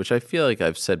PSA, which I feel like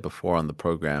I've said before on the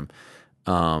program.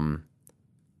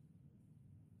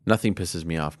 Nothing pisses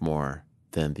me off more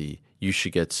than you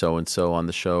should get so-and-so on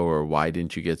the show or why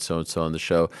didn't you get so-and-so on the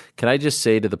show? Can I just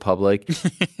say to the public...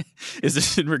 Is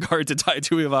this in regard to Tai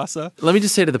Tuivasa? Let me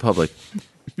just say to the public,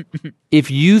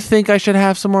 if you think I should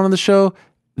have someone on the show,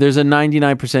 there's a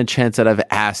 99% chance that I've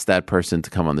asked that person to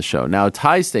come on the show. Now,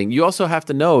 Ty's thing, you also have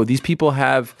to know these people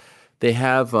have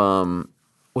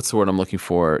what's the word I'm looking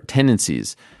for?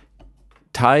 Tendencies.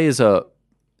 Ty is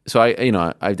So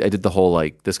I did the whole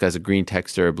like this guy's a green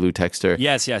texter, a blue texter.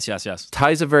 Yes.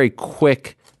 Ty's a very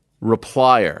quick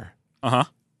replier. Uh-huh.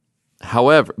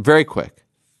 However, very quick.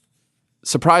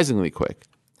 Surprisingly quick.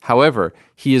 However,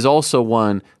 he is also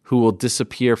one who will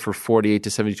disappear for 48 to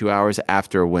 72 hours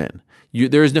after a win. You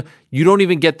don't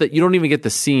even get the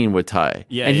scene with Ty.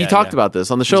 And he talked about this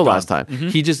on the show last time. Mm-hmm.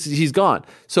 He's gone.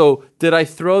 So did I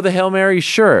throw the Hail Mary?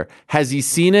 Sure. Has he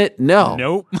seen it? No.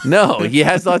 Nope. No, he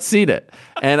has not seen it.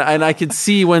 And I can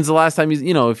see when's the last time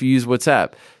if you use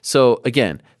WhatsApp. So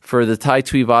again, for the Tai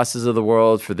Tuivasas of the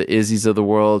world, for the Izzies of the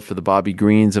world, for the Bobby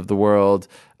Greens of the world,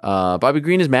 Bobby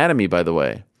Green is mad at me, by the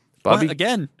way. What?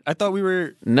 Again? I thought we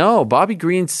were... No, Bobby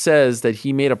Green says that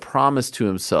he made a promise to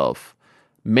himself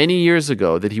many years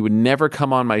ago that he would never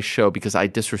come on my show because I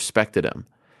disrespected him.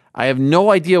 I have no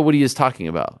idea what he is talking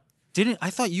about. I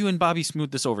thought you and Bobby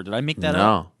smoothed this over. Did I make that up?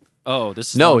 No. Oh,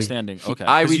 this is long-standing. Okay.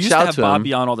 I reached you used out to have to him.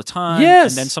 Bobby on all the time.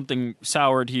 Yes. And then something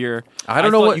soured here. I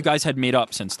don't know thought what you guys had made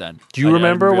up since then. Do you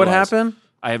remember what happened?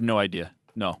 I have no idea.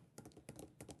 No.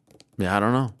 Yeah, I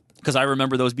don't know. Because I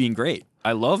remember those being great.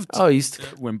 I loved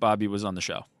when Bobby was on the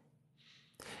show.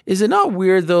 Is it not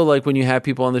weird, though, like when you have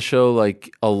people on the show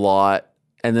like a lot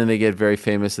and then they get very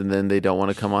famous and then they don't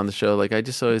want to come on the show? Like, I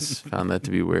just always found that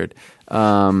to be weird.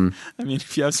 I mean,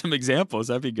 if you have some examples,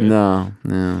 that'd be good. No.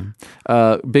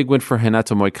 Big win for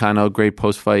Renato Moicano. Great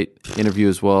post-fight interview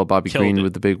as well. Bobby Green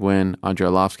with the big win. Andre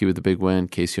Arlovsky with the big win.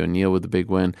 Casey O'Neill with the big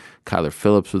win. Kyler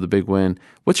Phillips with the big win.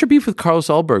 What's your beef with Carlos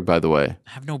Ulberg, by the way?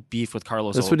 I have no beef with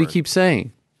Carlos That's Ulberg. what he keeps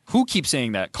saying. Who keeps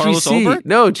saying that? Carlos GC. Ulberg?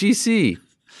 No, GC.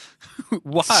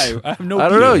 Why? I have no beef. I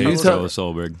don't know. with Carlos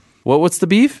Ulberg. What's the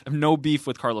beef? I have no beef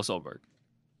with Carlos Ulberg.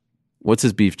 What's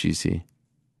his beef, GC?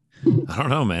 I don't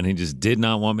know, man. He just did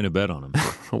not want me to bet on him.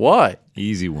 Why?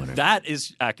 Easy winner. That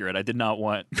is accurate. I did not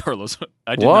want Carlos.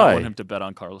 I did not want him to bet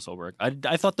on Carlos Ulberg.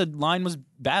 I thought the line was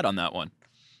bad on that one.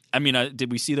 I mean, did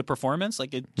we see the performance?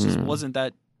 Like, it just wasn't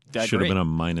that Should great. have been a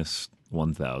minus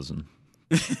 1,000.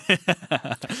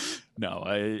 No,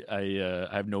 I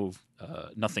have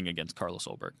nothing against Carlos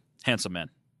Ulberg. Handsome man.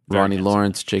 Ronnie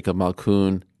Lawrence, Jacob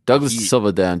Malkoun. Douglas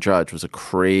Silva de Andrade was a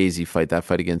crazy fight. That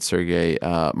fight against Sergey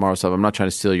Morozov. I'm not trying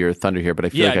to steal your thunder here, but I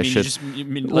feel like I should.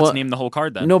 Let's name the whole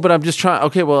card then. No, but I'm just trying.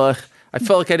 Okay, well, I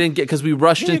felt like I didn't get because we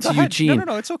rushed into Eugene.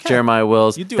 No, it's okay. Jeremiah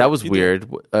Wells. That was You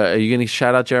weird. Are you going to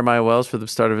shout out Jeremiah Wells for the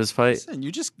start of his fight? Listen,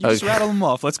 you just rattle them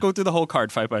off. Let's go through the whole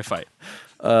card fight by fight.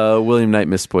 William Knight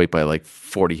missed weight by like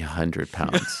 100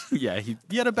 pounds. Yeah, he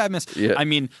had a bad miss. Yeah. I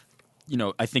mean,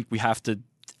 I think we have to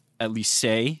at least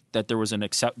say that there was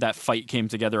that fight came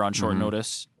together on short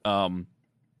notice. Like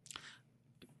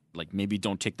maybe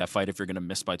don't take that fight if you're going to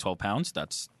miss by 12 pounds.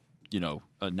 That's a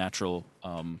natural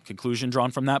conclusion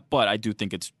drawn from that. But I do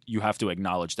think you have to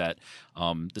acknowledge that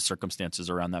the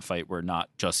circumstances around that fight were not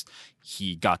just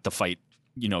he got the fight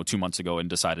 2 months ago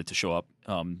and decided to show up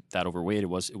that overweight. It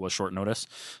was short notice.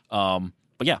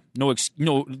 But yeah,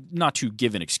 not to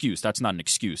give an excuse. That's not an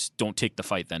excuse. Don't take the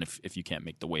fight then if you can't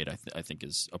make the weight. I think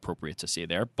is appropriate to say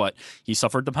there. But he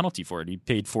suffered the penalty for it. He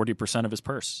paid 40% of his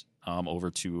purse over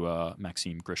to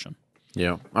Maxime Grisham.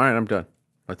 Yeah. All right, I'm done.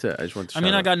 That's it. I just want to.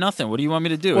 I got nothing. What do you want me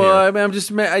to do? Well,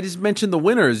 here? I just mentioned the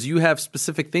winners. You have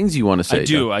specific things you want to say. I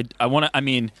do. I want to. I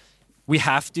mean, we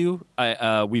have to.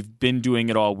 We've been doing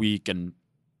it all week and.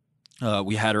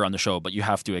 We had her on the show, but you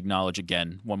have to acknowledge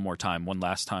again one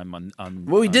last time on.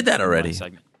 Well, we did that already.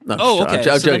 No, Oh, I'm okay.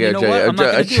 joking. So then you know what? I'm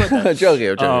not gonna do it then. I'm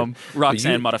joking.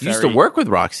 Roxanne You Modafferi. used to work with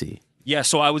Roxy. Yeah,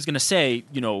 so I was going to say,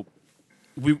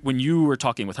 when you were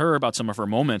talking with her about some of her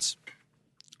moments,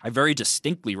 I very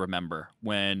distinctly remember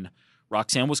when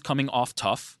Roxanne was coming off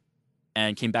tough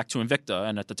and came back to Invicta.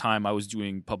 And at the time, I was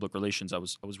doing public relations. I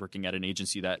was working at an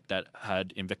agency that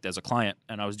had Invicta as a client,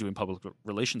 and I was doing public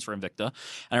relations for Invicta.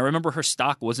 And I remember her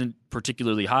stock wasn't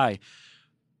particularly high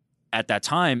at that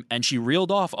time, and she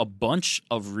reeled off a bunch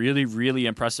of really, really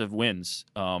impressive wins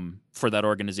for that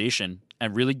organization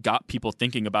and really got people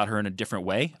thinking about her in a different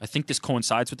way. I think this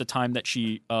coincides with the time that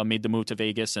she made the move to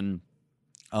Vegas and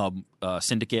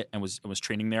Syndicate and was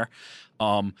training there,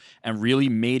 and really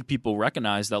made people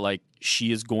recognize that like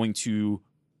she is going to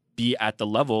be at the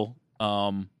level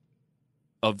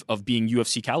of being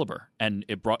UFC caliber. And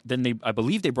I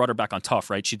believe they brought her back on Tough,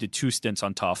 right? She did 2 stints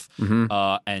on Tough,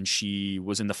 and she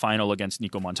was in the final against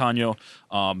Nico Montano.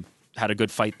 Had a good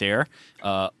fight there.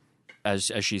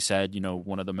 As she said,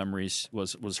 one of the memories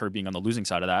was her being on the losing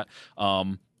side of that.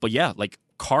 But yeah, like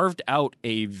carved out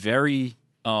a very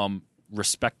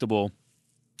respectable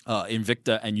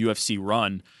Invicta and UFC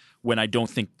run when I don't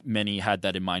think many had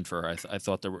that in mind for her. I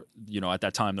thought there were, at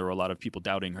that time there were a lot of people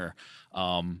doubting her.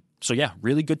 So yeah,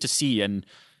 really good to see. And,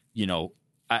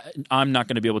 I'm not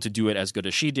going to be able to do it as good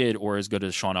as she did or as good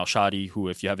as Sean Al-Shadi, who,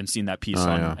 if you haven't seen that piece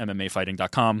on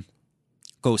MMAfighting.com,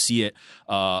 go see it,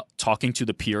 talking to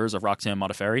the peers of Roxanne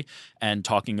Modafferi and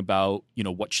talking about,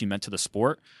 what she meant to the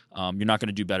sport. You're not going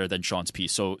to do better than Sean's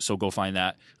piece. So go find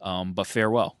that. But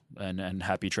farewell and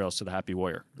happy trails to the Happy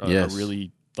Warrior. A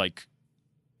really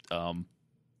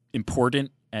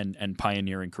important and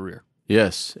pioneering career.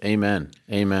 Yes. Amen.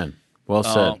 Well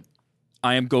said.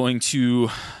 I am going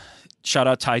to shout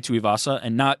out Tai Tuivasa,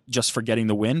 and not just for getting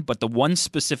the win, but the one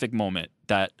specific moment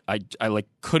that I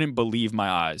couldn't believe my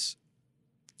eyes.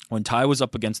 When Tai was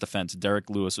up against the fence, Derek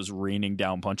Lewis was raining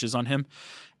down punches on him,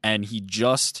 and he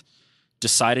just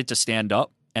decided to stand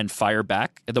up and fire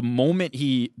back. The moment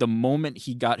he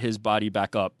got his body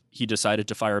back up, he decided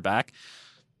to fire back.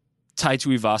 Tai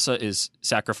Tuivasa is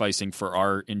sacrificing for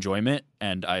our enjoyment,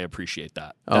 and I appreciate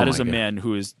that. That is a man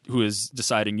who is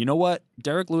deciding, you know what,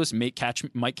 Derek Lewis might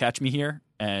catch me here,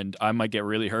 and I might get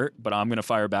really hurt, but I'm going to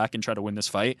fire back and try to win this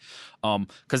fight.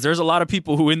 Because there's a lot of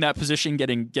people who in that position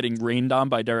getting rained on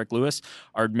by Derek Lewis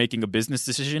are making a business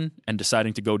decision and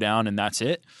deciding to go down, and that's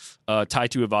it. Tai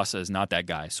Tuivasa is not that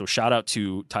guy. So shout out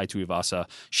to Tai Tuivasa.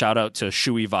 Shout out to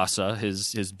Shui Vasa,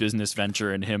 his business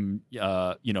venture, and him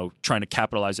trying to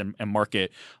capitalize and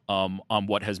market on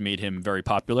what has made him very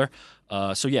popular.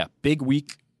 So yeah, big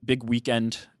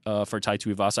weekend for Tai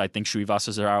Tuivasa. I think Shui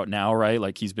Vasas are out now, right?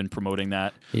 Like he's been promoting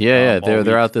that.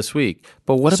 They're out this week.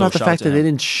 But what about the fact that they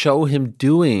didn't show him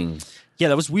doing? Yeah,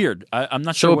 that was weird. I'm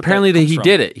not sure. So apparently he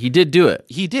did it. He did do it.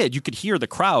 He did. You could hear the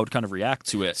crowd kind of react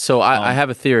to it. So I have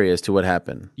a theory as to what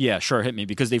happened. Yeah, sure, hit me,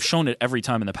 because they've shown it every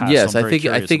time in the past. Yes, so I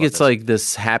think it's like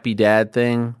this happy dad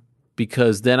thing,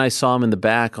 because then I saw him in the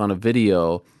back on a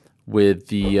video with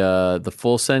the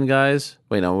Full Send guys.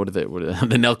 Wait, no, what are they?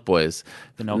 The Nelk boys.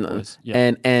 The Nelk boys.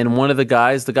 Yeah. And one of the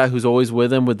guys, the guy who's always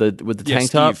with him with the tank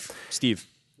top, Steve,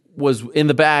 was in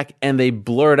the back, and they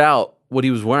blurred out what he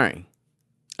was wearing.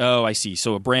 Oh, I see.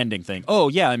 So a branding thing. Oh,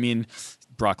 yeah. I mean,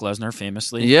 Brock Lesnar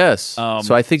famously. Yes. So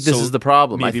I think this is the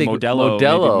problem. Maybe I think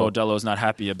Modelo's not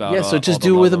happy about. Yeah. So just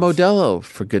do it with a Modelo,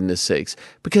 for goodness sakes,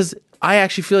 because I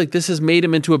actually feel like this has made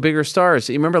him into a bigger star.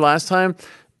 So you remember last time?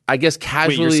 I guess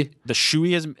casually, the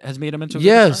Shui has made him into a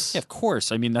bigger star? Yeah, of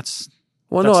course. I mean, that's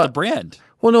the brand.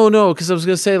 Well, no, because I was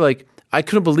going to say, like, I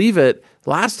couldn't believe it.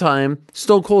 Last time,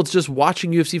 Stone Cold's just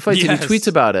watching UFC fights and he tweets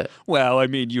about it. Well, I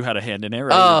mean, you had a hand in it,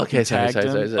 right? Oh, okay. Sorry. Was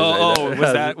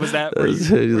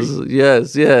that?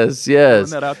 Yes.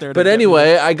 That out there but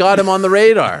anyway, I got him on the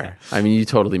radar. I mean, you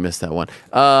totally missed that one.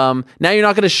 Now you're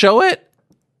not going to show it?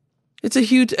 It's a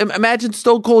huge... Imagine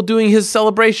Stone Cold doing his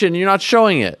celebration and you're not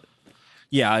showing it.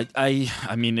 Yeah,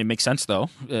 I mean, it makes sense,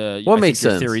 though. What makes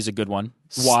sense? Your theory is a good one.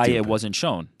 Why it wasn't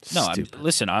shown. No,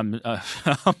 listen, I'm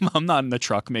not in the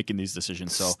truck making these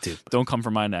decisions, so don't come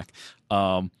for my neck.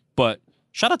 But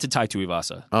shout out to Tai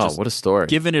Tuivasa. Oh, what a story.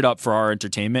 Giving it up for our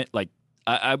entertainment. Like,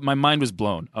 my mind was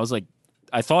blown. I was like,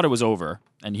 I thought it was over,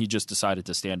 and he just decided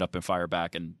to stand up and fire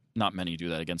back, and not many do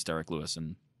that against Derek Lewis,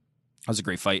 and that was a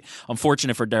great fight.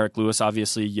 Unfortunate for Derek Lewis,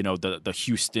 obviously. The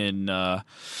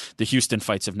Houston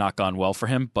fights have not gone well for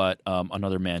him, but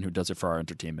another man who does it for our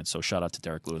entertainment. So shout out to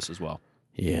Derek Lewis as well.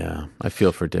 Yeah, I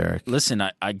feel for Derek. Listen,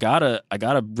 I got a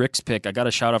Rick's pick. I got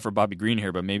a shout out for Bobby Green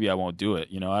here, but maybe I won't do it.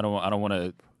 I don't want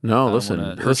to No, I listen, don't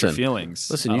wanna hurt your feelings.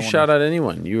 Listen, I you don't shout wanna- out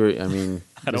anyone. You were, I mean,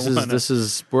 I don't this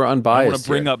is we're I don't unbiased. want to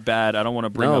bring here. up bad. I don't want to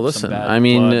bring No, up listen. some bad I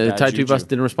mean, blood, bad Tattoo juju. Bus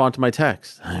didn't respond to my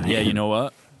text. I mean, Yeah, you know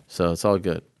what? So it's all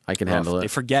good. I can handle it. They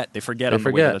forget. They forget They on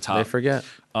the way to the forget. top. They forget.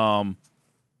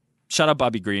 Shout out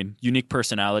Bobby Green. Unique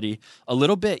personality. A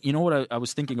little bit. You know what I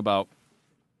was thinking about?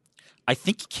 I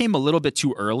think he came a little bit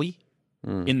too early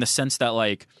in the sense that,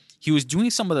 like, he was doing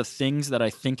some of the things that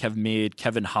I think have made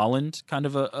Kevin Holland kind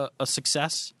of a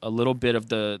success. A little bit of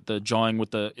the jawing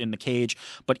with in the cage,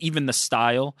 but even the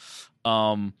style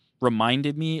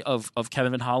reminded me of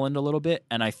Kevin Holland a little bit,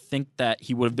 and I think that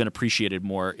he would have been appreciated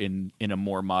more in a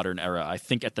more modern era. I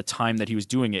think at the time that he was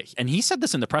doing it, and he said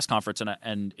this in the press conference,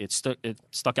 and it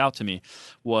stuck out to me,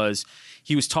 was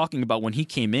he was talking about when he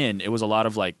came in, it was a lot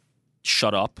of like,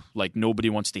 shut up, like nobody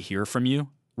wants to hear from you.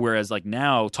 Whereas like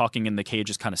now, talking in the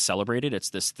cage is kind of celebrated. It's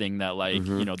this thing that like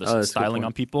this styling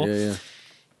on people. Yeah.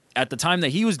 At the time that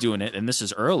he was doing it, and this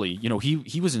is early,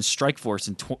 he was in Strikeforce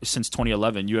since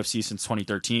 2011, UFC since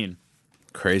 2013.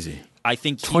 Crazy. I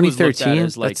think he was looked at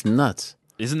as like, that's nuts.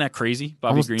 Isn't that crazy?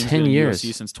 Bobby Almost Green's 10 been in years.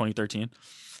 UFC since 2013.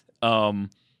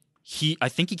 I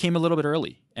think he came a little bit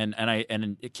early, and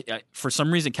for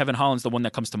some reason Kevin Holland's the one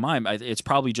that comes to mind. It's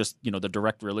probably just the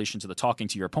direct relation to the talking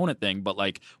to your opponent thing. But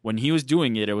like when he was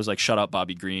doing it, it was like shut up,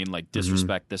 Bobby Green, like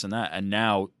disrespect this and that. And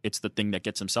now it's the thing that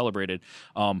gets him celebrated.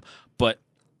 But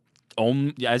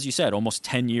as you said, almost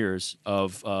 10 years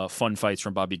of fun fights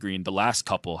from Bobby Green. The last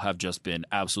couple have just been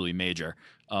absolutely major.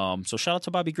 So shout out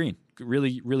to Bobby Green.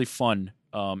 Really, really fun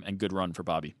and good run for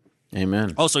Bobby.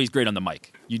 Amen. Also, he's great on the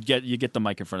mic. You get the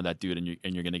mic in front of that dude, and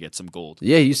you're going to get some gold.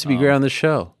 Yeah, he used to be great on the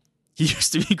show. He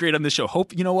used to be great on the show.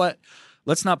 You know what?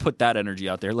 Let's not put that energy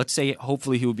out there. Let's say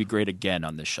hopefully he will be great again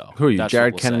on this show. Who are you, That's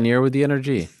Jared what we'll Cannonier with the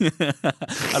energy?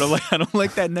 I don't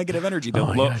like that negative energy.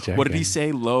 What did he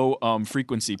say? Low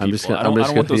frequency people. I don't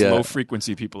want those low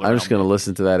frequency people. I'm just going to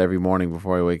listen to that every morning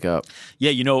before I wake up.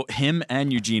 Yeah, him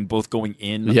and Eugene both going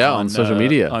in. On social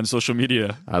media. On social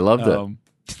media, I loved it.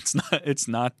 It's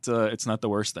not the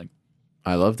worst thing.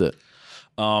 I loved it.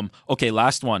 Okay,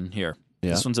 last one here.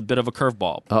 Yeah. This one's a bit of a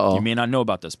curveball. Uh-oh. You may not know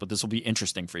about this, but this will be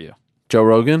interesting for you. Joe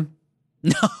Rogan?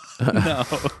 No,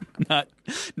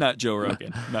 not Joe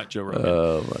Rogan. Not Joe Rogan.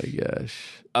 Oh my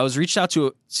gosh! I was reached out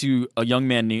to a young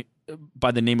man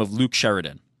by the name of Luke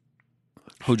Sheridan,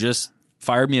 who just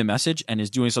fired me a message and is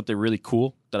doing something really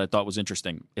cool that I thought was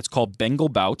interesting. It's called Bengal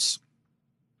Bouts,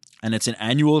 and it's an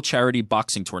annual charity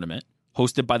boxing tournament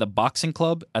hosted by the Boxing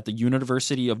Club at the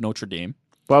University of Notre Dame.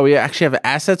 Wow, we actually have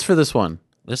assets for this one.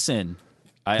 Listen,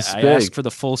 I asked for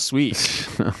the full suite.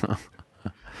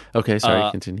 Okay, sorry,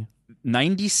 continue.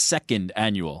 92nd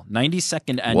annual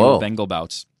Bengal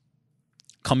Bouts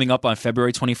coming up on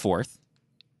February 24th.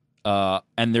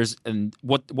 And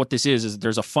what this is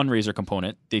there's a fundraiser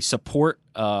component. They support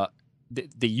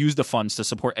they use the funds to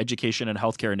support education and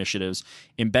healthcare initiatives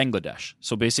in Bangladesh.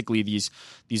 So basically these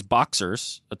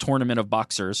boxers, a tournament of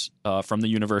boxers from the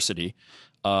university,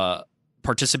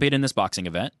 participate in this boxing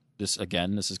event. This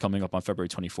is coming up on February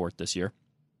 24th this year.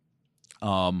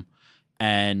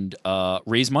 And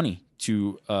raise money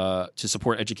to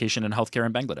support education and healthcare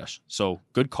in Bangladesh. So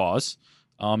good cause.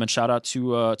 And shout out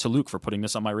to Luke for putting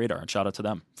this on my radar, and shout out to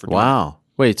them for doing it.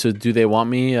 Wait, so do they want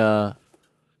me?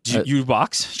 You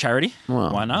box charity?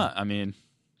 Well, why not? I mean,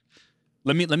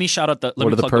 let me shout out the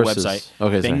plug the purses? website.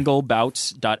 Okay,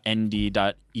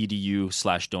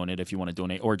 bengalbouts.nd.edu/donate if you want to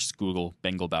donate, or just Google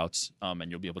Bengal Bouts, and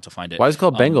you'll be able to find it. Why is it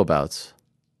called Bengal Bouts?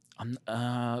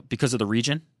 Because of the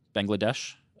region,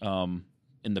 Bangladesh.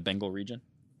 In the Bengal region.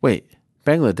 Wait,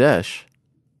 Bangladesh?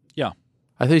 Yeah.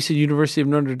 I thought you said University of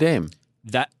Notre Dame.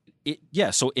 So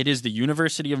it is the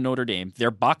University of Notre Dame. Their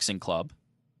boxing club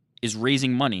is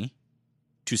raising money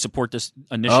to support this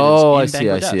initiative. Oh, in I see.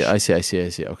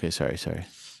 Bangladesh. Okay, sorry.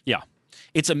 Yeah.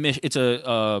 It's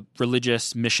a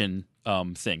religious mission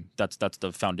thing. That's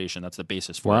the foundation. That's the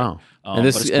basis for it. Wow. And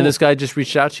this guy just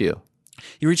reached out to you.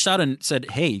 He reached out and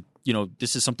said, "Hey,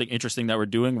 this is something interesting that we're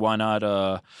doing. Why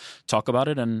not talk about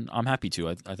it?" And I'm happy to.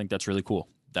 I think that's really cool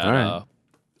that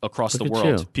across the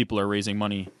world, people are raising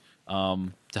money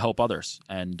to help others.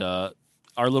 And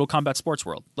our little combat sports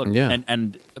world. Look,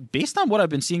 and based on what I've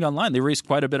been seeing online, they raised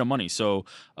quite a bit of money. So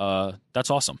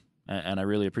that's awesome. And I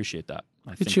really appreciate that.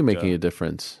 Look at you making a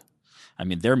difference. I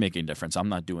mean, they're making a difference. I'm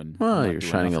not doing. You're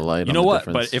shining a light. You know what?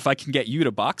 But if I can get you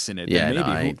to box in it, then maybe.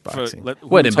 I ain't boxing.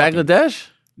 What in Bangladesh?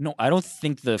 No, I don't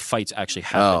think the fights actually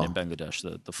happen in Bangladesh.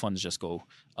 The funds just go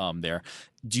there.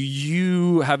 Do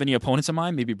you have any opponents in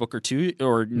mind? Maybe Booker T,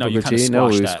 or no? Booker You kind of T?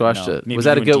 squashed we that. squashed No, it. Was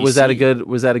that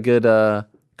a good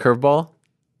curveball?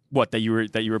 What, that you were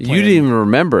playing? You didn't even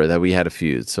remember that we had a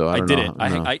feud, so I don't didn't.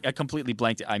 know. I completely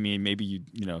blanked it. I mean, maybe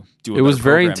you know do. It was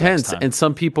very intense, and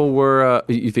some people were. What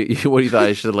do you thought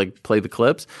I should like play the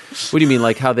clips? What do you mean,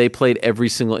 like how they played every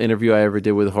single interview I ever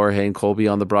did with Jorge and Colby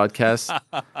on the broadcast?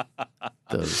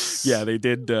 Yeah, they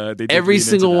did. They did every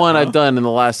single one I've done in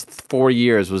the last 4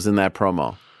 years was in that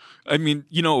promo. I mean,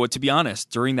 you know, to be honest,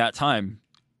 during that time,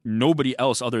 nobody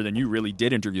else other than you really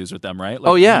did interviews with them, right?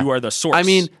 Like, oh yeah, you are the source. I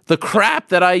mean, the crap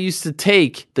that I used to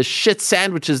take, the shit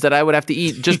sandwiches that I would have to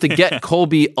eat just to get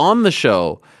Colby on the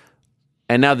show,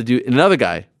 and now another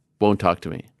guy won't talk to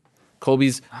me.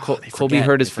 Colby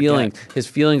hurt his feelings. His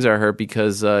feelings are hurt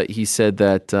because he said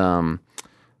that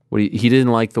he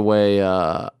didn't like the way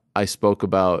I spoke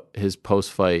about his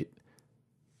post fight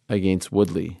against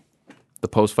Woodley, the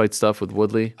post fight stuff with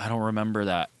Woodley. I don't remember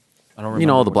that. I don't remember. You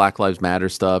know, all the Black Lives Matter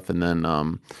stuff, and then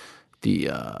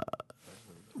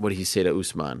what did he say to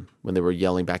Usman when they were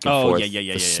yelling back and forth?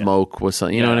 The smoke was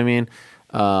something. You know what I mean?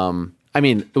 I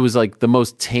mean, it was like the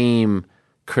most tame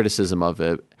criticism of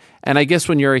it. And I guess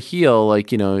when you're a heel,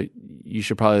 like, you know, you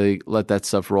should probably let that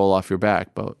stuff roll off your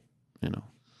back. But, you know.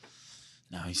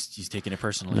 No, he's taking it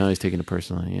personally. No, he's taking it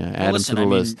personally. Yeah, well, add listen, him to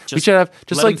the I mean, list. We should have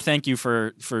just let him thank you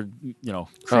for you know.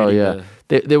 Oh yeah,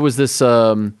 there was this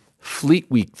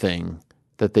Fleet Week thing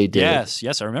that they did.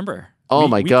 Yes, I remember. Oh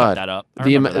my God, that up.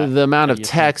 The amount of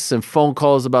texts and phone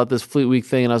calls about this Fleet Week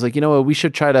thing, and I was like, you know what, we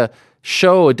should try to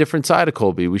show a different side of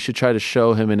Colby. We should try to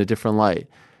show him in a different light.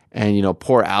 And, you know,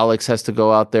 poor Alex has to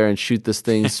go out there and shoot this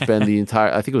thing, spend the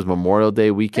entire, I think it was Memorial Day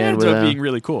weekend with him. It ended up being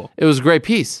really cool. It was a great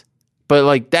piece. But,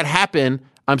 like, that happened,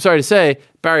 I'm sorry to say,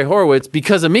 Barry Horowitz,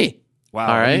 because of me. Wow.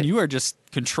 All right? I mean, you are just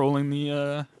controlling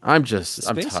the I'm just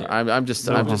moving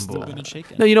and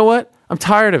shaking. No, you know what? I'm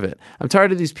tired of it. I'm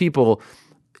tired of these people,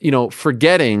 you know,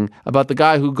 forgetting about the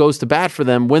guy who goes to bat for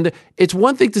them when it's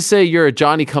one thing to say you're a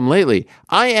Johnny-come-lately.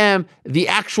 I am the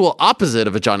actual opposite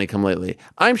of a Johnny-come-lately.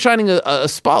 I'm shining a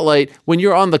spotlight when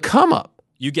you're on the come-up.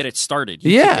 You get it started.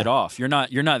 You kick it off. You're not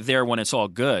there when it's all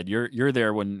good. You're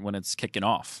there when it's kicking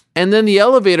off. And then the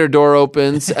elevator door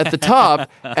opens at the top,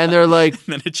 and they're like... and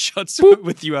then it shuts boop.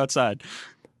 With you outside.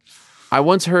 I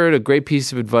once heard a great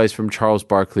piece of advice from Charles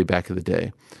Barkley back in the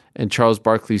day. And Charles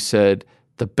Barkley said...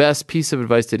 the best piece of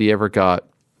advice that he ever got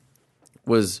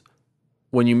was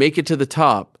when you make it to the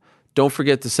top, don't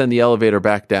forget to send the elevator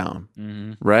back down.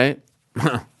 Mm-hmm. Right?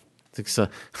 I think so.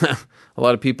 A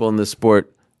lot of people in this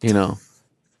sport, you know,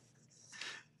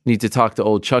 need to talk to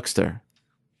old Chuckster.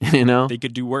 You know? They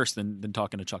could do worse than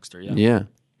talking to Chuckster, yeah. Yeah.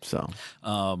 So,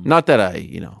 not that I,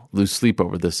 you know, lose sleep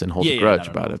over this and hold a grudge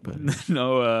about it, but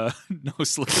no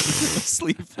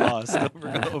sleep lost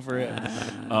over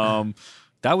it.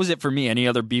 That was it for me. Any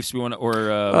other beefs we want to, or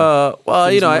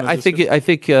well, you know, I think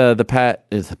the Pat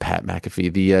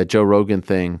McAfee, the Joe Rogan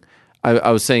thing.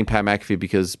 I was saying Pat McAfee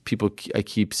because I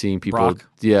keep seeing people. Brock?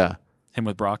 Yeah, him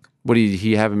with Brock. What did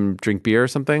he have him drink beer or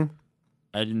something?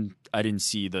 I didn't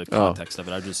see the context of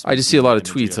it. I just see a lot of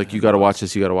tweets like you got to watch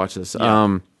this. You got to watch this.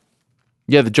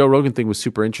 Yeah. The Joe Rogan thing was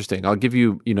super interesting. I'll give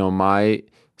you, you know, my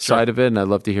side of it, and I'd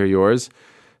love to hear yours.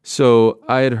 So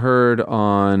I had heard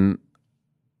on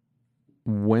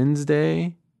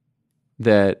Wednesday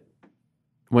night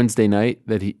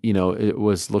that he, you know, it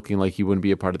was looking like he wouldn't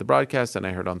be a part of the broadcast, and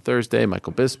I heard on Thursday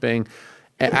Michael Bisping.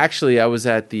 And actually, I was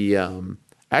at the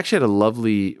actually had a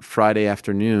lovely Friday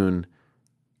afternoon,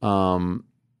 and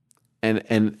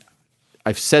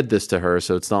I've said this to her,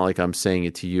 so it's not like I'm saying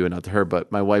it to you and not to her.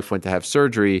 But my wife went to have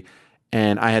surgery,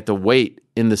 and I had to wait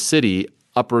in the city,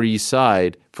 Upper East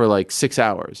Side, for like 6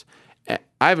 hours. I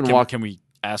haven't walked. Can we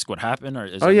ask what happened? Or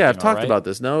is I've talked about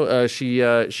this. No, she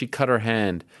cut her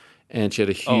hand, and she had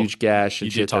a huge gash. And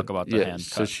you she did talk about the hand cut.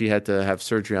 So she had to have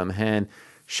surgery on the hand.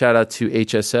 Shout out to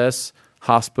HSS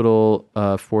Hospital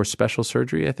for Special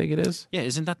Surgery, I think it is. Yeah,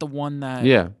 isn't that the one that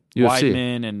UFC.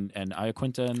 Weidman and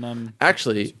Iaquinta and them?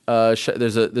 Actually,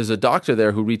 there's a doctor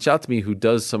there who reached out to me who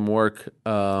does some work,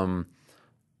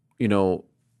 you know,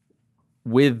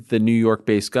 with the New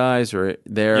York-based guys or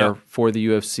there for the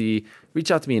UFC. Reached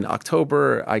out to me in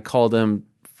October. I called him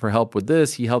for help with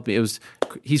this. He helped me.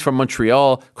 He's from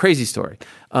Montreal. Crazy story.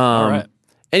 All right.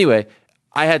 Anyway,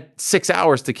 I had 6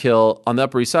 hours to kill on the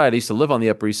Upper East Side. I used to live on the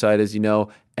Upper East Side, as you know,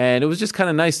 and it was just kind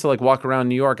of nice to like walk around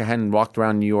New York. I hadn't walked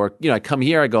around New York. You know, I come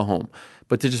here, I go home,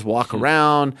 but to just walk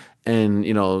around and,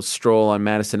 you know, stroll on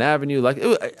Madison Avenue, like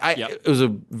it was a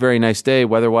very nice day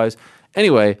weather-wise.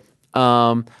 Anyway,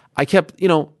 I kept, you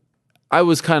know, I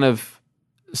was kind of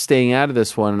staying out of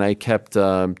this one, and I kept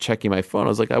checking my phone. I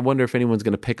was like, I wonder if anyone's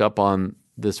going to pick up on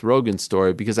this Rogan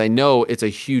story, because I know it's a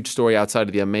huge story outside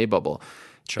of the MMA bubble.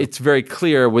 it's very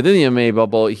clear within the MMA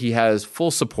bubble he has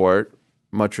full support,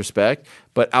 much respect,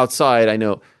 but outside I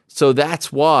know. So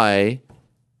that's why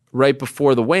right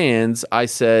before the weigh-ins I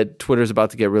said Twitter's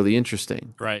about to get really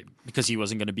interesting. Right, because he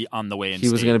wasn't going to be on the weigh-in stage.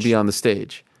 He was going to be on the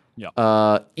stage.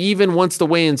 Yeah. Even once the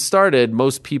weigh-in started,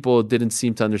 most people didn't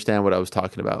seem to understand what I was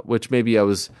talking about, which maybe I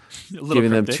was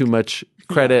giving them too much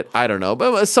credit. I don't know,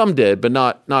 but some did, but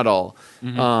not all.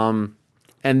 Mm-hmm.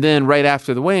 And then right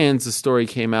after the weigh-ins, the story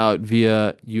came out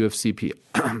via UFC PR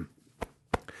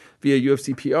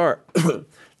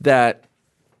that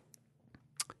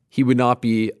he would not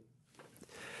be.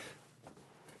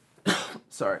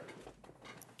 Sorry,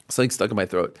 something stuck in my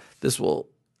throat. This will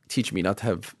teach me not to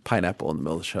have pineapple in the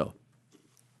middle of the show.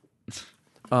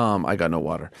 I got no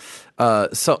water.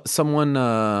 Someone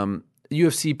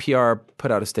UFC PR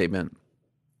put out a statement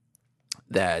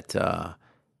that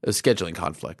it was scheduling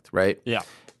conflict, right? Yeah.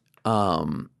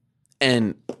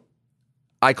 And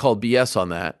I called BS on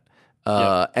that.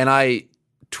 And I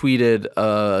tweeted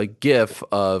a GIF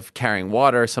of carrying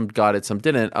water. Some got it, some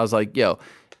didn't. I was like, yo,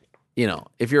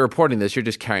 if you're reporting this, you're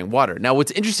just carrying water. Now,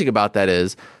 what's interesting about that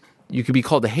is you could be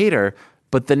called a hater,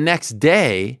 but the next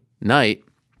night,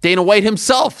 Dana White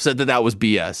himself said that was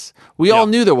BS. We all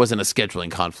knew there wasn't a scheduling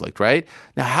conflict, right?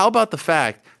 Now, how about the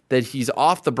fact that he's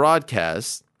off the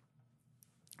broadcast,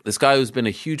 this guy who's been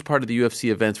a huge part of the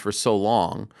UFC events for so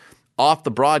long, off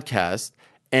the broadcast,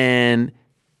 and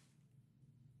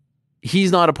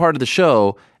he's not a part of the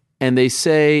show, and they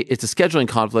say it's a scheduling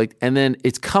conflict, and then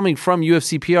it's coming from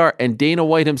UFC PR, and Dana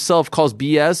White himself calls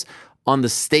BS on the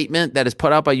statement that is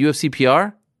put out by UFC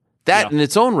PR? That in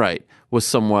its own right was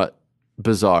somewhat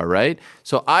bizarre, right?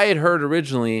 So I had heard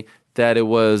originally that it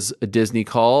was a Disney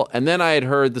call, and then I had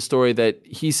heard the story that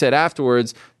he said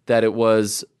afterwards that it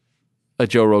was a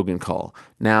Joe Rogan call.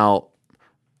 Now,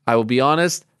 I will be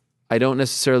honest, I don't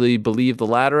necessarily believe the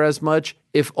latter as much,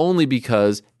 if only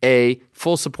because A,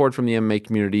 full support from the MMA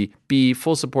community, B,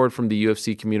 full support from the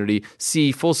UFC community,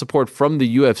 C, full support from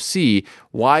the UFC.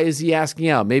 Why is he asking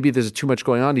out? Maybe there's too much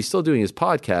going on. He's still doing his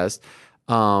podcast.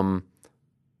 Why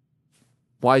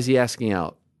is he asking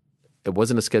out? It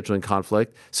wasn't a scheduling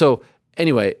conflict. So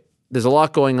anyway, there's a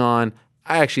lot going on.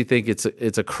 I actually think it's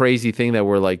a crazy thing that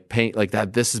we're like paying like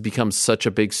that. This has become such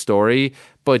a big story,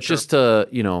 but just to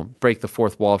break the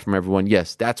fourth wall from everyone.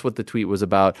 Yes, that's what the tweet was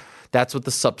about. That's what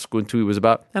the subsequent tweet was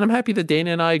about, and I'm happy that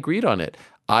Dana and I agreed on it.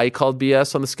 I called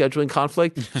BS on the scheduling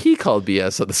conflict. He called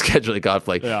BS on the scheduling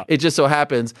conflict. Yeah. It just so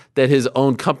happens that his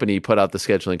own company put out the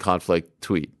scheduling conflict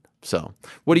tweet. So,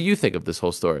 what do you think of this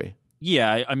whole story?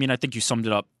 Yeah, I mean, I think you summed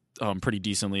it up pretty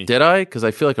decently. Did I? Because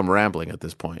I feel like I'm rambling at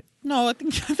this point. No, I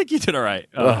think you did all right.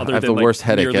 I have the worst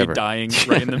headache nearly ever. Dying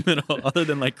right in the middle, other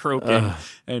than like croaking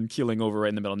and keeling over right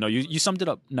in the middle. No, you summed it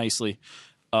up nicely.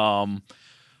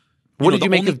 What did you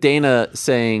make of Dana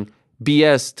saying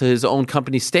BS to his own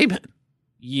company's statement?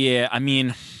 Yeah, I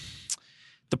mean,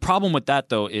 the problem with that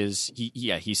though is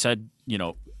he said,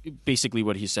 basically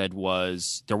what he said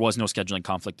was there was no scheduling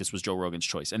conflict. This was Joe Rogan's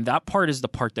choice, and that part is the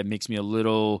part that makes me a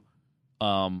little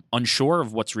unsure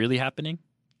of what's really happening.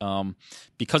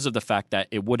 Because of the fact that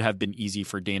it would have been easy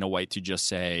for Dana White to just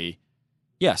say,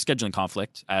 yeah, scheduling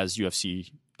conflict, as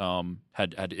UFC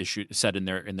had said in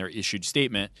their issued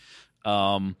statement,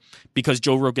 because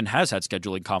Joe Rogan has had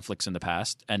scheduling conflicts in the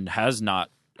past and has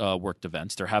not worked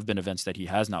events. There have been events that he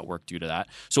has not worked due to that.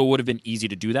 So it would have been easy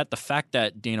to do that. The fact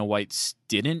that Dana White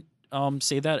didn't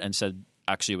say that and said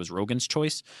actually it was Rogan's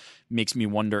choice makes me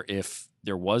wonder if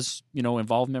there was,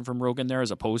 involvement from Rogan there as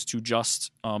opposed to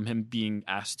just him being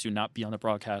asked to not be on the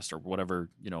broadcast or whatever,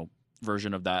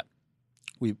 version of that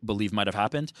we believe might have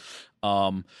happened.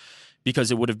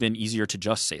 Because it would have been easier to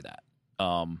just say that.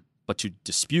 But to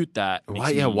dispute that...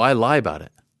 Why lie about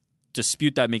it?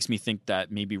 Dispute that makes me think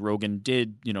that maybe Rogan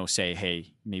did, say,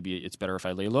 hey, maybe it's better if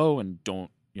I lay low and don't,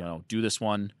 do this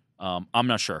one. I'm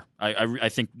not sure. I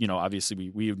think, obviously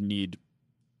we need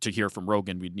to hear from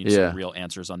Rogan. We'd need some real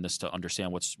answers on this to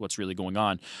understand what's really going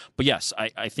on. But yes,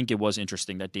 I think it was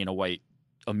interesting that Dana White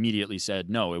immediately said,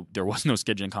 no, there was no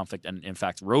scheduling conflict. And in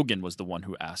fact, Rogan was the one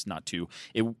who asked not to.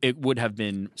 It would have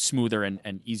been smoother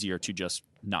and easier to just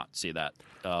not say that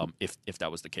if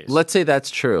that was the case. Let's say that's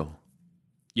true.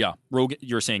 Yeah. Rogan,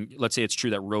 you're saying, let's say it's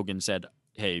true that Rogan said,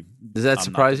 hey. Does that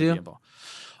surprise you?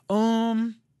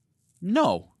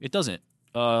 No, it doesn't.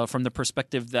 From the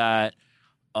perspective that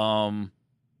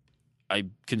I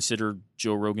consider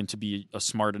Joe Rogan to be a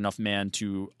smart enough man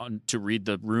to read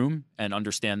the room and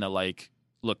understand that, like,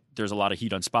 look, there's a lot of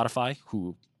heat on Spotify,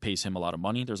 who pays him a lot of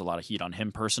money. There's a lot of heat on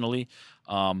him personally.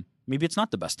 maybe it's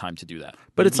not the best time to do that.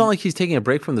 But it's not like he's taking a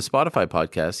break from the Spotify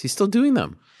podcast. He's still doing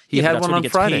them. He had one on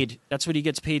Friday. That's what he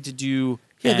gets paid to do.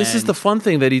 Yeah, this is the fun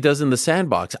thing that he does in the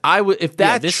sandbox. If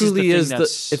that's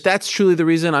truly the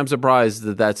reason, I'm surprised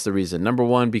that that's the reason. Number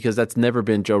one, because that's never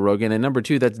been Joe Rogan, and number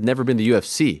two, that's never been the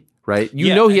UFC, right?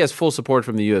 You know he has full support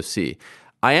from the UFC.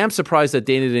 I am surprised that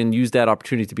Dana didn't use that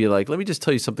opportunity to be like, let me just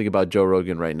tell you something about Joe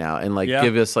Rogan right now, and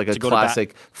give us like a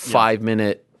classic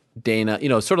 5-minute Dana,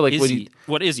 sort of like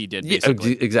what Izzy did,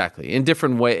 basically. Exactly, in a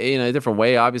different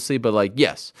way, obviously, but like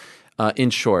yes, in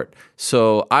short.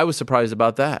 So I was surprised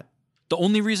about that. The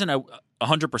only reason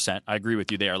 100%, I agree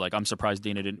with you there. Like, I'm surprised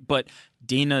Dana didn't. But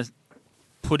Dana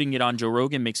putting it on Joe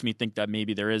Rogan makes me think that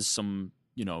maybe there is some,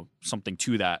 something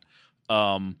to that.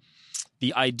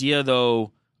 The idea,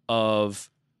 though, of,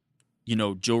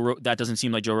 that doesn't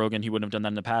seem like Joe Rogan. He wouldn't have done that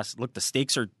in the past. Look, the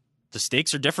stakes are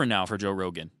different now for Joe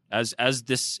Rogan. As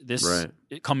this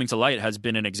coming to light has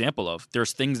been an example of.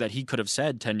 There's things that he could have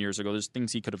said 10 years ago. There's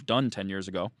things he could have done 10 years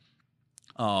ago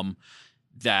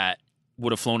that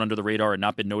would have flown under the radar and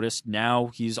not been noticed. Now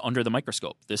he's under the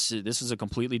microscope. This is a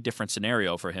completely different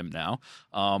scenario for him now.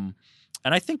 And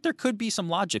I think there could be some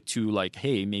logic to like,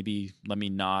 hey, maybe let me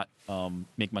not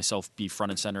make myself be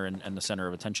front and center and the center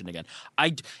of attention again.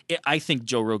 I think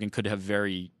Joe Rogan could have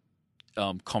very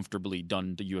comfortably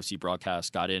done the UFC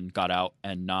broadcast, got in, got out,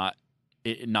 and not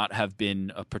have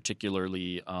been a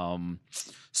particularly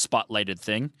spotlighted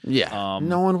thing. Yeah,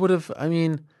 no one would have. I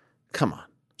mean, come on.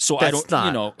 So that's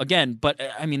I don't, again, but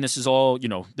I mean, this is all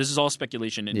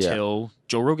speculation until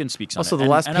Joe Rogan speaks on it. Also, the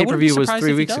last pay-per-view was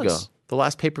 3 weeks ago. The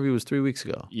last pay-per-view was 3 weeks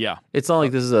ago. Yeah. It's not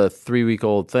like this is a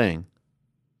 3-week-old thing.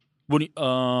 What do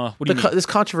you mean? This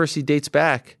controversy dates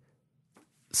back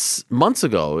months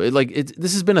ago.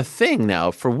 This has been a thing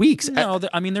now for weeks. No,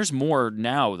 I mean, there's more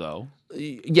now, though.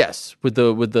 Yes, with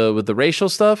the racial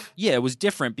stuff. Yeah, it was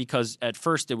different because at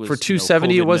first it was for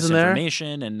 270 it wasn't there,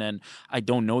 and then I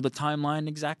don't know the timeline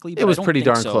exactly. But it was pretty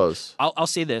darn close. I'll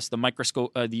say this: the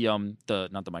microscope, not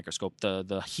the microscope,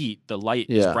 the heat, the light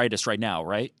is brightest right now,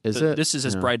 right? This is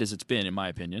as bright as it's been, in my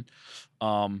opinion.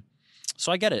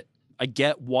 So I get it. I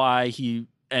get why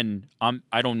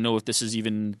I don't know if this is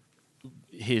even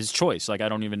his choice. Like, I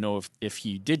don't even know if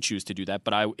he did choose to do that,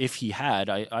 but if he had,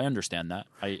 I understand that.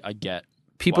 I get.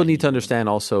 People need to understand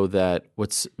also that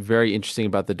what's very interesting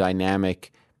about the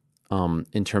dynamic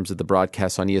in terms of the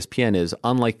broadcasts on ESPN is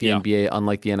unlike the NBA,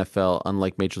 unlike the NFL,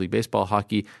 unlike Major League Baseball,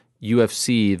 hockey,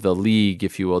 UFC, the league,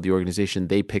 if you will, the organization,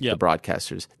 they pick the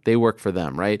broadcasters. They work for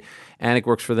them, right? Anik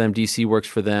works for them. DC works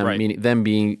for them, meaning them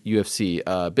being UFC.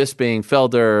 Bisping,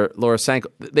 Felder, Laura Sanko,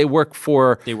 they work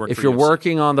for if you're UFC.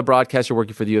 Working on the broadcast, you're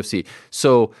working for the UFC.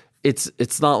 So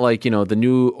it's not like, the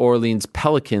New Orleans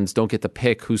Pelicans don't get to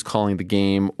pick who's calling the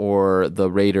game or the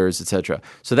Raiders, etc.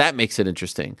 So that makes it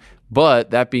interesting.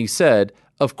 But that being said,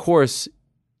 of course,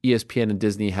 ESPN and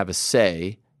Disney have a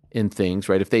say in things,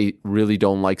 right? If they really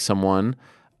don't like someone,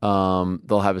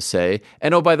 they'll have a say.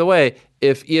 And oh, by the way,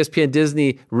 if ESPN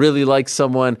Disney really likes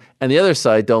someone and the other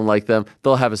side don't like them,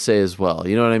 they'll have a say as well.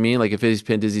 You know what I mean? Like if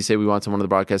ESPN Disney say we want someone on the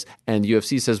broadcast and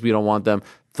UFC says we don't want them,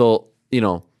 they'll,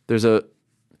 there's a.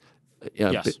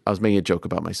 Yes. I was making a joke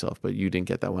about myself, but you didn't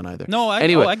get that one either. No,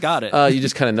 I got it. You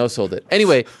just kind of no-sold it.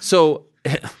 Anyway, so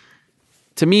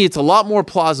to me, it's a lot more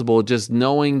plausible just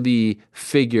knowing the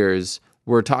figures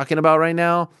we're talking about right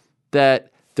now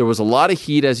that there was a lot of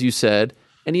heat, as you said,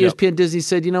 and ESPN Disney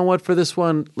said, you know what, for this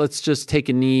one, let's just take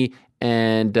a knee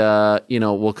and,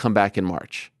 we'll come back in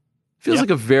March. Feels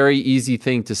like a very easy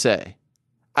thing to say.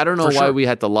 I don't know why we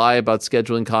had to lie about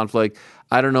scheduling conflict.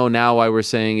 I don't know now why we're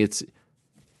saying it's...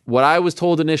 What I was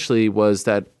told initially was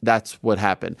that that's what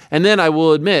happened. And then I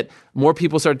will admit, more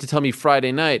people started to tell me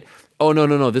Friday night, oh,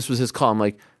 no, this was his call. I'm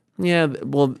like, yeah,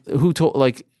 well, who told,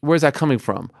 like, where's that coming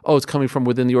from? Oh, it's coming from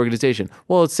within the organization.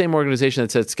 Well, it's the same organization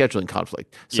that said scheduling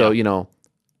conflict. So,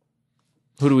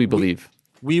 who do we believe?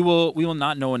 We will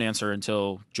not know an answer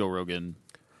until Joe Rogan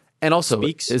and also,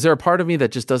 speaks. Is there a part of me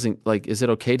that just doesn't, like, is it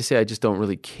okay to say I just don't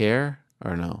really care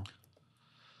or no?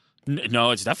 No,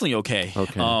 it's definitely okay.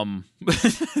 Okay.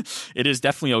 It is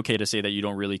definitely okay to say that you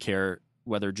don't really care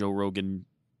whether Joe Rogan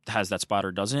has that spot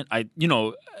or doesn't.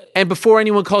 And before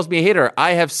anyone calls me a hater,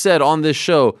 I have said on this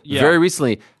show very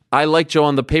recently, I like Joe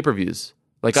on the pay-per-views.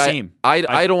 Like Same.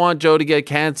 I don't want Joe to get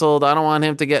canceled. I don't want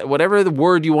him to get whatever the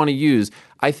word you want to use.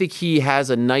 I think he has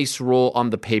a nice role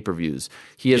on the pay-per-views.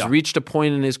 He has reached a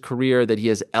point in his career that he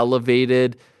has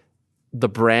elevated the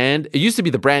brand. It used to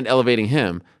be the brand elevating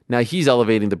him. Now he's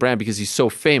elevating the brand because he's so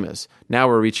famous. Now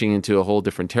we're reaching into a whole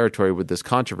different territory with this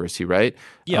controversy, right?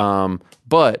 Yeah.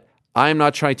 But I'm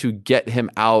not trying to get him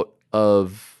out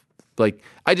of like,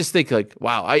 I just think like,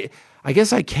 wow, I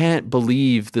guess I can't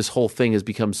believe this whole thing has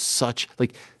become such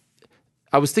like.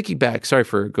 I was thinking back, sorry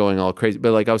for going all crazy,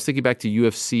 but like I was thinking back to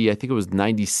UFC, I think it was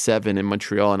 97 in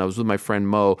Montreal, and I was with my friend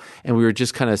Mo, and we were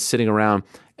just kind of sitting around,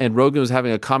 and Rogan was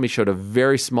having a comedy show at a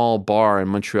very small bar in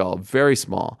Montreal, very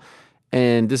small.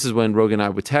 And this is when Rogan and I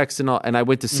would text and all, and I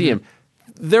went to see him.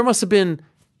 There must have been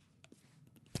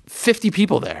 50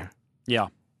 people there. Yeah.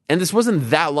 And this wasn't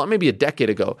that long, maybe a decade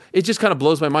ago. It just kind of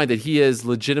blows my mind that he is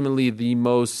legitimately the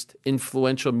most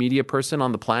influential media person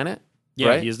on the planet. Yeah,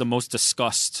 right? He is the most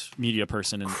discussed media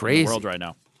person in the world right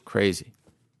now. Crazy.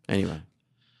 Anyway,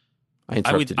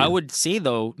 I would say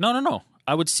though, no.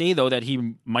 I would say though that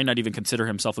he might not even consider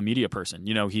himself a media person.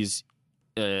 You know, he's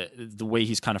the way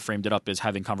he's kind of framed it up is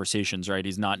having conversations, right?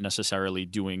 He's not necessarily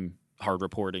doing hard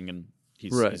reporting, and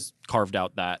he's carved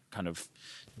out that kind of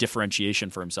differentiation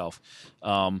for himself.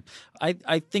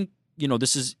 I think, you know,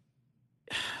 this is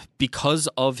because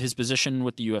of his position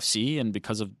with the UFC and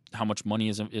because of how much money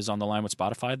is on the line with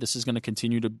Spotify. This is going to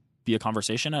continue to be a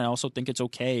conversation. And I also think it's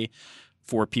okay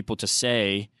for people to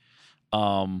say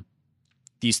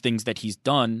these things that he's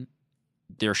done,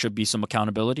 there should be some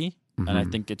accountability. Mm-hmm. And I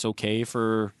think it's okay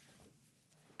for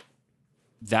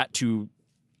that to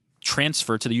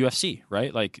transfer to the UFC,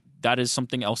 right? Like that is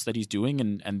something else that he's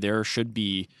doing, and there should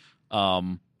be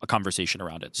a conversation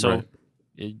around it. So,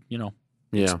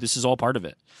 this is all part of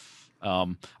it.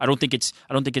 I don't think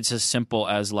it's as simple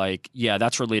as like, yeah,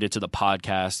 that's related to the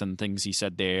podcast and things he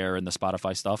said there and the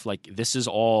Spotify stuff. Like this is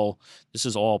all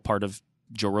part of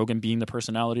Joe Rogan being the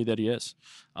personality that he is.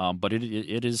 But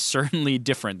it is certainly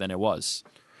different than it was.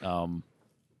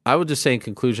 I would just say in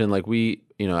conclusion, like we,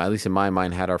 you know, at least in my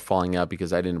mind, had our falling out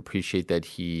because I didn't appreciate that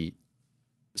he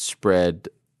spread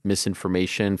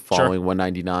misinformation following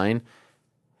 199.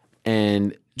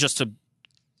 And just to,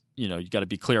 you know, you got to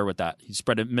be clear with that. He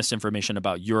spread misinformation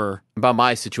about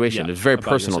my situation. It was very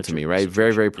personal to me, right?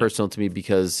 Very, very personal to me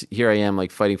because here I am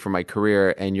like fighting for my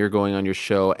career and you're going on your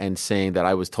show and saying that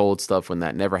I was told stuff when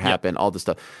that never happened, all this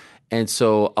stuff. And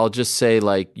so I'll just say,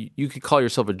 like, you could call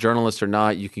yourself a journalist or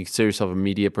not. You can consider yourself a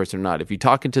media person or not. If you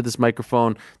talk into this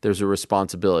microphone, there's a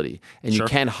responsibility. And you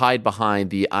can't hide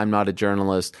behind the I'm not a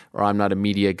journalist or I'm not a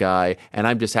media guy and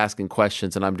I'm just asking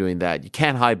questions and I'm doing that. You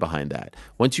can't hide behind that.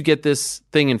 Once you get this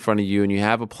thing in front of you and you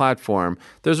have a platform,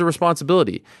 there's a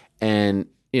responsibility. And,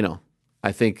 you know,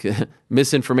 I think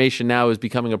misinformation now is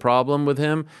becoming a problem with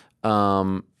him.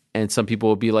 And some people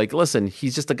will be like, listen,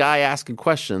 he's just a guy asking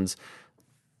questions.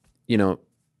 You know,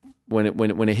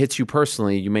 when it hits you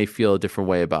personally, you may feel a different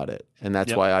way about it. And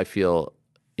that's why I feel,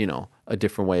 you know, a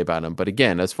different way about him. But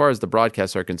again, as far as the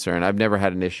broadcasts are concerned, I've never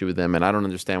had an issue with them. And I don't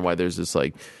understand why there's this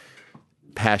like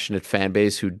passionate fan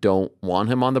base who don't want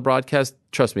him on the broadcast.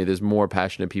 Trust me, there's more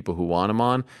passionate people who want him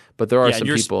on. But there are some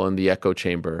people in the echo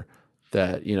chamber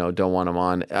that, you know, don't want him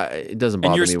on. It doesn't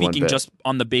bother me one bit. And you're speaking just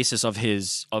on the basis of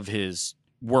his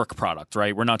work product,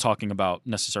 right? We're not talking about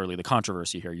necessarily the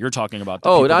controversy here. You're talking about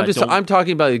I'm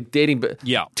talking about like dating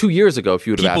 2 years ago. If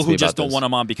you would have asked me about people who just don't want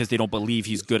him on because they don't believe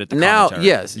he's good at the now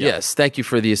commentary. Yes, thank you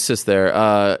for the assist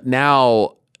there.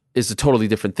 Now is a totally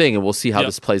different thing, and we'll see how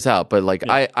this plays out. But like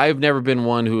I've never been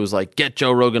one who was like, get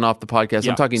Joe Rogan off the podcast.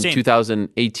 I'm talking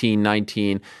 2018,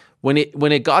 19 when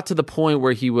it got to the point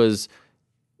where he was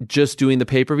just doing the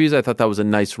pay-per-views. I thought that was a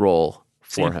nice role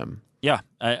for him. Yeah,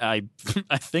 I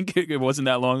think it wasn't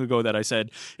that long ago that I said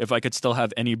if I could still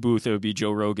have any booth, it would be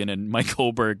Joe Rogan and Mike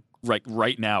Goldberg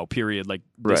right now. Period. Like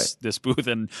this booth,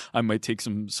 and I might take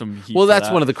some heat. Well, that's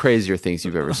one of the crazier things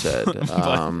you've ever said.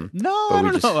 I don't know.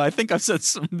 I think I've said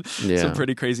some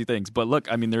pretty crazy things. But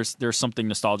look, I mean, there's something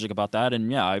nostalgic about that,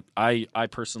 and I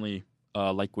personally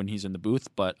like when he's in the booth,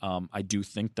 but I do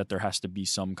think that there has to be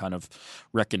some kind of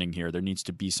reckoning here. There needs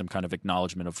to be some kind of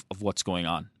acknowledgement of what's going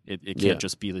on. It can't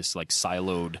just be this like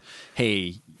siloed,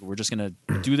 hey, we're just going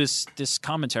to do this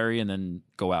commentary and then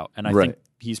go out. And I think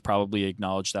he's probably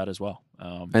acknowledged that as well.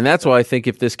 And that's why I think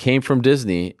if this came from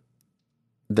Disney,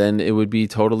 then it would be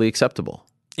totally acceptable.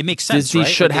 It makes sense, Disney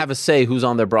should have a say who's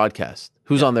on their broadcast,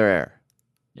 who's on their air.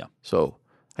 Yeah. So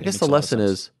I guess the lesson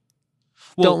is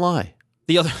don't lie.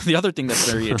 The other thing that's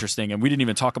very interesting, and we didn't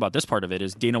even talk about this part of it,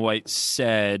 is Dana White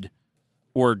said,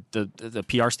 or the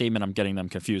PR statement, I'm getting them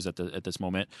confused at this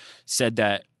moment, said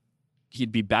that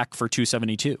he'd be back for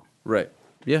 272. Right.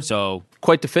 Yeah. So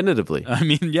quite definitively. I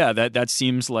mean, yeah, that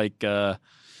seems like it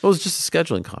was just a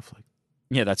scheduling conflict.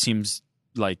 Yeah, that seems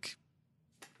like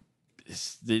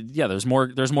there's more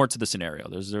to the scenario.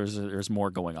 There's more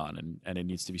going on, and it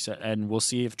needs to be said. And we'll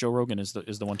see if Joe Rogan is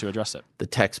the one to address it. The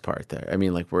text part there. I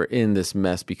mean, like we're in this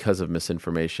mess because of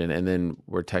misinformation, and then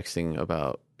we're texting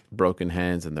about broken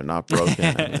hands and they're not broken.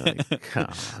 I mean, like, come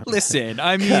on. Listen,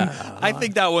 I mean, I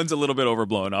think that one's a little bit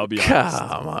overblown. I'll be honest.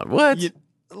 Come on, what?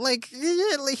 Like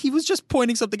he was just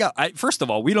pointing something out. First of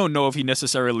all, we don't know if he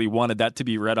necessarily wanted that to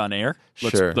be read on air.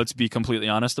 Let's be completely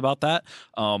honest about that.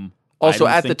 Also,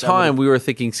 at the time, we were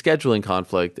thinking scheduling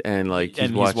conflict, and like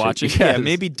he's watching. Yes. Yeah,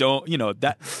 maybe don't.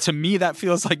 That to me that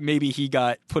feels like maybe he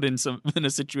got put in a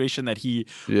situation that he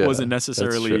wasn't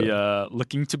necessarily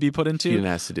looking to be put into. He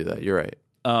didn't have to do that. You're right.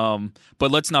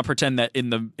 But let's not pretend that in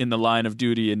the line of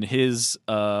duty in his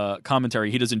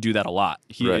commentary, he doesn't do that a lot.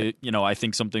 I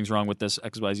think something's wrong with this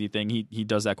XYZ thing. He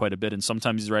does that quite a bit, and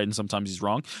sometimes he's right and sometimes he's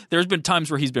wrong. There's been times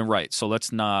where he's been right, so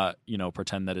let's not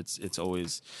pretend that it's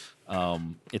always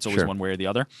one way or the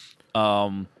other.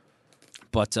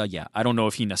 But I don't know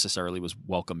if he necessarily was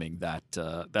welcoming that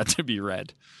to be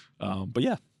read. But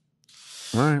yeah.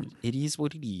 All right. It is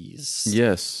what it is.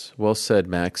 Yes. Well said,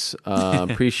 Max.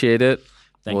 Appreciate it.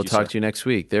 We'll talk to you next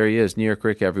week. There he is, New York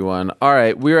Rick, everyone. All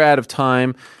right, we're out of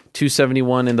time.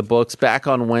 271 in the books. Back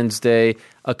on Wednesday.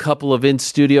 A couple of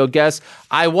in-studio guests.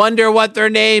 I wonder what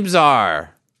their names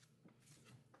are.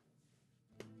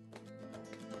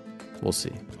 We'll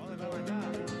see.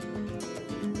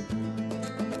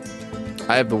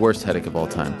 I have the worst headache of all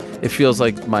time. It feels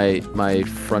like my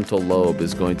frontal lobe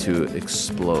is going to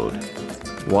explode.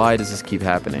 Why does this keep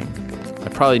happening? I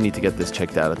probably need to get this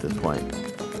checked out at this point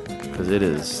because it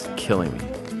is killing me.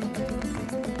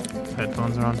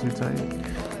 Headphones are on too tight.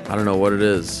 I don't know what it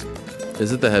is.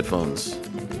 Is it the headphones?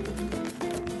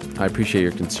 I appreciate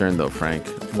your concern, though, Frank.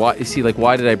 Why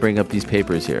did I bring up these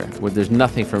papers here? Well, there's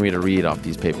nothing for me to read off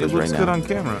these papers right now. It looks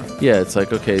good on camera. Yeah, it's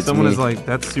like, okay, it's someone me. Is like,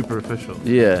 that's super official.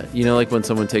 Yeah, like when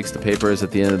someone takes the papers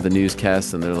at the end of the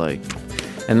newscast and they're like,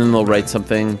 and then they'll write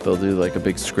something. They'll do like a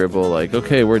big scribble, like,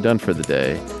 okay, we're done for the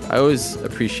day. I always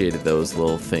appreciated those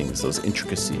little things, those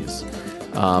intricacies.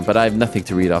 But I have nothing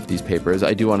to read off these papers.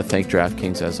 I do want to thank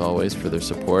DraftKings, as always, for their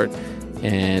support.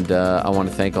 And I want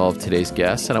to thank all of today's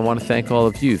guests, and I want to thank all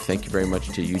of you. Thank you very much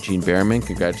to Eugene Bareman.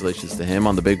 Congratulations to him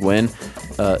on the big win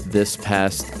this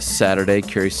past Saturday.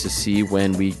 Curious to see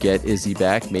when we get Izzy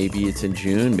back. Maybe it's in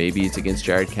June. Maybe it's against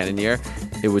Jared Cannonier.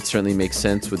 It would certainly make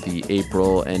sense with the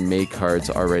April and May cards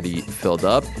already filled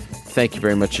up. Thank you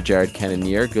very much to Jared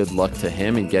Cannonier. Good luck to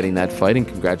him in getting that fight, and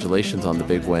congratulations on the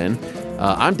big win.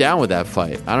 I'm down with that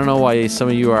fight. I don't know why some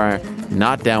of you are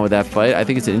not down with that fight. I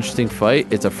think it's an interesting fight.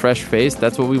 It's a fresh face.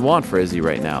 That's what we want for Izzy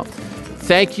right now.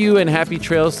 Thank you and happy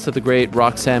trails to the great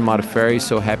Roxanne Modafferi.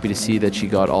 So happy to see that she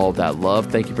got all of that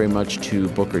love. Thank you very much to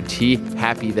Booker T.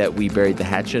 Happy that we buried the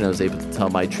hatchet and I was able to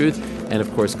tell my truth. And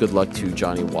of course, good luck to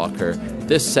Johnny Walker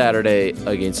this Saturday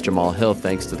against Jamal Hill.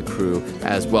 Thanks to the crew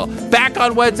as well. Back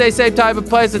on Wednesday, same time and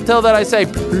place. Until then, I say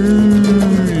peace.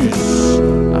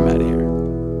 I'm out of here.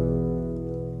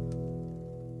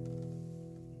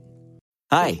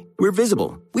 Hi, we're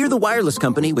Visible. We're the wireless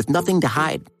company with nothing to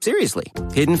hide. Seriously.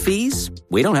 Hidden fees?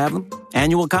 We don't have them.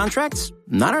 Annual contracts?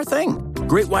 Not our thing.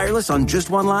 Great wireless on just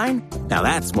one line? Now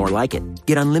that's more like it.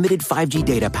 Get unlimited 5G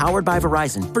data powered by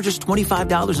Verizon for just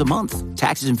 $25 a month.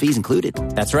 Taxes and fees included.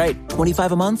 That's right,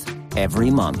 $25 a month,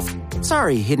 every month.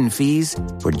 Sorry, hidden fees.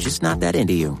 We're just not that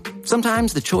into you.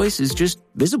 Sometimes the choice is just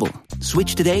Visible.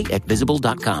 Switch today at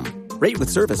Visible.com. Rate with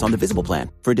service on the Visible plan.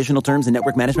 For additional terms and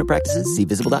network management practices, see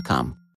Visible.com.